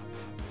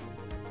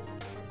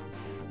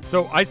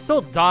 So I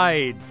still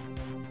died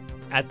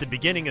at the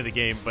beginning of the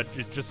game, but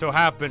it just so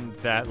happened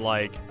that,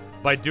 like,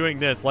 by doing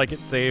this, like,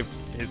 it saved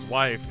his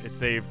wife, it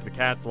saved the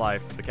cat's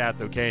life, so the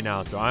cat's okay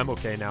now, so I'm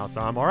okay now,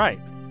 so I'm alright.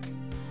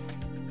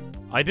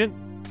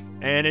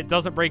 And it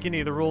doesn't break any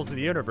of the rules of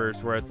the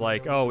universe where it's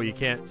like, oh, you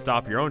can't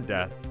stop your own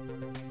death.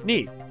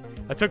 Neat.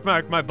 I took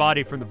my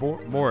body from the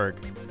morgue.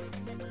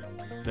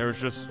 There was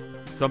just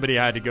somebody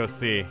I had to go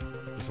see.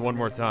 Just one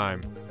more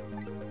time.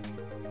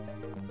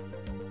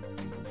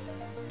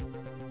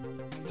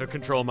 Took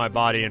control of my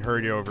body and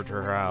hurried over to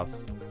her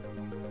house.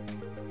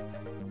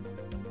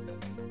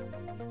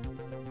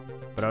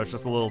 But I was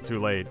just a little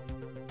too late.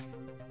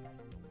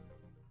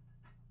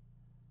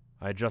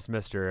 I just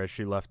missed her as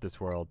she left this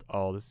world.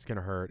 Oh, this is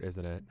gonna hurt,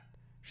 isn't it?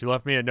 She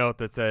left me a note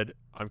that said,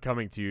 "I'm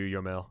coming to you,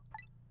 Yomil."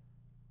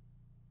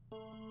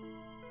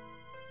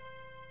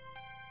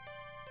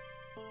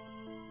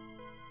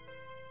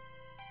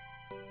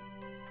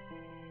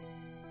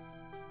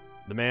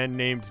 The man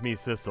named me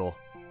Sissel.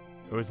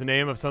 It was the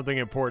name of something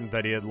important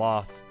that he had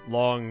lost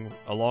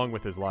along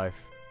with his life.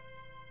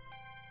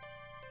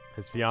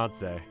 His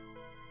fiancée.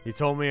 He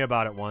told me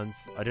about it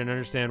once. I didn't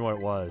understand what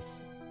it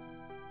was.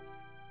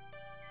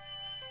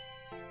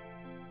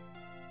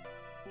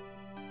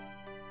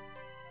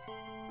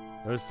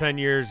 Those 10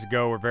 years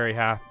ago were very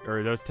happy,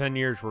 or those 10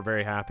 years were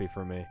very happy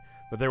for me,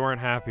 but they weren't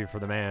happy for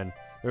the man.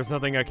 There was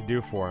nothing I could do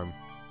for him.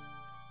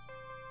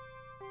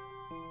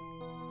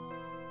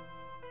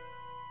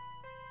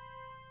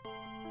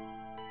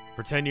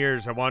 For 10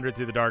 years, I wandered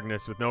through the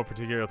darkness with no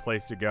particular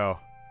place to go.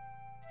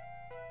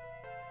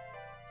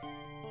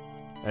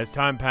 As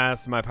time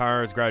passed, my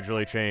powers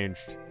gradually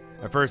changed.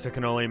 At first, I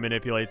could only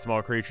manipulate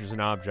small creatures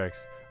and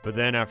objects, but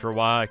then after a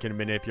while, I could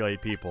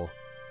manipulate people.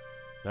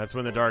 That's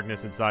when the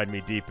darkness inside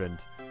me deepened,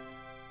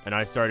 and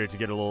I started to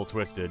get a little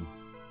twisted.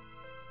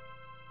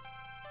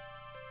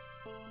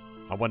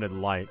 I wanted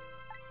light.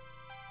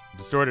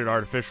 Distorted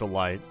artificial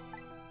light.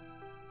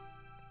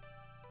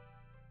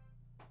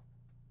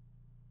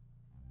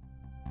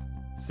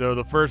 So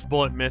the first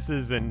bullet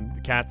misses and the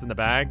cat's in the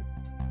bag?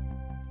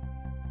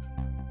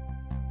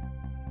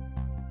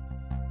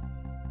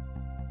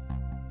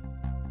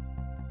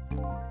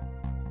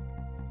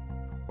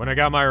 When I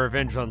got my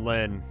revenge on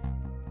Lynn,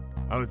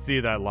 I would see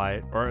that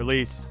light, or at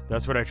least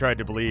that's what I tried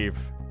to believe.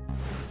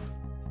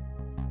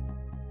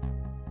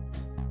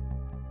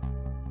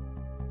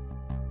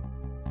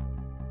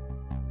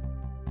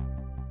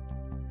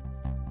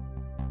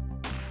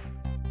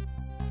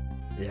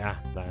 Yeah,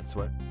 that's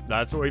what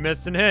we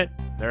missed and hit.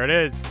 There it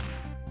is.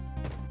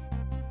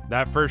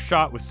 That first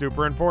shot was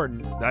super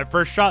important. That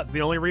first shot's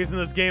the only reason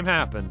this game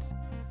happens.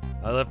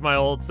 I left my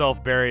old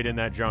self buried in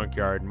that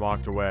junkyard and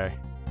walked away.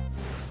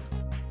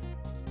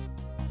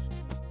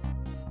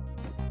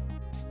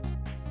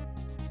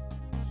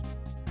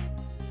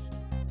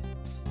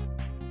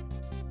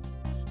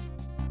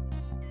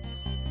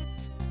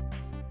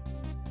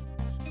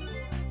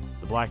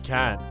 The black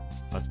cat.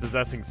 I was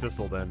possessing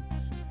Sissel then.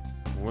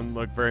 Wouldn't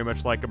look very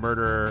much like a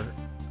murderer.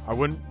 I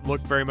wouldn't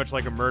look very much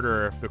like a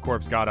murderer if the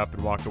corpse got up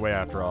and walked away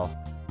after all.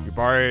 You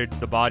buried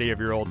the body of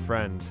your old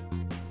friend.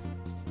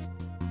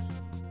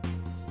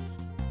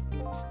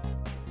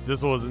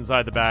 Sissel was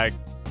inside the bag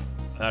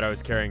that I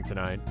was carrying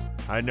tonight.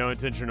 I had no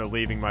intention of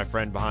leaving my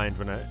friend behind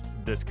in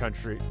this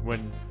country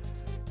when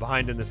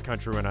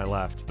I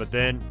left. But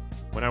then,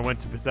 when I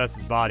went to possess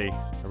his body,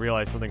 I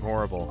realized something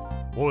horrible.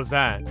 What was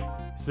that?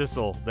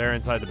 Sissel, there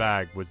inside the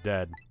bag, was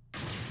dead.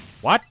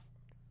 What?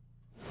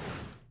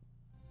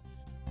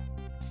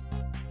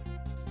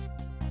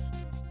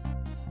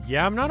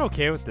 Yeah, I'm not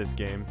okay with this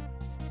game.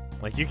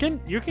 Like, you can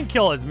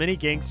kill as many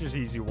gangsters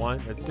as you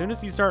want. As soon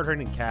as you start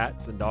hurting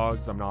cats and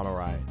dogs, I'm not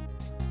alright.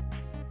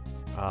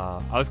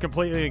 I was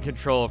completely in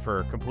control of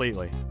her.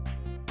 Completely.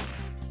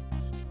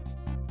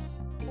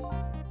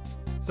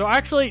 So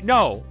actually,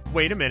 no.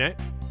 Wait a minute.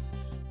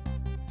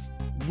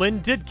 Lynn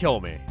did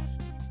kill me.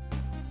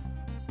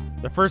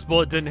 The first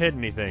bullet didn't hit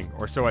anything,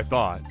 or so I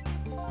thought.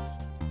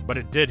 But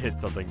it did hit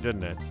something,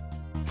 didn't it?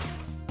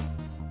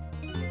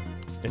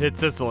 It hit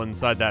Sissel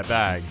inside that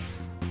bag.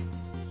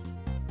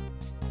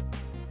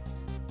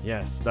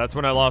 Yes, that's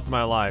when I lost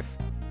my life.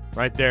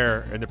 Right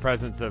there, in the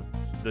presence of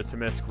the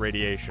Temisk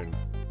radiation.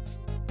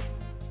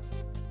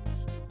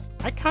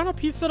 I kind of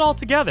pieced it all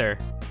together.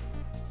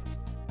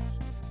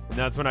 And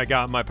that's when I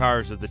got my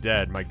powers of the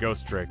dead, my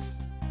ghost tricks.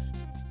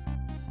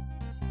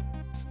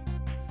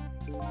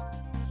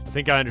 I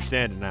think I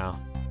understand it now.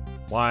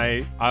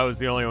 Why I was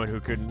the only one who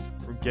couldn't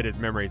get his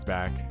memories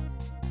back.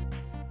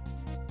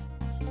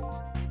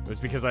 It was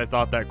because I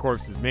thought that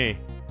corpse was me.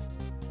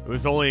 It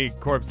was the only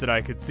corpse that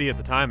I could see at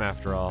the time,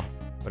 after all.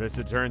 But as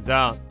it turns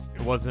out,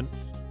 it wasn't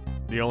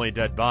the only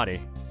dead body.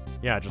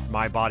 Yeah, just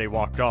my body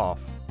walked off.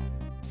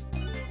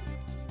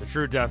 The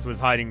true death was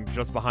hiding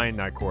just behind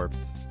that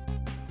corpse.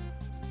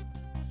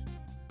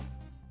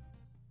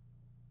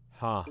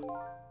 Huh.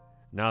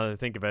 Now that I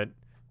think of it,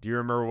 do you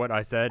remember what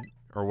I said,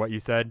 or what you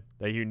said,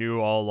 that you knew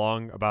all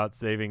along about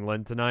saving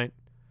Lynn tonight?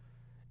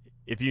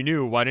 If you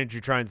knew, why didn't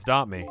you try and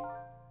stop me?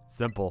 It's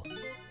simple.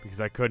 Because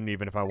I couldn't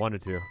even if I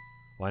wanted to.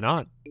 Why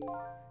not?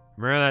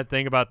 Remember that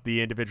thing about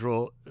the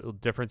individual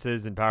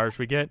differences in powers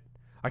we get?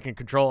 I can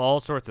control all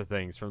sorts of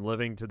things, from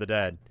living to the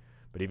dead.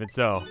 But even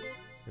so,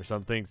 there's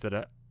some things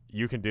that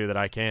you can do that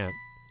I can't.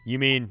 You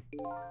mean,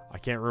 I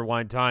can't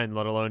rewind time,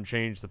 let alone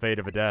change the fate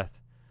of a death.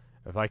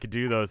 If I could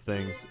do those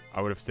things,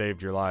 I would have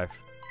saved your life.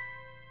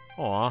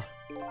 Aw.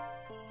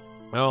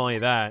 Not only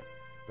that,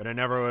 but I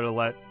never would have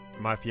let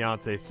my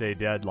fiancé stay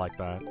dead like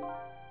that.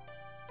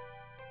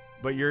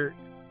 But you're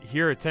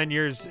here 10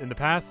 years in the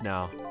past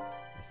now.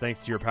 It's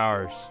thanks to your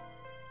powers.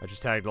 I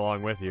just tagged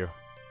along with you.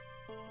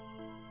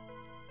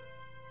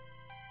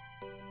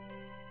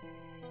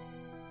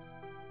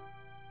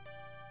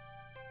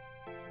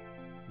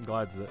 I'm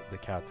glad the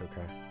cat's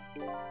okay.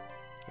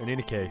 In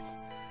any case,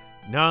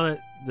 now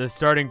that the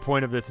starting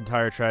point of this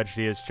entire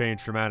tragedy has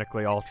changed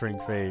dramatically, altering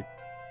fate.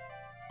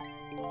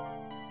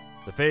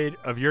 The fate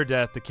of your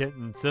death, the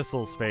kitten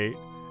Sissel's fate,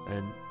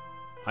 and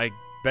I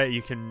bet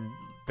you can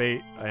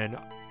fate, and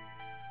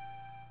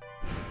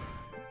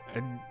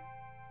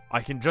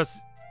I can just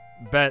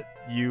bet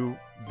you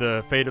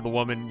the fate of the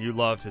woman you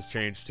loved has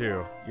changed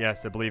too.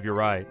 Yes, I believe you're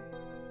right.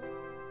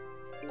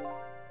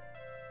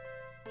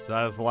 So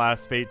that was the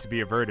last fate to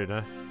be averted,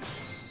 huh?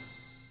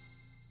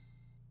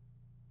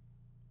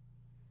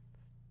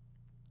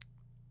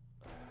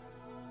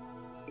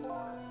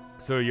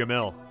 So,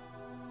 Yamil,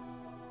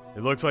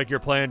 it looks like your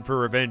plan for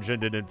revenge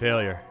ended in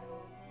failure.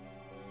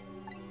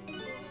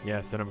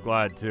 Yes, and I'm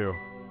glad too.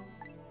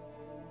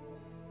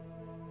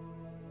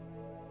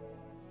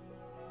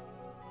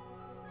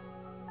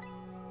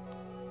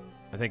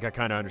 I think I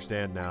kind of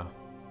understand now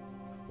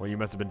what you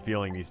must have been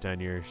feeling these 10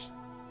 years.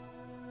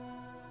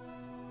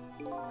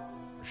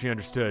 She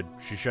understood.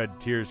 She shed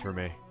tears for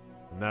me,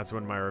 and that's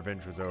when my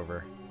revenge was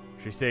over.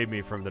 She saved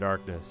me from the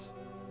darkness.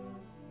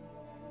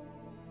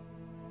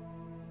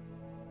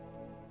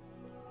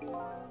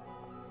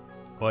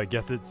 Well, I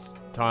guess it's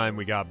time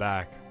we got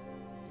back.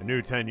 A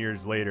new 10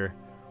 years later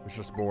was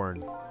just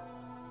born.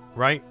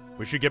 Right?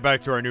 We should get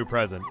back to our new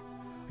present.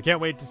 I can't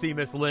wait to see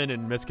Miss Lynn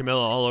and Miss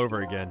Camilla all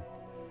over again.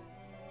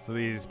 So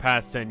these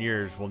past 10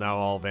 years will now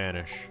all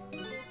vanish.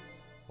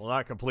 Well,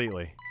 not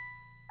completely.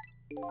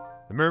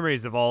 The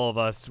memories of all of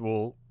us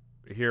will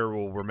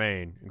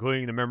remain,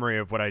 including the memory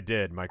of what I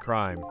did, my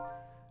crime.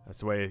 That's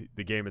the way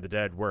the game of the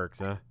dead works,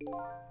 huh?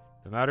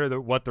 No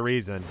matter what the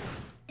reason,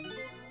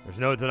 there's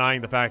no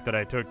denying the fact that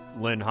I took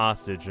Lynn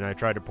hostage and I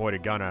tried to point a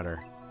gun at her.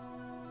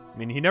 I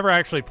mean, he never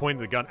actually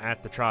pointed the gun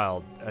at the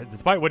child,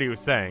 despite what he was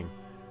saying.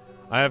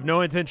 I have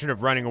no intention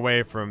of running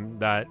away from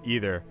that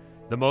either.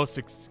 The most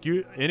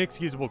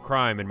inexcusable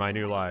crime in my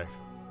new life.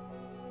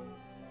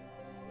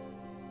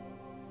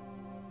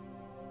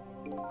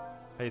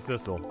 Hey,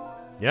 Sissel.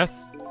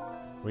 Yes?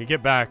 When we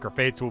get back, our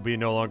fates will be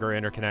no longer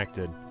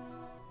interconnected.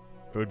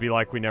 It would be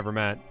like we never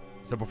met.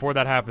 So before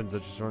that happens, I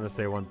just want to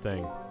say one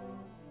thing.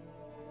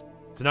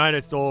 Tonight I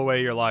stole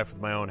away your life with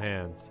my own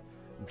hands.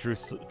 I'm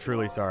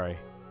truly sorry.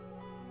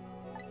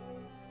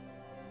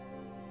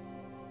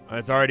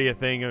 It's already a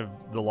thing of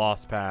the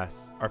lost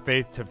past. Our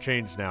fates have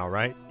changed now,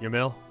 right,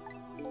 Yamil?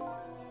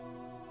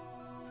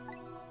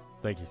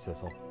 Thank you,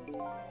 Sissel.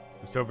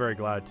 I'm so very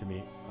glad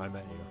I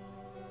met you.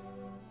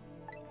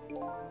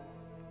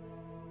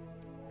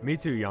 Me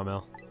too,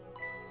 Yamil.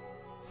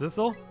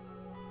 Sissel?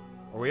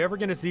 Are we ever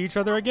gonna see each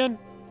other again?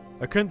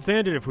 I couldn't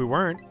stand it if we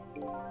weren't.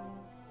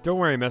 Don't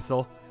worry,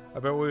 Missile. I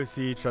bet we'll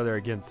see each other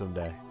again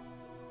someday.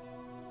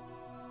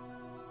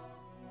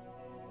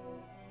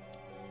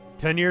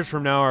 10 years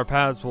from now, our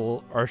paths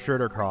are sure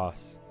to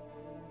cross.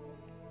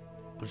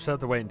 We'll just have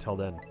to wait until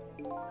then.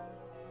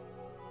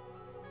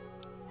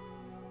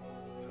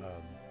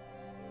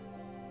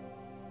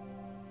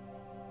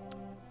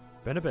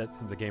 Been a bit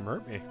since a game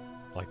hurt me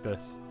like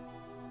this.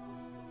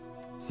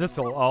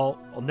 Sissel,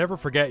 I'll never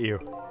forget you.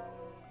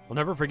 I'll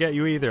never forget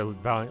you either,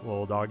 valiant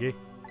little doggy.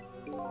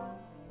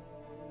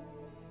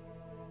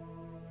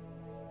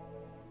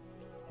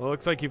 Well, it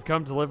looks like you've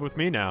come to live with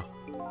me now.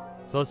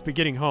 So let's be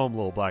getting home,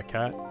 little black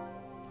cat.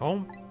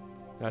 Home?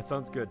 That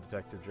sounds good,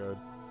 Detective Jode.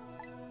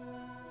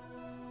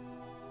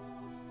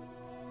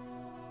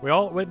 We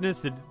all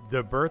witnessed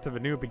the birth of a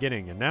new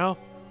beginning, and now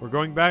we're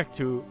going back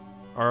to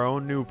our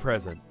own new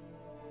present.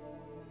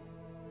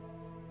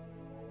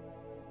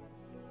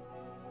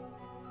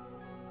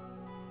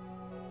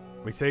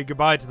 We say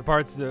goodbye to the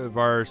parts of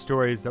our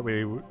stories that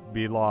we would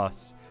be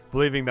lost,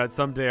 believing that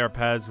someday our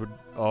paths would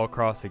all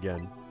cross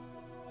again.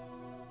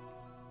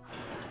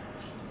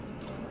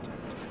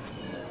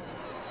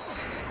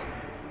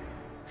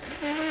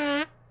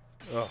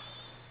 Ugh.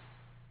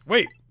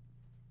 Wait!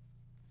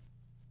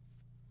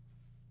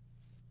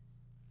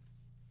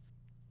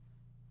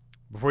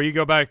 Before you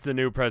go back to the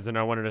new present,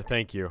 I wanted to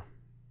thank you.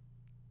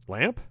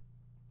 Lamp?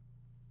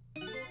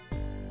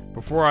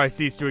 Before I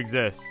cease to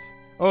exist.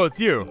 Oh, it's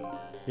you!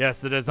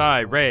 Yes, it is I,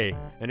 Ray.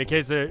 And in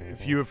case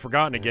if you have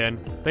forgotten again,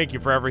 thank you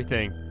for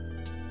everything.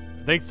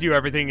 Thanks to you,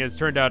 everything has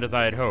turned out as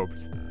I had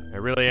hoped. I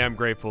really am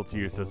grateful to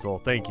you,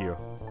 Sissel. Thank you.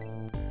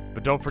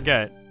 But don't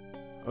forget,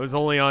 I was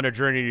only on a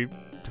journey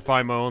to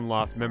find my own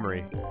lost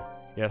memory.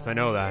 Yes, I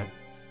know that.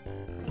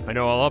 I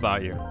know all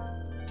about you.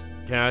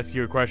 Can I ask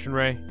you a question,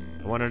 Ray?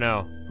 I want to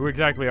know, who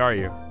exactly are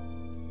you?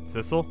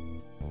 Sissel?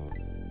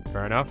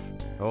 Fair enough.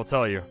 I will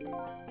tell you.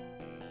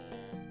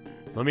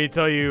 Let me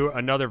tell you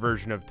another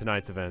version of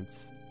tonight's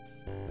events.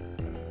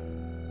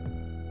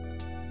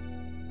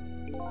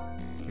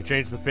 You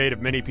changed the fate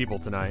of many people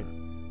tonight,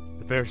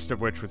 the first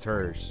of which was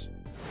hers.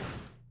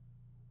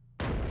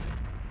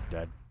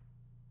 Dead.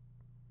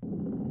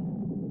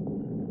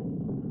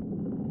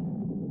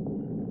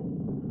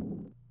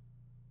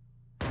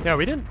 Yeah,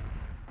 we didn't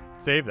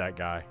save that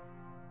guy.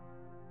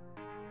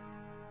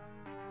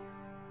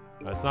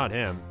 That's not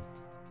him.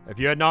 If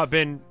you had not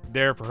been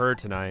there for her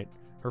tonight,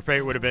 her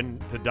fate would have been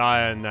to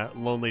die in that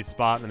lonely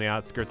spot on the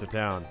outskirts of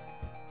town.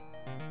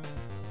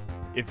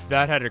 If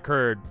that had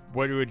occurred,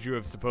 what would you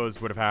have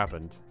supposed would have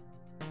happened?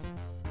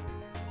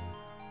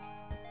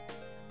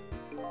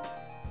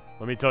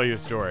 Let me tell you a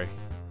story.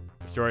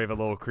 The story of a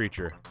little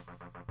creature.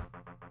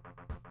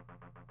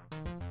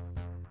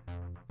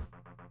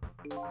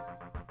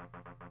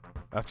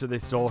 After they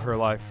stole her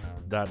life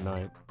that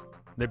night,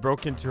 they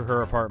broke into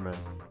her apartment.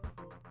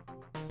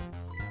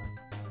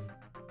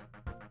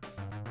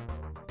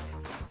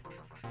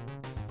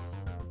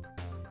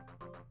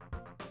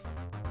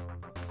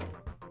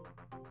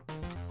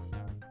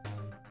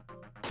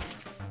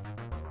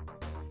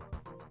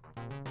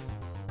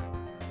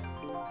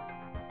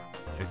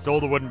 They stole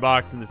the wooden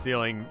box in the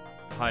ceiling,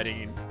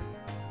 hiding.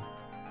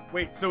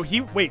 Wait, so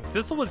wait,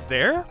 Sissel was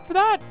there for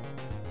that?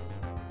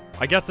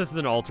 I guess this is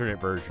an alternate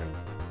version.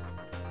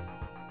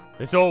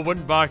 They stole a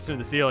wooden box in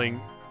the ceiling,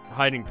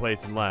 hiding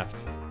place, and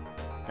left.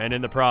 And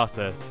in the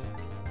process,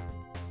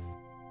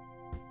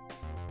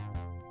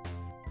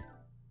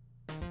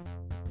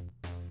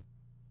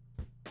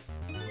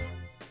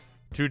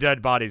 two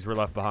dead bodies were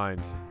left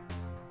behind.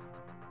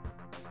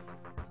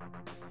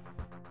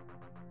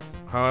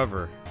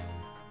 However,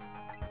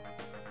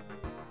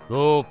 the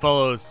little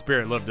fellow's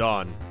spirit lived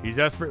on. He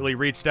desperately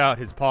reached out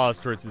his paws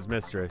towards his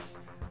mistress,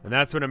 and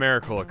that's when a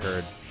miracle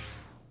occurred.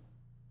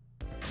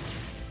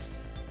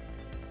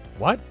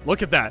 What?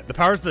 Look at that. The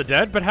powers of the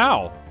dead? But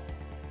how?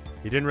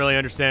 He didn't really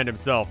understand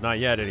himself, not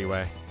yet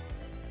anyway.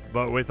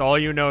 But with all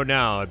you know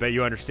now, I bet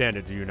you understand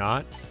it, do you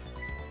not?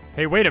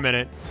 Hey, wait a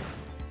minute.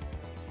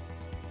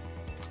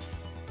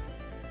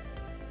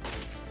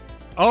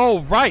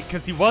 Oh, right,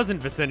 because he was in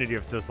vicinity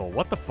of Sissel.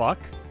 What the fuck?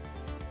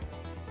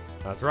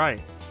 That's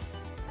right.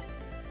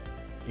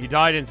 He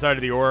died inside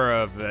of the aura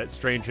of that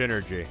strange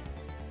energy.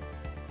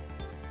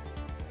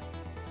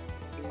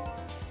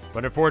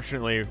 But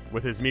unfortunately,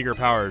 with his meager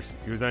powers,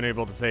 he was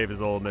unable to save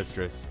his old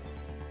mistress.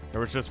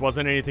 There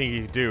wasn't anything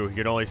he could do. He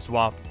could only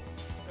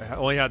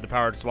had the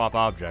power to swap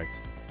objects.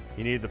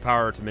 He needed the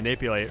power to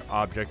manipulate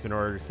objects in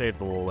order to save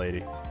the little lady.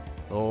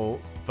 The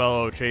little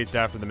fellow chased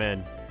after the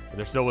men, but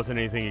there still wasn't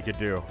anything he could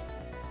do.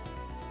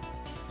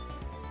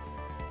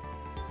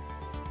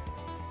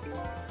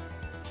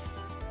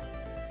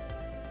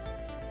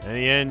 In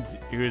the end,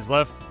 he was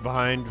left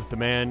behind with the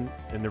man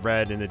in the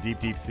red in the deep,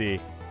 deep sea.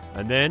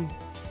 And then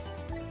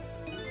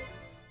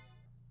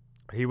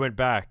he went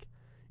back.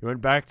 He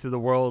went back to the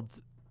world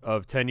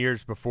of 10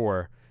 years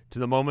before, to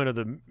the moment of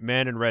the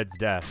man in red's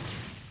death.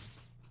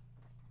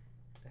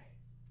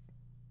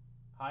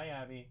 Hi,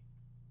 Abby.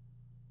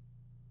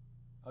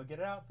 I'll get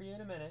it out for you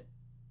in a minute.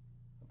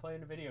 I'm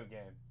playing a video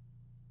game.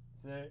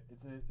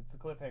 It's a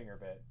cliffhanger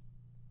bit.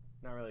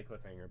 Not really a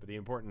cliffhanger, but the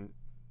important...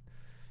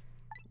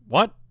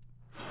 What?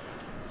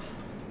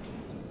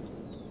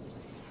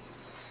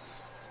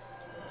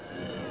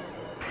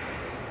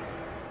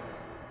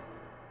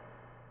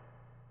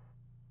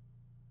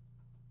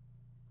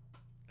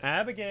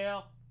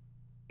 Abigail!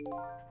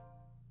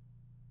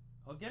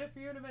 I'll get it for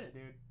you in a minute,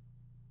 dude.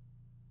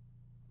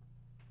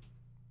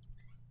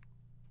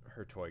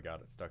 Her toy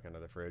got it stuck under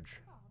the fridge.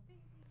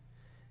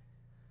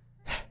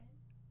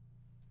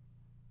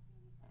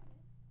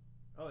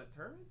 Oh, it's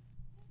Herman?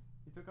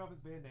 He took off his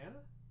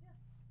bandana?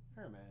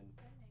 Yeah. Herman.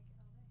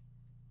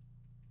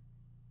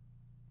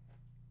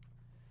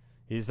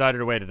 He decided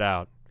to wait it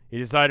out. He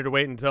decided to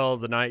wait until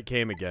the night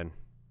came again.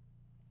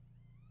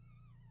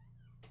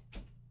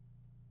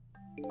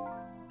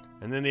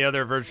 And then the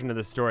other version of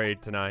the story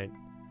tonight.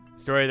 A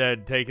story that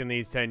had taken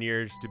these 10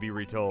 years to be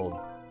retold.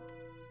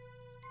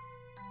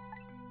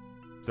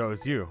 So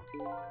it's you.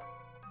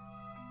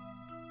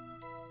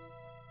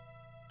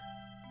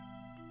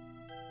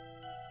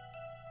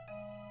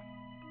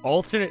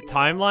 Alternate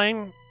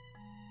timeline?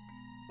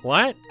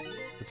 What?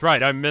 That's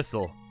right, I'm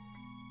Missile.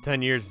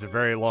 10 years is a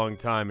very long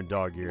time in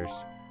dog years.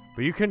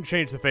 But you couldn't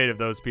change the fate of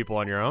those people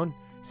on your own,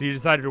 so you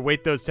decided to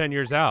wait those 10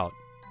 years out.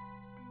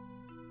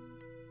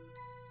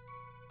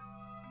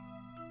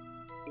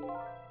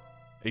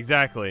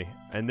 Exactly.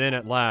 And then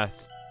at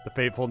last, the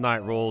fateful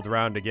night rolled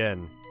around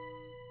again.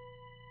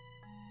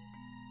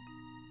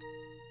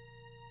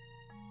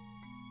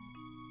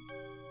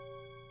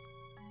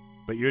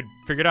 But you had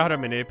figured out how to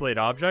manipulate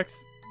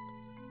objects?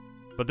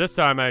 But this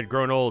time I had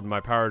grown old and my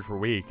powers were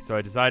weak, so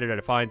I decided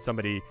I'd find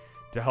somebody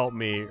to help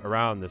me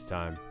around this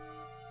time.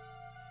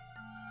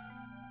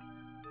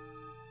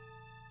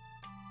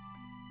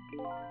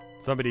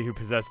 Somebody who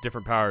possessed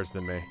different powers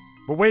than me.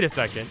 But wait a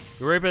second,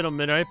 you were able to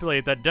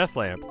manipulate that desk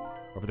lamp.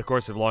 Over the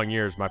course of long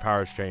years, my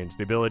powers changed.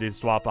 The ability to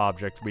swap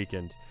objects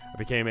weakened. I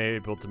became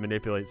able to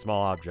manipulate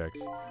small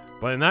objects.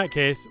 But in that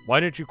case, why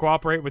didn't you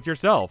cooperate with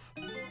yourself?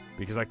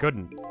 Because I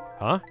couldn't.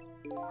 Huh?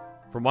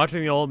 From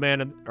watching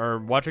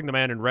watching the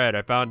man in red,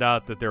 I found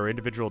out that there were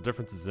individual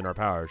differences in our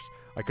powers.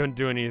 I couldn't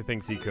do any of the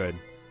things he could,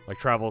 like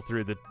travel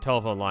through the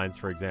telephone lines,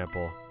 for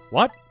example.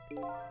 What?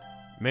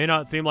 May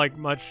not seem like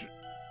much,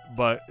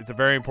 but it's a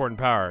very important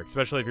power,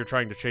 especially if you're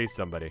trying to chase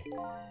somebody.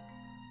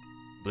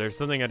 But there's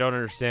something I don't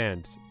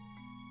understand.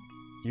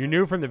 You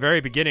knew from the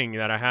very beginning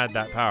that I had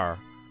that power.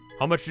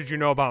 How much did you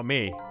know about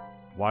me?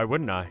 Why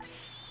wouldn't I?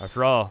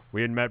 After all,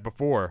 we had met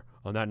before,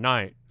 on that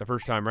night, the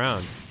first time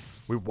round.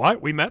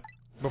 We met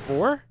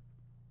before?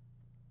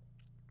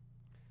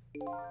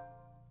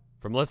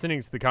 From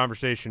listening to the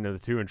conversation of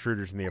the two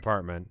intruders in the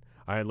apartment,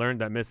 I had learned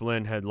that Miss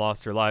Lynn had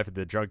lost her life at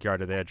the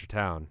junkyard at the edge of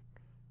town.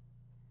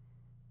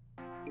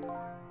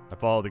 I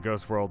followed the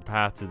ghost world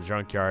path to the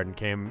junkyard and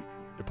came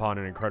upon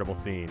an incredible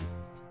scene.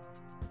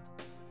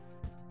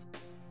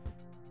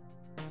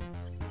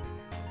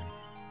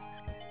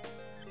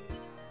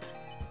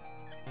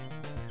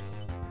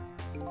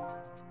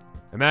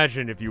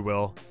 Imagine, if you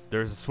will,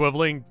 there's a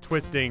twisting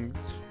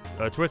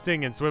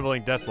and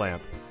swiveling desk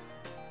lamp.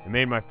 It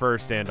made my fur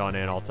stand on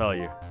end, I'll tell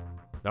you.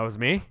 That was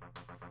me?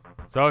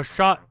 So I was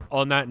shot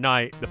on that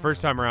night the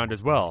first time around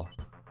as well.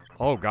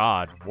 Oh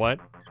god,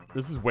 what?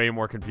 This is way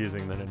more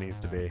confusing than it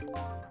needs to be.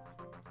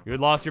 You had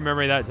lost your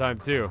memory that time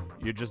too.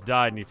 You just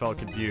died and you felt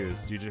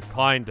confused. You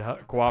declined to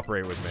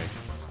cooperate with me.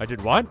 I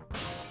did what?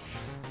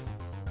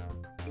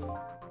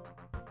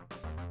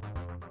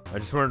 I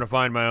just wanted to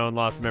find my own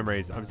lost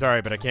memories. I'm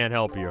sorry, but I can't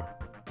help you.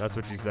 That's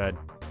what she said.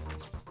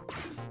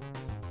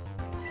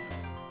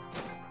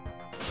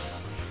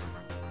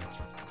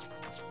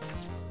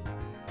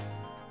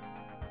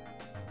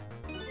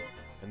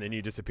 And then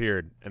you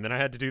disappeared. And then I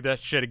had to do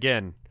that shit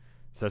again.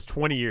 So that's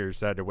 20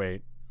 years I had to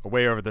wait.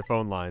 Away over the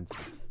phone lines.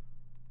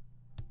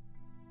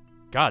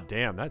 God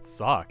damn, that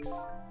sucks.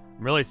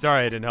 I'm really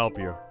sorry I didn't help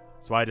you.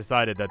 So I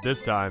decided that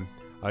this time,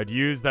 I'd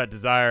use that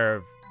desire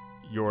of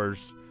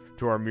yours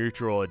to our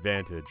mutual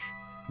advantage.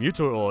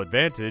 Mutual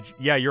advantage?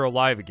 Yeah, you're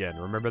alive again.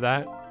 Remember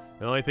that?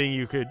 The only thing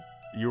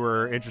you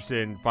were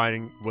interested in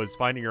finding was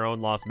finding your own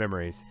lost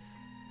memories.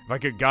 If I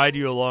could guide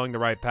you along the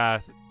right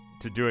path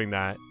to doing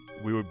that,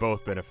 we would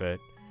both benefit.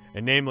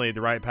 And namely,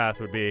 the right path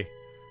would be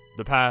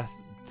the path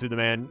to the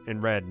man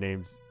in red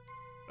named,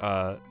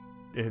 the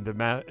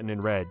man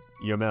in red,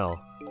 Yamel.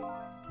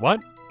 What?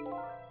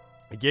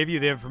 I gave you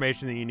the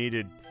information that you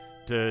needed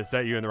to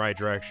set you in the right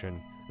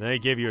direction. Then I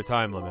gave you a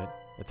time limit.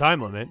 A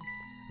time limit?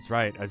 That's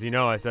right. As you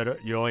know, I said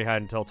you only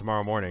had until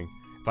tomorrow morning.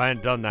 If I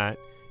hadn't done that,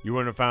 you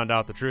wouldn't have found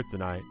out the truth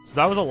tonight. So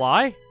that was a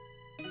lie?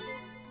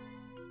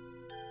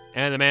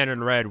 And the man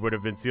in red would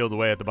have been sealed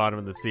away at the bottom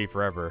of the sea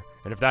forever.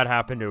 And if that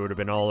happened, it would have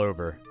been all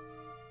over.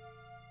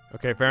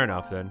 Okay, fair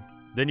enough then.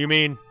 Then you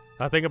mean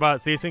nothing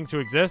about ceasing to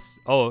exist?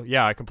 Oh,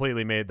 yeah, I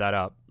completely made that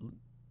up.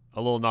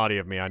 A little naughty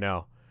of me, I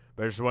know.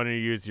 But I just wanted to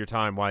use your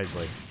time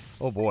wisely.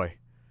 Oh boy.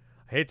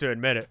 I hate to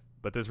admit it,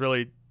 but this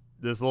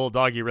little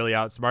doggy really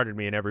outsmarted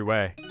me in every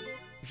way.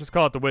 Let's just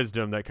call it the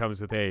wisdom that comes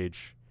with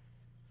age.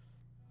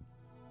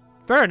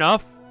 Fair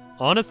enough.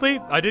 Honestly,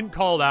 I didn't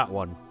call that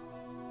one.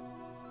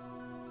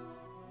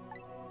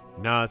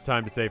 Now it's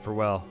time to say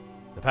farewell.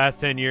 These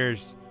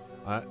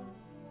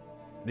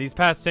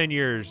past 10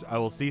 years, I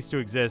will cease to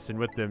exist, and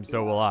with them,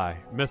 so will I.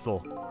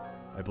 Missile,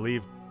 I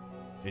believe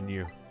in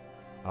you.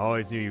 I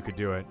always knew you could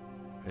do it.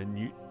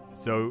 And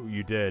so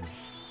you did.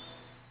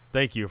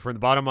 Thank you, from the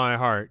bottom of my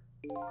heart.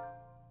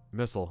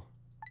 Missile.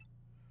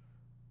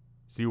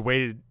 So you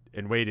waited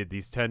and waited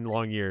these 10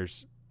 long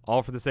years,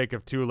 all for the sake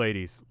of 2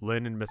 ladies,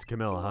 Lynn and Miss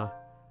Camilla, huh?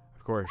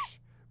 Of course.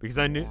 Because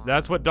I knew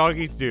that's what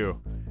doggies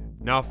do.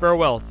 Now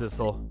farewell,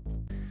 Sissel.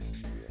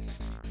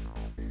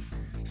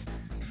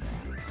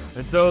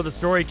 And so the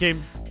story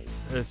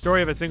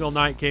of a single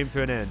night came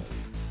to an end.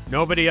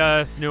 Nobody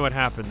else knew what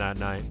happened that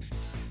night.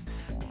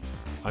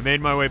 I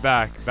made my way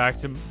back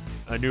to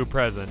a new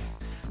present.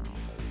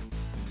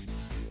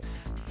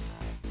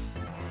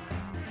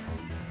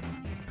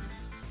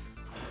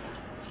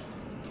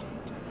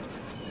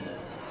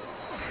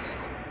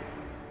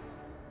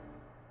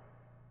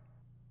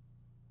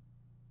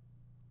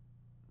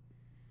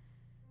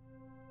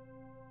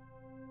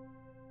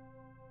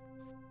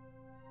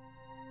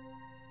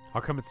 How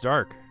come it's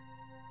dark?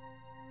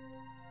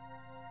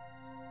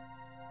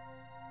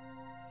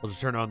 I'll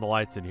just turn on the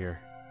lights in here.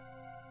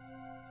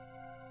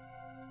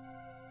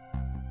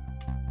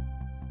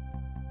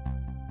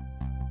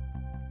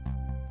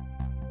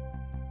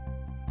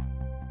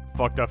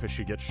 Fucked up if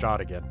she gets shot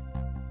again.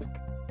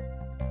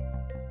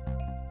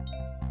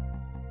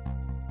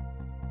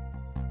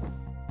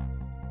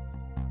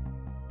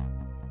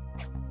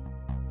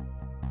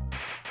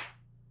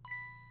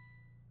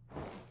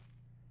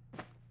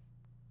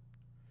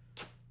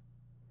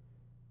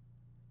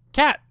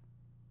 Cat!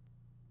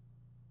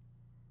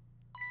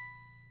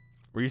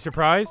 Were you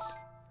surprised?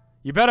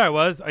 You bet I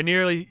was.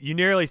 You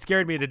nearly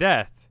scared me to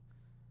death.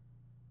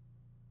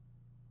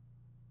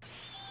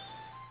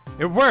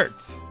 It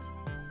worked!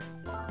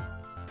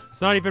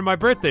 It's not even my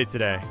birthday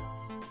today.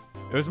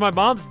 It was my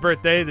mom's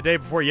birthday the day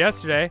before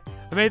yesterday.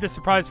 I made the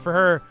surprise for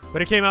her,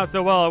 but it came out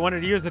so well I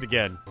wanted to use it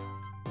again.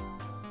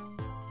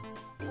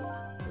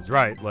 That's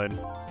right, Lynn.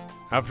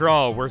 After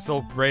all, we're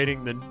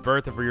celebrating the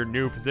birth of your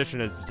new position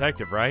as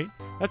detective, right?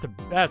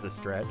 That's a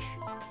stretch.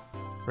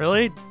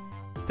 Really?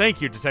 Thank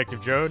you,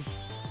 Detective Joad.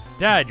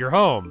 Dad, you're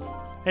home.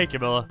 Hey,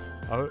 Camilla.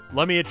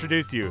 Let me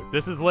introduce you.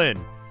 This is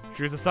Lynn.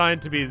 She was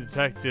assigned to be the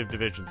detective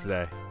division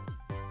today.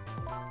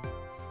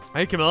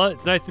 Hey, Camilla.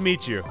 It's nice to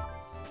meet you.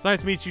 It's nice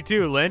to meet you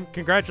too, Lynn.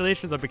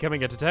 Congratulations on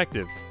becoming a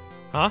detective.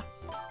 Huh?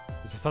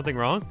 Is there something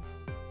wrong?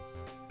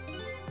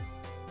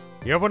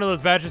 You have one of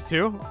those badges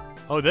too?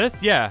 Oh,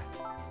 this? Yeah.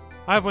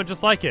 I have one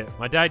just like it.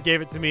 My dad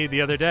gave it to me the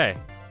other day.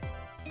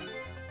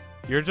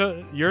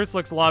 Yours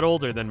looks a lot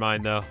older than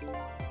mine, though.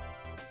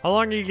 How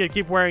long are you gonna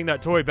keep wearing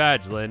that toy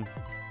badge, Lynn?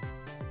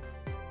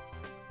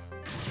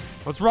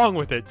 What's wrong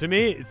with it? To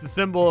me, it's the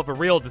symbol of a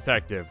real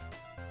detective.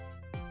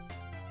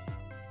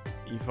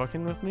 You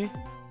fucking with me?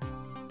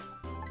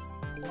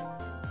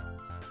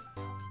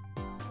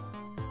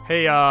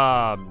 Hey,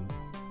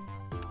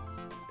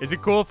 is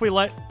it cool if we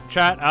let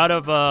chat out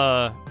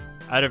of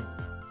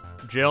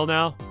jail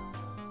now?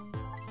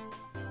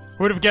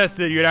 Who would have guessed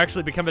that you'd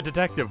actually become a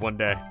detective one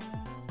day?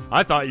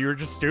 I thought you were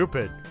just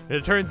stupid. And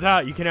it turns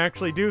out you can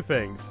actually do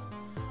things.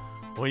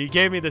 When you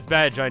gave me this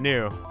badge, I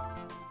knew.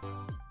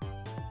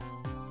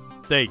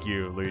 Thank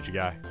you, Luigi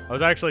guy. I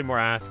was actually more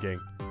asking.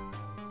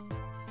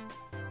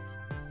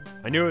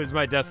 I knew it was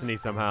my destiny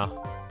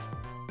somehow.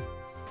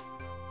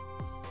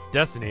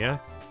 Destiny, huh?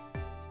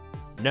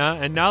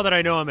 And now that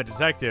I know I'm a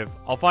detective,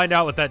 I'll find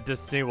out what that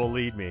destiny will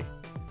lead me.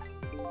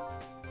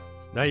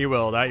 That you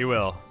will, that you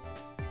will.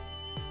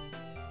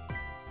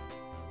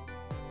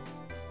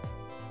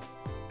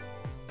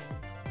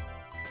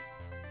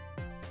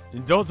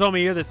 And don't tell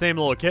me you're the same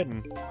little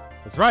kitten.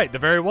 That's right, the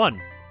very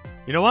one.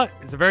 You know what?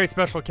 It's a very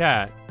special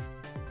cat.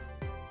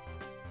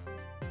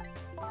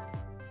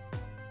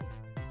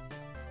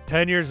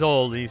 10 years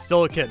old, and he's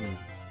still a kitten.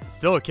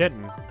 Still a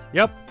kitten?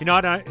 Yep, he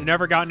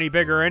never got any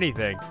bigger or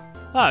anything.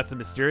 Ah, it's a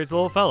mysterious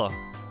little fellow.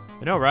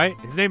 I know, right?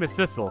 His name is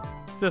Sissel.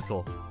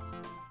 Sissel.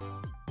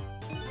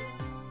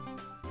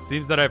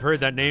 Seems that I've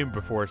heard that name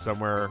before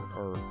somewhere,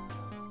 or...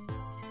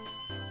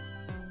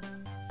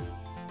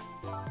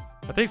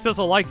 I think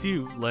Sissel likes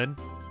you, Lynn.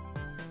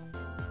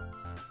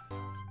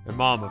 And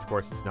Mom, of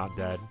course, is not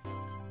dead.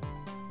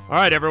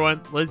 Alright, everyone.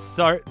 Let's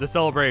start the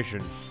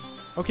celebration.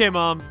 Okay,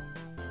 Mom.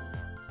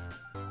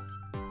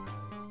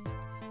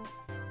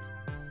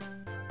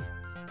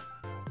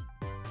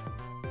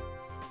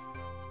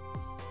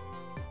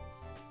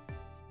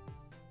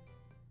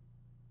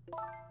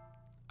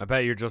 I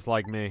bet you're just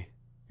like me.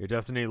 Your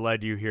destiny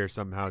led you here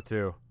somehow,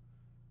 too.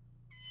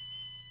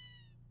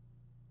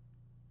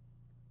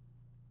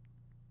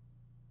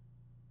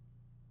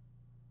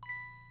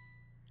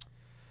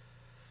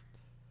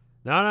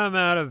 Now that I'm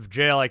out of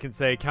jail, I can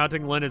say,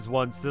 counting Lynn as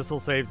one, Sissel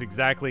saves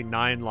exactly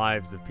 9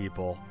 lives of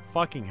people.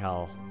 Fucking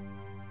hell.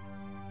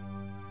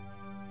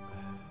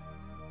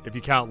 If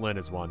you count Lynn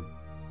as one.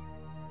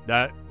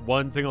 That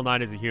one single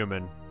 9 is a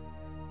human.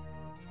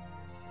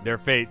 Their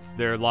fates,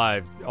 their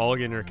lives, all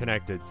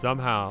interconnected.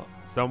 Somehow,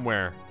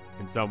 somewhere,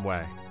 in some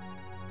way.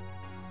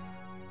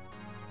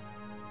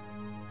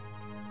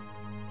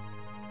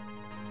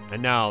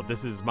 And now,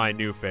 this is my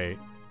new fate.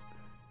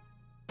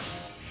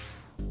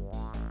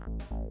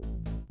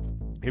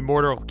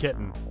 Immortal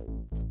kitten.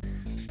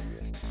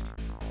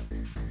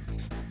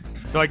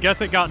 So I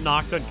guess it got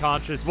knocked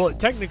unconscious. Well,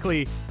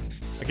 technically,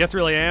 I guess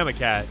really I am a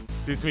cat.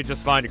 Suits me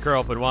just fine to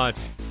curl up and watch.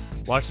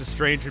 Watch the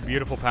strange and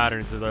beautiful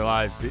patterns of their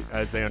lives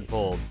as they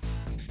unfold.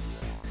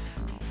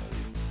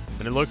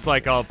 And it looks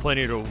like I'll have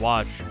plenty to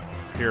watch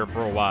here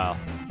for a while.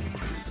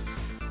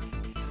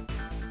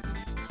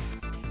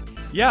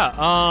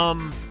 Yeah,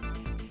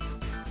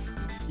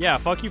 yeah,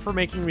 fuck you for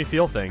making me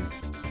feel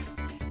things.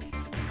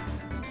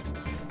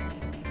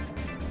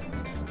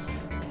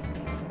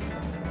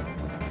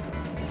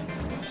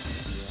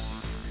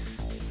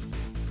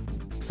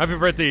 Happy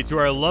birthday to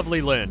our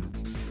lovely Lynn.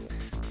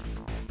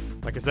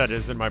 Like I said, it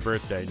isn't my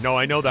birthday. No,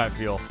 I know that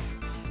feel.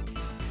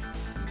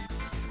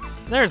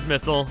 There's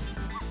Missile.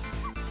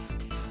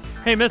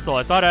 Hey, Missile,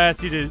 I thought I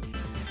asked you to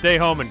stay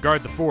home and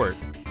guard the fort.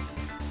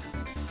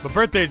 But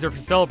birthdays are for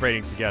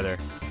celebrating together.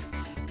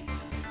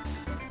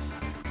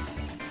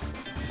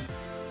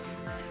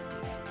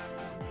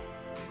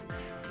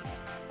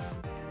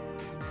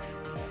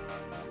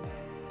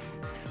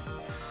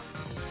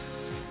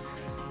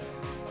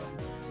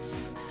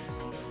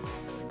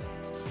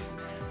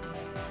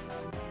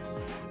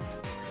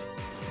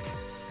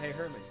 Hey,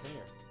 Herman, come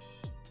here.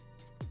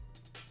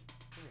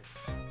 Come here.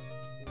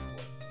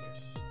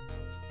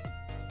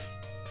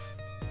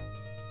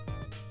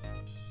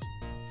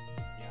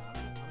 Yeah, I'm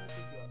gonna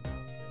pick you up now.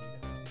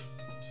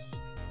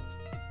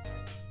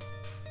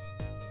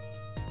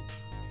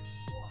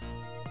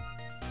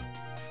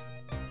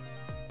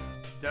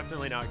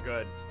 Definitely not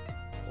good.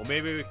 Well,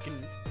 maybe we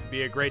can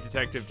be a great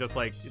detective just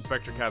like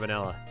Inspector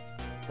Cabanella.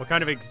 What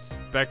kind of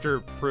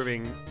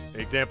inspector-proving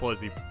example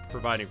is he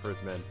providing for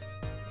his men?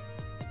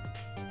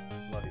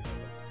 Love you.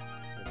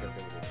 You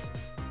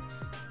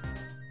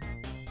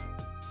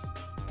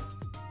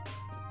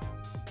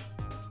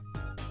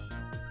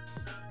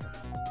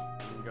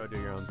can go do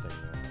your own thing,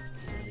 man.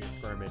 You're gonna be a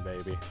squirming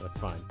baby. That's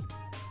fine.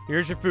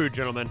 Here's your food,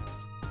 gentlemen.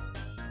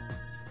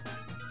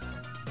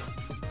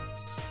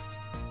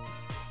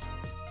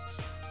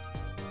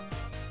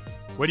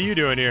 What are you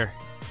doing here?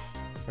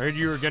 I heard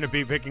you were gonna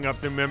be picking up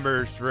some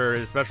members for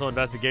the Special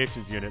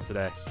Investigations Unit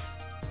today.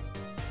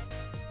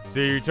 So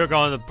you took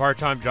on the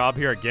part-time job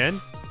here again?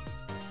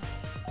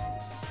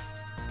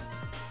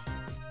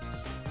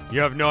 You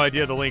have no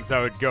idea the lengths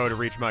I would go to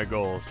reach my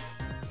goals.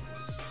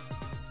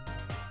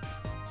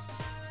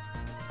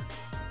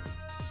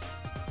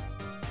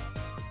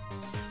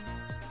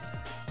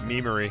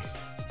 Memery.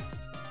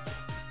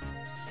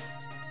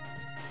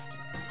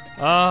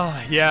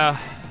 Yeah.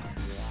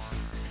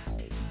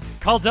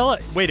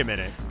 Caldella, wait a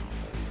minute.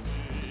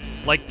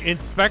 Like,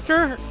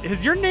 Inspector?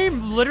 Has your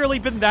name literally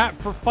been that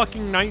for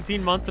fucking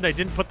 19 months and I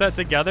didn't put that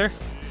together?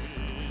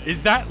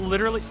 Is that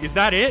literally, is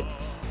that it?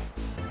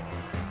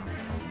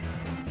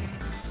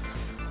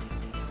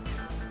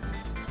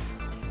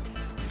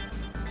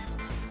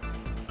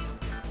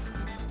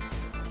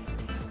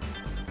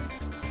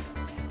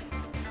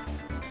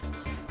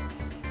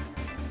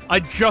 I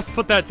just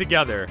put that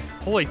together.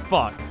 Holy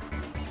fuck.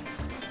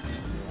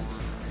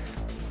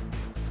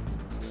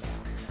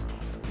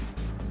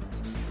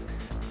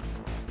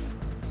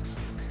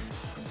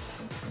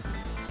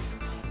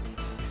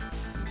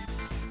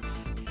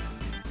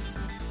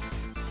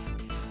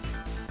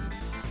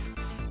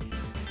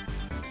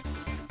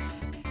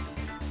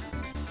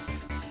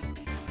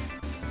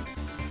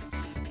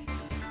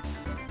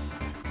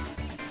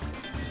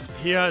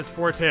 He has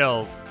 4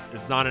 tails.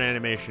 It's not an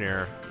animation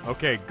error.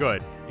 Okay,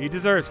 good. He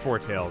deserves 4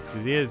 tails,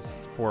 because he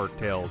is 4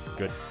 tails.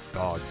 Good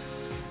dog.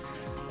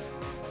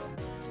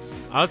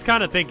 I was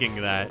kind of thinking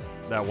that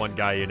one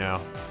guy, you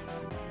know.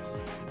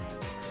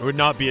 It would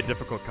not be a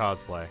difficult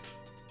cosplay.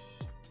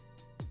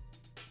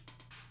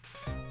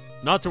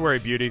 Not to worry,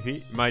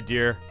 Beauty, my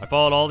dear. I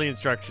followed all the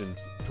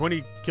instructions.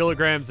 20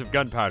 kilograms of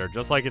gunpowder,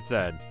 just like it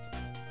said.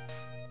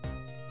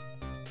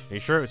 Are you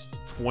sure it was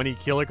 20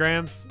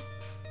 kilograms?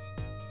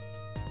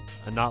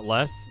 And not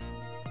less?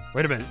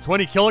 Wait a minute,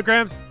 20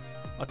 kilograms?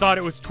 I thought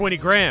it was 20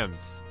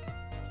 grams.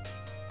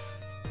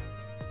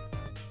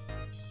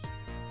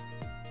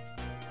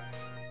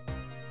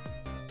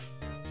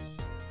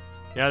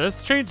 Yeah,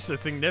 this changed a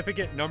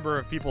significant number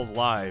of people's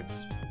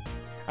lives.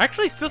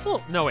 Actually,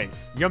 Sissel... No, wait.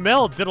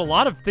 Yamel did a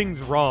lot of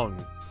things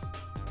wrong.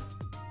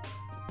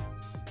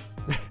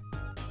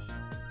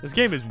 This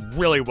game is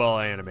really well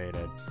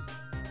animated.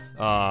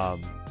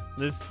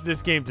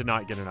 This game did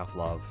not get enough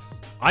love.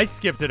 I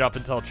skipped it up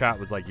until chat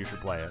was like, you should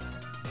play it.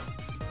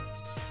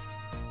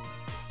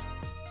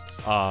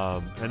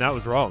 And that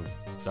was wrong.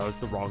 That was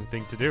the wrong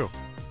thing to do.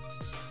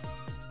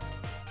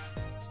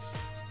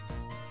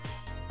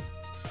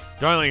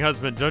 Darling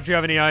husband, don't you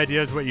have any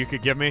ideas what you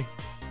could give me?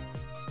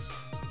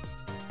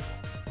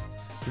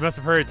 You must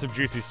have heard some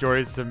juicy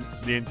stories from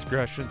the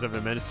indiscretions of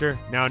the minister.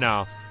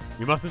 Now,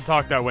 you mustn't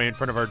talk that way in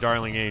front of our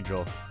darling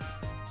angel.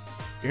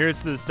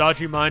 Here's to the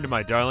stodgy mind of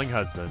my darling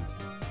husband.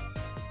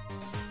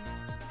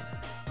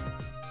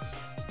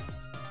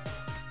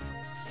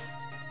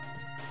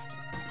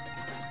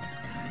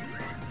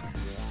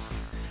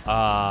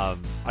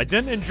 I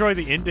didn't enjoy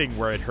the ending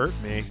where it hurt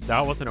me.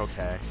 That wasn't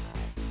okay.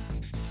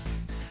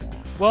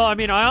 Well, I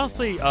mean, I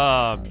honestly,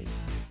 for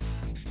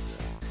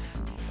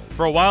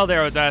a while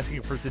there, I was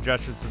asking for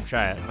suggestions from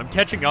chat. I'm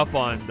catching up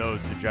on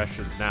those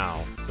suggestions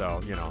now, so,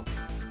 you know,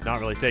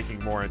 not really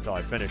taking more until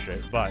I finish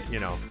it, but, you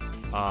know,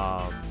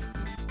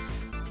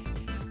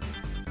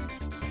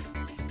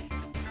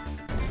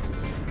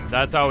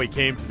 that's how we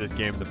came to this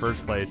game in the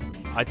first place.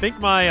 I think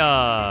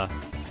my,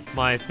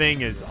 my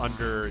thing is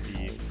under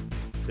the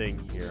thing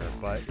here,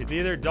 but it's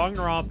either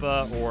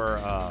Danganronpa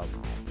or,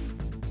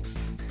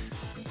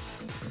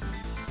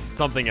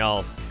 something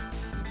else.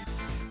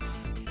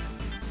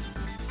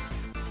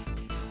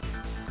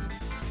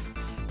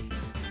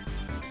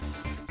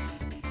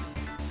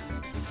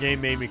 This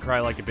game made me cry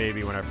like a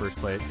baby when I first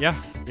played. Yeah,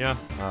 yeah,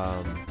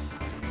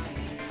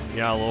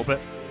 a little bit.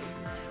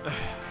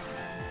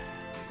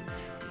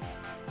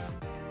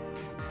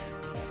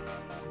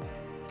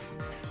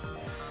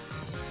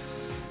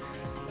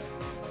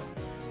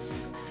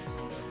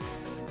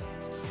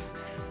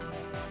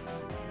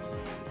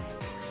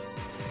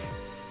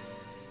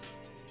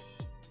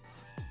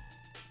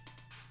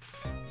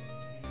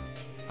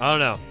 I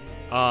don't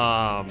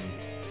know.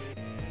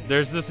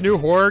 There's this new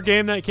horror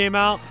game that came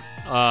out.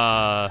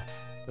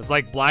 It's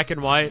like black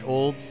and white,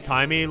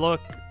 old-timey look.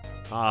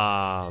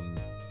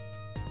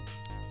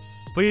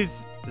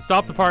 Please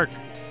stop the park.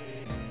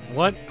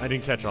 What? I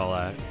didn't catch all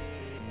that.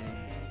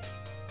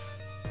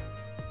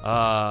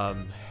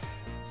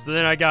 So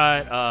then I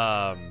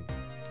got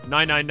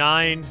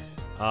 999.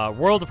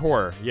 World of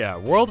Horror. Yeah,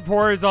 World of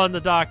Horror is on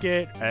the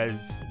docket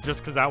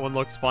just because that one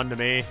looks fun to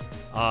me.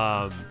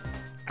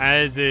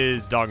 As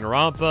is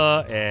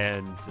Danganronpa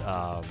and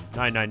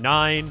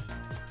 999.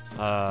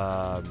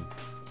 I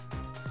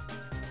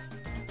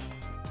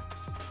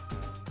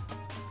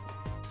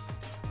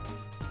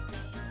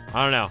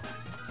don't know.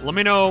 Let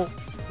me know,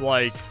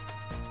 like,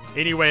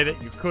 any way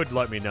that you could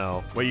let me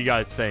know what you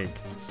guys think.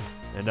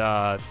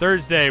 And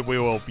Thursday we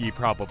will be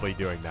probably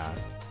doing that.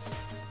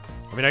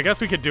 I mean, I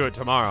guess we could do it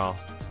tomorrow.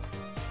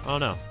 I don't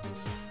know.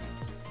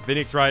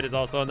 Phoenix Wright is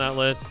also on that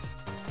list.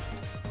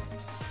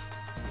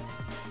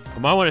 I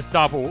might want to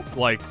stop,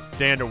 like,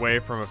 stand away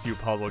from a few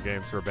puzzle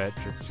games for a bit.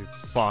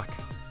 Just fuck.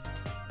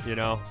 You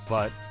know?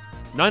 But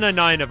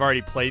 999 I've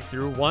already played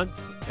through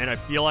once, and I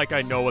feel like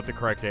I know what the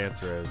correct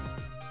answer is.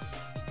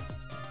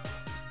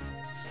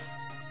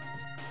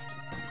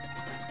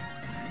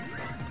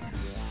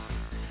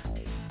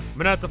 I'm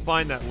gonna have to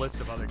find that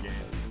list of other games.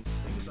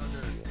 I think it's under...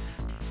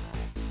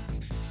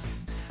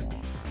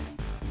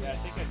 Yeah, I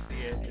think I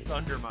see it. It's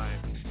under my...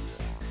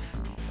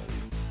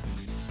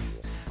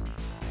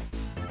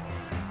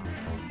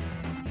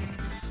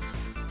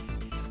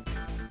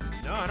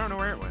 No, I don't know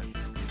where it went. I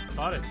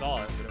thought I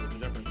saw it, but it was a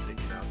different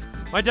sticky note.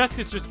 My desk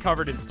is just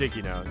covered in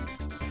sticky notes.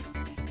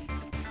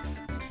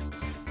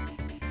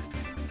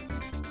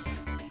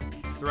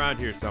 It's around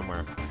here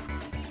somewhere.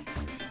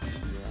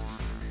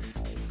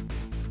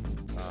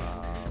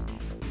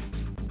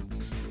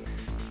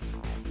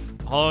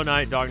 Hollow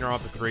Knight,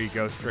 Danganronpa 3,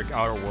 Ghost Trick,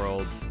 Outer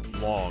Worlds,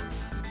 Long.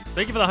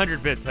 Thank you for the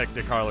 100 bits,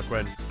 Hectic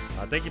Harlequin.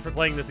 Thank you for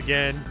playing this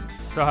again.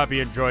 So happy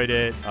you enjoyed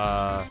it.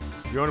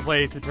 If you want to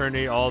play Ace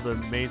Attorney, all the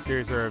main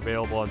series are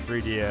available on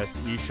 3DS,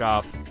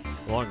 eShop,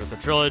 along with the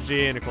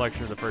trilogy and a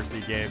collection of the first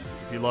 3 games.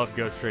 If you love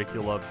Ghost Trick,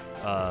 you'll love,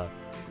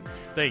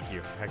 thank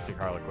you, Hectic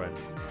Harlequin.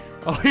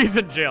 Oh, he's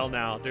in jail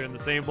now, doing the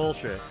same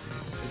bullshit.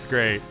 It's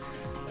great.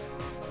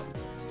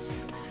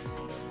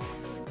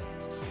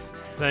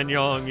 10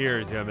 long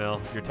years, Yamil.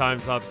 Your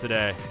time's up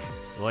today.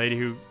 The lady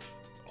who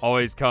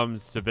always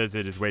comes to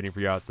visit is waiting for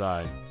you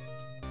outside.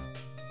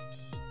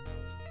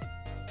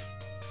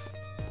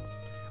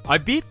 I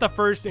beat the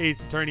first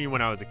Ace Attorney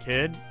when I was a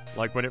kid,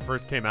 like when it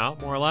first came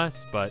out, more or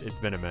less, but it's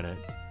been a minute.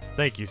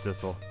 Thank you,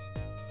 Sissel.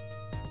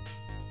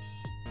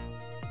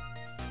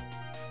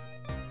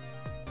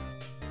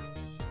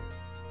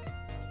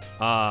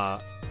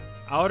 I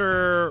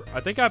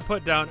think I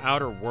put down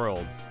Outer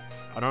Worlds.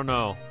 I don't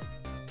know.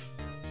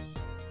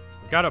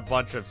 I'm got a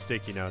bunch of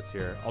sticky notes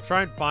here. I'll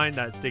try and find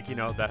that sticky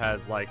note that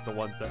has like the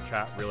ones that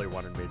chat really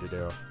wanted me to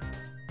do.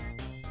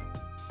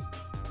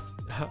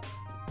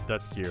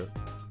 That's cute.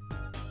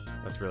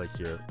 That's really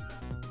cute.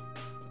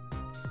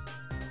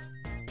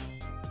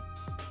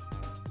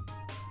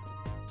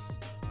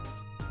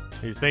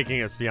 He's thinking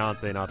his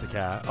fiance, not the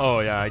cat. Oh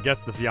yeah, I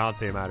guess the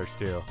fiance matters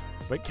too.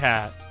 But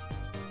cat.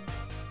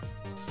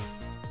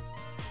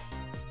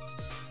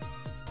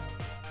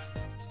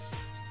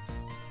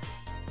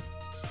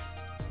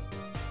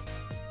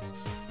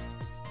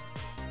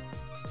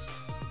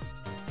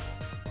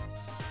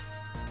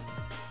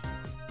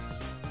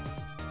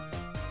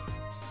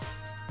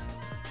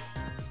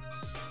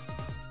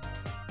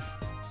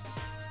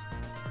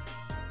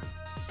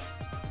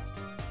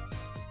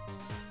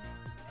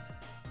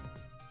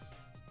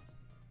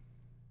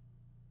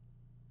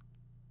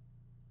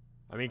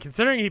 I mean,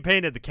 considering he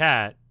painted the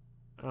cat,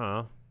 I don't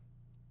know.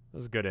 That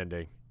was a good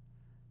ending.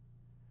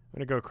 I'm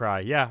gonna go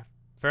cry. Yeah,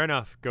 fair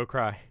enough. Go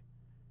cry.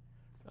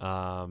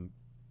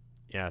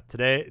 Yeah,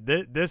 today,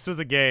 this was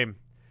a game.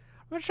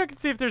 I'm gonna check and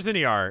see if there's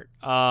any art.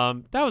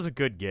 That was a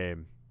good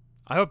game.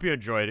 I hope you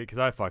enjoyed it, because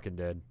I fucking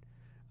did.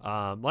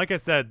 Like I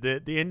said,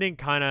 the ending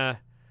kind of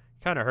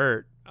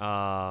hurt.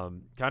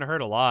 Kind of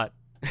hurt a lot.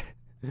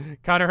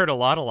 Kind of hurt a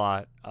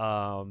lot.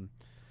 And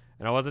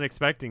I wasn't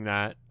expecting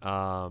that.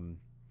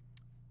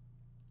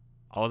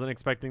 I wasn't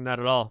expecting that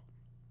at all.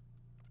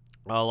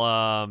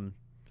 I'll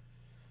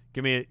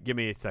give me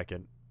a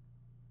second.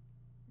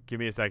 Give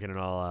me a second and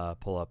I'll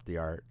pull up the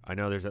art. I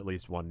know there's at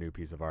least one new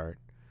piece of art.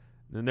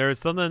 And there's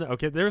something,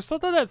 okay, there's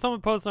something that someone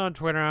posted on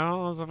Twitter. I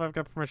don't know if I've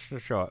got permission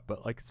to show it,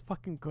 but like it's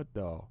fucking good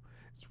though.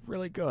 It's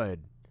really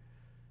good.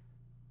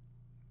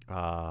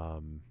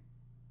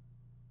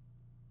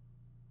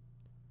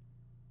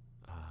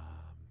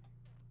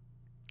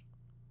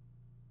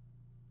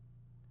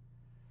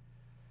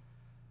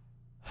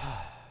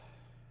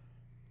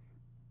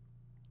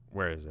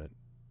 Where is it?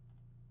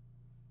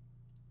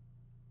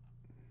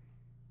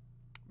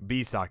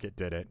 B-Socket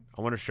did it.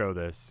 I want to show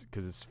this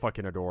because it's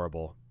fucking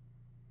adorable.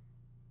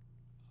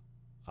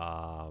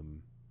 I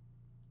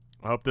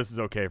hope this is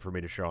okay for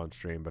me to show on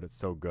stream, but it's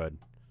so good.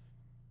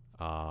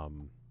 I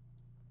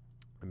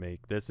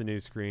make this a new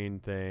screen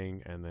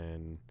thing, and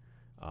then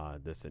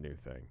this a new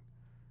thing.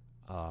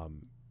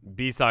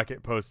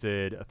 B-Socket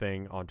posted a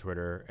thing on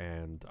Twitter,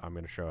 and I'm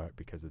going to show it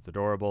because it's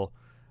adorable.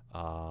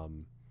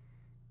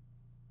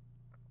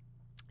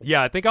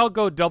 Yeah, I think I'll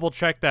go double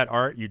check that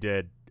art you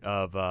did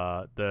of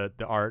the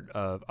art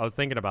of. I was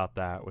thinking about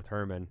that with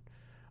Herman.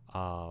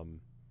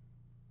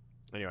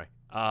 Anyway,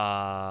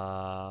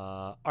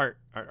 art,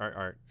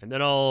 and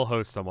then I'll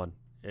host someone.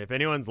 If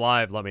anyone's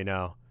live, let me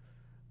know.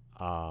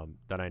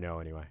 Then I know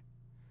anyway.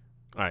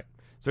 All right,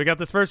 so we got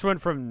this first one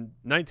from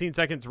 19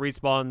 seconds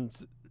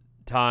respawns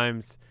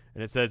times,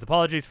 and it says,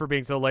 "Apologies for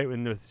being so late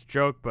with this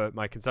joke, but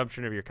my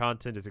consumption of your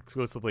content is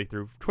exclusively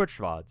through Twitch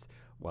VODs."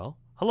 Well,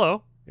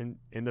 hello.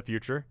 In the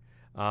future.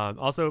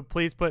 Also,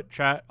 please put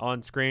chat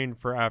on screen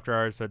for after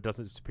hours so it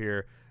doesn't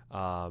disappear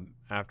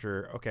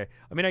after. Okay.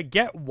 I mean, I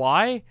get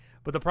why,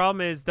 but the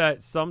problem is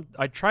that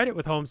I tried it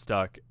with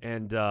Homestuck,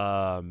 and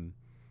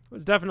it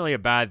was definitely a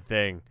bad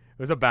thing. It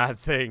was a bad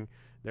thing.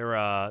 There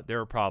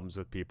were problems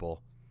with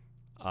people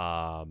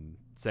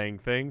saying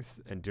things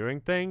and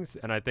doing things,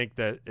 and I think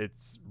that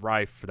it's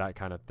rife for that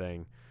kind of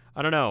thing.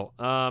 I don't know.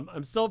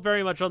 I'm still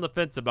very much on the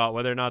fence about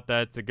whether or not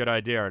that's a good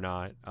idea or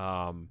not.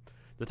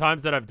 The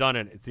times that I've done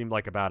it, it seemed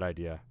like a bad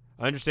idea.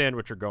 I understand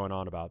what you're going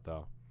on about,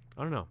 though.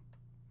 I don't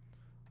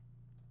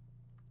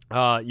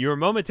know. You were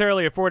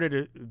momentarily afforded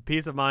a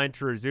peace of mind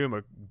to resume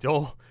a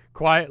dull,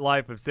 quiet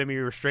life of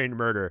semi-restrained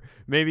murder.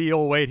 Maybe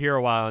you'll wait here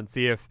a while and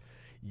see if...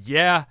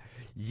 Yeah.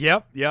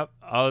 Yep.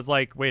 I was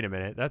like, wait a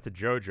minute. That's a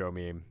JoJo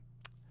meme.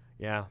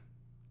 Yeah.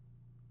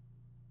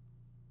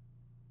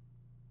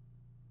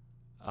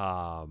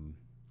 And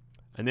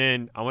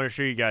then I want to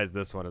show you guys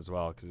this one as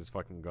well because it's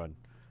fucking good.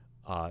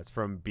 It's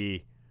from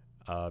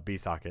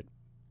B-Socket,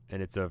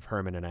 and it's of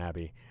Herman and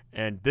Abby.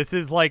 And this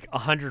is like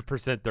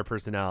 100% their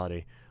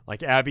personality.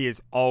 Like Abby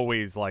is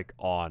always like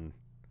on,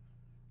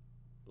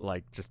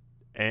 like just,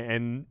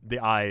 and the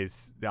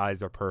eyes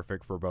are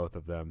perfect for both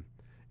of them.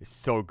 It's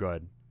so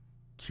good,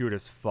 cute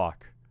as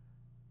fuck.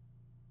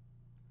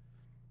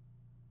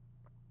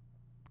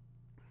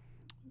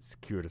 It's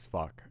cute as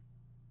fuck.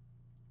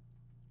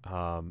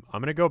 I'm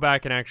gonna go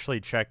back and actually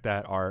check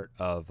that art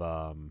of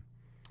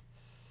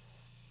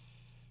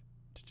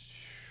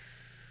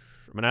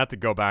I'm going to have to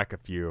go back a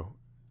few.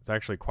 It's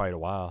actually quite a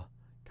while.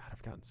 God,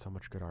 I've gotten so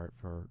much good art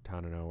for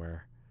Town of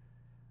Nowhere.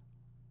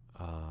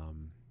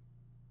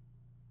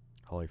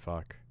 Holy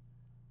fuck.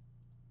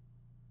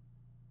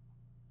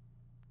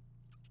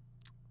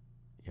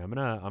 Yeah, I'm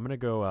gonna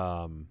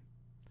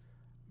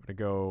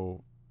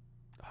go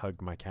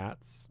hug my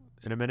cats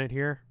in a minute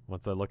here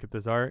once I look at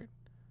this art.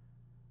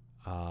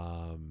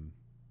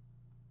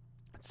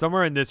 It's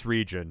somewhere in this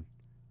region.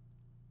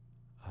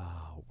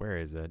 Where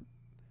is it?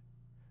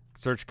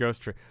 Search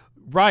Ghost Trick.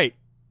 Right,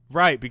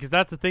 because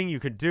that's the thing you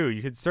could do.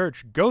 You could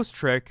search Ghost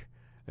Trick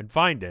and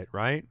find it,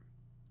 right?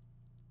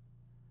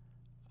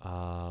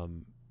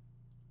 Um.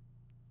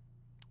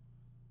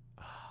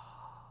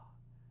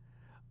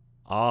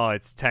 Oh,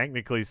 it's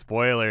technically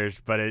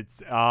spoilers, but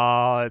it's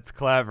it's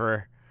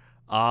clever.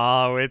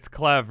 Oh, it's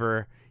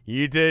clever.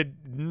 You did,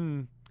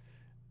 Van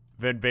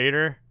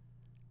Vader.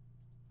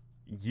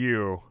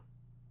 You.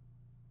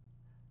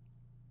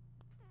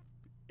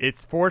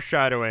 It's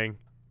foreshadowing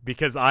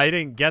because I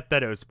didn't get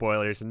that it was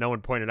spoilers, and no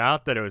one pointed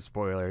out that it was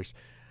spoilers.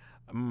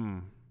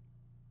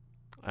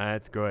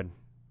 That's good.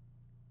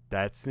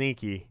 That's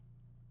sneaky.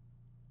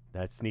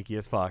 That's sneaky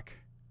as fuck.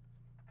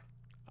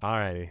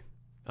 Alrighty.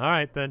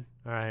 Alright then.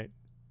 Alright.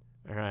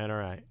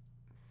 Alright.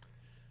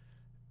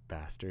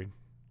 Bastard.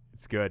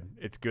 It's good.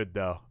 It's good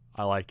though.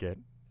 I like it.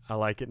 I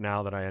like it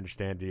now that I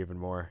understand it even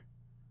more.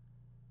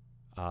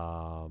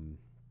 Alright,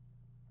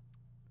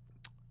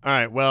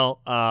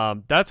 well,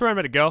 that's where I'm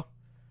gonna go.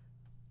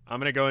 I'm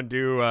gonna go and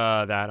do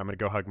that. I'm gonna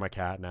go hug my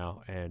cat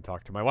now and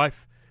talk to my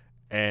wife.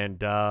 And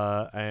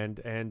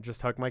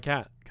just hug my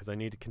cat because I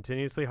need to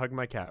continuously hug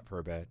my cat for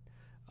a bit.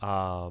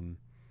 I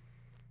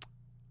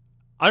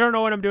don't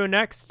know what I'm doing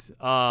next.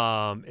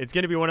 It's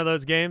gonna be one of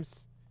those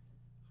games.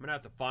 I'm gonna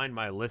have to find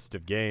my list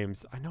of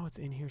games. I know it's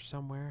in here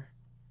somewhere.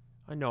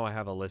 I know I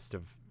have a list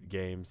of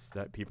games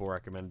that people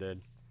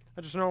recommended.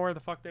 I just don't know where the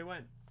fuck they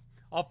went.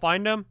 I'll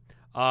find them.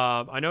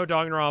 I know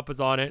Danganronpa is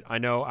on it. I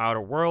know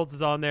Outer Worlds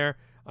is on there.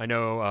 I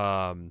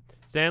know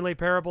Stanley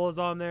Parable is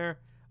on there.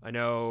 I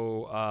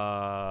know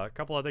a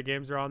couple other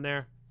games are on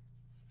there.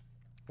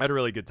 I had a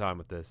really good time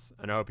with this,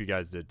 and I hope you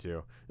guys did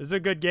too. This is a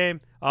good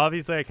game.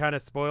 Obviously, I kind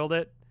of spoiled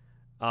it.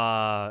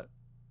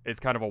 It's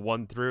kind of a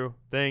one-through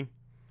thing.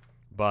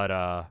 But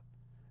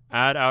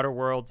add Outer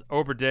Worlds,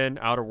 Oberdin,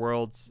 Outer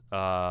Worlds,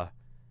 and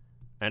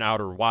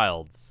Outer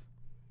Wilds.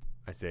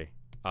 I see.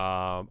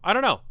 I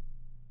don't know.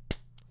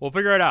 We'll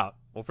figure it out.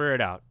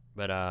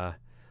 But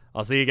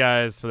I'll see you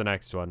guys for the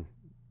next one.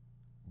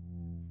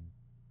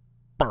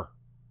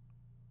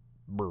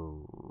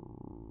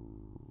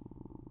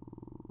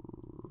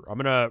 I'm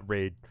gonna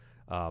raid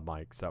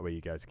Mike so that way you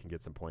guys can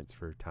get some points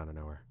for Town of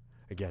Nowhere.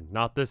 Again,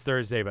 not this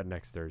Thursday, but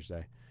next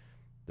Thursday.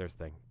 There's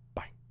the thing.